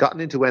if they had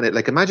gotten into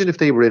like, imagine if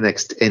they were in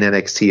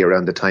NXT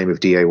around the time of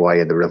DIY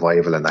and the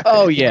revival and that.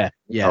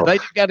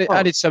 They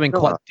added something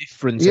quite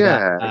different to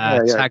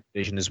that tag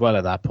division as well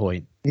at that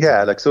point.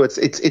 Yeah, like, so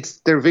it's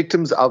they're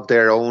victims of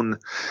their own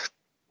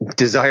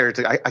desire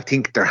to. I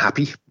think they're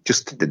happy.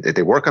 Just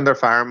they work on their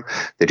farm,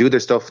 they do their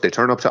stuff, they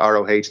turn up to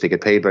ROH, they get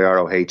paid by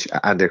ROH,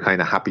 and they're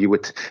kind of happy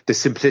with the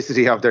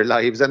simplicity of their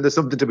lives. And there's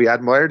something to be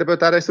admired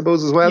about that, I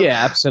suppose, as well.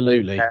 Yeah,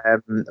 absolutely.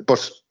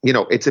 But you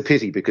know, it's a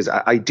pity, because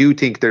I do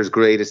think there's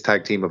greatest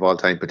tag team of all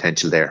time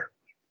potential there.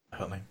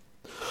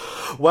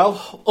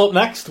 Well, up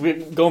next,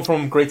 we're going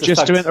from greatest.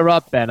 Just to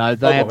interrupt, Ben,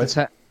 they have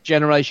the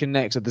Generation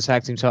Next of the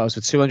tag team titles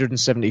for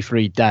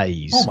 273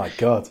 days. Oh my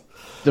God!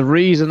 The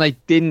reason they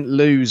didn't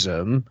lose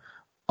them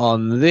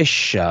on this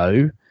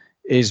show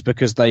is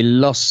because they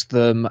lost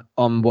them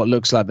on what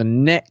looks like the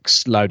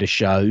next load of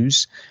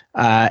shows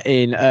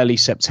in early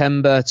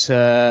September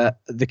to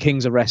the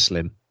Kings of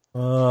Wrestling.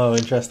 Oh,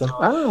 interesting.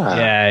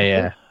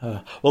 Yeah.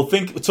 Well,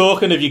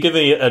 talking of you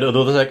giving me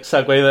another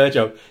segue there,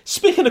 Joe.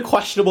 Speaking of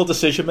questionable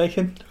decision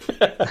making,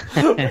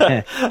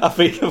 I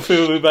think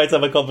we might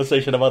have a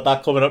conversation about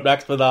that coming up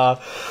next with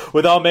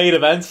our main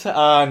event.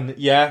 And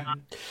yeah,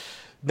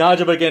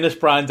 Nigel McGuinness,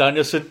 Bryan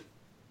Danielson.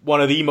 One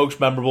of the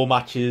most memorable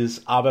matches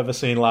I've ever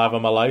seen live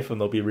in my life,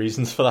 and there'll be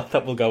reasons for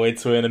that we'll go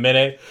into in a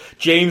minute.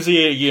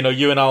 Jamesy,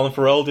 you and Alan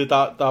Farrell did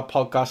that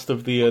podcast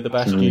of the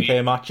best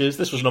UK matches.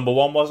 This was number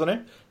one, wasn't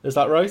it? Is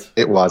that right?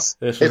 It was.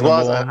 It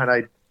was,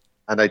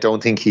 and I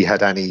don't think he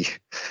had any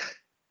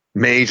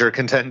major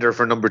contender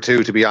for number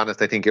two, to be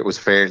honest. I think it was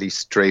fairly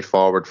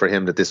straightforward for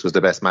him that this was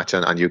the best match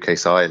on UK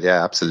soil.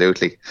 Yeah,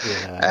 absolutely.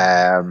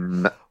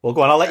 Yeah. Well,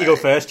 go on. I'll let you go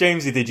first,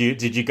 Jamesy.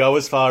 Did you go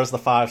as far as the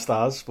 5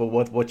 stars? But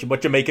what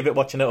you make of it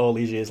watching it all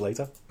these years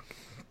later?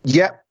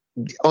 Yeah,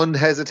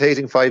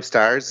 unhesitating 5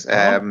 stars.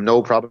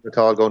 No problem at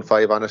all going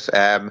 5 on it.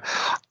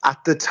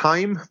 At the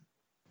time,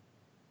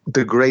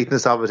 the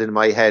greatness of it in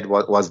my head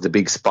was the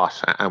big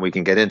spot, and we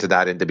can get into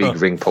that in the big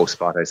ring post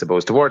spot, I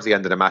suppose, towards the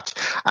end of the match.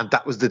 And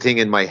that was the thing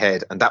in my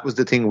head, and that was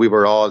the thing we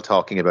were all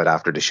talking about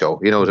after the show.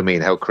 You know what I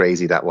mean? How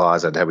crazy that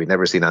was, and how we'd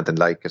never seen anything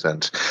like it,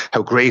 and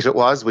how great it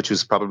was, which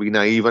was probably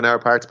naive on our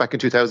parts back in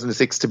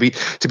 2006 to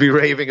be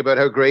raving about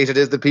how great it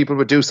is that people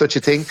would do such a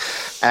thing.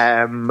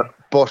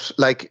 But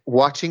like,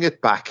 watching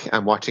it back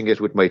and watching it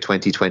with my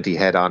 2020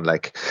 head on,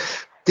 like,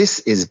 this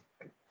is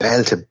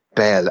bell to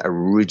bell,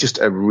 just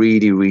a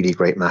really, really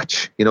great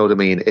match. You know what I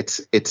mean?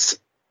 It's.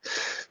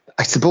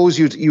 I suppose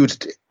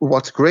you'd.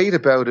 What's great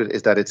about it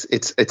is that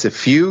it's a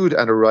feud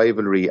and a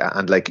rivalry,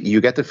 and like, you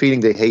get the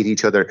feeling they hate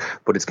each other,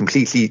 but it's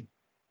completely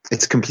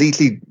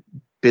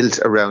built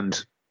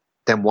around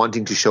them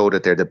wanting to show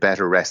that they're the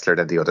better wrestler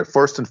than the other.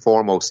 First and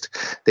foremost,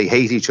 they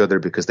hate each other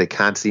because they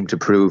can't seem to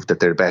prove that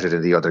they're better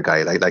than the other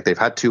guy. Like they've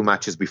had 2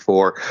 matches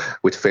before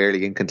with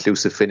fairly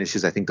inconclusive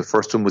finishes. I think the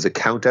first one was a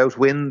count-out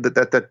win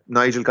that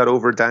Nigel got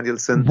over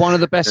Danielson. One of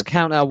the best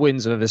count-out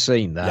wins I've ever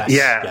seen. That.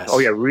 Yes. Oh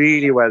yeah,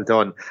 really well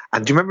done.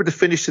 And do you remember the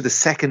finish to the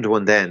second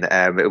one? Then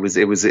it was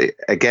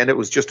again, it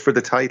was just for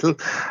the title,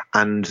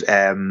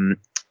 and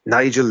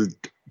Nigel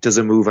does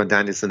a move on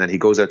Danielson, and he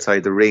goes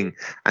outside the ring,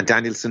 and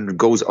Danielson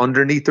goes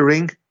underneath the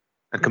ring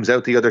and comes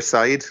out the other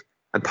side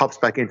and pops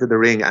back into the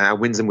ring and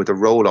wins him with a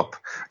roll up.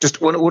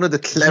 Just one of the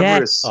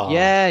cleverest.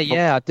 Yes.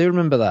 Yeah, I do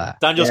remember that.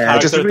 Daniel's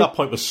character at that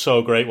point was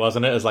so great,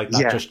 wasn't it? As like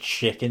that just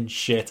chicken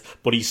shit,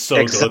 but he's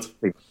so good.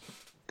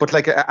 but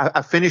like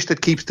a finish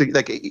that keeps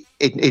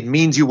it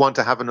means you want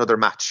to have another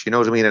match. You know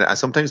what I mean? And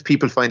sometimes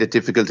people find it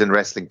difficult in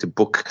wrestling to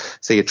book,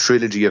 say, a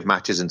trilogy of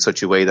matches in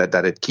such a way that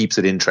it keeps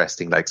it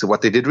interesting. Like, so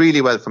what they did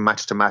really well from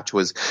match to match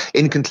was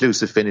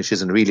inconclusive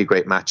finishes and really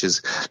great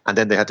matches, and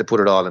then they had to put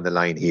it all on the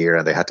line here,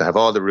 and they had to have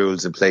all the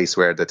rules in place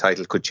where the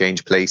title could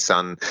change place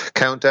on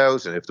count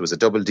out, and if there was a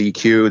double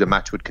DQ, the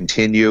match would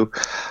continue,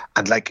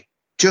 and like.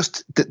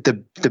 Just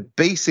the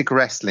basic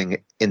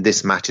wrestling in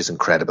this match is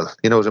incredible.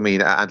 You know what I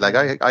mean? And like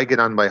I get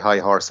on my high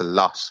horse a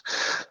lot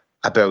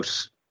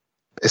about,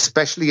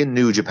 especially in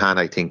New Japan,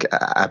 I think,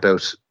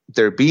 about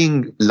there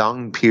being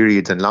long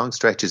periods and long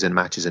stretches in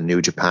matches in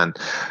New Japan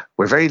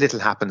where very little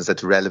happens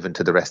that's relevant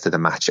to the rest of the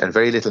match, and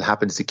very little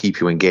happens to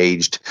keep you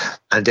engaged.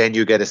 And then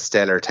you get a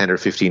stellar 10 or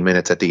 15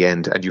 minutes at the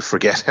end and you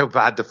forget how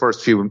bad the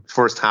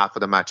first half of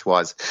the match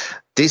was.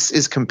 This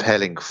is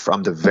compelling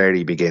from the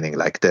very beginning.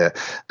 Like the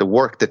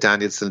work that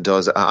Danielson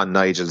does on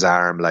Nigel's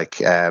arm,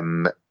 like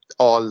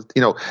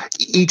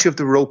each of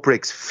the rope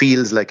breaks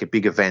feels like a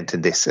big event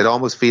in this. It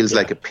almost feels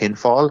like a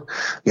pinfall.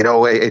 You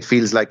know, it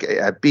feels like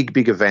a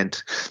big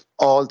event.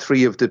 All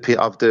three of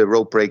the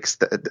rope breaks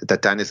that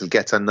Danielson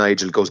gets on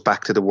Nigel goes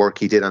back to the work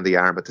he did on the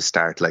arm at the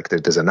start. Like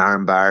there's an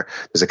arm bar,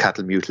 there's a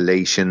cattle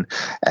mutilation.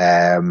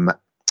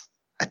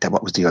 And then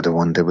what was the other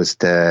one? There was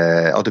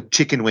the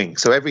chicken wing.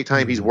 So every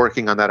time he's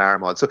working on that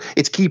arm on, so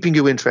it's keeping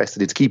you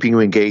interested, it's keeping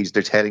you engaged.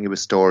 They're telling you a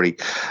story.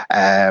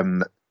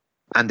 And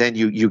then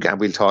and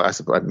we'll talk.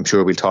 I'm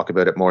sure we'll talk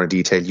about it more in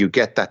detail. You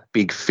get that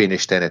big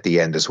finish then at the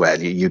end as well.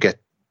 You get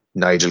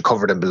Nigel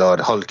covered in blood,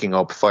 hulking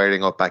up,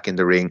 firing up back in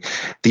the ring.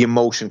 The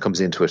emotion comes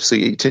into it. So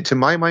to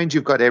my mind,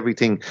 you've got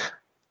everything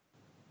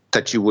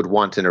that you would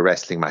want in a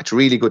wrestling match.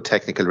 Really good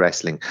technical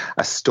wrestling,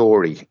 a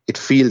story. It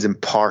feels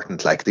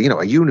important, like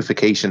a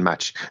unification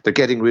match. They're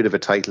getting rid of a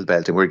title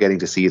belt, and we're getting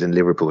to see it in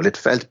Liverpool. It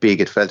felt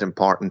big. It felt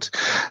important.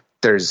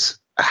 There's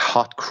a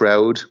hot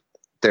crowd.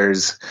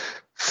 There's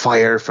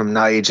fire from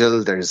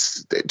Nigel.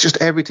 There's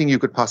just everything you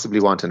could possibly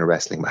want in a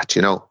wrestling match,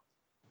 you know?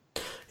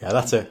 Yeah,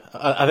 that's it.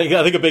 I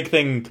think a big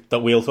thing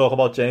that we'll talk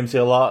about, James,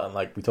 here a lot, and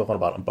like we talk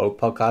about on both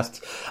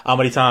podcasts, how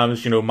many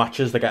times,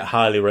 matches that get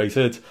highly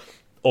rated,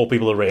 all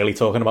people are really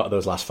talking about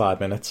those last 5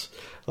 minutes.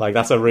 Like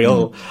that's a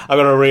real,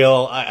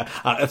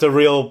 it's a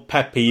real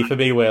pet peeve for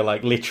me where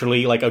like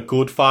literally like a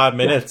good 5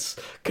 minutes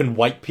can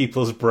wipe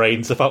people's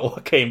brains about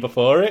what came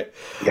before it.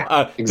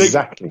 Yeah,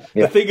 exactly.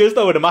 The thing is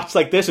though, in a match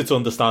like this, it's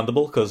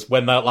understandable because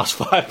when that last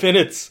 5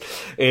 minutes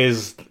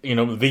is,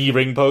 the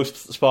ring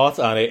post spot,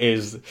 and it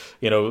is,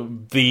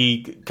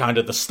 the kind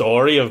of the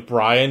story of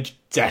Bryan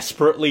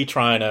desperately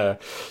trying to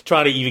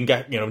even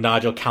get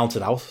Nigel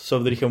counted out so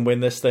that he can win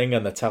this thing,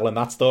 and they're telling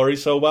that story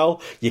so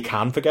well, you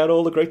can forget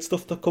all the great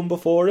stuff that come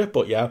before it.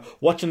 But yeah,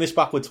 watching this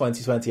back with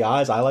 2020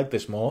 eyes, I like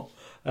this more.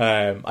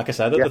 Like I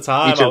said at the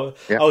time,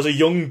 I was a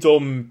young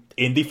dumb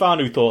indie fan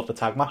who thought the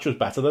tag match was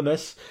better than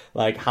this.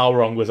 Like, how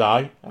wrong was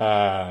I?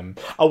 I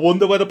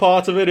wonder whether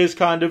part of it is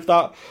kind of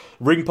that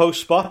ring post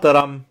spot that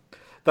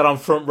I'm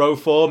front row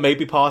for.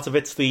 Maybe part of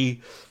it's the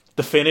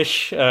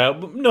finish,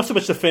 not so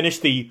much the finish,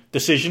 the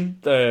decision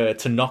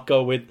to not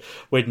go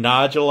with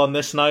Nigel on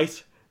this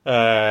night.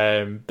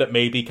 That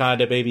maybe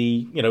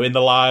in the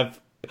live,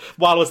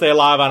 while I was there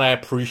live, and I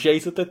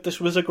appreciated that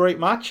this was a great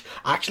match.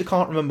 I actually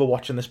can't remember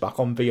watching this back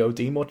on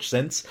VOD much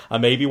since. I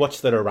maybe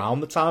watched it around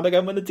the time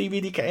again when the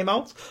DVD came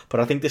out, but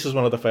I think this is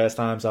one of the first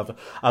times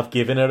I've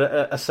given it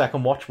a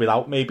second watch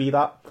without maybe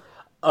that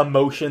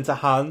emotion to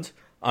hand,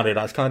 and it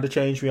has kind of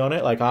changed me on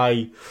it. Like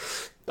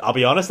I'll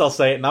be honest, I'll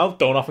say it now,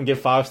 don't often give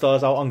 5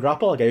 stars out on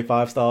Grapple. I gave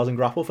 5 stars on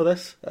Grapple for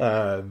this.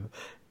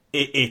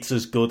 It's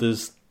as good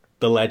as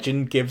the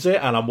legend gives it,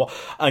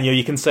 and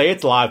you can say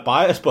it's live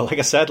bias, but like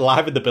I said,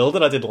 live in the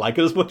building, I didn't like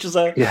it as much as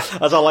I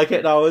like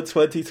it now in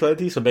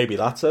 2020, so maybe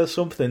that says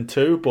something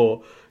too.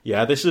 But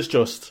yeah, this is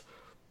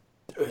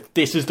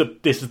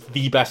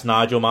the best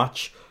Nigel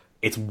match.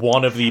 It's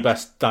one of the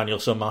best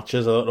Danielson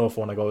matches. I don't know if I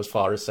want to go as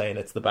far as saying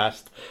it's the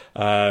best.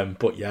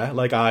 But yeah,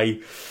 like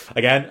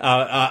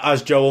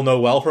as Joe will know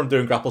well from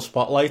doing Grapple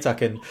Spotlight, I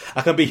can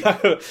be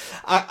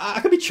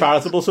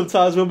charitable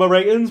sometimes with my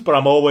ratings, but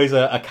I'm always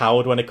a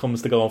coward when it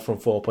comes to going from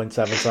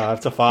 4.75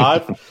 to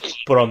 5.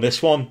 But on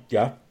this one,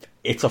 yeah,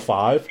 it's a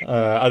 5.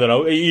 I don't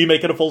know. Are you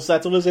making a full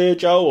set of us here,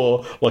 Joe,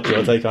 or what's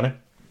your take on it?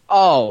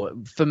 Oh,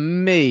 for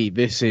me,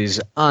 this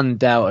is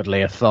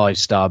undoubtedly a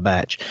 5-star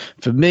match.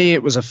 For me,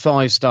 it was a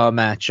 5-star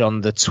match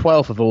on the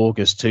 12th of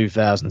August,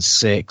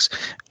 2006,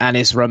 and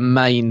it's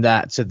remained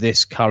that to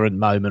this current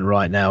moment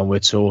right now.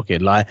 We're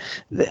talking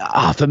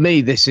for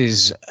me, this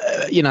is,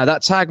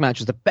 that tag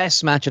match was the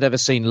best match I'd ever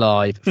seen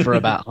live for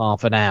about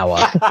half an hour.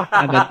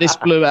 And then this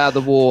blew out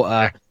of the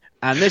water.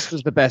 And this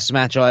was the best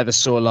match I ever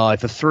saw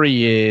live for 3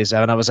 years.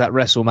 And I was at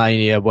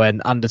WrestleMania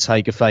when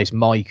Undertaker faced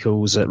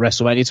Michaels at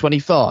WrestleMania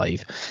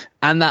 25.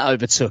 And that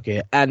overtook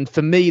it. And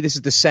for me, this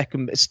is the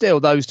second, still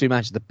those two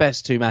matches, the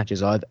best two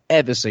matches I've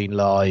ever seen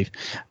live.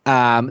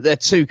 They're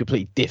two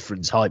completely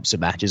different types of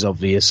matches,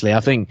 obviously.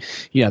 I think,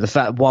 the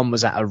fact one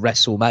was at a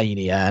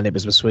WrestleMania and it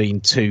was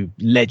between two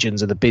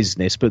legends of the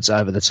business puts it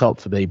over the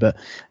top for me. But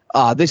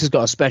this has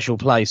got a special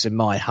place in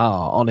my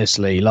heart,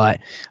 honestly.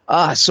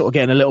 Sort of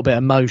getting a little bit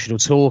emotional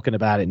talking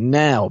about it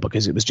now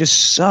because it was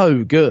just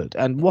so good.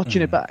 And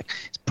watching it back,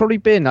 it's probably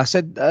been, I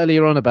said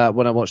earlier on about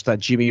when I watched that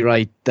Jimmy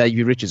Ray,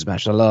 Davey Richards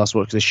match, I last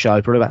watched this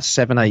show probably about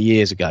 7-8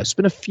 years ago. It's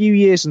been a few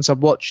years since I've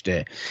watched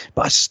it,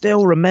 but I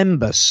still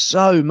remember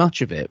so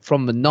much of it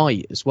from the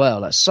night as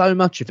well. So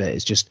much of it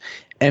is just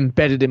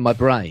embedded in my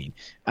brain.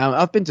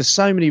 I've been to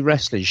so many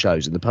wrestling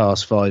shows in the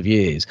past 5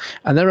 years,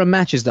 and there are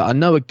matches that I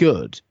know are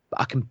good, but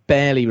I can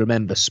barely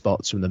remember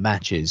spots from the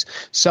matches.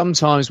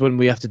 Sometimes when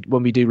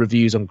we do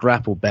reviews on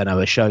Grapple, Benno,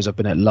 or shows I've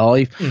been at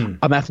live,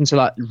 I'm having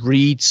to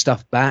read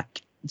stuff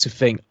back to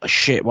think, oh,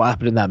 shit, what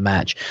happened in that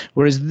match?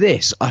 Whereas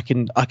this, I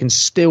can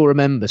still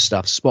remember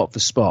stuff spot for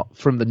spot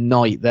from the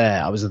night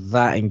there. I was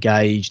that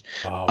engaged.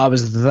 Wow. I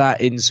was that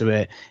into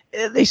it.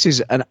 This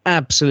is an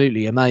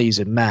absolutely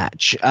amazing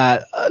match.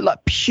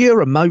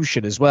 Pure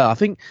emotion as well. I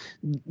think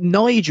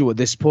Nigel at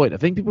this point, I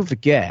think people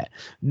forget,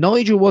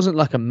 Nigel wasn't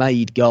like a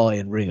made guy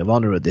in Ring of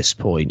Honor at this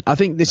point. I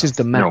think this is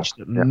the match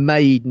that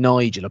made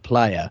Nigel a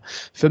player.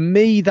 For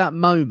me, that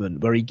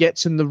moment where he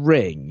gets in the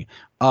ring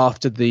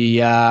after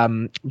the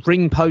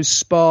ring post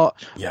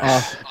spot,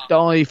 after the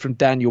dive from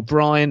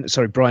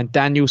Bryan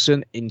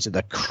Danielson into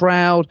the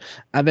crowd,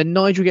 and then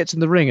Nigel gets in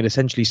the ring and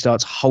essentially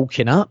starts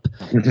hulking up.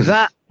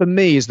 That, for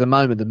me, is the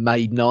moment that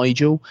made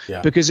Nigel,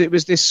 because it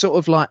was this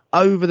sort of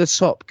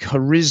over-the-top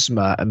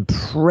charisma and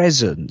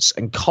presence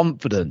and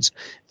confidence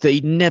that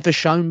he'd never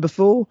shown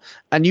before,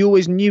 and you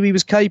always knew he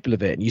was capable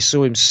of it, and you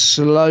saw him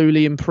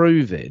slowly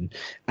improving.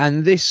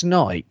 And this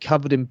night,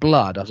 covered in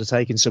blood after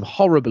taking some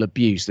horrible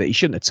abuse that he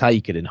shouldn't have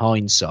taken in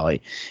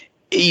hindsight,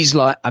 he's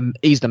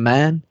the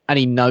man, and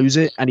he knows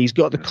it, and he's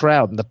got the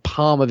crowd in the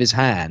palm of his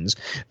hands.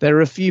 There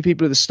are a few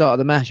people at the start of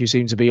the match who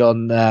seem to be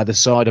on the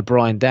side of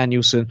Bryan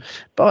Danielson.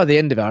 By the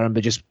end of it, I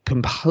remember just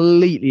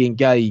completely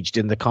engaged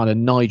in the kind of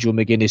Nigel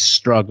McGuinness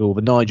struggle,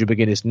 the Nigel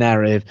McGuinness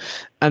narrative.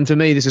 And for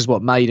me, this is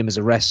what made him as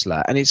a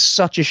wrestler. And it's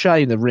such a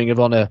shame the Ring of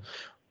Honor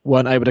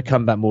weren't able to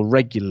come back more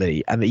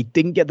regularly and that he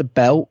didn't get the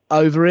belt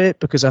over it,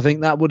 because I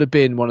think that would have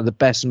been one of the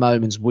best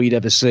moments we'd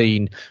ever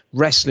seen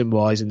wrestling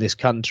wise in this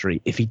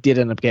country if he did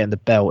end up getting the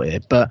belt here.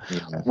 But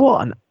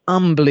what an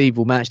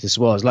unbelievable match this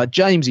was.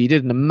 James, you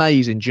did an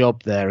amazing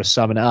job there of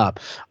summing it up.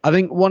 I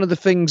think one of the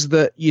things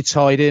that you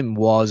tied in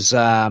was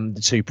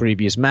the two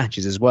previous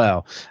matches as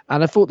well,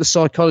 and I thought the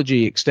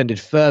psychology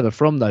extended further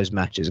from those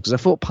matches, because I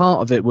thought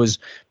part of it was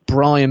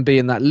Bryan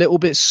being that little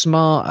bit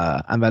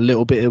smarter and a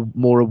little bit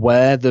more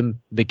aware than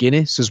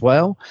McGuinness as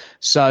well.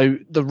 So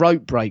the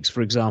rope breaks,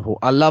 for example,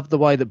 I love the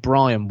way that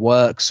Bryan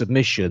works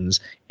submissions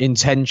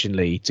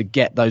intentionally to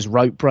get those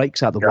rope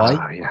breaks out of the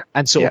way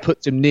and sort of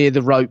puts him near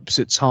the ropes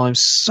at times.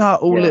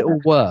 Subtle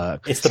little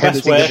work. It's the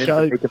best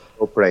work.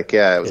 Rope break.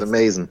 Yeah, it was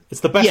amazing.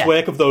 It's the best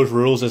work of those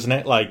rules, isn't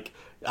it?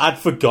 I'd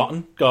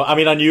forgotten. I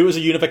mean, I knew it was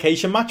a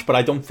unification match, but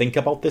I don't think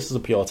about this as a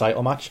pure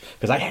title match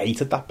because I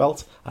hated that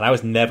belt and I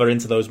was never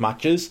into those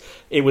matches.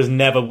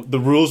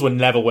 The rules were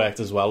never worked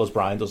as well as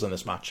Bryan does in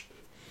this match.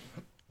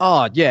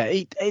 Oh, yeah,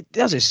 it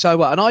does it so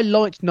well. And I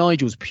liked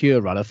Nigel's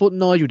pure run. I thought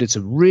Nigel did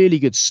some really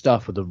good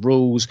stuff with the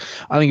rules.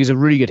 I think he was a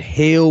really good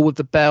heel with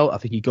the belt. I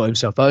think he got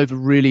himself over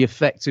really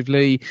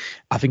effectively.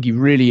 I think he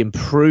really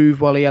improved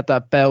while he had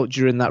that belt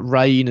during that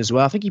reign as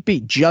well. I think he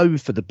beat Joe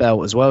for the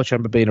belt as well, which I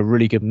remember being a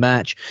really good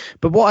match.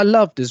 But what I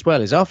loved as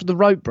well is after the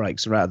rope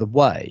breaks are out of the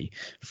way,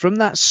 from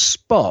that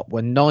spot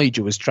when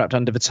Nigel was trapped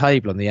under the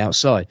table on the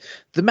outside,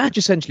 the match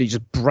essentially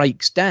just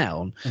breaks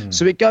down.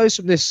 So it goes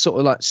from this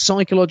sort of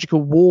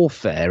psychological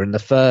warfare in the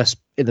first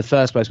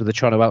place where they're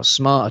trying to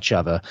outsmart each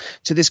other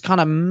to this kind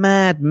of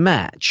mad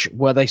match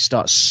where they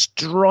start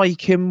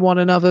striking one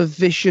another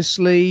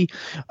viciously,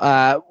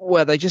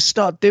 where they just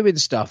start doing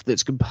stuff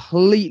that's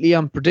completely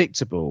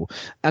unpredictable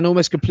and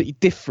almost completely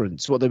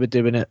different to what they were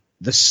doing at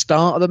the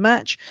start of the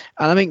match.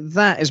 And I think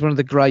that is one of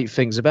the great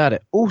things about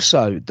it.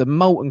 Also, the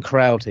Molten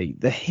Crowdy,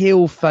 the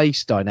heel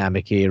face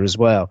dynamic here as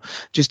well,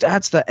 just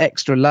adds that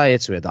extra layer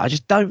to it that I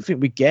just don't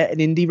think we get in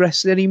indie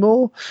wrestling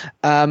anymore.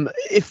 And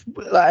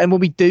when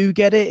we do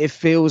get it, it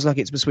feels like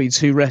it's between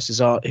two wrestlers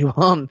who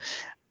aren't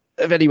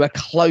anywhere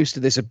close to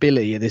this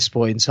ability at this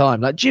point in time.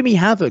 Like Jimmy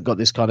Havoc got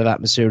this kind of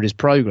atmosphere in his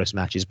Progress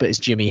matches, but it's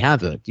Jimmy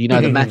Havoc. The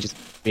matches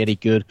won't be any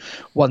good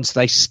once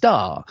they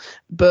start.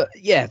 But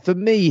yeah, for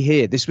me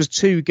here, this was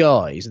two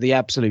guys at the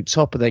absolute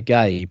top of their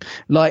game.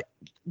 Like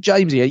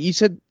Jamesy, you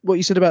said what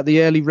you said about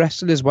the early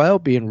wrestling as well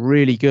being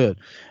really good.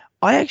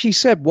 I actually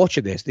said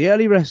watching this, the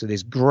early wrestling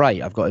is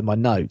great. I've got in my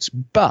notes,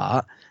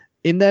 but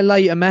in their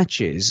later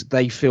matches,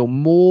 they feel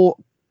more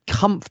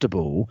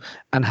comfortable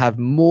and have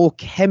more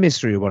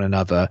chemistry with one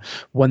another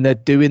when they're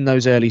doing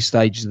those early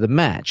stages of the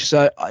match.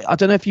 So I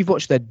don't know if you've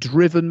watched their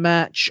Driven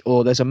match,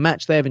 or there's a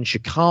match they have in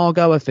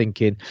Chicago,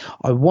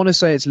 I want to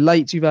say it's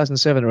late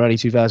 2007 or early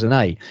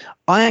 2008.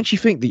 I actually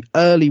think the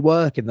early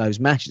work in those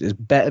matches is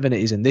better than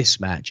it is in this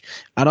match.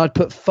 And I'd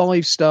put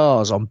 5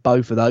 stars on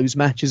both of those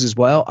matches as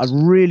well. I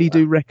really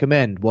do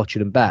recommend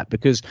watching them back,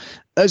 because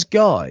as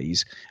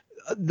guys,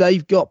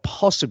 they've got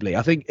possibly,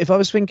 I think if I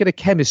was thinking of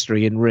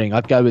chemistry in ring,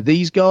 I'd go with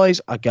these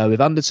guys. I'd go with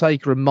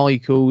Undertaker and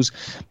Michaels.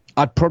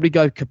 I'd probably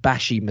go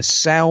Kobashi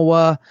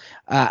Misawa,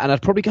 and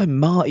I'd probably go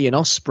Marty and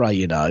Ospreay,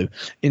 you know,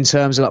 in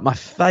terms of like my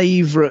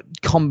favourite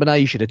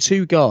combination of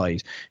 2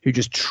 guys who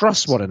just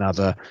trust one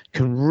another,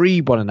 can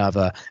read one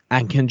another,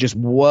 and can just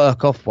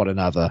work off one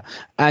another.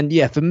 And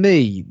yeah, for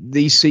me,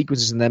 these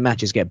sequences in their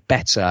matches get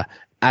better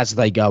as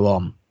they go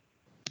on.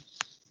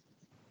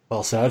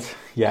 Well said.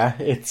 Yeah,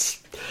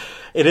 it's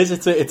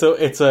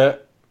a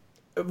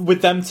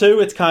with them two,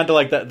 it's kind of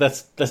like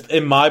that's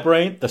in my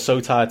brain, they're so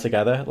tied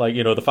together. Like,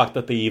 you know, the fact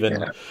that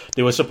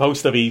they were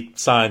supposed to be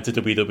signed to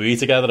WWE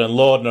together, and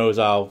Lord knows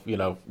how, you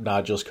know,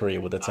 Nigel's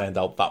career would have turned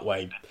out that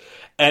way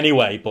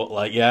anyway. But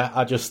like, yeah,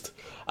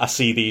 I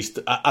see these.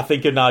 I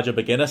think of Nigel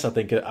McGuinness.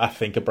 I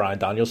think of Bryan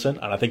Danielson,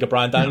 and I think of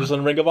Bryan Danielson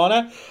in Ring of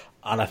Honor,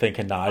 and I think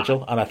of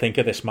Nigel, and I think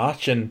of this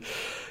match. And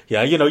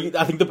yeah, you know,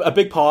 I think a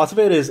big part of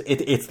it is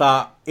it's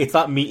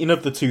that meeting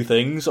of the two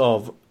things,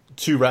 of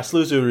two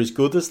wrestlers who are as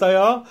good as they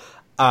are,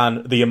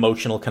 and the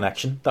emotional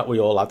connection that we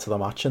all had to the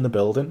match in the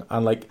building.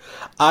 And like,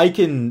 I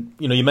can,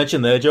 you know, you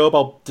mentioned there, Joe,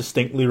 about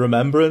distinctly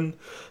remembering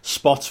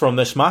spots from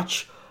this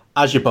match.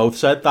 As you both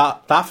said,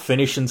 that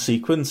finishing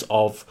sequence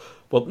of,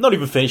 well, not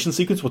even finishing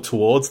sequence, but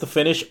towards the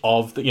finish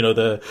of the, you know,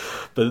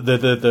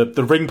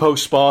 the ring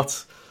post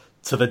spot,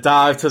 to the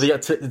dive to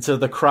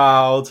the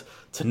crowd,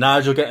 to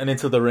Nigel getting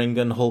into the ring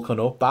and hulking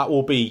up, that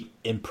will be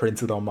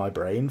imprinted on my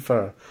brain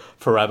for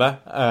forever.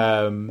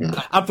 And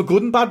for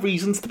good and bad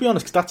reasons, to be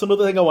honest, because that's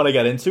another thing I want to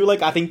get into.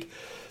 Like, I think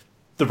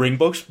the ring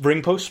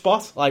post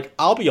spot, like,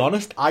 I'll be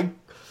honest,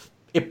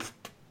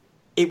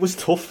 it was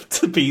tough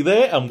to be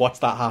there and watch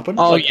that happen.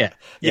 Oh, like, yeah.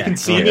 You can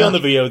see me on the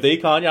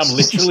VOD, can't you? I'm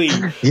literally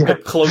the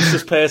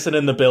closest person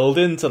in the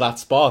building to that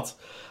spot.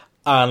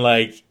 And,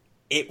 like,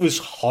 it was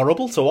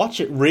horrible to watch.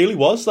 It really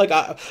was. Like,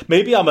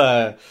 maybe I'm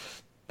a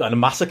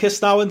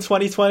masochist now in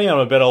 2020. I'm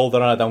a bit older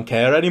and I don't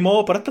care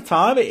anymore. But at the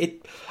time, I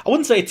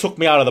wouldn't say it took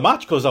me out of the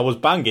match, because I was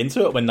bang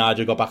into it when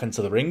Nigel got back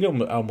into the ring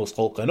and was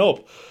hulking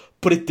up.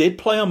 But it did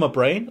play on my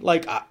brain.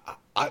 Like,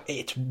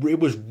 it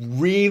was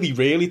really,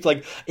 really,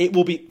 like, it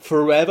will be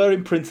forever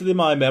imprinted in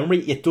my memory.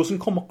 It doesn't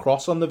come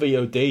across on the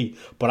VOD,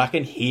 but I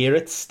can hear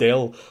it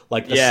still.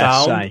 Like, the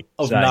sound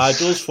of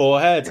Nigel's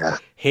forehead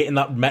hitting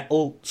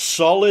that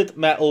solid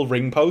metal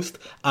ring post.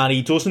 And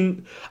he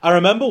doesn't... I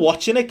remember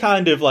watching it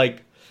kind of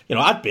like... You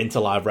know, I'd been to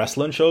live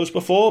wrestling shows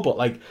before, but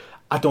like,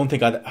 I don't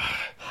think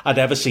I'd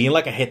ever seen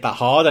like a hit that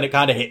hard, and it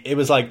kind of hit. It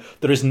was like,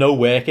 there is no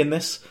work in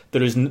this.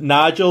 There is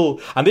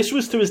Nigel, and this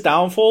was to his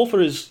downfall for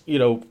his, you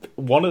know,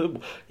 one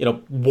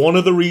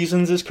of the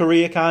reasons his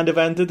career kind of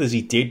ended is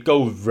he did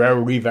go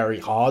very,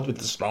 very hard with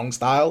the strong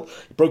style.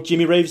 He broke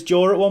Jimmy Rave's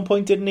jaw at one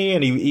point, didn't he?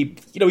 And he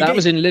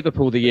was in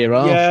Liverpool the year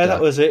after. Yeah,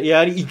 that was it.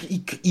 Yeah,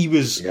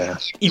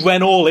 he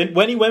went all in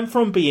when he went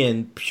from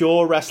being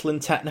pure wrestling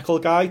technical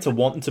guy to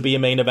wanting to be a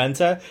main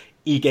eventer.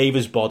 He gave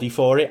his body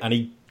for it, and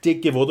he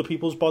did give other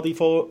people's bodies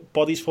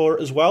for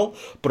it as well,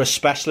 but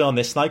especially on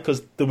this night,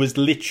 because there was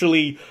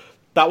literally,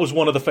 that was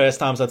one of the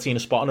first times I'd seen a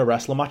spot in a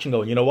wrestling match and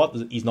going, you know what,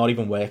 he's not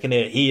even working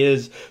it. He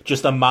is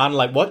just a man.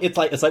 Like, what it's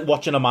like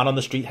watching a man on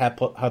the street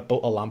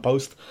headbutt a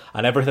lamppost,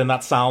 and everything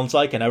that sounds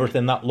like and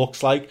everything that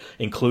looks like,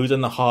 including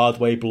the hard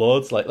way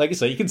bloods. Like I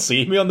say, you can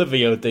see me on the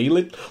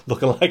VOD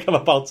looking like I'm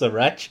about to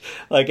retch.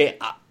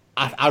 Like,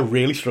 I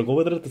really struggled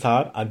with it at the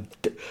time, and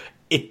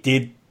it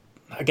did.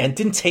 Again,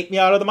 didn't take me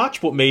out of the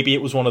match, but maybe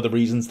it was one of the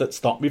reasons that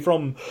stopped me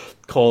from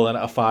calling it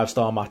a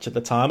 5-star match at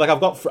the time. Like,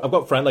 I've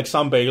got friends like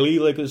Sam Bailey,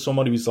 like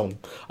someone who was on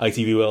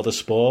ITV World of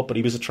Sport, but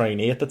he was a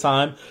trainee at the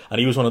time, and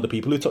he was one of the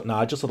people who took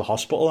Nigel to the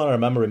hospital. And I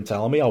remember him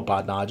telling me how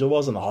bad Nigel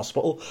was in the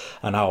hospital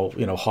and how,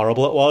 you know,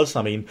 horrible it was.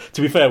 I mean,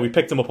 to be fair, we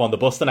picked him up on the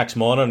bus the next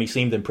morning, and he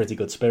seemed in pretty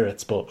good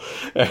spirits, but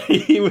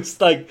he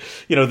was like,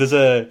 you know,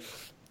 there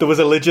was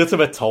a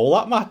legitimate toll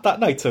that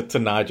night to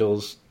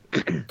Nigel's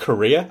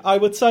career, I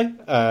would say.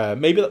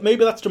 Maybe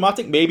that's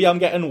dramatic. Maybe I'm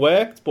getting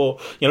worked, but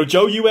you know,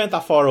 Joe, you weren't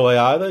that far away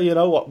either. You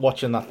know,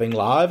 watching that thing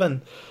live,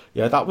 and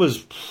yeah, that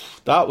was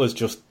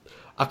just.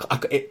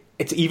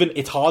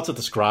 It's hard to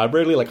describe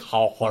really, like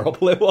how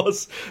horrible it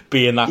was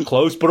being that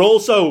close, but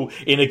also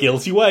in a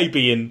guilty way,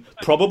 being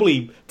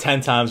probably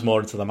 10 times more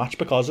into the match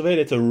because of it.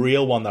 It's a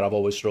real one that I've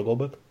always struggled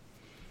with.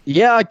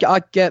 Yeah,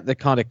 I get the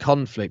kind of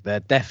conflict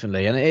there,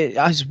 definitely, and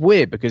it's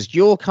weird because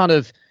you're kind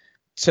of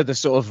to the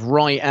sort of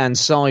right-hand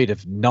side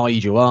of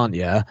Nigel, aren't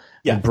you? Yeah.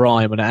 And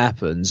Brian, when it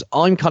happens,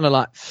 I'm kind of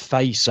like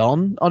face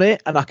on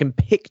it, and I can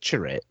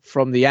picture it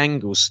from the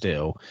angle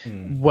still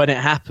when it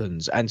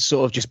happens, and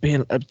sort of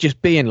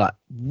just being like,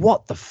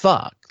 what the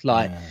fuck?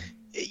 Like,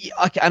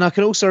 I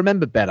can also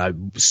remember, Benno,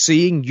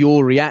 seeing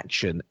your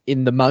reaction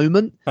in the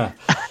moment,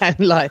 and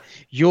like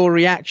your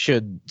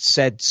reaction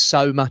said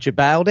so much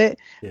about it.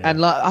 Yeah. And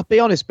like, I'll be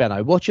honest,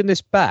 Benno, watching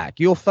this back,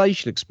 your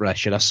facial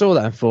expression, I saw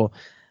that and thought,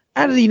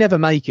 how did he never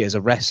make it as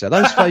a wrestler?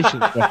 Those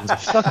facial expressions are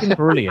fucking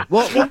brilliant.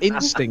 What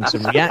instincts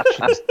and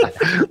reactions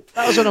there?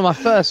 That was one of my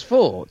first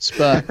thoughts.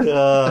 But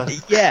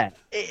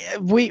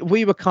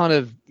we were kind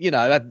of,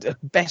 had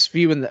best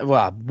view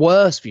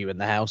worst view in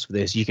the house for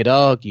this, you could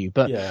argue.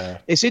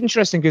 But it's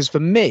interesting because for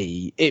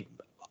me,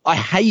 I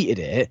hated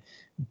it,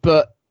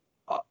 but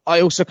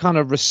I also kind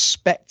of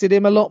respected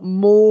him a lot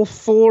more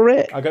for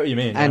it. I get what you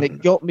mean. And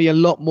it got me a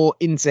lot more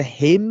into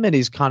him and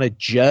his kind of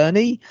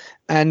journey.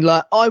 And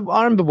like I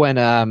remember when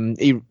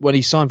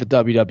he signed for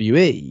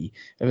WWE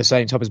at the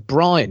same time as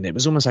Bryan, it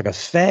was almost like a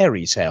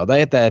fairy tale. They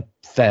had their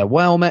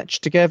farewell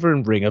match together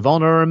in Ring of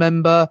Honor, I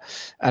remember,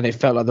 and it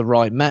felt like the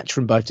right match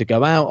for them both to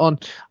go out on.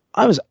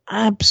 I was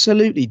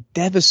absolutely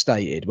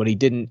devastated when he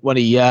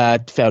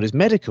failed his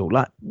medical,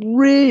 like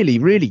really,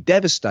 really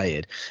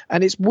devastated.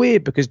 And it's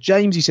weird because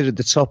Jamesy said at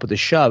the top of the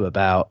show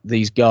about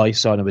these guys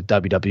signing with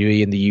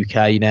WWE in the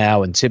UK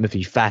now and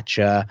Timothy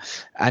Thatcher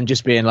and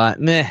just being like,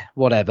 meh,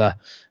 whatever.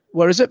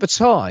 Whereas at the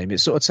time, it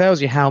sort of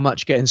tells you how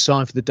much getting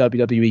signed for the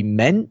WWE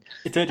meant.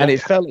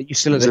 It felt like you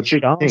still had a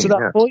chance at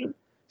that point.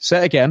 Say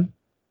it again.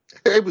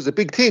 It was a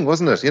big thing,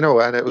 wasn't it? And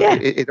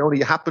it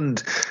only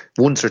happened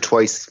once or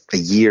twice a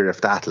year,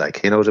 if that,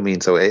 you know what I mean?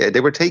 So they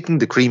were taking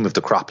the cream of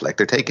the crop.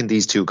 They're taking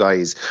these two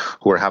guys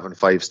who are having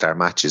 5-star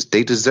matches.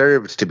 They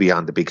deserved to be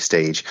on the big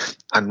stage,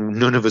 and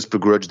none of us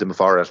begrudged them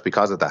for it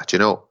because of that,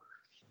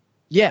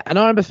 Yeah, and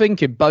I remember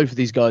thinking both of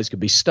these guys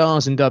could be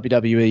stars in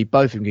WWE,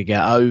 both of them could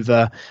get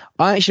over.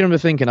 I actually remember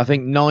thinking, I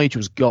think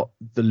Nigel's got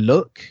the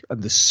look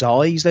and the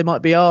size they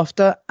might be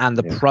after and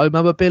the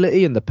promo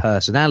ability and the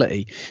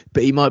personality,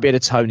 but he might be able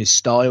to tone his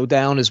style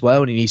down as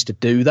well, and he needs to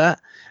do that.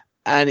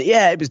 And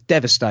it was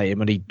devastating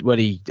when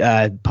he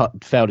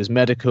failed his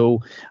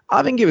medical.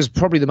 I think it was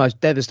probably the most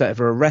devastating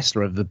for a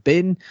wrestler I've ever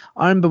been.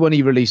 I remember when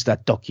he released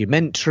that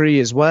documentary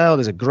as well.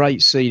 There's a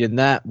great scene in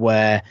that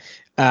where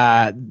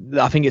I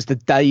think it's the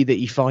day that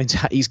he finds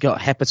out he's got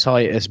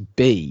hepatitis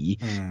B.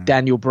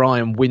 Daniel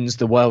Bryan wins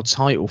the world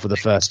title for the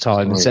first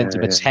time and sends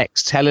him a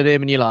text telling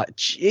him, and you're like,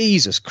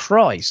 Jesus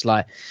Christ,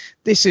 like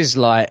this is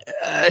like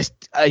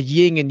a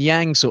yin and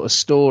yang sort of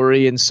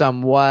story in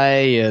some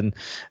way, and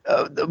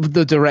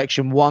the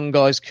direction one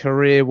guy's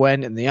career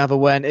went and the other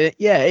went.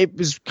 It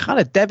was kind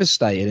of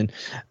devastating. And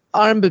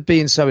I remember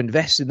being so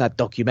invested in that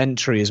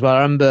documentary as well.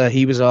 I remember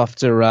he was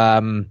after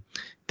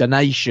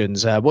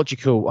donations. What do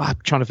you call? I'm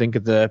trying to think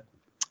of the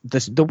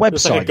website.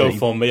 It's like a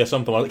GoFundMe or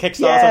something like Kickstarter.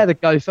 Yeah, the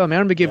GoFundMe. I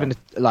remember giving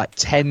like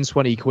 10,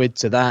 20 quid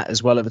to that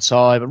as well at the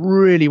time. I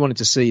really wanted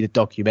to see the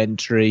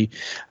documentary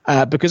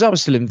because I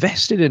was still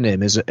invested in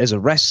him as a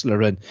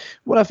wrestler. And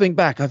when I think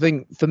back, I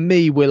think for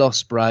me, Will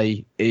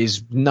Ospreay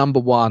is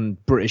number one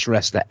British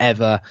wrestler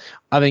ever.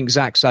 I think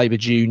Zack Sabre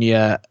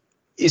Jr.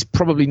 is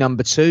probably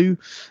number two.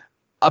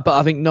 But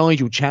I think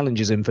Nigel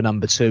challenges him for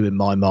number two in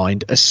my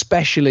mind,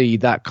 especially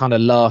that kind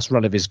of last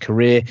run of his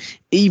career,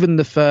 even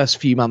the first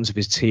few months of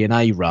his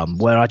TNA run,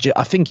 where I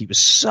think he was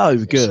so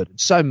good,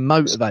 so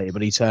motivated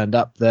when he turned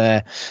up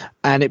there.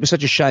 And it was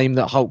such a shame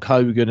that Hulk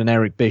Hogan and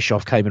Eric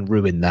Bischoff came and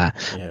ruined that.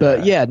 Yeah.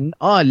 But yeah,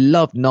 I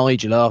loved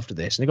Nigel after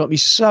this, and it got me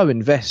so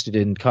invested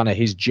in kind of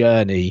his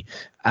journey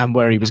and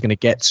where he was going to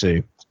get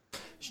to.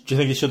 Do you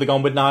think he should have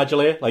gone with Nigel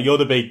here? Like, you're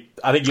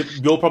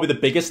probably the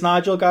biggest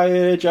Nigel guy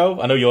here,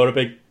 Joe. I know you're a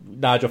big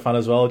Nigel fan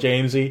as well,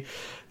 Jamesy.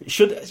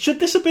 Should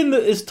this have been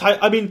his type?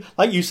 I mean,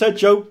 like you said,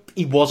 Joe,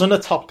 he wasn't a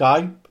top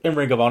guy in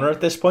Ring of Honor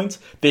at this point.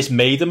 This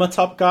made him a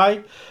top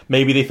guy.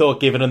 Maybe they thought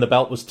giving him the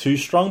belt was too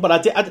strong, but I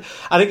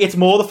think it's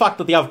more the fact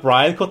that they have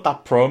Bryan cut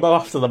that promo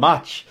after the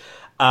match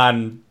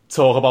and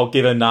talk about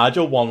giving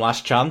Nigel one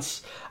last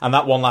chance, and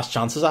that one last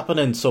chance is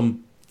happening in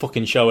some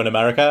fucking show in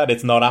America, and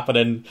it's not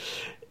happening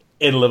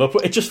in Liverpool.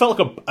 It just felt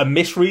like a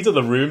misread of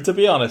the room, to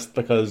be honest,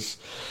 because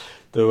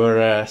there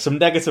were some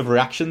negative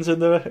reactions in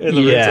the room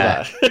to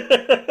that.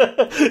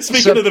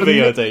 Speaking of the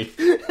VOD.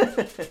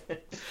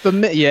 For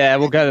me, yeah,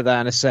 we'll go to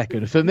that in a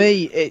second. For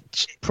me,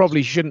 it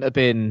probably shouldn't have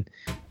been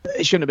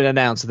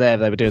announced there if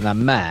they were doing that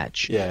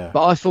match. Yeah.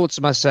 But I thought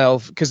to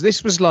myself, because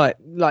this was like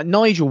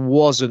Nigel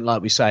wasn't,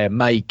 like we say, a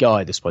made guy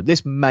at this point.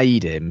 This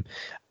made him.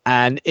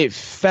 And it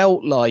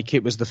felt like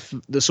it was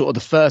the sort of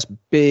the first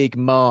big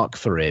mark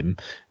for him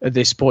at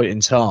this point in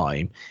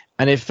time.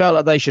 And it felt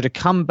like they should have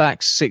come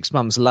back 6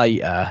 months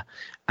later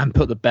and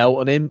put the belt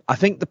on him. I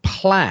think the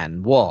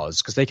plan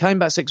was, because they came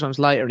back 6 months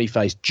later and he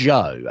faced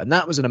Joe, and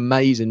that was an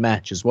amazing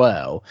match as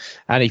well.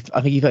 And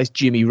I think he faced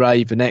Jimmy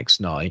Rave the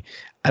next night.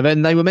 And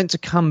then they were meant to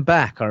come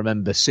back, I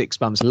remember, 6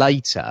 months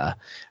later.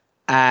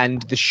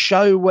 And the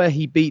show where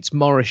he beats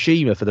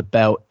Morishima for the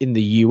belt in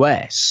the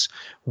US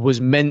was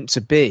meant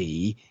to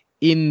be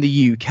in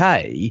the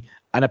UK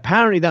And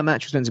apparently that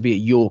match was meant to be at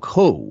York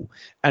Hall,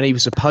 and he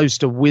was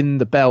supposed to win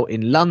the belt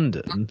in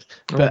London.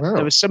 But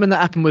there was something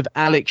that happened with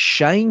Alex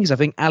Shane, because I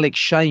think Alex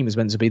Shane was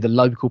meant to be the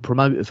local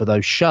promoter for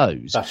those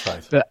shows. That's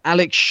right. But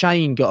Alex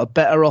Shane got a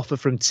better offer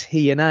from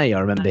TNA, I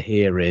remember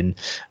hearing.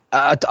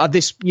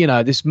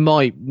 This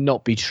might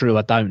not be true,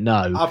 I don't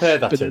know. I've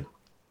heard that too.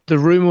 The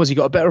rumour was he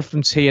got a better offer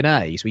from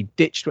TNA, so he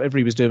ditched whatever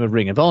he was doing with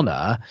Ring of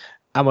Honor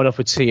and went off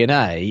with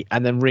TNA,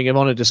 and then Ring of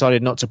Honor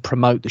decided not to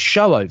promote the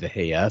show over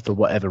here for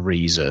whatever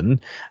reason,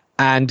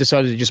 and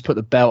decided to just put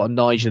the belt on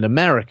Nigel in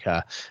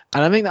America.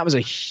 And I think that was a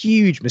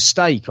huge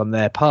mistake on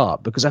their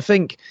part, because I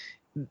think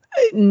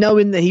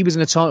knowing that he was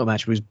in a title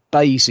match where he was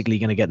basically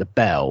going to get the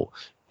belt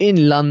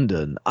in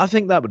London, I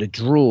think that would have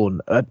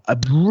drawn a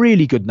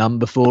really good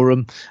number for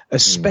him,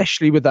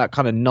 especially with that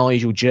kind of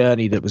Nigel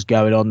journey that was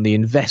going on, the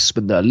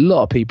investment that a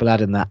lot of people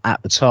had in that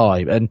at the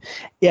time. And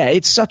yeah,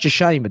 it's such a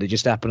shame that it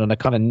just happened on a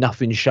kind of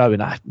nothing show.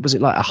 And was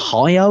it like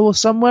Ohio or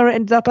somewhere it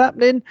ended up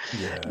happening?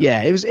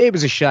 Yeah, it was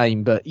a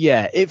shame. But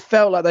yeah, it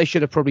felt like they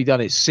should have probably done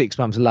it 6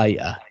 months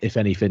later, if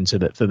anything,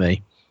 for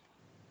me.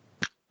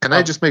 Can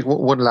I just make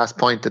one last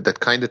point that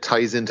kind of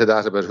ties into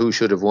that about who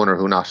should have won or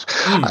who not?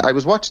 I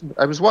was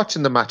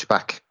watching the match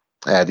back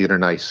the other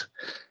night,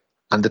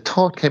 and the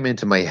thought came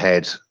into my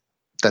head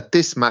that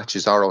this match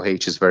is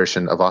ROH's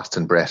version of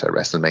Austin Brett at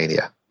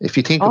WrestleMania. If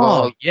you think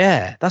about,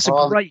 that's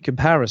a great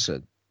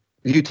comparison.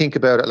 You think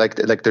about it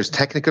like there's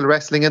technical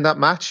wrestling in that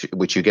match,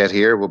 which you get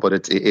here, but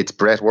it's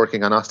Brett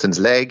working on Austin's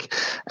leg.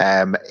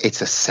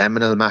 It's a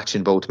seminal match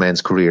in both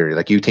men's career.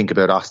 Like, you think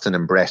about Austin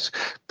and Brett,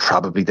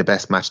 probably the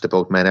best match that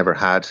both men ever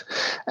had.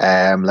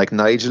 Like,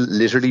 Nigel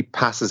literally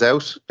passes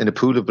out in a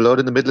pool of blood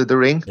in the middle of the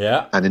ring.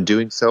 Yeah. And in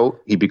doing so,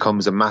 he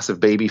becomes a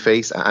massive baby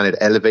face, and it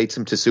elevates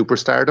him to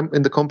superstardom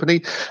in the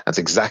company. That's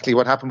exactly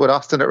what happened with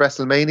Austin at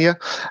WrestleMania.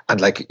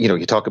 And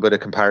you talk about a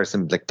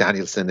comparison, like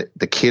Danielson,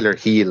 the killer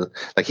heel,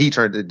 like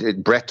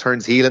Brett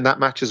turns heel in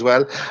that match as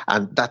well,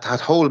 and that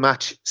whole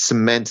match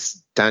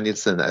cements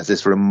Danielson as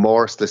this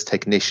remorseless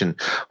technician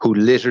who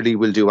literally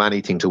will do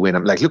anything to win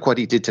him. Like, look what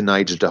he did to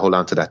Nigel to hold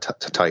on to that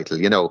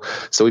title,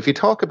 So if you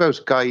talk about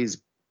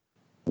guys,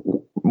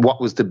 what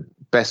was the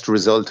best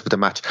result of the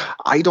match?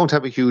 I don't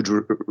have a huge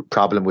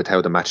problem with how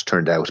the match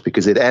turned out,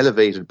 because it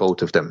elevated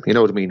both of them. You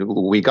know what I mean?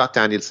 We got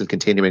Danielson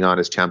continuing on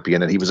as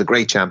champion, and he was a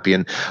great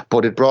champion,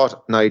 but it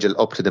brought Nigel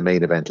up to the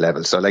main event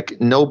level. So,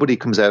 nobody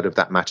comes out of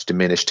that match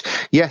diminished.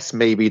 Yes,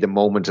 maybe the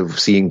moment of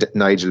seeing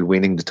Nigel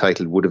winning the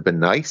title would have been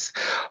nice,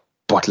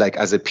 but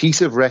as a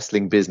piece of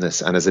wrestling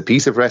business and as a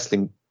piece of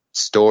wrestling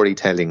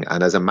storytelling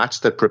and as a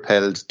match that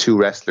propelled two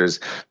wrestlers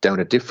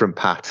down a different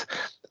path,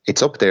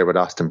 it's up there with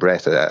Austin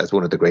Brett as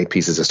one of the great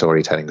pieces of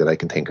storytelling that I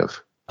can think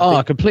of.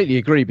 I completely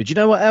agree. But you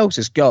know what else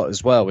it's got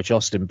as well, which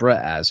Austin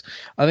Brett has?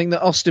 I think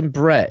that Austin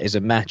Brett is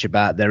a match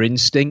about their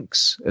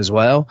instincts as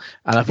well.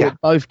 And I thought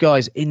both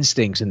guys'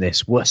 instincts in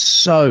this were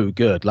so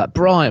good. Like,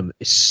 Bryan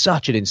is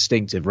such an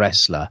instinctive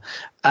wrestler,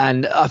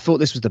 and I thought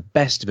this was the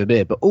best of him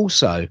here. But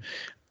also,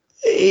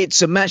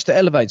 it's a match that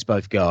elevates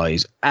both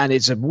guys, and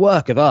it's a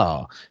work of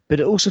art, but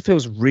it also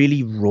feels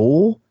really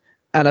raw.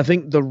 And I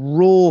think the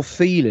raw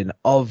feeling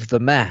of the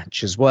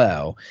match as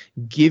well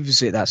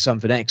gives it that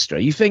something extra.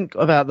 You think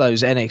about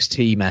those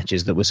NXT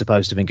matches that we're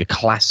supposed to think are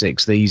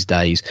classics these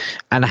days,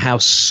 and how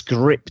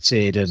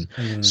scripted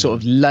and sort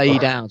of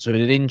laid out to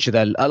within an inch of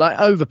their,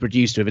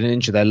 overproduced to within an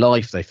inch of their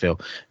life they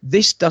feel.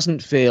 This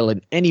doesn't feel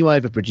in any way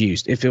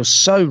overproduced. It feels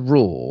so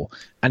raw,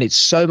 and it's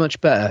so much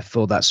better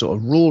for that sort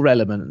of raw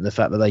element and the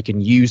fact that they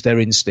can use their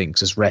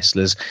instincts as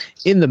wrestlers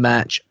in the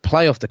match,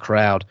 play off the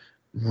crowd,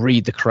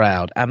 read the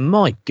crowd, and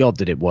my God,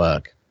 did it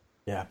work.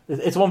 Yeah,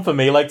 it's one for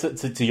me,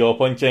 to your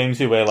point, James,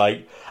 where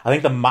I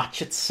think the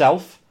match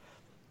itself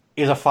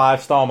is a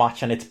 5-star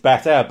match, and it's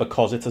better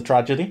because it's a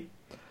tragedy.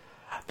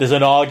 There's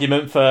an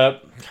argument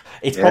for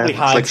it's probably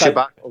hindsight.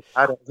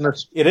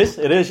 It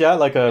is, yeah,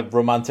 like a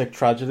romantic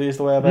tragedy is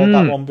the way I've heard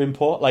that one being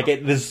put.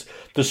 There's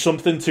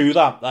something to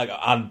that,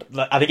 and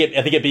I think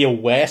it'd be a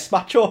worse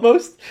match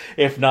almost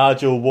if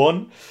Nigel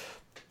won.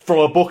 From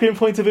a booking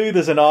point of view,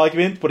 there's an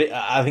argument, but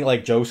I think,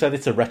 like Joe said,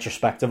 it's a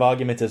retrospective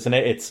argument, isn't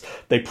it?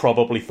 They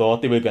probably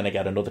thought they were going to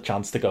get another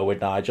chance to go with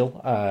Nigel,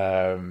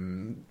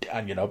 and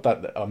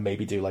or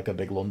maybe do a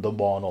big London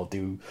one, or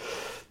do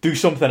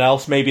something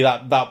else. Maybe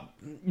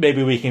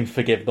maybe we can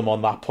forgive them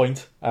on that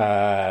point.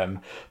 But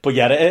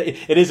yeah,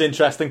 it is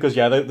interesting because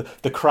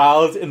the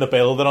crowd in the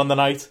building on the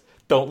night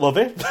don't love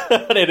it,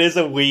 and it is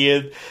a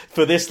weird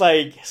for this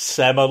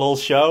seminal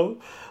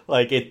show.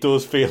 It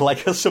does feel like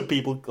some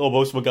people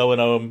almost were going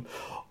home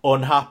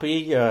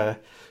unhappy.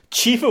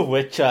 Chief of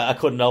which I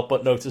couldn't help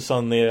but notice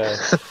on the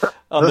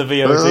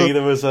VOD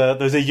there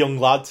was a young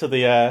lad to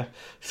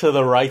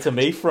the right of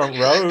me, front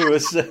row, who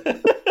was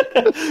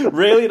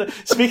really.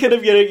 Speaking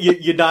of your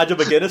Nigel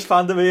McGuinness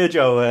fandom here,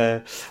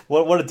 Joe,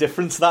 what a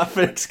difference that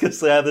makes, because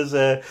there's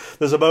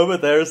a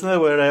moment there, isn't there,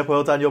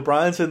 where Daniel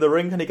Bryan's in the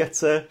ring and he gets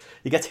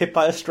hit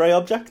by a stray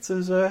object.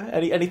 Is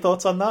any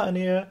thoughts on that?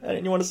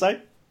 Anything you want to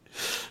say?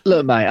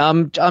 Look, mate,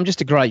 I'm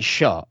just a great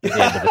shot at the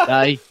end of the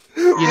day.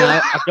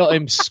 I got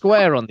him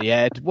square on the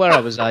head where I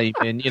was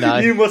aiming.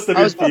 You must have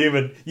been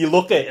fuming. You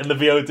look it in the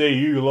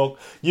VOD.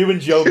 You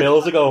and Joe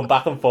Mills are going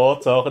back and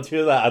forth talking to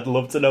you. That I'd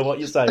love to know what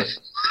you're saying.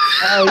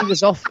 Oh,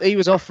 he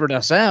was offering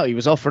us out. He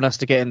was offering us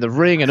to get in the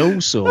ring and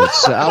all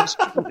sorts.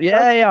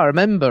 I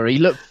remember. He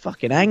looked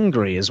fucking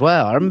angry as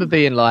well. I remember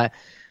being like,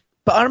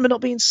 but I remember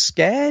not being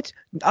scared.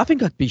 I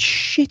think I'd be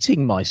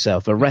shitting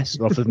myself. A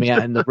wrestler offered me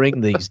out in the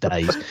ring these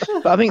days.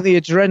 But I think the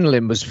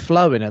adrenaline was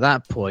flowing at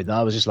that point.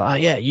 I was just like, oh,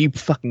 yeah, you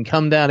fucking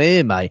come down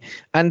here, mate.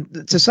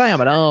 And to say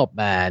I'm an art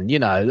man,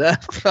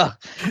 not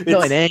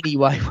in any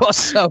way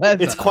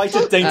whatsoever. It's quite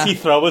a dainty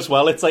throw as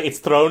well. It's like it's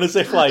thrown as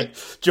if like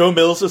Joe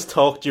Mills has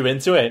talked you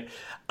into it.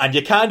 And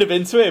you're kind of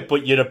into it,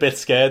 but you're a bit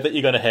scared that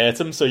you're going to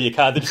hurt him. So you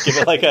kind of just give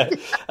it like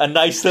a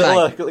nice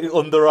little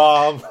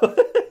underarm.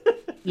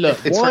 Look,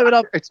 why would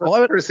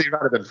accuracy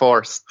rather than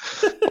force?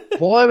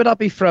 Why would I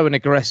be throwing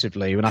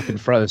aggressively when I can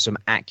throw some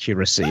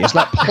accuracy? It's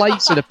like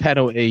placing a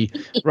penalty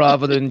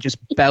rather than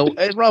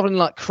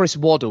like Chris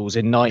Waddles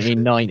in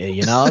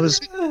 1990. I was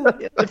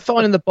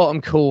finding the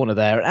bottom corner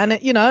there, and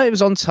it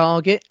was on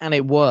target and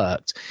it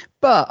worked.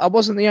 But I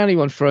wasn't the only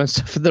one throwing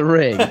stuff in the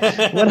ring.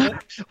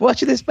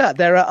 Watching this back,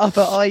 there are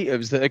other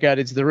items that are going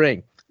into the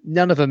ring.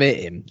 None of them hit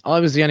him. I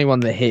was the only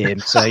one that hit him,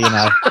 so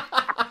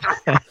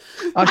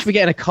I should be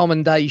getting a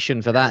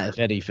commendation for that, if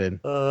anything.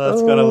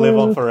 That's going to live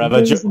on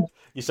forever.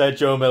 You said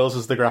Joe Mills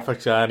is the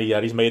graphic guy,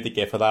 and he's made the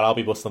gif of that. I'll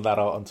be busting that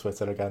out on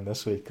Twitter again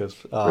this week because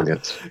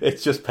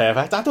it's just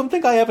perfect. I don't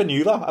think I ever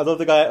knew that. I don't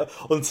think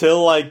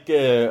until like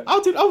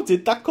how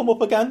did that come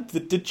up again?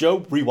 Did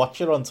Joe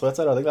rewatch it on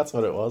Twitter? I think that's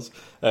what it was.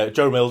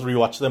 Joe Mills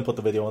rewatched it and put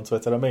the video on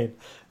Twitter.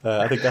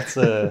 I think that's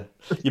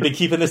you've been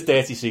keeping this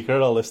dirty secret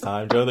all this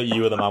time, Joe, that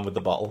you were the man with the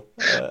bottle.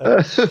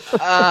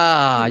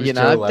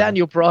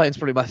 Daniel Bryan's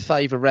probably my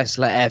favourite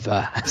wrestler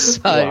ever.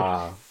 So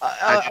wow.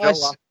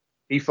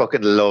 He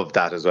fucking loved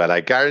that as well.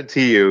 I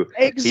guarantee you.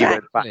 Exactly. He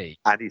went back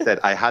and he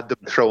said, I had them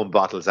throwing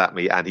bottles at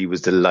me, and he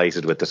was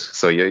delighted with it.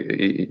 So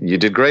you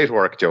did great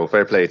work, Joe.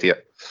 Fair play to you.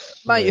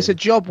 Mate, it's a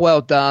job well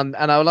done,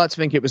 and I would like to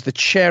think it was the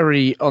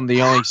cherry on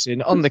the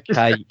icing, on the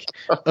cake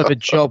of a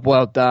job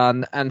well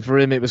done, and for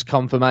him it was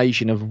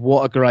confirmation of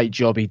what a great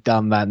job he'd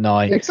done that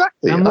night.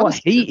 Exactly. And what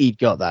heat he'd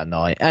got that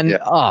night. And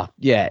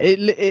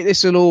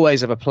this will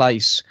always have a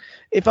place.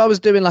 If I was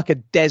doing like a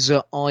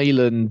Desert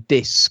Island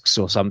Discs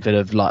or something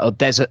or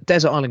Desert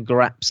Island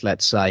Graps,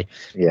 let's say,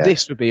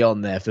 this would be on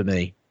there for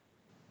me.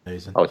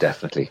 Amazing. Oh,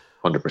 definitely.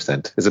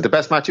 100%. Is it the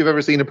best match you've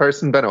ever seen in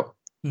person, Benno?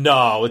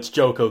 No, it's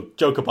Joe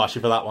Kobashi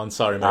for that one.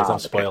 Sorry, mate, I'm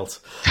spoiled.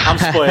 I'm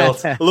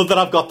spoiled. I love that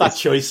I've got that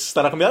choice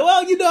that I can be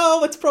like,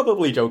 well, it's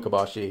probably Joe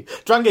Kobashi.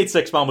 Dragon Gate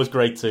 6-Man was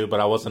great too, but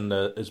I wasn't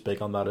as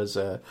big on that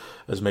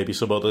as maybe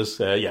some others.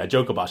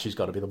 Joe Kobashi's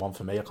got to be the one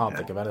for me. I can't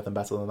think of anything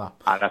better than that.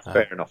 That's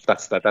fair enough.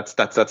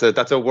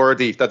 That's a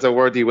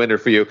worthy winner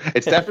for you.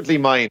 It's definitely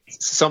mine.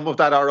 Some of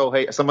that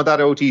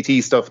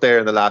OTT stuff there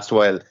in the last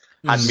while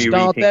had me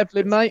Star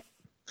Devlin, mate.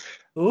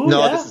 Ooh,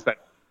 This is better.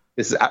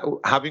 This is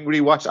having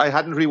rewatched. I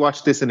hadn't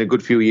rewatched this in a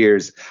good few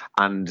years,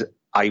 and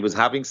I was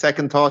having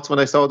second thoughts when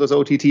I saw those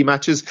OTT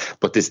matches.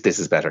 But this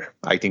is better.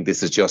 I think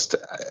this is just.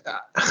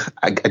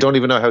 I don't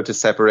even know how to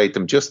separate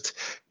them. Just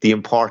the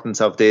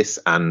importance of this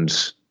and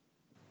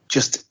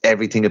just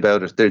everything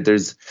about it.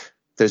 There's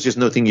just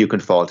nothing you can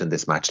fault in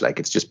this match. Like,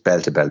 it's just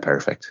bell to bell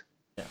perfect.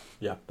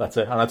 Yeah, that's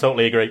it. And I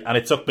totally agree. And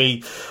it took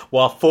me,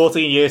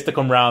 14 years to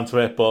come round to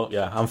it. But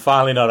yeah, I'm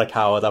finally not a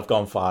coward. I've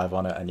gone 5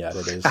 on it. And yeah,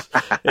 it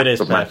is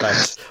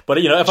perfect. But,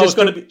 if I was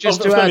going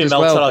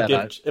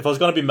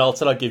to be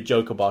melted, I'd give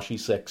Joe Kobashi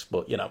 6.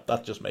 But,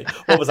 that's just me.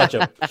 What was that,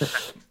 Joe?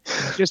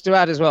 Just to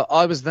add as well,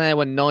 I was there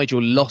when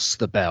Nigel lost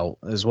the belt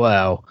as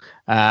well.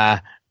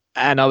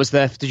 And I was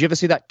there. Did you ever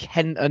see that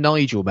Kenta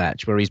Nigel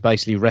match where he's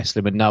basically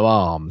wrestling with no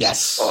arms?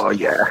 Yes. Oh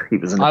yeah, he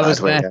was. I was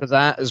there for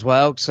that as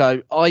well.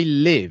 So I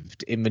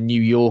lived in the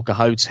New Yorker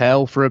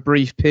hotel for a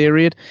brief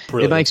period.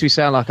 Brilliant. It makes me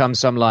sound like I'm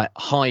some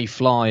high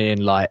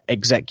flying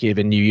executive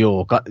in New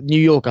York. New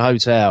Yorker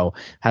hotel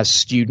has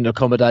student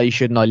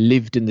accommodation. I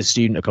lived in the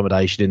student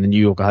accommodation in the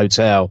New Yorker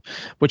hotel,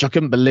 which I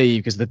couldn't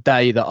believe because the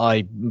day that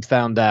I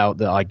found out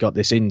that I got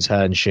this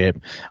internship,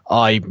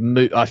 I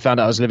found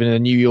out I was living in a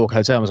New York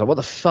hotel. I was like, what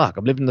the fuck?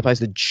 I'm living in the place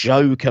that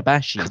Joe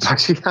Kobashi. That's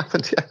actually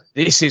happened, yeah.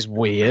 This is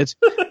weird.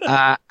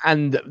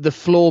 And the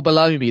floor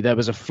below me, there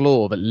was a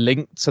floor that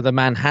linked to the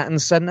Manhattan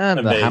Center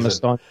and the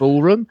Hammerstein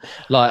Ballroom.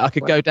 I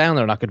could go down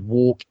there and I could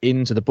walk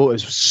into the ball. It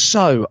was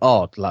so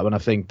odd, when I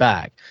think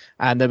back.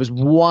 And there was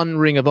one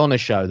Ring of Honor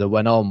show that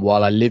went on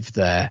while I lived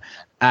there.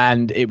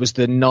 And it was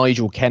the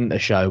Nigel Kenta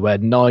show where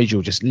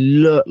Nigel just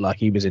looked like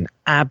he was in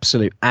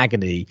absolute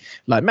agony.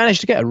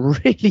 Managed to get a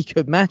really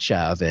good match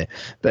out of it.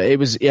 But it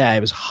was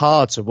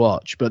hard to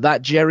watch. But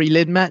that Jerry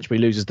Lynn match where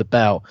he loses the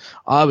belt,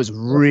 I was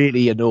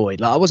really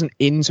annoyed. I wasn't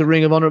into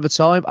Ring of Honor at the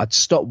time. I'd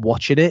stopped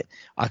watching it.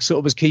 I sort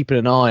of was keeping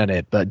an eye on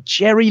it. But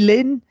Jerry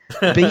Lynn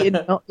beating,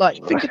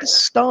 think of the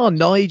star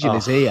Nigel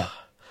is here.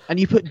 And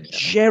you put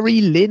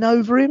Jerry Lynn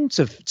over him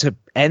to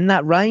end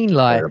that reign?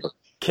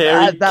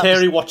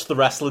 Carey watched the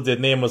wrestler,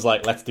 didn't he, and was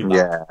like, let's do that.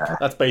 Yeah.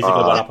 That's basically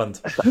what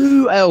happened.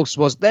 Who else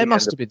was there?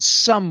 Must have been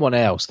someone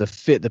else that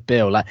fit the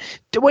bill. Like,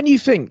 when you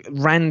think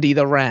Randy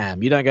the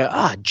Ram, you don't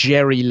go,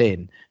 Jerry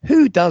Lynn.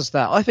 Who does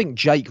that? I think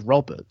Jake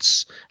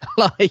Roberts.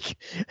 Like,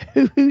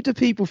 who do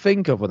people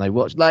think of when they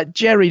watch? Like,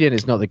 Jerry Lynn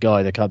is not the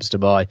guy that comes to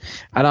mind.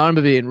 And I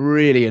remember being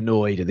really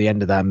annoyed at the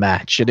end of that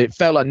match, and it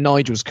felt like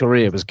Nigel's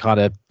career was kind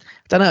of, I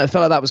don't know, it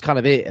felt like that was kind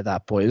of it at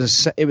that point.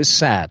 It was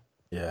sad.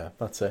 Yeah,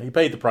 that's it. He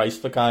paid the price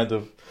for kind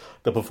of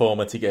the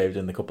performance he gave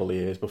in the couple of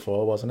years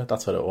before, wasn't it?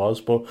 That's what it was.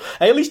 But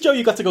hey, at least, Joe,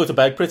 you got to go to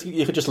bed.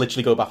 You could just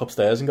literally go back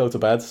upstairs and go to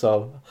bed.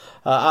 So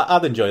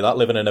I'd enjoy that,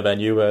 living in a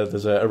venue where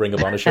there's a Ring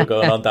of Honor show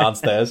going on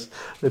downstairs.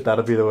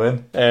 That'd be the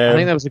win. I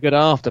think there was a good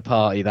after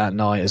party that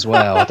night as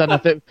well. I don't know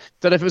if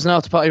it was an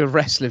after party with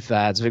wrestling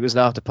fans, if it was an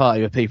after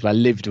party with people I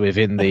lived with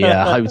in the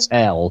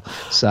hotel.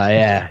 So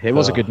yeah, it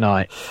was a good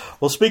night.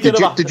 Well, speaking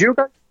of... Did you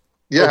guys?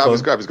 Yeah, I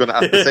was going to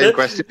ask the same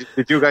question.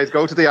 Did you guys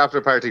go to the after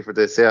party for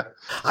this? Yeah,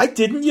 I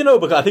didn't.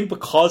 Because I think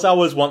because I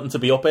was wanting to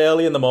be up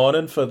early in the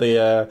morning for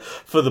the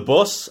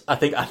bus.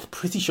 I'm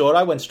pretty sure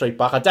I went straight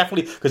back. I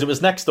definitely, because it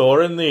was next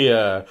door in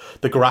the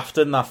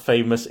Grafton.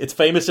 It's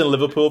famous in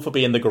Liverpool for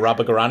being the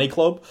Grabba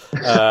Club,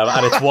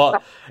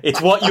 and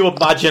it's what you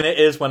imagine it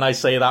is when I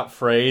say that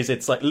phrase.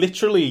 It's like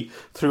literally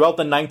throughout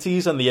the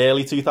 90s and the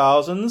early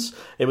 2000s,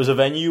 it was a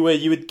venue where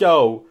you would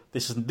go.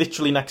 This is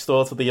literally next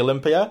door to the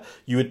Olympia.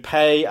 You would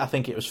pay, I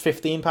think it was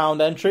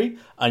 £15 entry,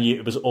 and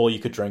it was all you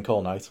could drink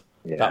all night.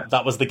 Yeah.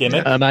 That was the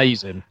gimmick.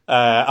 Amazing.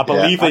 I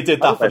believe they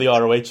did that for the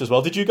ROH as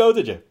well. Did you go,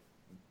 did you?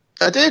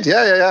 I did,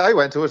 yeah. I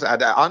went to it.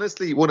 And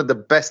honestly, one of the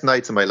best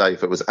nights of my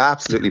life. It was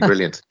absolutely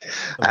brilliant.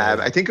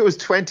 I think it was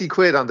 20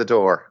 quid on the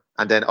door.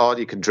 And then all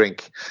you can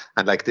drink,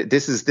 and like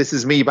this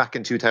is me back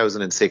in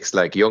 2006,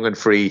 like young and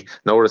free,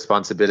 no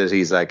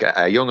responsibilities, like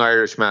a young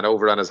Irishman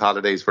over on his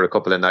holidays for a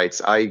couple of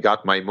nights. I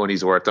got my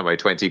money's worth on my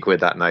 20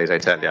 quid that night, I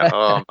tell you.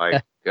 Oh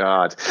my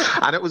God!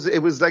 And it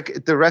was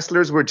like the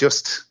wrestlers were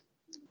just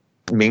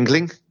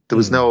mingling. There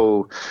was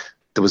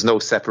no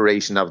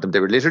separation of them. They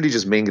were literally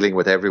just mingling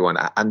with everyone.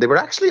 And they were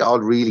actually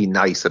all really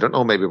nice. I don't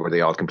know, maybe were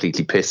they all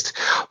completely pissed.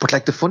 But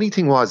like the funny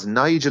thing was,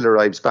 Nigel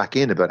arrives back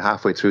in about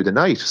halfway through the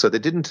night. So they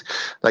didn't,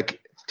 like,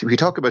 we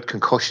talk about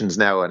concussions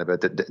now and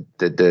about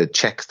the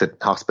checks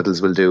that hospitals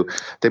will do.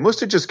 They must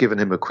have just given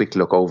him a quick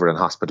look over in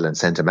hospital and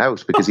sent him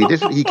out, because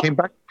he came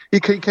back. He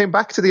came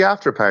back to the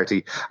after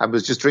party and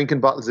was just drinking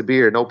bottles of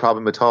beer, no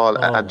problem at all,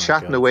 and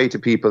chatting away to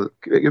people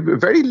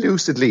very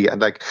lucidly.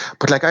 And I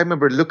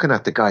remember looking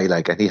at the guy,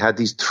 like, and he had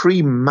these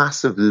 3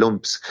 massive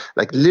lumps,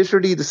 like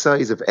literally the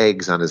size of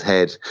eggs on his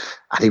head.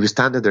 And he was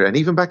standing there. And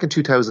even back in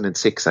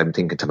 2006, I'm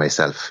thinking to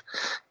myself,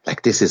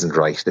 like, this isn't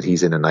right that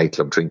he's in a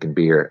nightclub drinking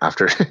beer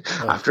after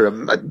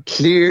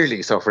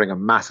clearly suffering a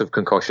massive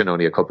concussion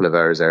only a couple of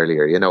hours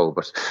earlier,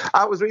 But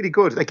it was really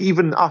good. Like,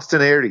 even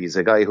Austin Aries,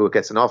 a guy who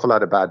gets an awful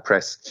lot of bad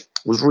press,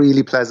 was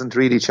really pleasant,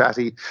 really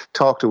chatty,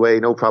 talked away,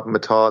 no problem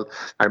at all.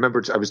 I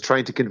remember I was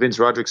trying to convince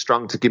Roderick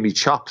Strong to give me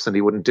chops and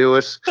he wouldn't do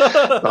it.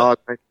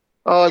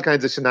 All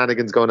kinds of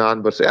shenanigans going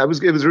on, but it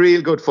was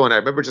real good fun. I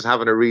remember just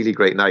having a really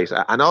great night,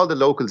 and all the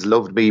locals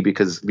loved me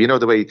because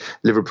the way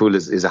Liverpool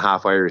is a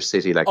half Irish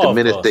city. Like the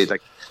minute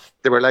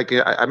they were like,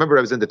 I remember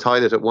I was in the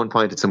toilet at one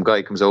point and some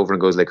guy comes over and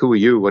goes like, "Who are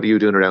you? What are you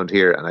doing around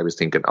here?" And I was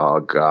thinking,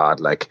 oh God,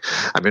 like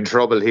I'm in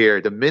trouble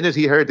here. The minute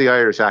he heard the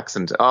Irish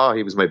accent,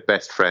 he was my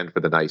best friend for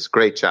the night.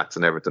 Great chats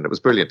and everything. It was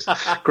brilliant.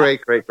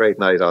 Great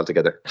night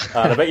altogether.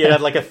 I bet you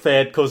had like a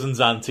third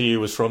cousin's auntie who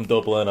was from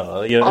Dublin.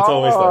 It's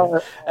always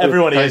like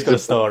everyone here's got a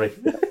story.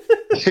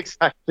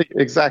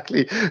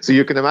 Exactly. So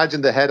you can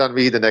imagine the head on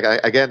me. Then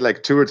again,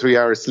 like 2 or 3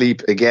 hours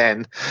sleep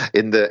again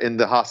in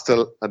the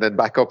hostel, and then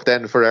back up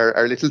then for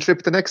our little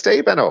trip the next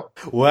day, Benno.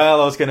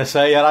 Well, I was going to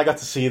say, I got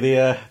to see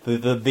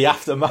the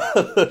aftermath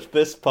of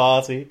this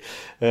party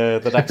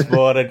the next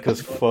morning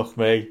because fuck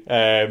me.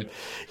 I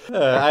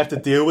have to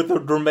deal with the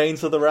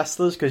remains of the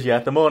wrestlers because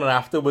the morning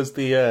after was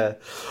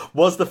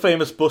the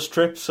famous bus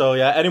trip. So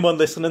anyone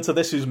listening to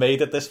this who's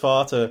made it this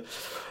far to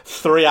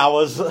 3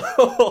 hours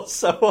or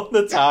so on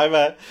the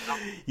timer.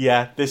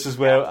 This is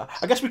where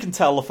I guess we can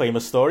tell the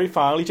famous story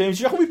finally. James,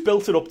 do you reckon we've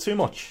built it up too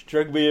much? Do you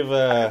reckon we've...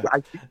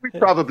 I think we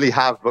probably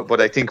have,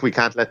 but I think we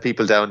can't let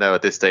people down now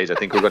at this stage. I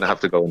think we're going to have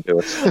to go and do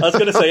it. I was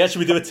going to say, should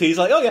we do a tease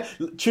like,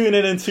 tune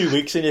in 2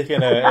 weeks and you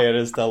can hear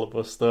us tell the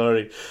bus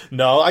story.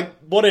 No,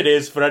 what it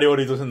is, for anyone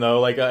who doesn't know,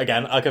 like,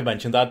 again, like I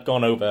mentioned, I'd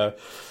gone over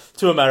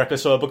to America,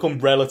 so I've become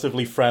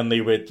relatively friendly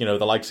with, the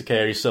likes of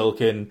Kerry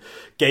Silkin.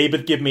 Gabe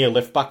had given me a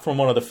lift back from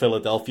one of the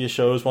Philadelphia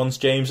shows once,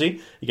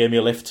 Jamesy. He gave me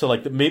a lift to,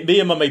 like, me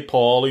and my mate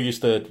Paul, who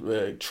used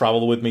to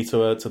travel with me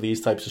to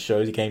these types of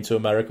shows. He came to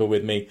America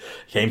with me.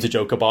 He came to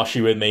Joe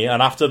Kobashi with me.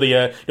 And after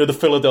the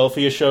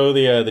Philadelphia show,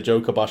 the Joe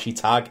Kobashi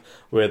tag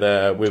with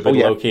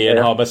Loki and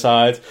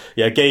Homicide,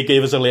 Gabe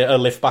gave us a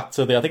lift back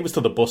to I think it was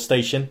to the bus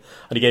station.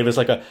 And he gave us,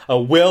 like, a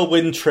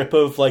whirlwind trip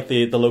of, like,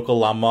 the local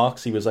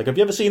landmarks. He was like, "Have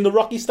you ever seen the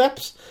Rocky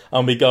Steps?"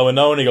 And we go,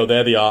 "No," and he go,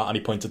 "There they are," and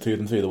he pointed to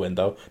them through the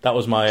window. That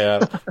was my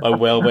my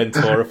whirlwind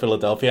tour of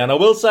Philadelphia. And I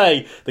will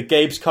say that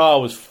Gabe's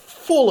car was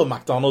full of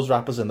McDonald's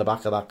wrappers in the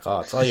back of that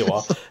car. I tell you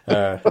what,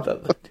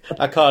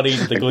 that car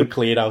needed a good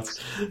clean out.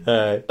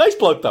 Nice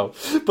bloke though.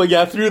 But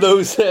yeah, through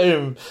those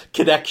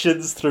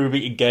connections, through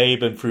meeting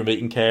Gabe and through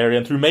meeting Kerry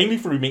and mainly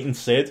through meeting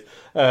Sid,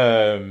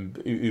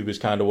 who was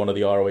kind of one of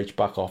the ROH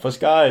back office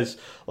guys,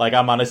 like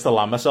I managed to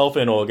land myself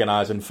in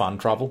organising fan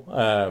travel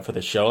for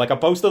this show. Like I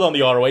posted on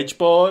the ROH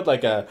board,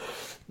 like I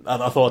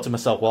thought to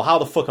myself, well, how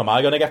the fuck am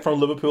I going to get from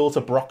Liverpool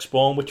to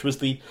Broxbourne, which was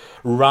the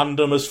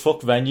random as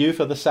fuck venue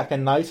for the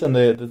second night and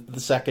the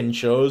second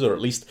shows, or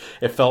at least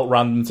it felt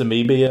random to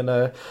me being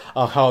a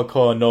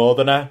hardcore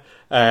northerner.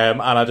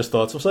 And I just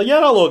thought to myself, yeah,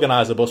 I'll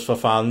organise a bus for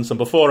fans. And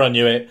before I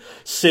knew it,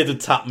 Sid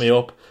had tapped me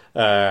up.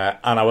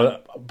 And I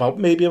was about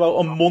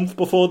a month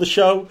before the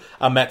show,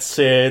 I met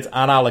Sid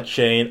and Alex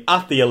Shane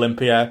at the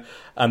Olympia,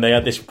 and they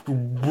had this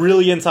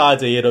brilliant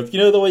idea of,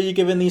 the way you're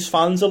giving these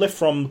fans a lift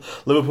from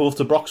Liverpool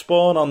to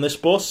Broxbourne on this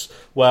bus?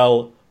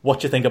 Well, what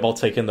do you think about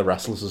taking the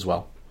wrestlers as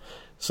well?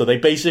 So they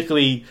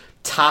basically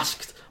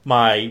tasked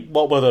my,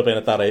 what would have been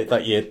at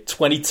that year,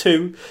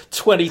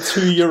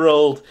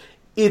 22-year-old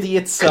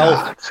idiot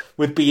self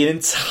with being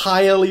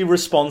entirely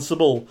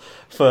responsible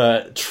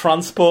for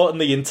transporting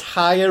the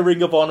entire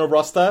Ring of Honor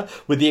roster,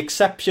 with the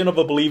exception of,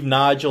 I believe,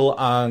 Nigel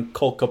and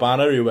Colt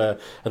Cabana, who I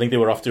think they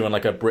were off doing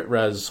like a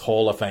BritRes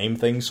Hall of Fame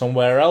thing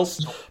somewhere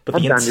else.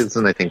 But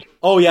Danielson, I think.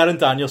 Oh yeah, and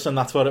Danielson,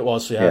 that's what it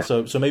was. Yeah.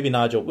 So maybe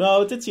Nigel.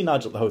 Well, I did see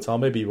Nigel at the hotel.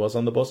 Maybe he was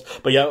on the bus.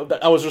 But yeah,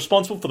 I was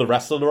responsible for the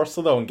rest of the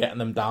roster though and getting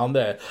them down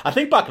there. I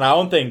think back now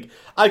and think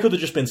I could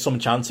have just been some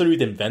chancer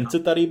who'd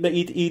invented that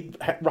he'd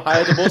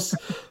hired a bus,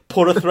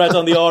 put a thread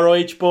on the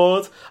ROH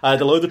board. I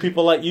had a load of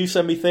people like you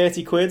send me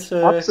 30 quid.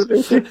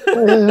 Absolutely.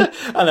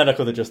 And then I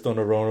could have just done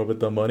a runner with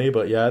the money.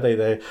 But yeah,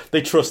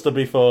 they trusted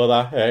me for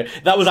that.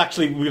 That was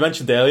actually, we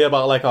mentioned earlier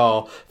about like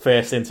our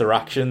first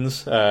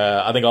interactions.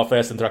 I think our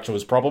first interaction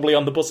was probably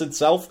on the bus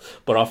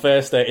itself, but our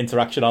first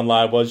interaction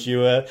online was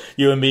you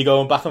and me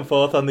going back and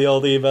forth on the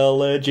old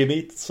email,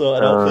 Jimmy.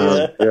 Sorting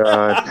out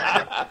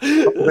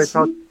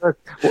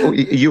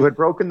you had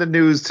broken the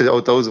news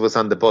to those of us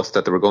on the bus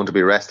that there were going to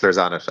be wrestlers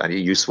on it, and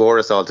you swore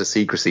us all to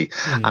secrecy.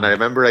 And I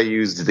remember I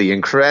used the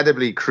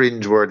incredibly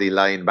cringeworthy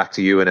line back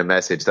to you in a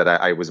message that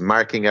I was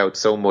marking out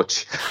so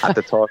much at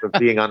the thought of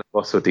being on a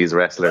bus with these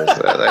wrestlers.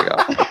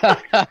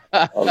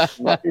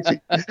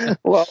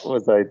 What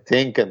was I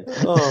thinking?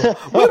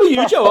 Where were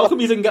you, Joe? How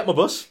come you didn't get my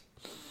bus?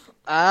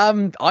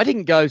 I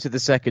didn't go to the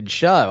second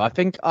show. I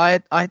think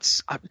I'd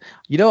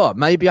you know what?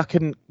 Maybe I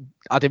didn't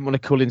want to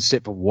call in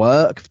sick for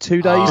work for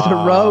 2 days in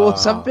a row or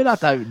something. I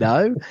don't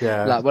know.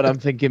 Yeah. Like when I'm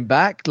thinking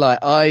back, like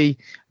I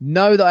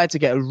know that I had to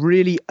get a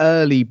really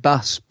early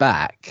bus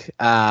back.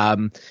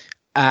 And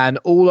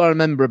all I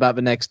remember about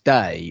the next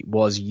day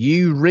was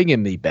you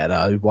ringing me,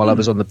 Benno, while I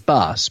was on the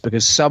bus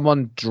because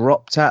someone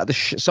dropped out.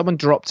 Someone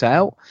dropped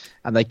out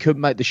and they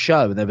couldn't make the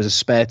show, and there was a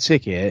spare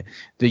ticket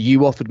that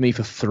you offered me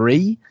for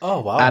free. Oh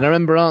wow! And I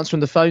remember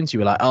answering the phone to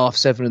you at like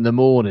 7:30 in the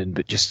morning,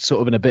 but just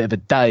sort of in a bit of a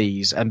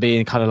daze and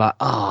being kind of like,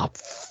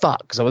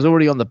 fuck, because I was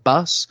already on the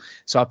bus,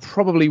 so I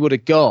probably would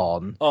have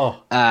gone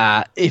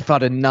if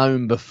I'd have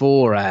known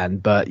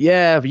beforehand. But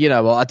yeah, you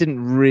know what? I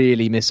didn't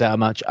really miss out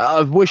much.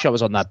 I wish I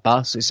was on that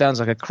bus. It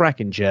sounds like a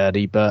cracking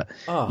journey, but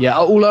yeah,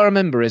 all I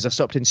remember is I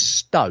stopped in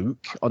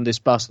Stoke on this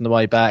bus on the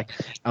way back,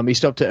 and we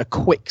stopped at a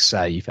quick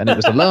save, and it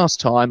was the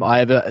last time I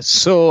ever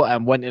saw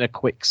and went in a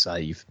quick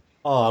save.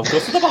 Oh, I'm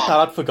gutted about that.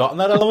 I'd forgotten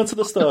that element of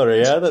the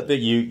story, yeah, that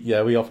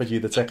we offered you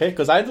the ticket,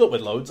 because I ended up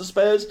with loads of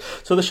spares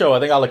to the show.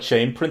 I think Alex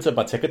Shane printed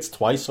my tickets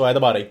twice, so I had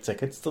about 8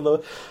 tickets to the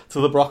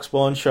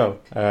Broxbourne show.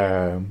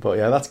 But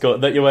yeah, that's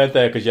good that you weren't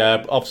there, because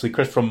yeah, obviously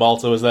Chris from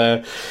Malta was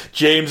there,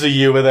 James and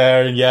you were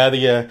there, and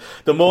yeah,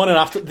 the morning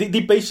after,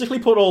 they basically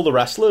put all the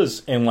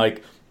wrestlers in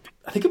like,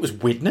 I think it was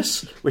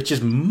Widnes, which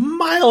is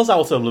miles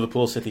out of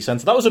Liverpool city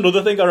centre. That was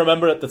another thing I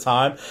remember at the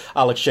time.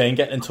 Alex Shane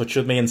getting in touch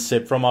with me and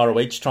Sid from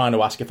ROH trying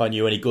to ask if I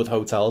knew any good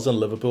hotels in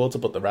Liverpool to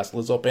put the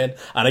wrestlers up in.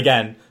 And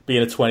again,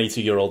 being a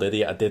 22-year-old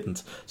idiot, I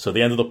didn't. So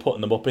they ended up putting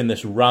them up in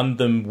this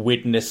random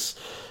Widnes.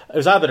 It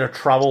was either a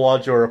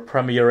Travelodge or a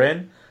Premier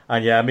Inn.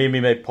 And yeah, me and my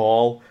mate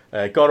Paul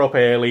got up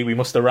early. We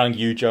must have rang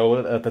you,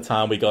 Joe, at the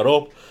time we got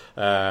up.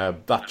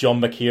 That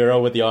John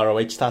McHero with the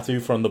ROH tattoo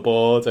from the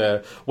board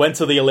went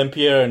to the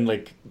Olympia and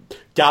like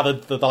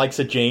gathered the likes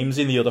of James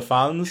and the other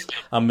fans,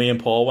 and me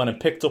and Paul went and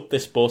picked up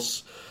this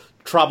bus,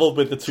 travelled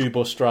with the 2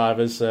 bus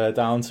drivers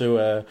down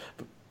to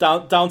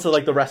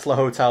like the Wrestler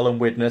Hotel in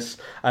Widnes,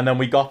 and then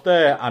we got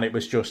there and it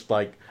was just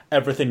like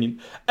everything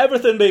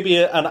maybe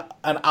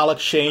an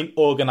Alex Shane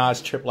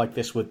organised trip like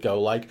this would go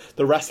like.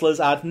 The wrestlers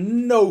had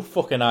no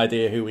fucking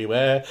idea who we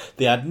were.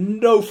 They had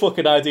no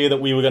fucking idea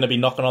that we were going to be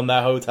knocking on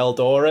their hotel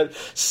door at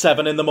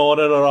 7 in the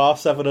morning or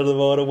 7:30 in the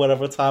morning,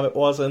 whatever time it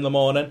was in the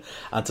morning.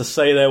 And to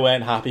say they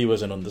weren't happy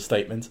was an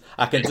understatement.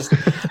 I can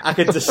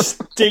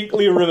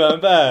distinctly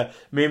remember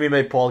me and my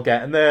mate Paul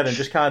getting there and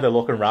just kind of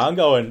looking around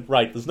going,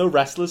 right, there's no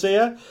wrestlers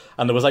here.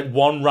 And there was like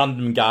one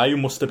random guy who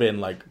must have been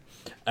like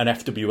an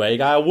FWA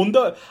guy. I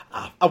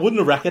wouldn't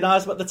have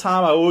recognised him at the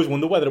time. I always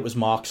wonder whether it was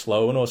Mark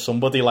Sloan or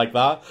somebody like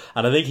that.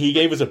 And I think he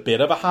gave us a bit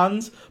of a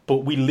hand, but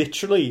we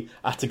literally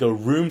had to go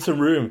room to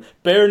room.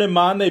 Bearing in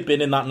mind they'd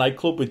been in that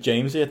nightclub with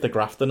Jamesy at the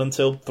Grafton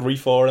until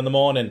 3-4 in the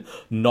morning,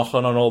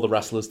 knocking on all the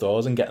wrestlers'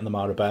 doors and getting them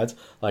out of bed.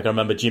 Like, I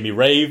remember Jimmy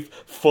Rave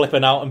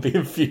flipping out and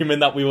being fuming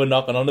that we were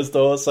knocking on his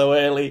door so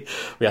early.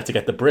 We had to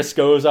get the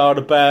Briscoes out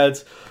of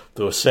bed.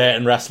 There were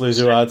certain wrestlers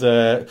who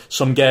had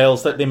some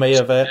girls that they may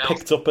have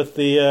picked up at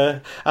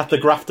the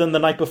Grafton the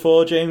night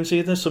before, James.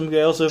 Either some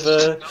girls have,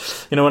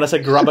 when I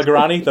said grab a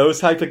granny, those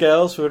type of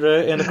girls were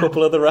in a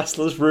couple of the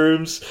wrestlers'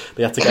 rooms.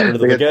 They had to get rid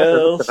of the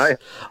girls.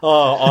 Oh,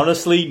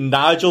 honestly,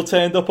 Nigel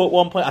turned up at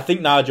one point. I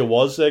think Nigel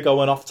was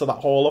going off to that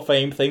Hall of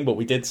Fame thing, but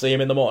we did see him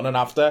in the morning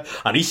after,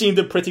 and he seemed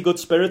in pretty good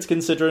spirits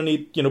considering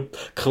he,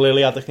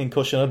 clearly had a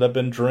concussion and had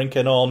been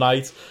drinking all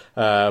night.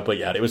 But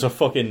yeah, it was a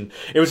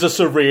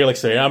surreal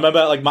experience. I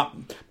remember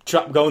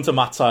going to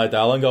Matt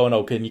Seidel and going,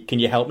 "Oh, can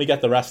you help me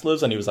get the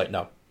wrestlers?" And he was like,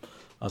 "No."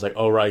 I was like,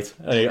 "Oh, right."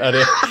 And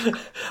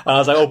I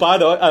was like, "Oh, by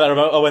the way," and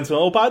I went to him,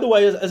 "Oh, by the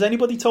way, has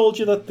anybody told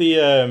you that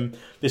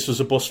this was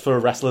a bus for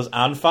wrestlers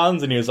and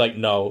fans?" And he was like,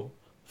 "No,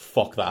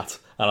 fuck that."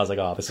 And I was like,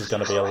 "Oh, this is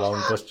going to be a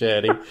long bus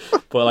journey."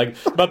 But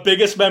my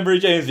biggest memory,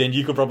 James, and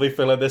you could probably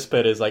fill in this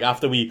bit, is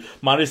after we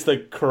managed to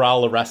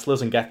corral the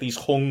wrestlers and get these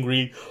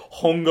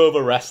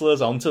hungover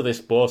wrestlers onto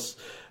this bus,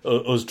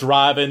 us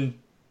driving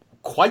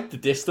quite the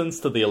distance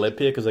to the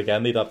Olympia, because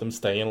again they'd had them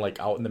staying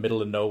out in the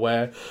middle of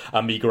nowhere,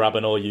 and me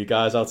grabbing all you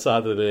guys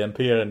outside of the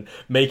Olympia and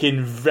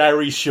making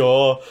very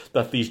sure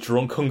that these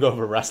drunk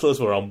hungover wrestlers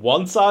were on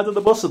one side of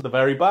the bus at the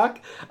very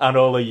back, and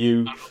all of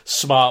you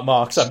smart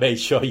marks, I made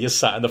sure you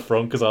sat in the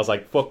front, because I was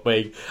like, fuck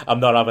me,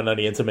 I'm not having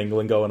any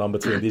intermingling going on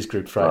between these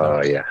groups right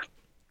now. Oh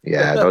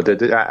yeah no,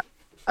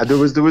 there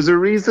was a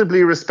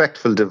reasonably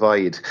respectful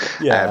divide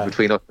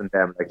between us and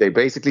them. They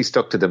basically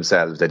stuck to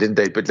themselves.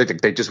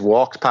 They just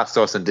walked past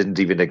us and didn't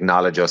even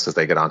acknowledge us as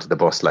they got onto the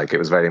bus. It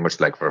was very much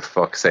for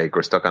fuck's sake,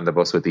 we're stuck on the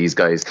bus with these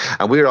guys.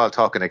 And we were all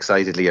talking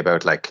excitedly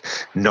about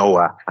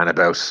Noah and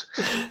about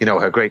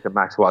how great the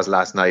match was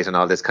last night and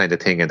all this kind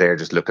of thing. And they're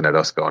just looking at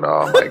us going,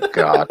 "Oh my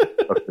god,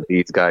 fuck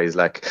these guys!"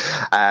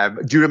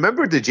 Do you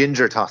remember the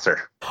Ginger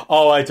Tosser?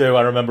 Oh, I do.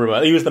 I remember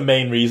him. He was the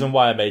main reason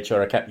why I made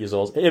sure I kept you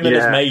all. Him and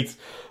his mate.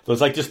 There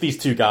was just these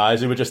two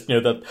guys who were just,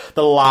 the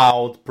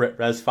loud Brit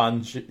Res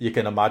fans you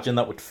can imagine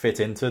that would fit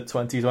into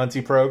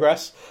 2020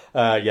 Progress.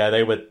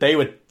 They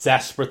were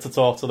desperate to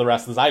talk to the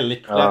wrestlers. I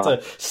literally had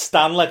to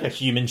stand like a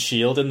human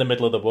shield in the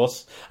middle of the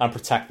bus and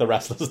protect the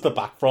wrestlers at the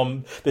back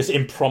from this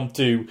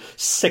impromptu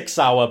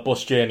 6-hour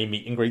bus journey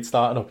meet and greet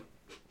starting up.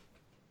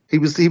 He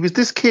was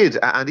this kid,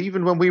 and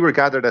even when we were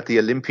gathered at the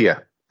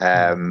Olympia,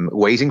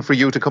 waiting for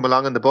you to come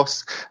along on the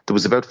bus, there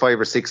was about 5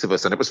 or 6 of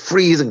us, and it was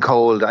freezing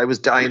cold. I was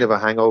dying of a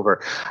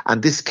hangover,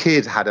 and this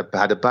kid had a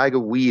bag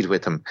of weed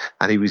with him,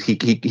 and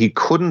he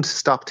couldn't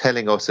stop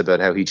telling us about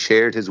how he'd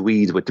shared his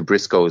weed with the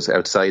Briscoes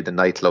outside the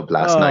nightclub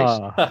last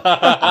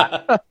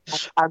night.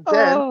 And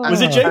then was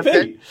it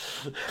JP?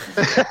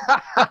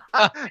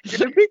 He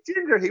was a big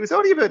ginger. He was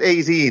only about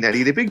 18, and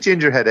he had a big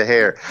ginger head of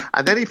hair.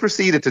 And then he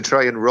proceeded to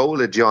try and roll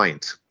a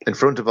joint in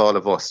front of all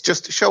of us,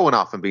 just showing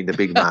off and being the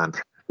big man.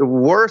 The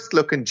worst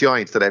looking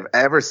joint that I've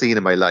ever seen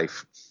in my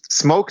life.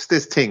 Smokes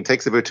this thing,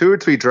 takes about 2 or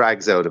 3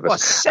 drags out of it. What,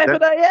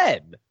 7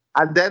 a.m?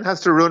 And then has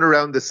to run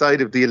around the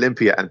side of the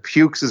Olympia and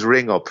pukes his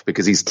ring up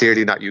because he's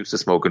clearly not used to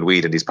smoking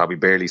weed, and he's probably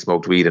barely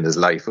smoked weed in his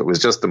life. It was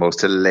just the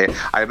most hilarious.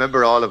 I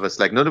remember all of us,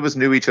 none of us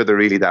knew each other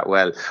really that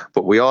well,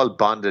 but we all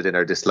bonded in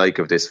our dislike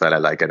of this fella,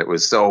 and it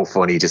was so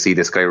funny to see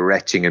this guy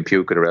retching and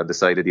puking around the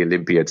side of the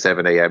Olympia at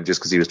 7 a.m.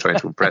 just because he was trying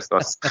to impress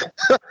us.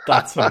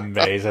 That's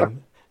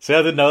amazing. See,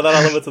 I didn't know that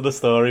element of the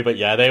story, but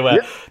yeah, they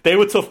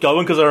were tough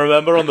going, because I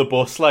remember on the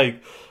bus,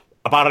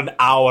 about an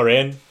hour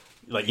in,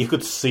 you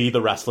could see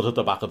the wrestlers at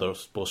the back of the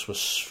bus were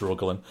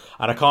struggling.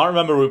 And I can't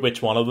remember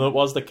which one of them it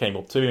was that came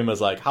up to him and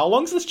was like, "How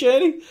long's this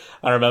journey?"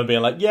 I remember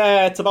being like,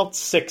 "Yeah, it's about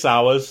 6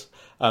 hours."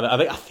 And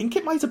I think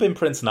it might have been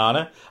Prince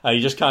Nana. And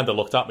he just kind of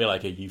looked at me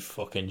like, "Are you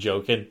fucking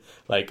joking?"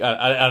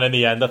 And in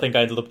the end, I think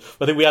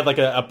we had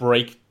a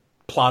break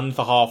planned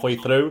for halfway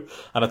through,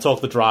 and I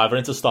talked the driver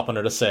into stopping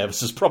at a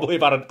services probably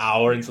about an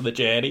hour into the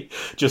journey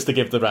just to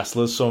give the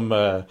wrestlers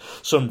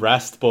some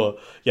rest. But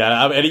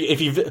yeah,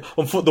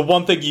 the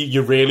one thing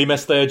you really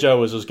missed there,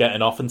 Joe, was us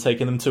getting off and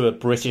taking them to a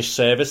British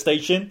service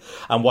station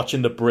and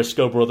watching the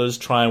Briscoe brothers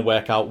try and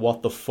work out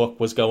what the fuck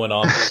was going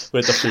on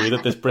with the food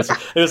at this British.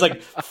 It was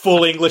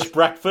full English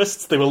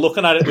breakfast. They were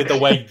looking at it with the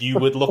way you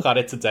would look at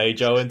it today,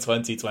 Joe, in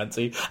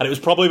 2020, and it was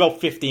probably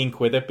about 15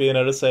 quid it being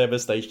at a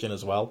service station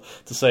as well.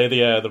 To say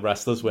the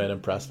wrestlers weren't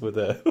impressed with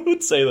it,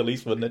 would say the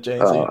least, wouldn't it,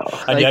 James?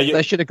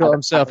 They should have got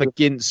themselves a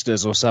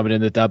Ginsters or something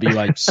in the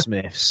WH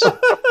Smiths.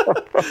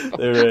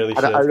 They really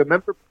should. I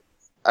remember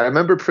I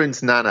remember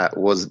Prince Nana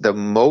was the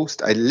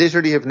most. I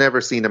literally have never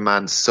seen a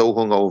man so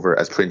hungover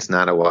as Prince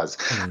Nana was.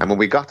 And when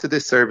we got to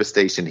this service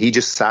station, he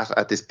just sat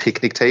at this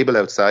picnic table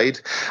outside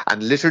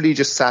and literally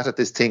just sat at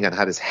this thing and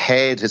had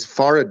his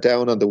forehead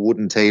down on the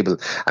wooden table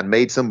and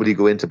made somebody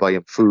go in to buy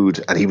him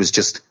food. And he was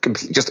just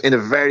in a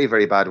very,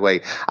 very bad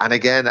way. And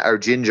again, our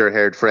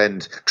ginger-haired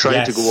friend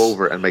trying to go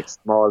over and make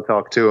small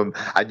talk to him,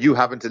 and you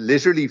having to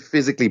literally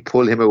physically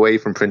pull him away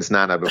from Prince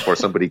Nana before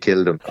somebody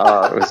killed him.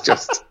 It was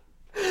just...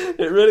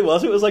 It really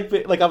was. It was like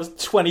I was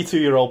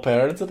 22-year-old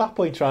parents at that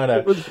point trying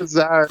to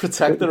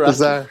protect the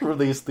rest from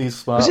these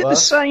smart. Was it the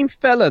same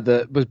fella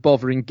that was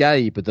bothering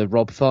Gabe with the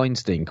Rob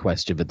Feinstein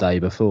question the day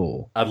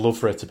before? I'd love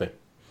for it to be.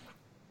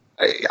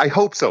 I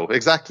hope so.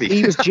 Exactly.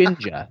 He was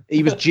ginger.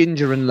 He was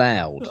ginger and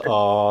loud.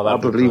 Oh, that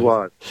probably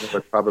was.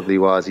 It probably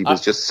was. He was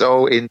just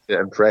so into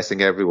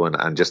impressing everyone,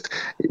 and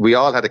we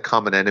all had a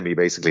common enemy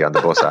basically on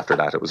the bus after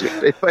that.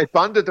 It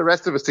bonded the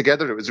rest of us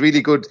together. It was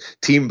really good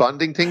team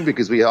bonding thing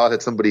because we all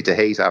had somebody to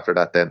hate after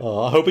that. Then.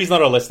 Oh, I hope he's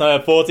not a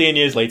listener. 14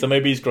 years later,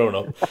 maybe he's grown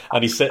up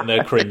and he's sitting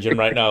there cringing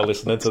right now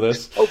listening to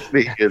this.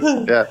 Hopefully he is.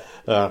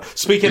 Yeah.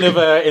 Speaking of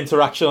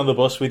interaction on the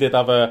bus, we did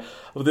have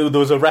there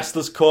was a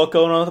wrestlers' court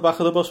going on at the back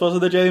of the bus,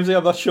 wasn't there, Jamesy?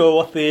 I'm not sure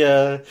what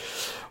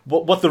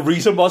the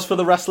reason was for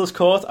the wrestlers'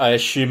 court. I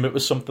assume it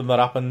was something that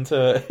happened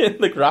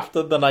in the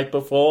Grafton the night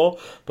before.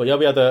 But yeah,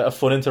 we had a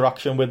fun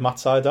interaction with Matt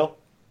Sydal.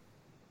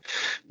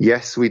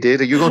 Yes, we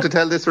did. Are you going to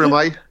tell this or am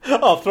I?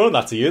 Oh, I've thrown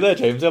that to you there,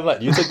 James. I'm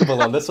letting you take the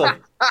ball on this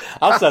one.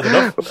 I've said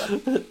enough.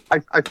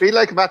 I feel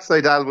like Matt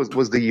Sydal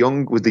was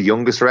the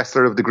youngest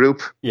wrestler of the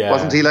group. Yeah.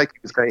 Wasn't he? Like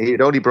he had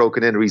only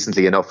broken in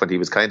recently enough, and he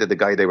was kind of the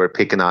guy they were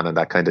picking on and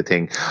that kind of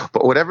thing.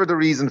 But whatever the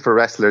reason for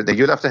wrestler, then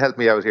you'll have to help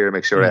me out here and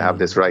make sure I have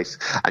this right.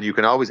 And you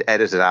can always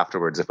edit it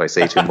afterwards if I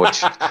say too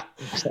much.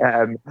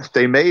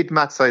 They made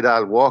Matt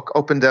Sydal walk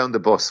up and down the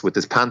bus with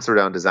his pants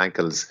around his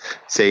ankles,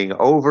 saying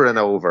over and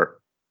over,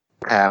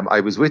 I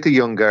was with a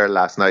young girl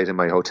last night in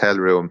my hotel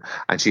room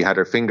and she had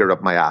her finger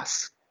up my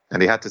ass.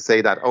 And he had to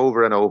say that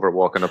over and over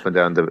walking up and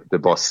down the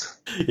bus.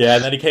 Yeah,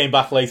 and then he came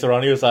back later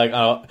on. He was like,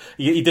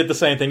 he did the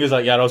same thing. He was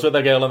like, yeah, I was with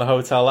a girl in the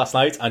hotel last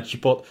night and she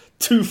put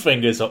 2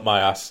 fingers up my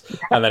ass.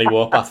 And then he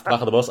walked past the back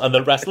of the bus. And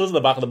the wrestlers in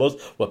the back of the bus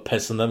were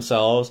pissing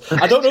themselves.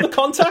 I don't know the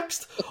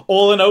context.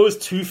 All I know is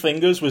 2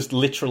 fingers was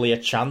literally a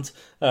chant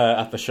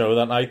at the show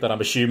that night that I'm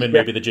assuming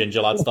maybe the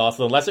ginger lad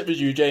started, unless it was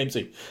you,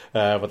 Jamesy.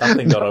 But that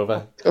thing got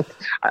over.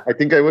 I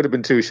think I would have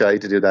been too shy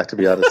to do that, to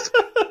be honest.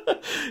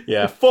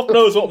 Yeah, fuck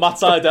knows what Matt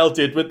Sydal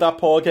did with that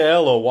poor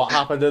girl or what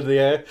happened in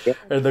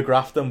the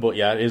Grafton, but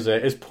yeah,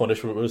 his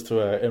punishment was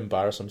to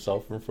embarrass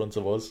himself in front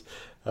of us.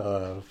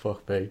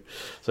 Fuck me.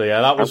 So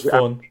yeah, that was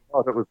fun. I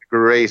thought it was the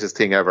greatest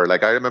thing ever.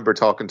 Like, I remember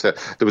there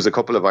was a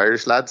couple of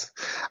Irish lads,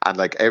 and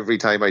like every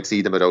time I'd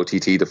see them at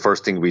OTT, the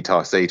first thing we'd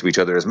say to each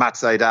other is Matt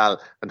Sydal,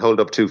 and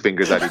hold up 2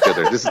 fingers at each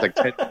other. This is like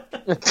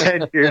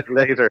 10 years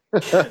later.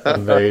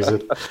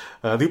 Amazing.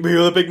 The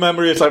other big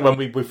memory is like when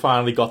we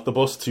finally got the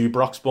bus to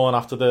Broxbourne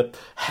after the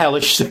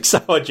hellish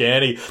 6-hour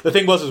journey. The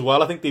thing was as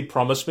well, I think they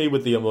promised me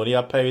with the money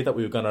I paid that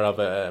we were going to have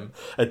a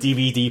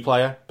DVD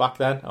player back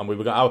then, and we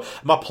were going.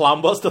 My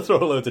plan was to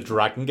throw a load of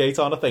Dragon Gate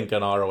on, I think,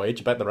 on ROH. I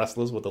bet the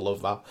wrestlers would have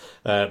loved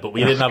that. But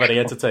we didn't have any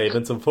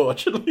entertainment,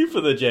 unfortunately,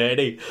 for the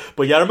journey.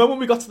 But yeah, I remember when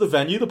we got to the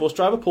venue, the bus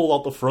driver pulled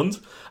out the front,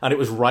 and it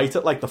was right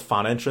at like the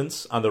fan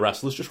entrance, and the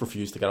wrestlers just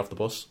refused to get off the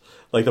bus.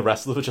 Like, the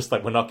wrestlers were just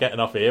like, we're not getting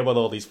off here with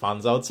all these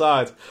fans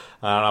outside.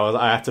 And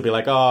I had to be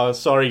like, oh,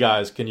 sorry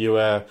guys, can you,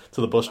 to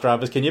the bus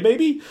drivers, can you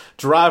maybe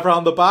drive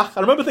around the back?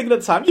 I remember thinking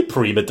at the time, you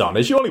prima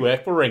donnas, you only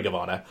work for Ring of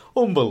Honor.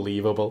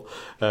 Unbelievable.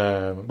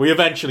 We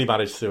eventually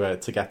managed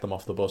to get them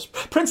off the bus.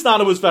 Prince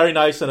Nana was very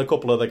nice, and a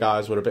couple of the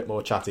guys were a bit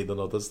more chatty than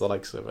others, the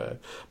likes of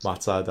Matt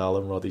Sydal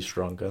and Roddy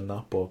Strong and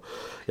that. But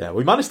yeah,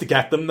 we managed to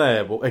get them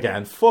there. But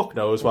again, fuck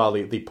knows why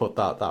they put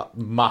that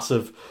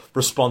massive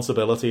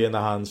responsibility in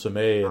the hands of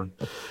me. And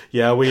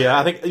yeah,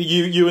 I think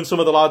you and some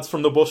of the lads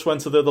from the bus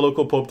went to the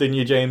local pub, didn't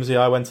you, James? Yeah,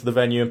 I went to the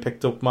venue and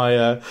picked up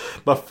my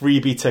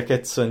freebie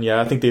tickets. And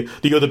yeah, I think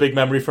the other big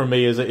memory for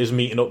me is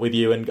meeting up with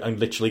you and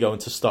literally going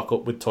to stock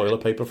up with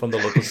toilet paper from the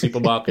local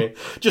supermarket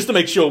just to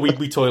make sure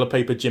we toilet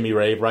papered Jimmy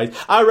Rave, right?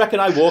 I reckon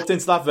I walked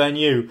into that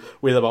venue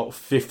with about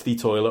 50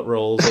 toilet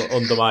rolls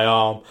under my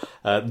arm.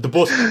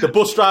 The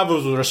bus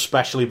drivers were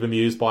especially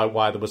bemused by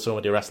why there were so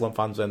many wrestling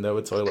fans in there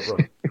with toilet roll.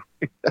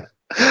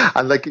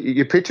 And like,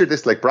 you picture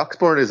this, like,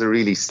 Broxbourne is a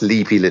really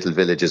sleepy little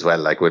village as well,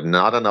 like, with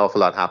not an awful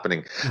lot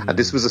happening. And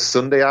this was a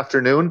Sunday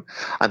afternoon,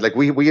 and like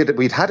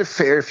we'd had a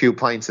fair few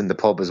pints in the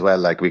pub as well.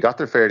 Like, we got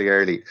there fairly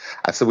early,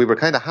 and so we were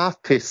kind of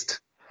half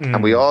pissed.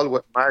 And we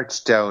all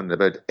marched down,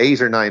 about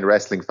 8 or 9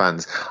 wrestling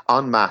fans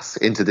en masse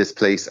into this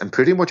place, and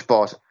pretty much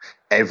bought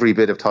every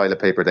bit of toilet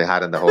paper they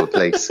had in the whole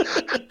place.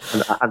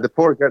 and the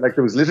poor girl, like,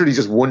 there was literally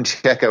just one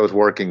checkout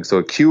working, so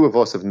a queue of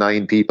us of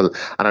 9 people.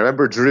 And I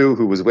remember Drew,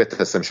 who was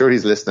with us, I'm sure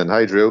he's listening,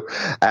 hi Drew,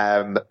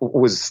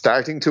 was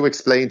starting to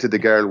explain to the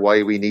girl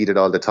why we needed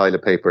all the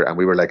toilet paper, and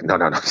we were like, no,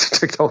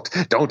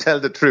 don't tell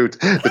the truth.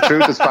 The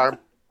truth is far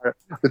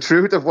The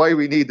truth of why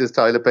we need this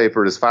toilet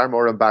paper is far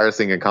more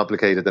embarrassing and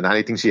complicated than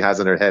anything she has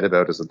in her head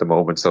about us at the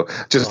moment. So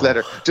just let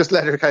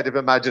her kind of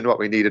imagine what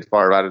we need it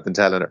for rather than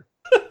telling her.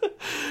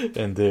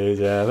 Indeed,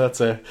 yeah, that's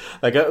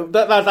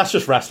that's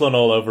just wrestling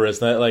all over,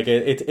 isn't it? Like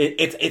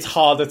it's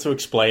harder to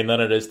explain than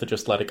it is to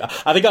just let it go.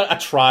 I think I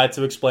tried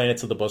to explain it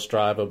to the bus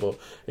driver, but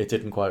it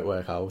didn't quite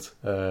work out.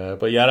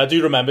 But yeah, I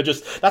do remember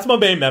that's my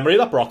main memory of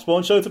that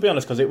Broxbourne show, to be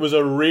honest, because it was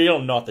a real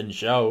nothing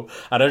show,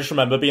 and I just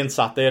remember being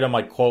sat there in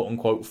my quote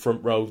unquote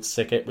front row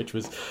ticket, which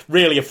was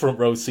really a front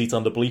row seat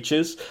on the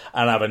bleachers,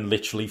 and having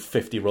literally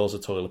 50 rolls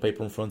of toilet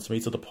paper in front of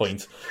me, to the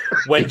point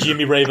when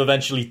Jimmy Rave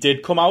eventually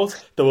did come out,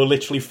 there were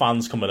literally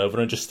fans coming over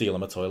and just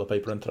stealing my toilet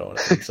paper and throwing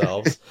it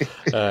themselves.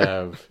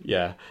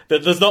 Yeah,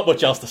 there's not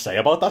much else to say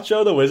about that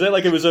show, though, is it?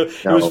 Like, it was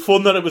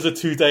fun that it was a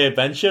 2-day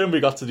adventure and we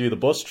got to do the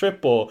bus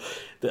trip, but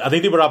I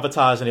think they were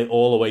advertising it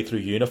all the way through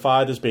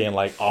Unified as being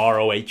like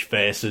ROH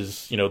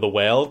versus, the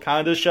world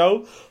kind of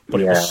show.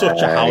 But it was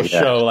such a house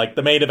show. Like,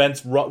 the main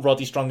event's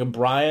Roddy Strong and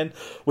Bryan,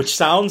 which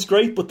sounds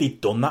great, but they'd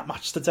done that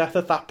match to death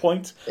at that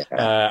point.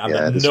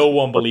 And no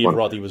one believed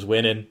Roddy was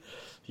winning.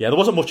 Yeah, there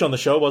wasn't much on the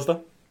show, was there?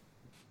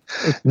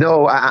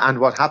 No,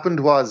 and what happened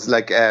was,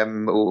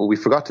 we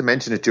forgot to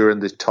mention it during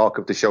the talk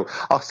of the show.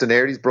 Austin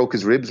Aries broke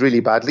his ribs really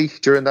badly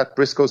during that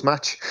Briscoes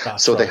match,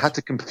 they had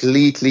to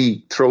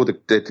completely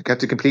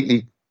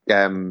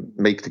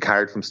make the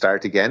card from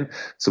start again.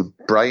 So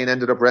Bryan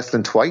ended up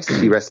wrestling twice.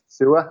 He wrestled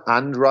Sua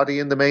and Roddy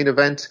in the main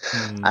event.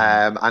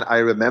 And I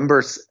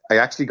remember I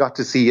actually got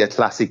to see a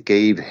classic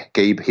Gabe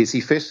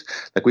hissy fit.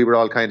 Like, we were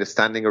all kind of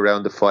standing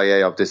around the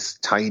foyer of this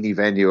tiny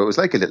venue. It was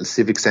like a little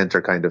civic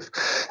centre kind of.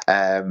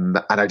 And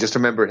I just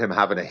remember him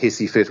having a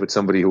hissy fit with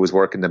somebody who was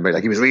working them.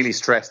 Like, he was really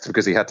stressed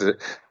because he had to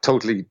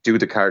totally do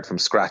the card from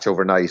scratch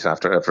overnight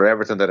after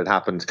everything that had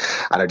happened.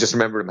 And I just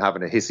remember him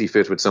having a hissy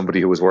fit with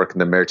somebody who was working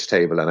the merch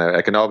table. And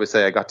I can always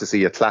say I got to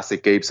see a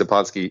classic Gabe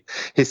Sapolsky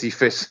hissy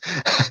fit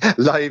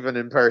live and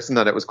in person,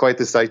 and it was quite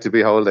the sight to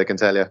behold, I can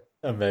tell you.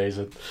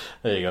 Amazing.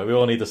 There you go. We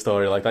all need a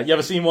story like that. You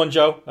ever seen one,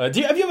 Joe? Have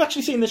you ever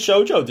actually seen this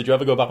show, Joe? Did you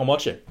ever go back and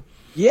watch it?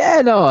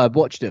 Yeah, no, I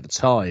watched it at the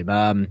time.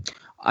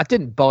 I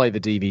didn't buy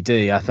the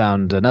DVD. I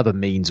found another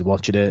means of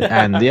watching it,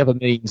 and the other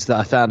means that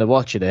I found of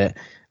watching it,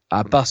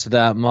 I busted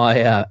out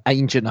my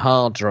ancient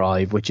hard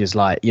drive, which is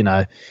like,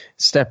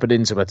 stepping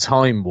into a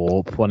time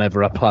warp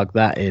whenever I plug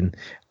that in.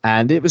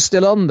 And it was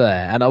still on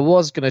there. And I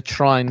was going to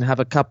try and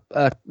have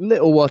a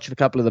little watch of a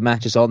couple of the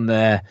matches on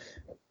there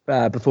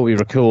before we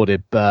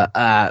recorded. But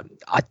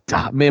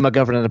me and my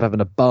girlfriend ended up having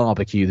a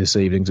barbecue this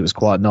evening, so it was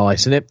quite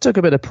nice. And it took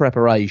a bit of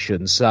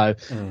preparation. So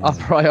I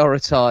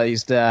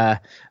prioritised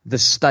the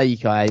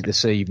steak I ate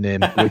this evening,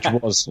 which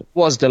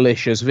was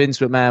delicious. Vince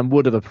McMahon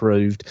would have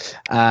approved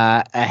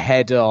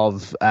ahead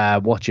of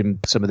watching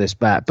some of this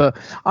back. But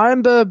I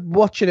remember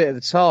watching it at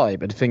the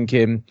time and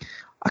thinking,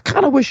 I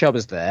kind of wish I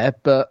was there,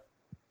 but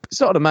it's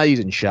not an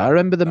amazing show. I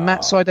remember the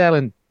Matt Sydal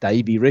and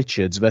Davey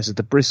Richards versus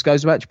the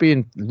Briscoes match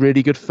being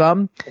really good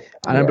fun.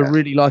 I remember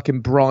really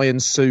liking Bryan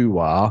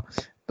Suwa.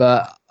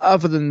 But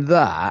other than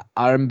that,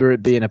 I remember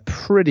it being a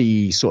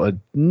pretty sort of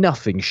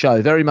nothing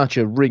show, very much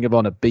a Ring of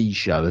Honor B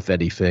show, if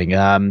anything.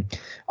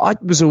 I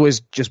was always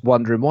just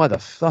wondering why the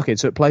fuck it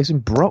took place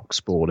in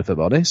Broxbourne, if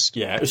I'm honest.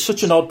 Yeah, it was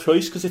such an odd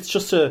choice because it's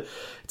just a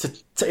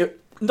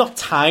not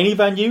tiny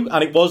venue,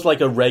 and it was like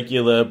a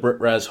regular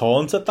Brit-Res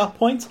Haunt at that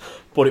point,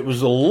 but it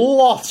was a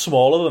lot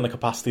smaller than the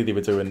capacity they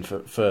were doing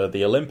for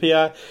the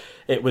Olympia.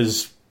 It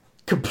was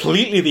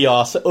completely the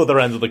other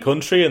end of the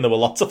country, and there were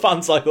lots of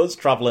fans like us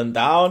travelling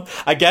down.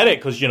 I get it,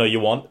 because, you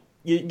want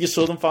your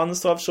Southern fans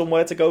to have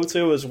somewhere to go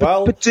to as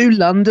well. But do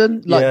London,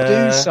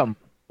 do something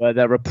where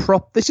they're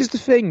this is the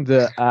thing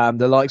that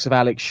the likes of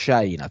Alex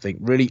Shane, I think,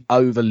 really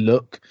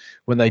overlook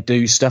when they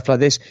do stuff like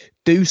this.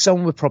 Do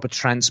someone with proper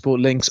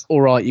transport links.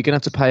 All right, you're going to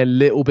have to pay a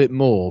little bit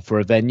more for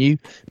a venue,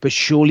 but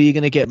surely you're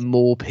going to get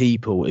more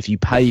people if you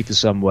pay for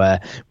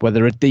somewhere where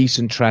there are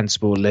decent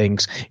transport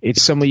links.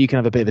 It's somewhere you can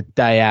have a bit of a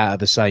day out at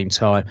the same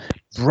time.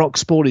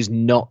 Broxbourne is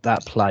not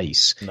that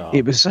place. No.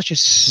 It was such a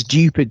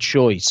stupid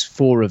choice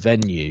for a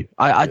venue.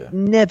 I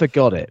never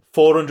got it.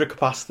 400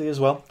 capacity as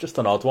well. Just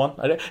an odd one.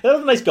 It had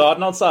a nice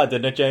garden outside,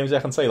 didn't it, James? I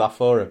can say that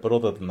for it. But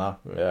other than that,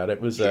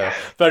 it was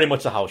very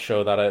much a house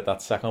show,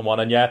 that second one.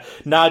 And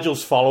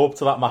Nigel's follow-up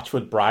to that match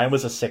with Bryan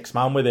was a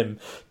 6-man with him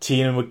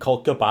teaming with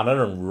Colt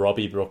Cabana and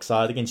Robbie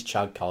Brookside against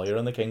Chad Collier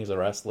and the Kings of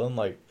Wrestling.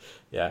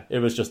 It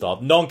was just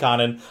odd.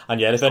 Non-canon.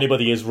 And if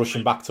anybody is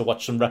rushing back to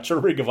watch some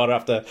retro Ring of Honor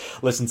after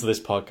listening to this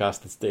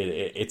podcast,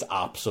 it's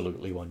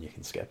absolutely one you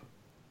can skip.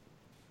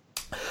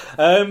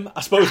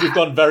 I suppose we've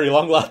gone very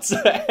long, lads.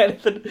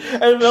 Anything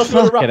else you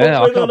want to wrap up with?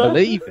 I can't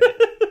believe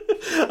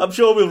it. I'm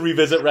sure we'll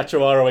revisit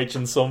Retro ROH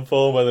in some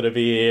form, whether it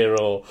be here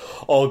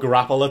or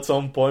Grapple at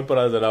some point. But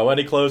I don't know.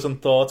 Any closing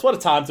thoughts? What a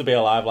time to be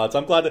alive, lads!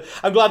 I'm glad it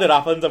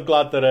happened. I'm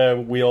glad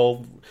that we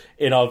all,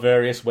 in our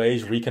various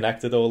ways,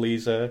 reconnected all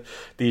these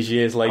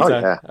years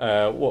later.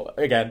 Well,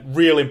 again,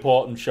 real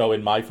important show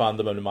in my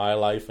fandom and in my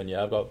life, and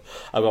yeah, I've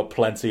got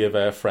plenty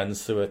of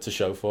friends to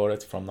show for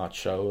it from that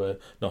show.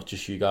 Not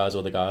just you guys,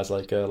 other guys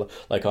like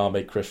our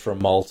mate Chris from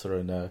Malta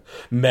and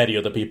many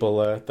other people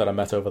that I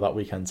met over that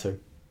weekend too.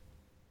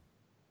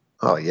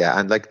 Oh yeah,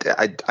 and like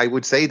I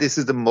would say this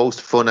is the most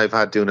fun I've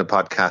had doing a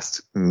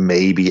podcast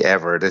maybe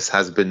ever. This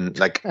has been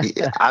like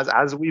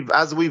as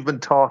we've been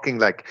talking,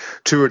 like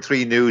 2 or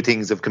 3 new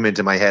things have come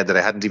into my head that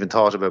I hadn't even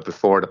thought about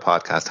before the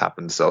podcast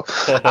happened. So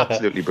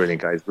absolutely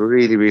brilliant, guys.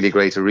 Really, really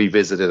great to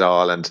revisit it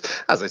all. And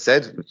as I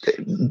said,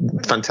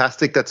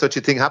 fantastic that such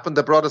a thing happened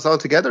that brought us all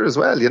together as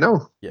well. You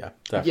know? Yeah,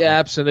 definitely. Yeah,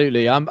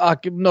 absolutely. I'm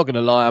not going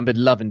to lie. I've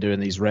been loving doing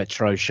these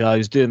retro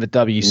shows. Doing the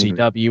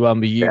WCW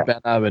one with you,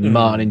 Benno, and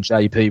Martin and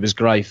JP was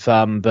great fun.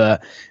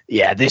 But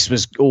yeah, this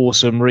was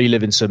awesome.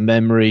 Reliving some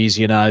memories,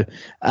 you know.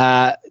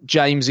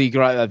 Jamesy,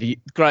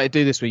 great to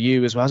do this with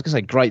you as well. I was going to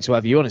say, great to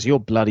have you on. It's your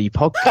bloody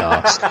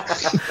podcast.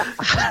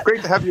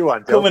 Great to have you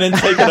on, Joe. Coming in,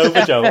 taking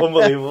over, Joe.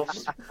 Unbelievable.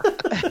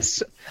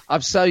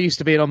 I'm so used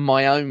to being on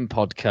my own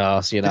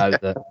podcast, you know.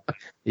 That,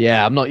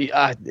 yeah, I'm not.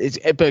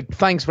 But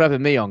thanks for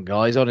having me on,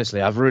 guys.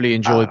 Honestly, I've really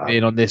enjoyed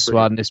being on this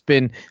one. It's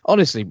been,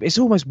 honestly, it's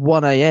almost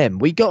 1 a.m.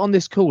 We got on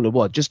this call at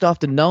what, just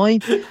after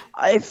 9?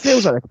 It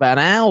feels like about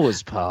an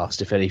hour's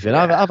passed, if anything.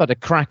 Yeah. I've had a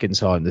cracking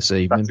time this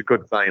evening. That's a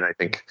good sign, I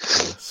think.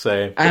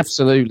 Same.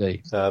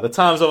 Absolutely. The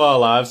times of our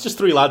lives, just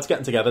 3 lads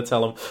getting together,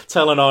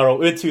 telling our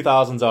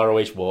mid-2000s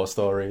ROH war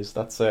stories.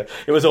 That's it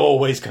was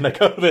always going to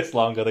go this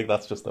long. I think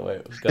that's just the way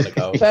it was going to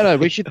go. No,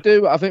 we should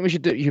do. I think we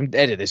should do. You can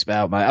edit this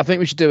out, mate. I think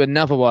we should do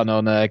another one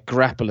on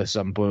Grapple at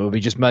some point, where we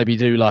just maybe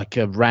do like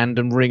a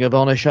random Ring of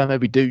Honor show.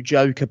 Maybe do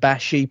Joe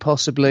Kabashi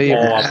possibly.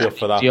 I'll be up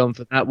for that. On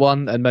for that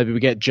one, and maybe we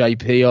get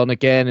JP on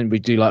again, and we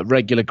do like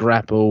regular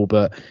Grapple,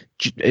 but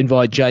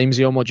invite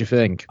Jamesy on. What do you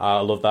think? I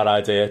love that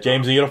idea.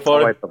 Jamesy, you're up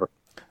for it?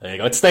 There you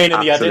go. It's staying in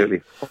the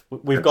edit.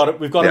 We've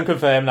got him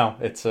confirmed now.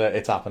 It's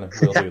happening.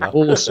 We'll do that.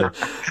 Awesome.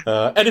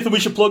 Anything we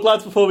should plug,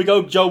 lads, before we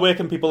go? Joe, where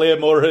can people hear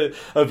more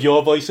of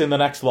your voice in the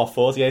next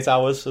 48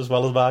 hours as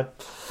well as mine?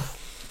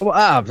 Well,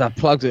 I've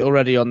plugged it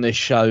already on this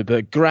show,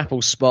 but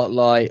Grapple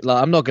Spotlight,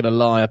 like, I'm not going to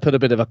lie, I put a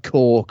bit of a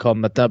cork on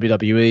the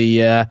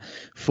WWE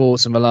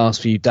thoughts in the last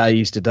few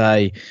days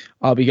today.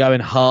 I'll be going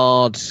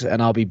hard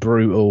and I'll be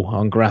brutal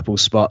on Grapple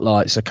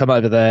Spotlight. So come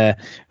over there,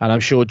 and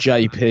I'm sure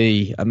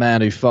JP, a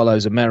man who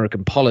follows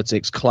American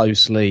politics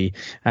closely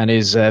and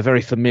is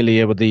very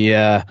familiar with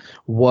the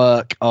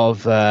work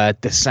of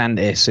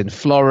DeSantis in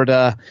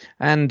Florida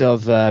and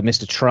of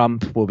Mr.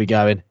 Trump, will be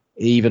going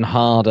even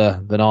harder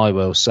than I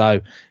will.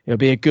 So it'll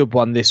be a good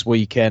one this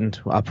weekend.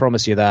 I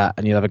promise you that.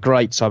 And you'll have a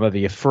great time over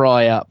your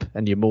fry up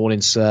and your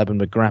morning sermon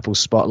with Grapple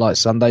Spotlight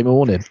Sunday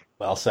morning.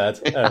 Well said.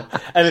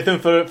 Anything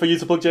for you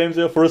to plug, James,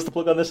 or for us to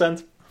plug on this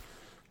end?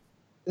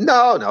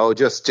 No,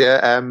 just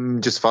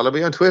follow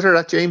me on Twitter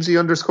at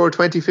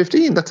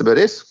Jamesy_2015. That's about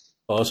it.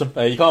 Awesome.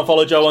 You can't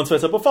follow Joe on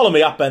Twitter, but follow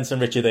me at Benson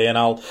Richard E, and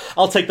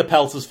I'll take the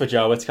pelters for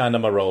Joe. It's kind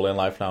of my role in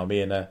life now.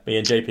 Me and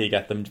JP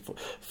get them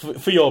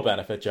for your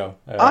benefit, Joe.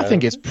 I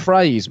think it's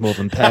praise more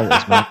than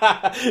pelters, man.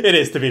 It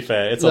is, to be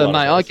fair. It's Look,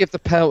 mate, I give the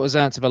pelters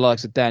out to the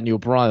likes of Daniel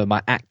Bryan with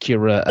my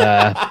accurate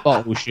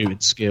bottle shooting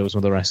skills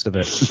and the rest of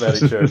it. Very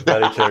true.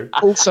 Very true.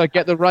 Also,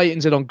 get the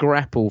ratings in on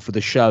Grapple for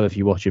the show if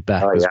you watch it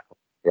back. Oh, yeah.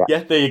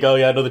 Yeah, there you go.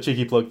 Yeah, another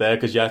cheeky plug there,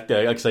 because like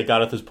I say,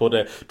 Gareth has put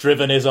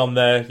Driven is on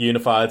there,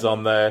 Unified's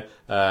on there.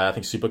 I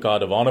think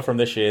Supercard of Honor from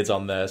this year's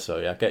on there. So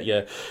yeah, get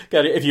it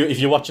if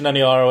you're watching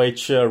any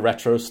ROH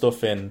retro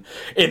stuff in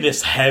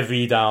this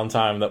heavy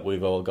downtime that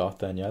we've all got.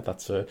 Then yeah,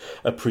 that's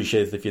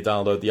appreciated if you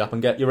download the app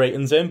and get your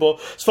ratings in.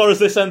 But as far as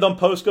this end on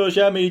post goes,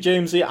 yeah, me,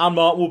 Jamesy, and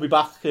Martin will be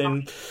back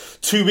in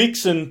 2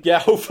 weeks, and yeah,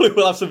 hopefully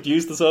we'll have some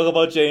news to talk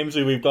about James.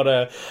 We've got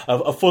a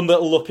fun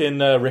little looking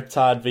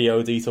Riptide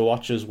VOD to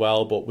watch as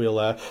well. But we'll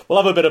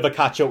have a bit of a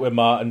catch up with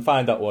Martin,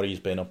 find out what he's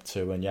been up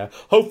to, and yeah,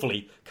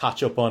 hopefully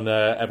catch up on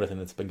everything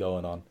that's been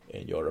going on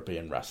in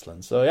European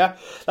wrestling. So yeah,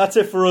 that's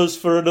it for us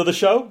for another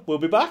show. We'll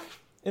be back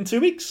in 2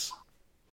 weeks.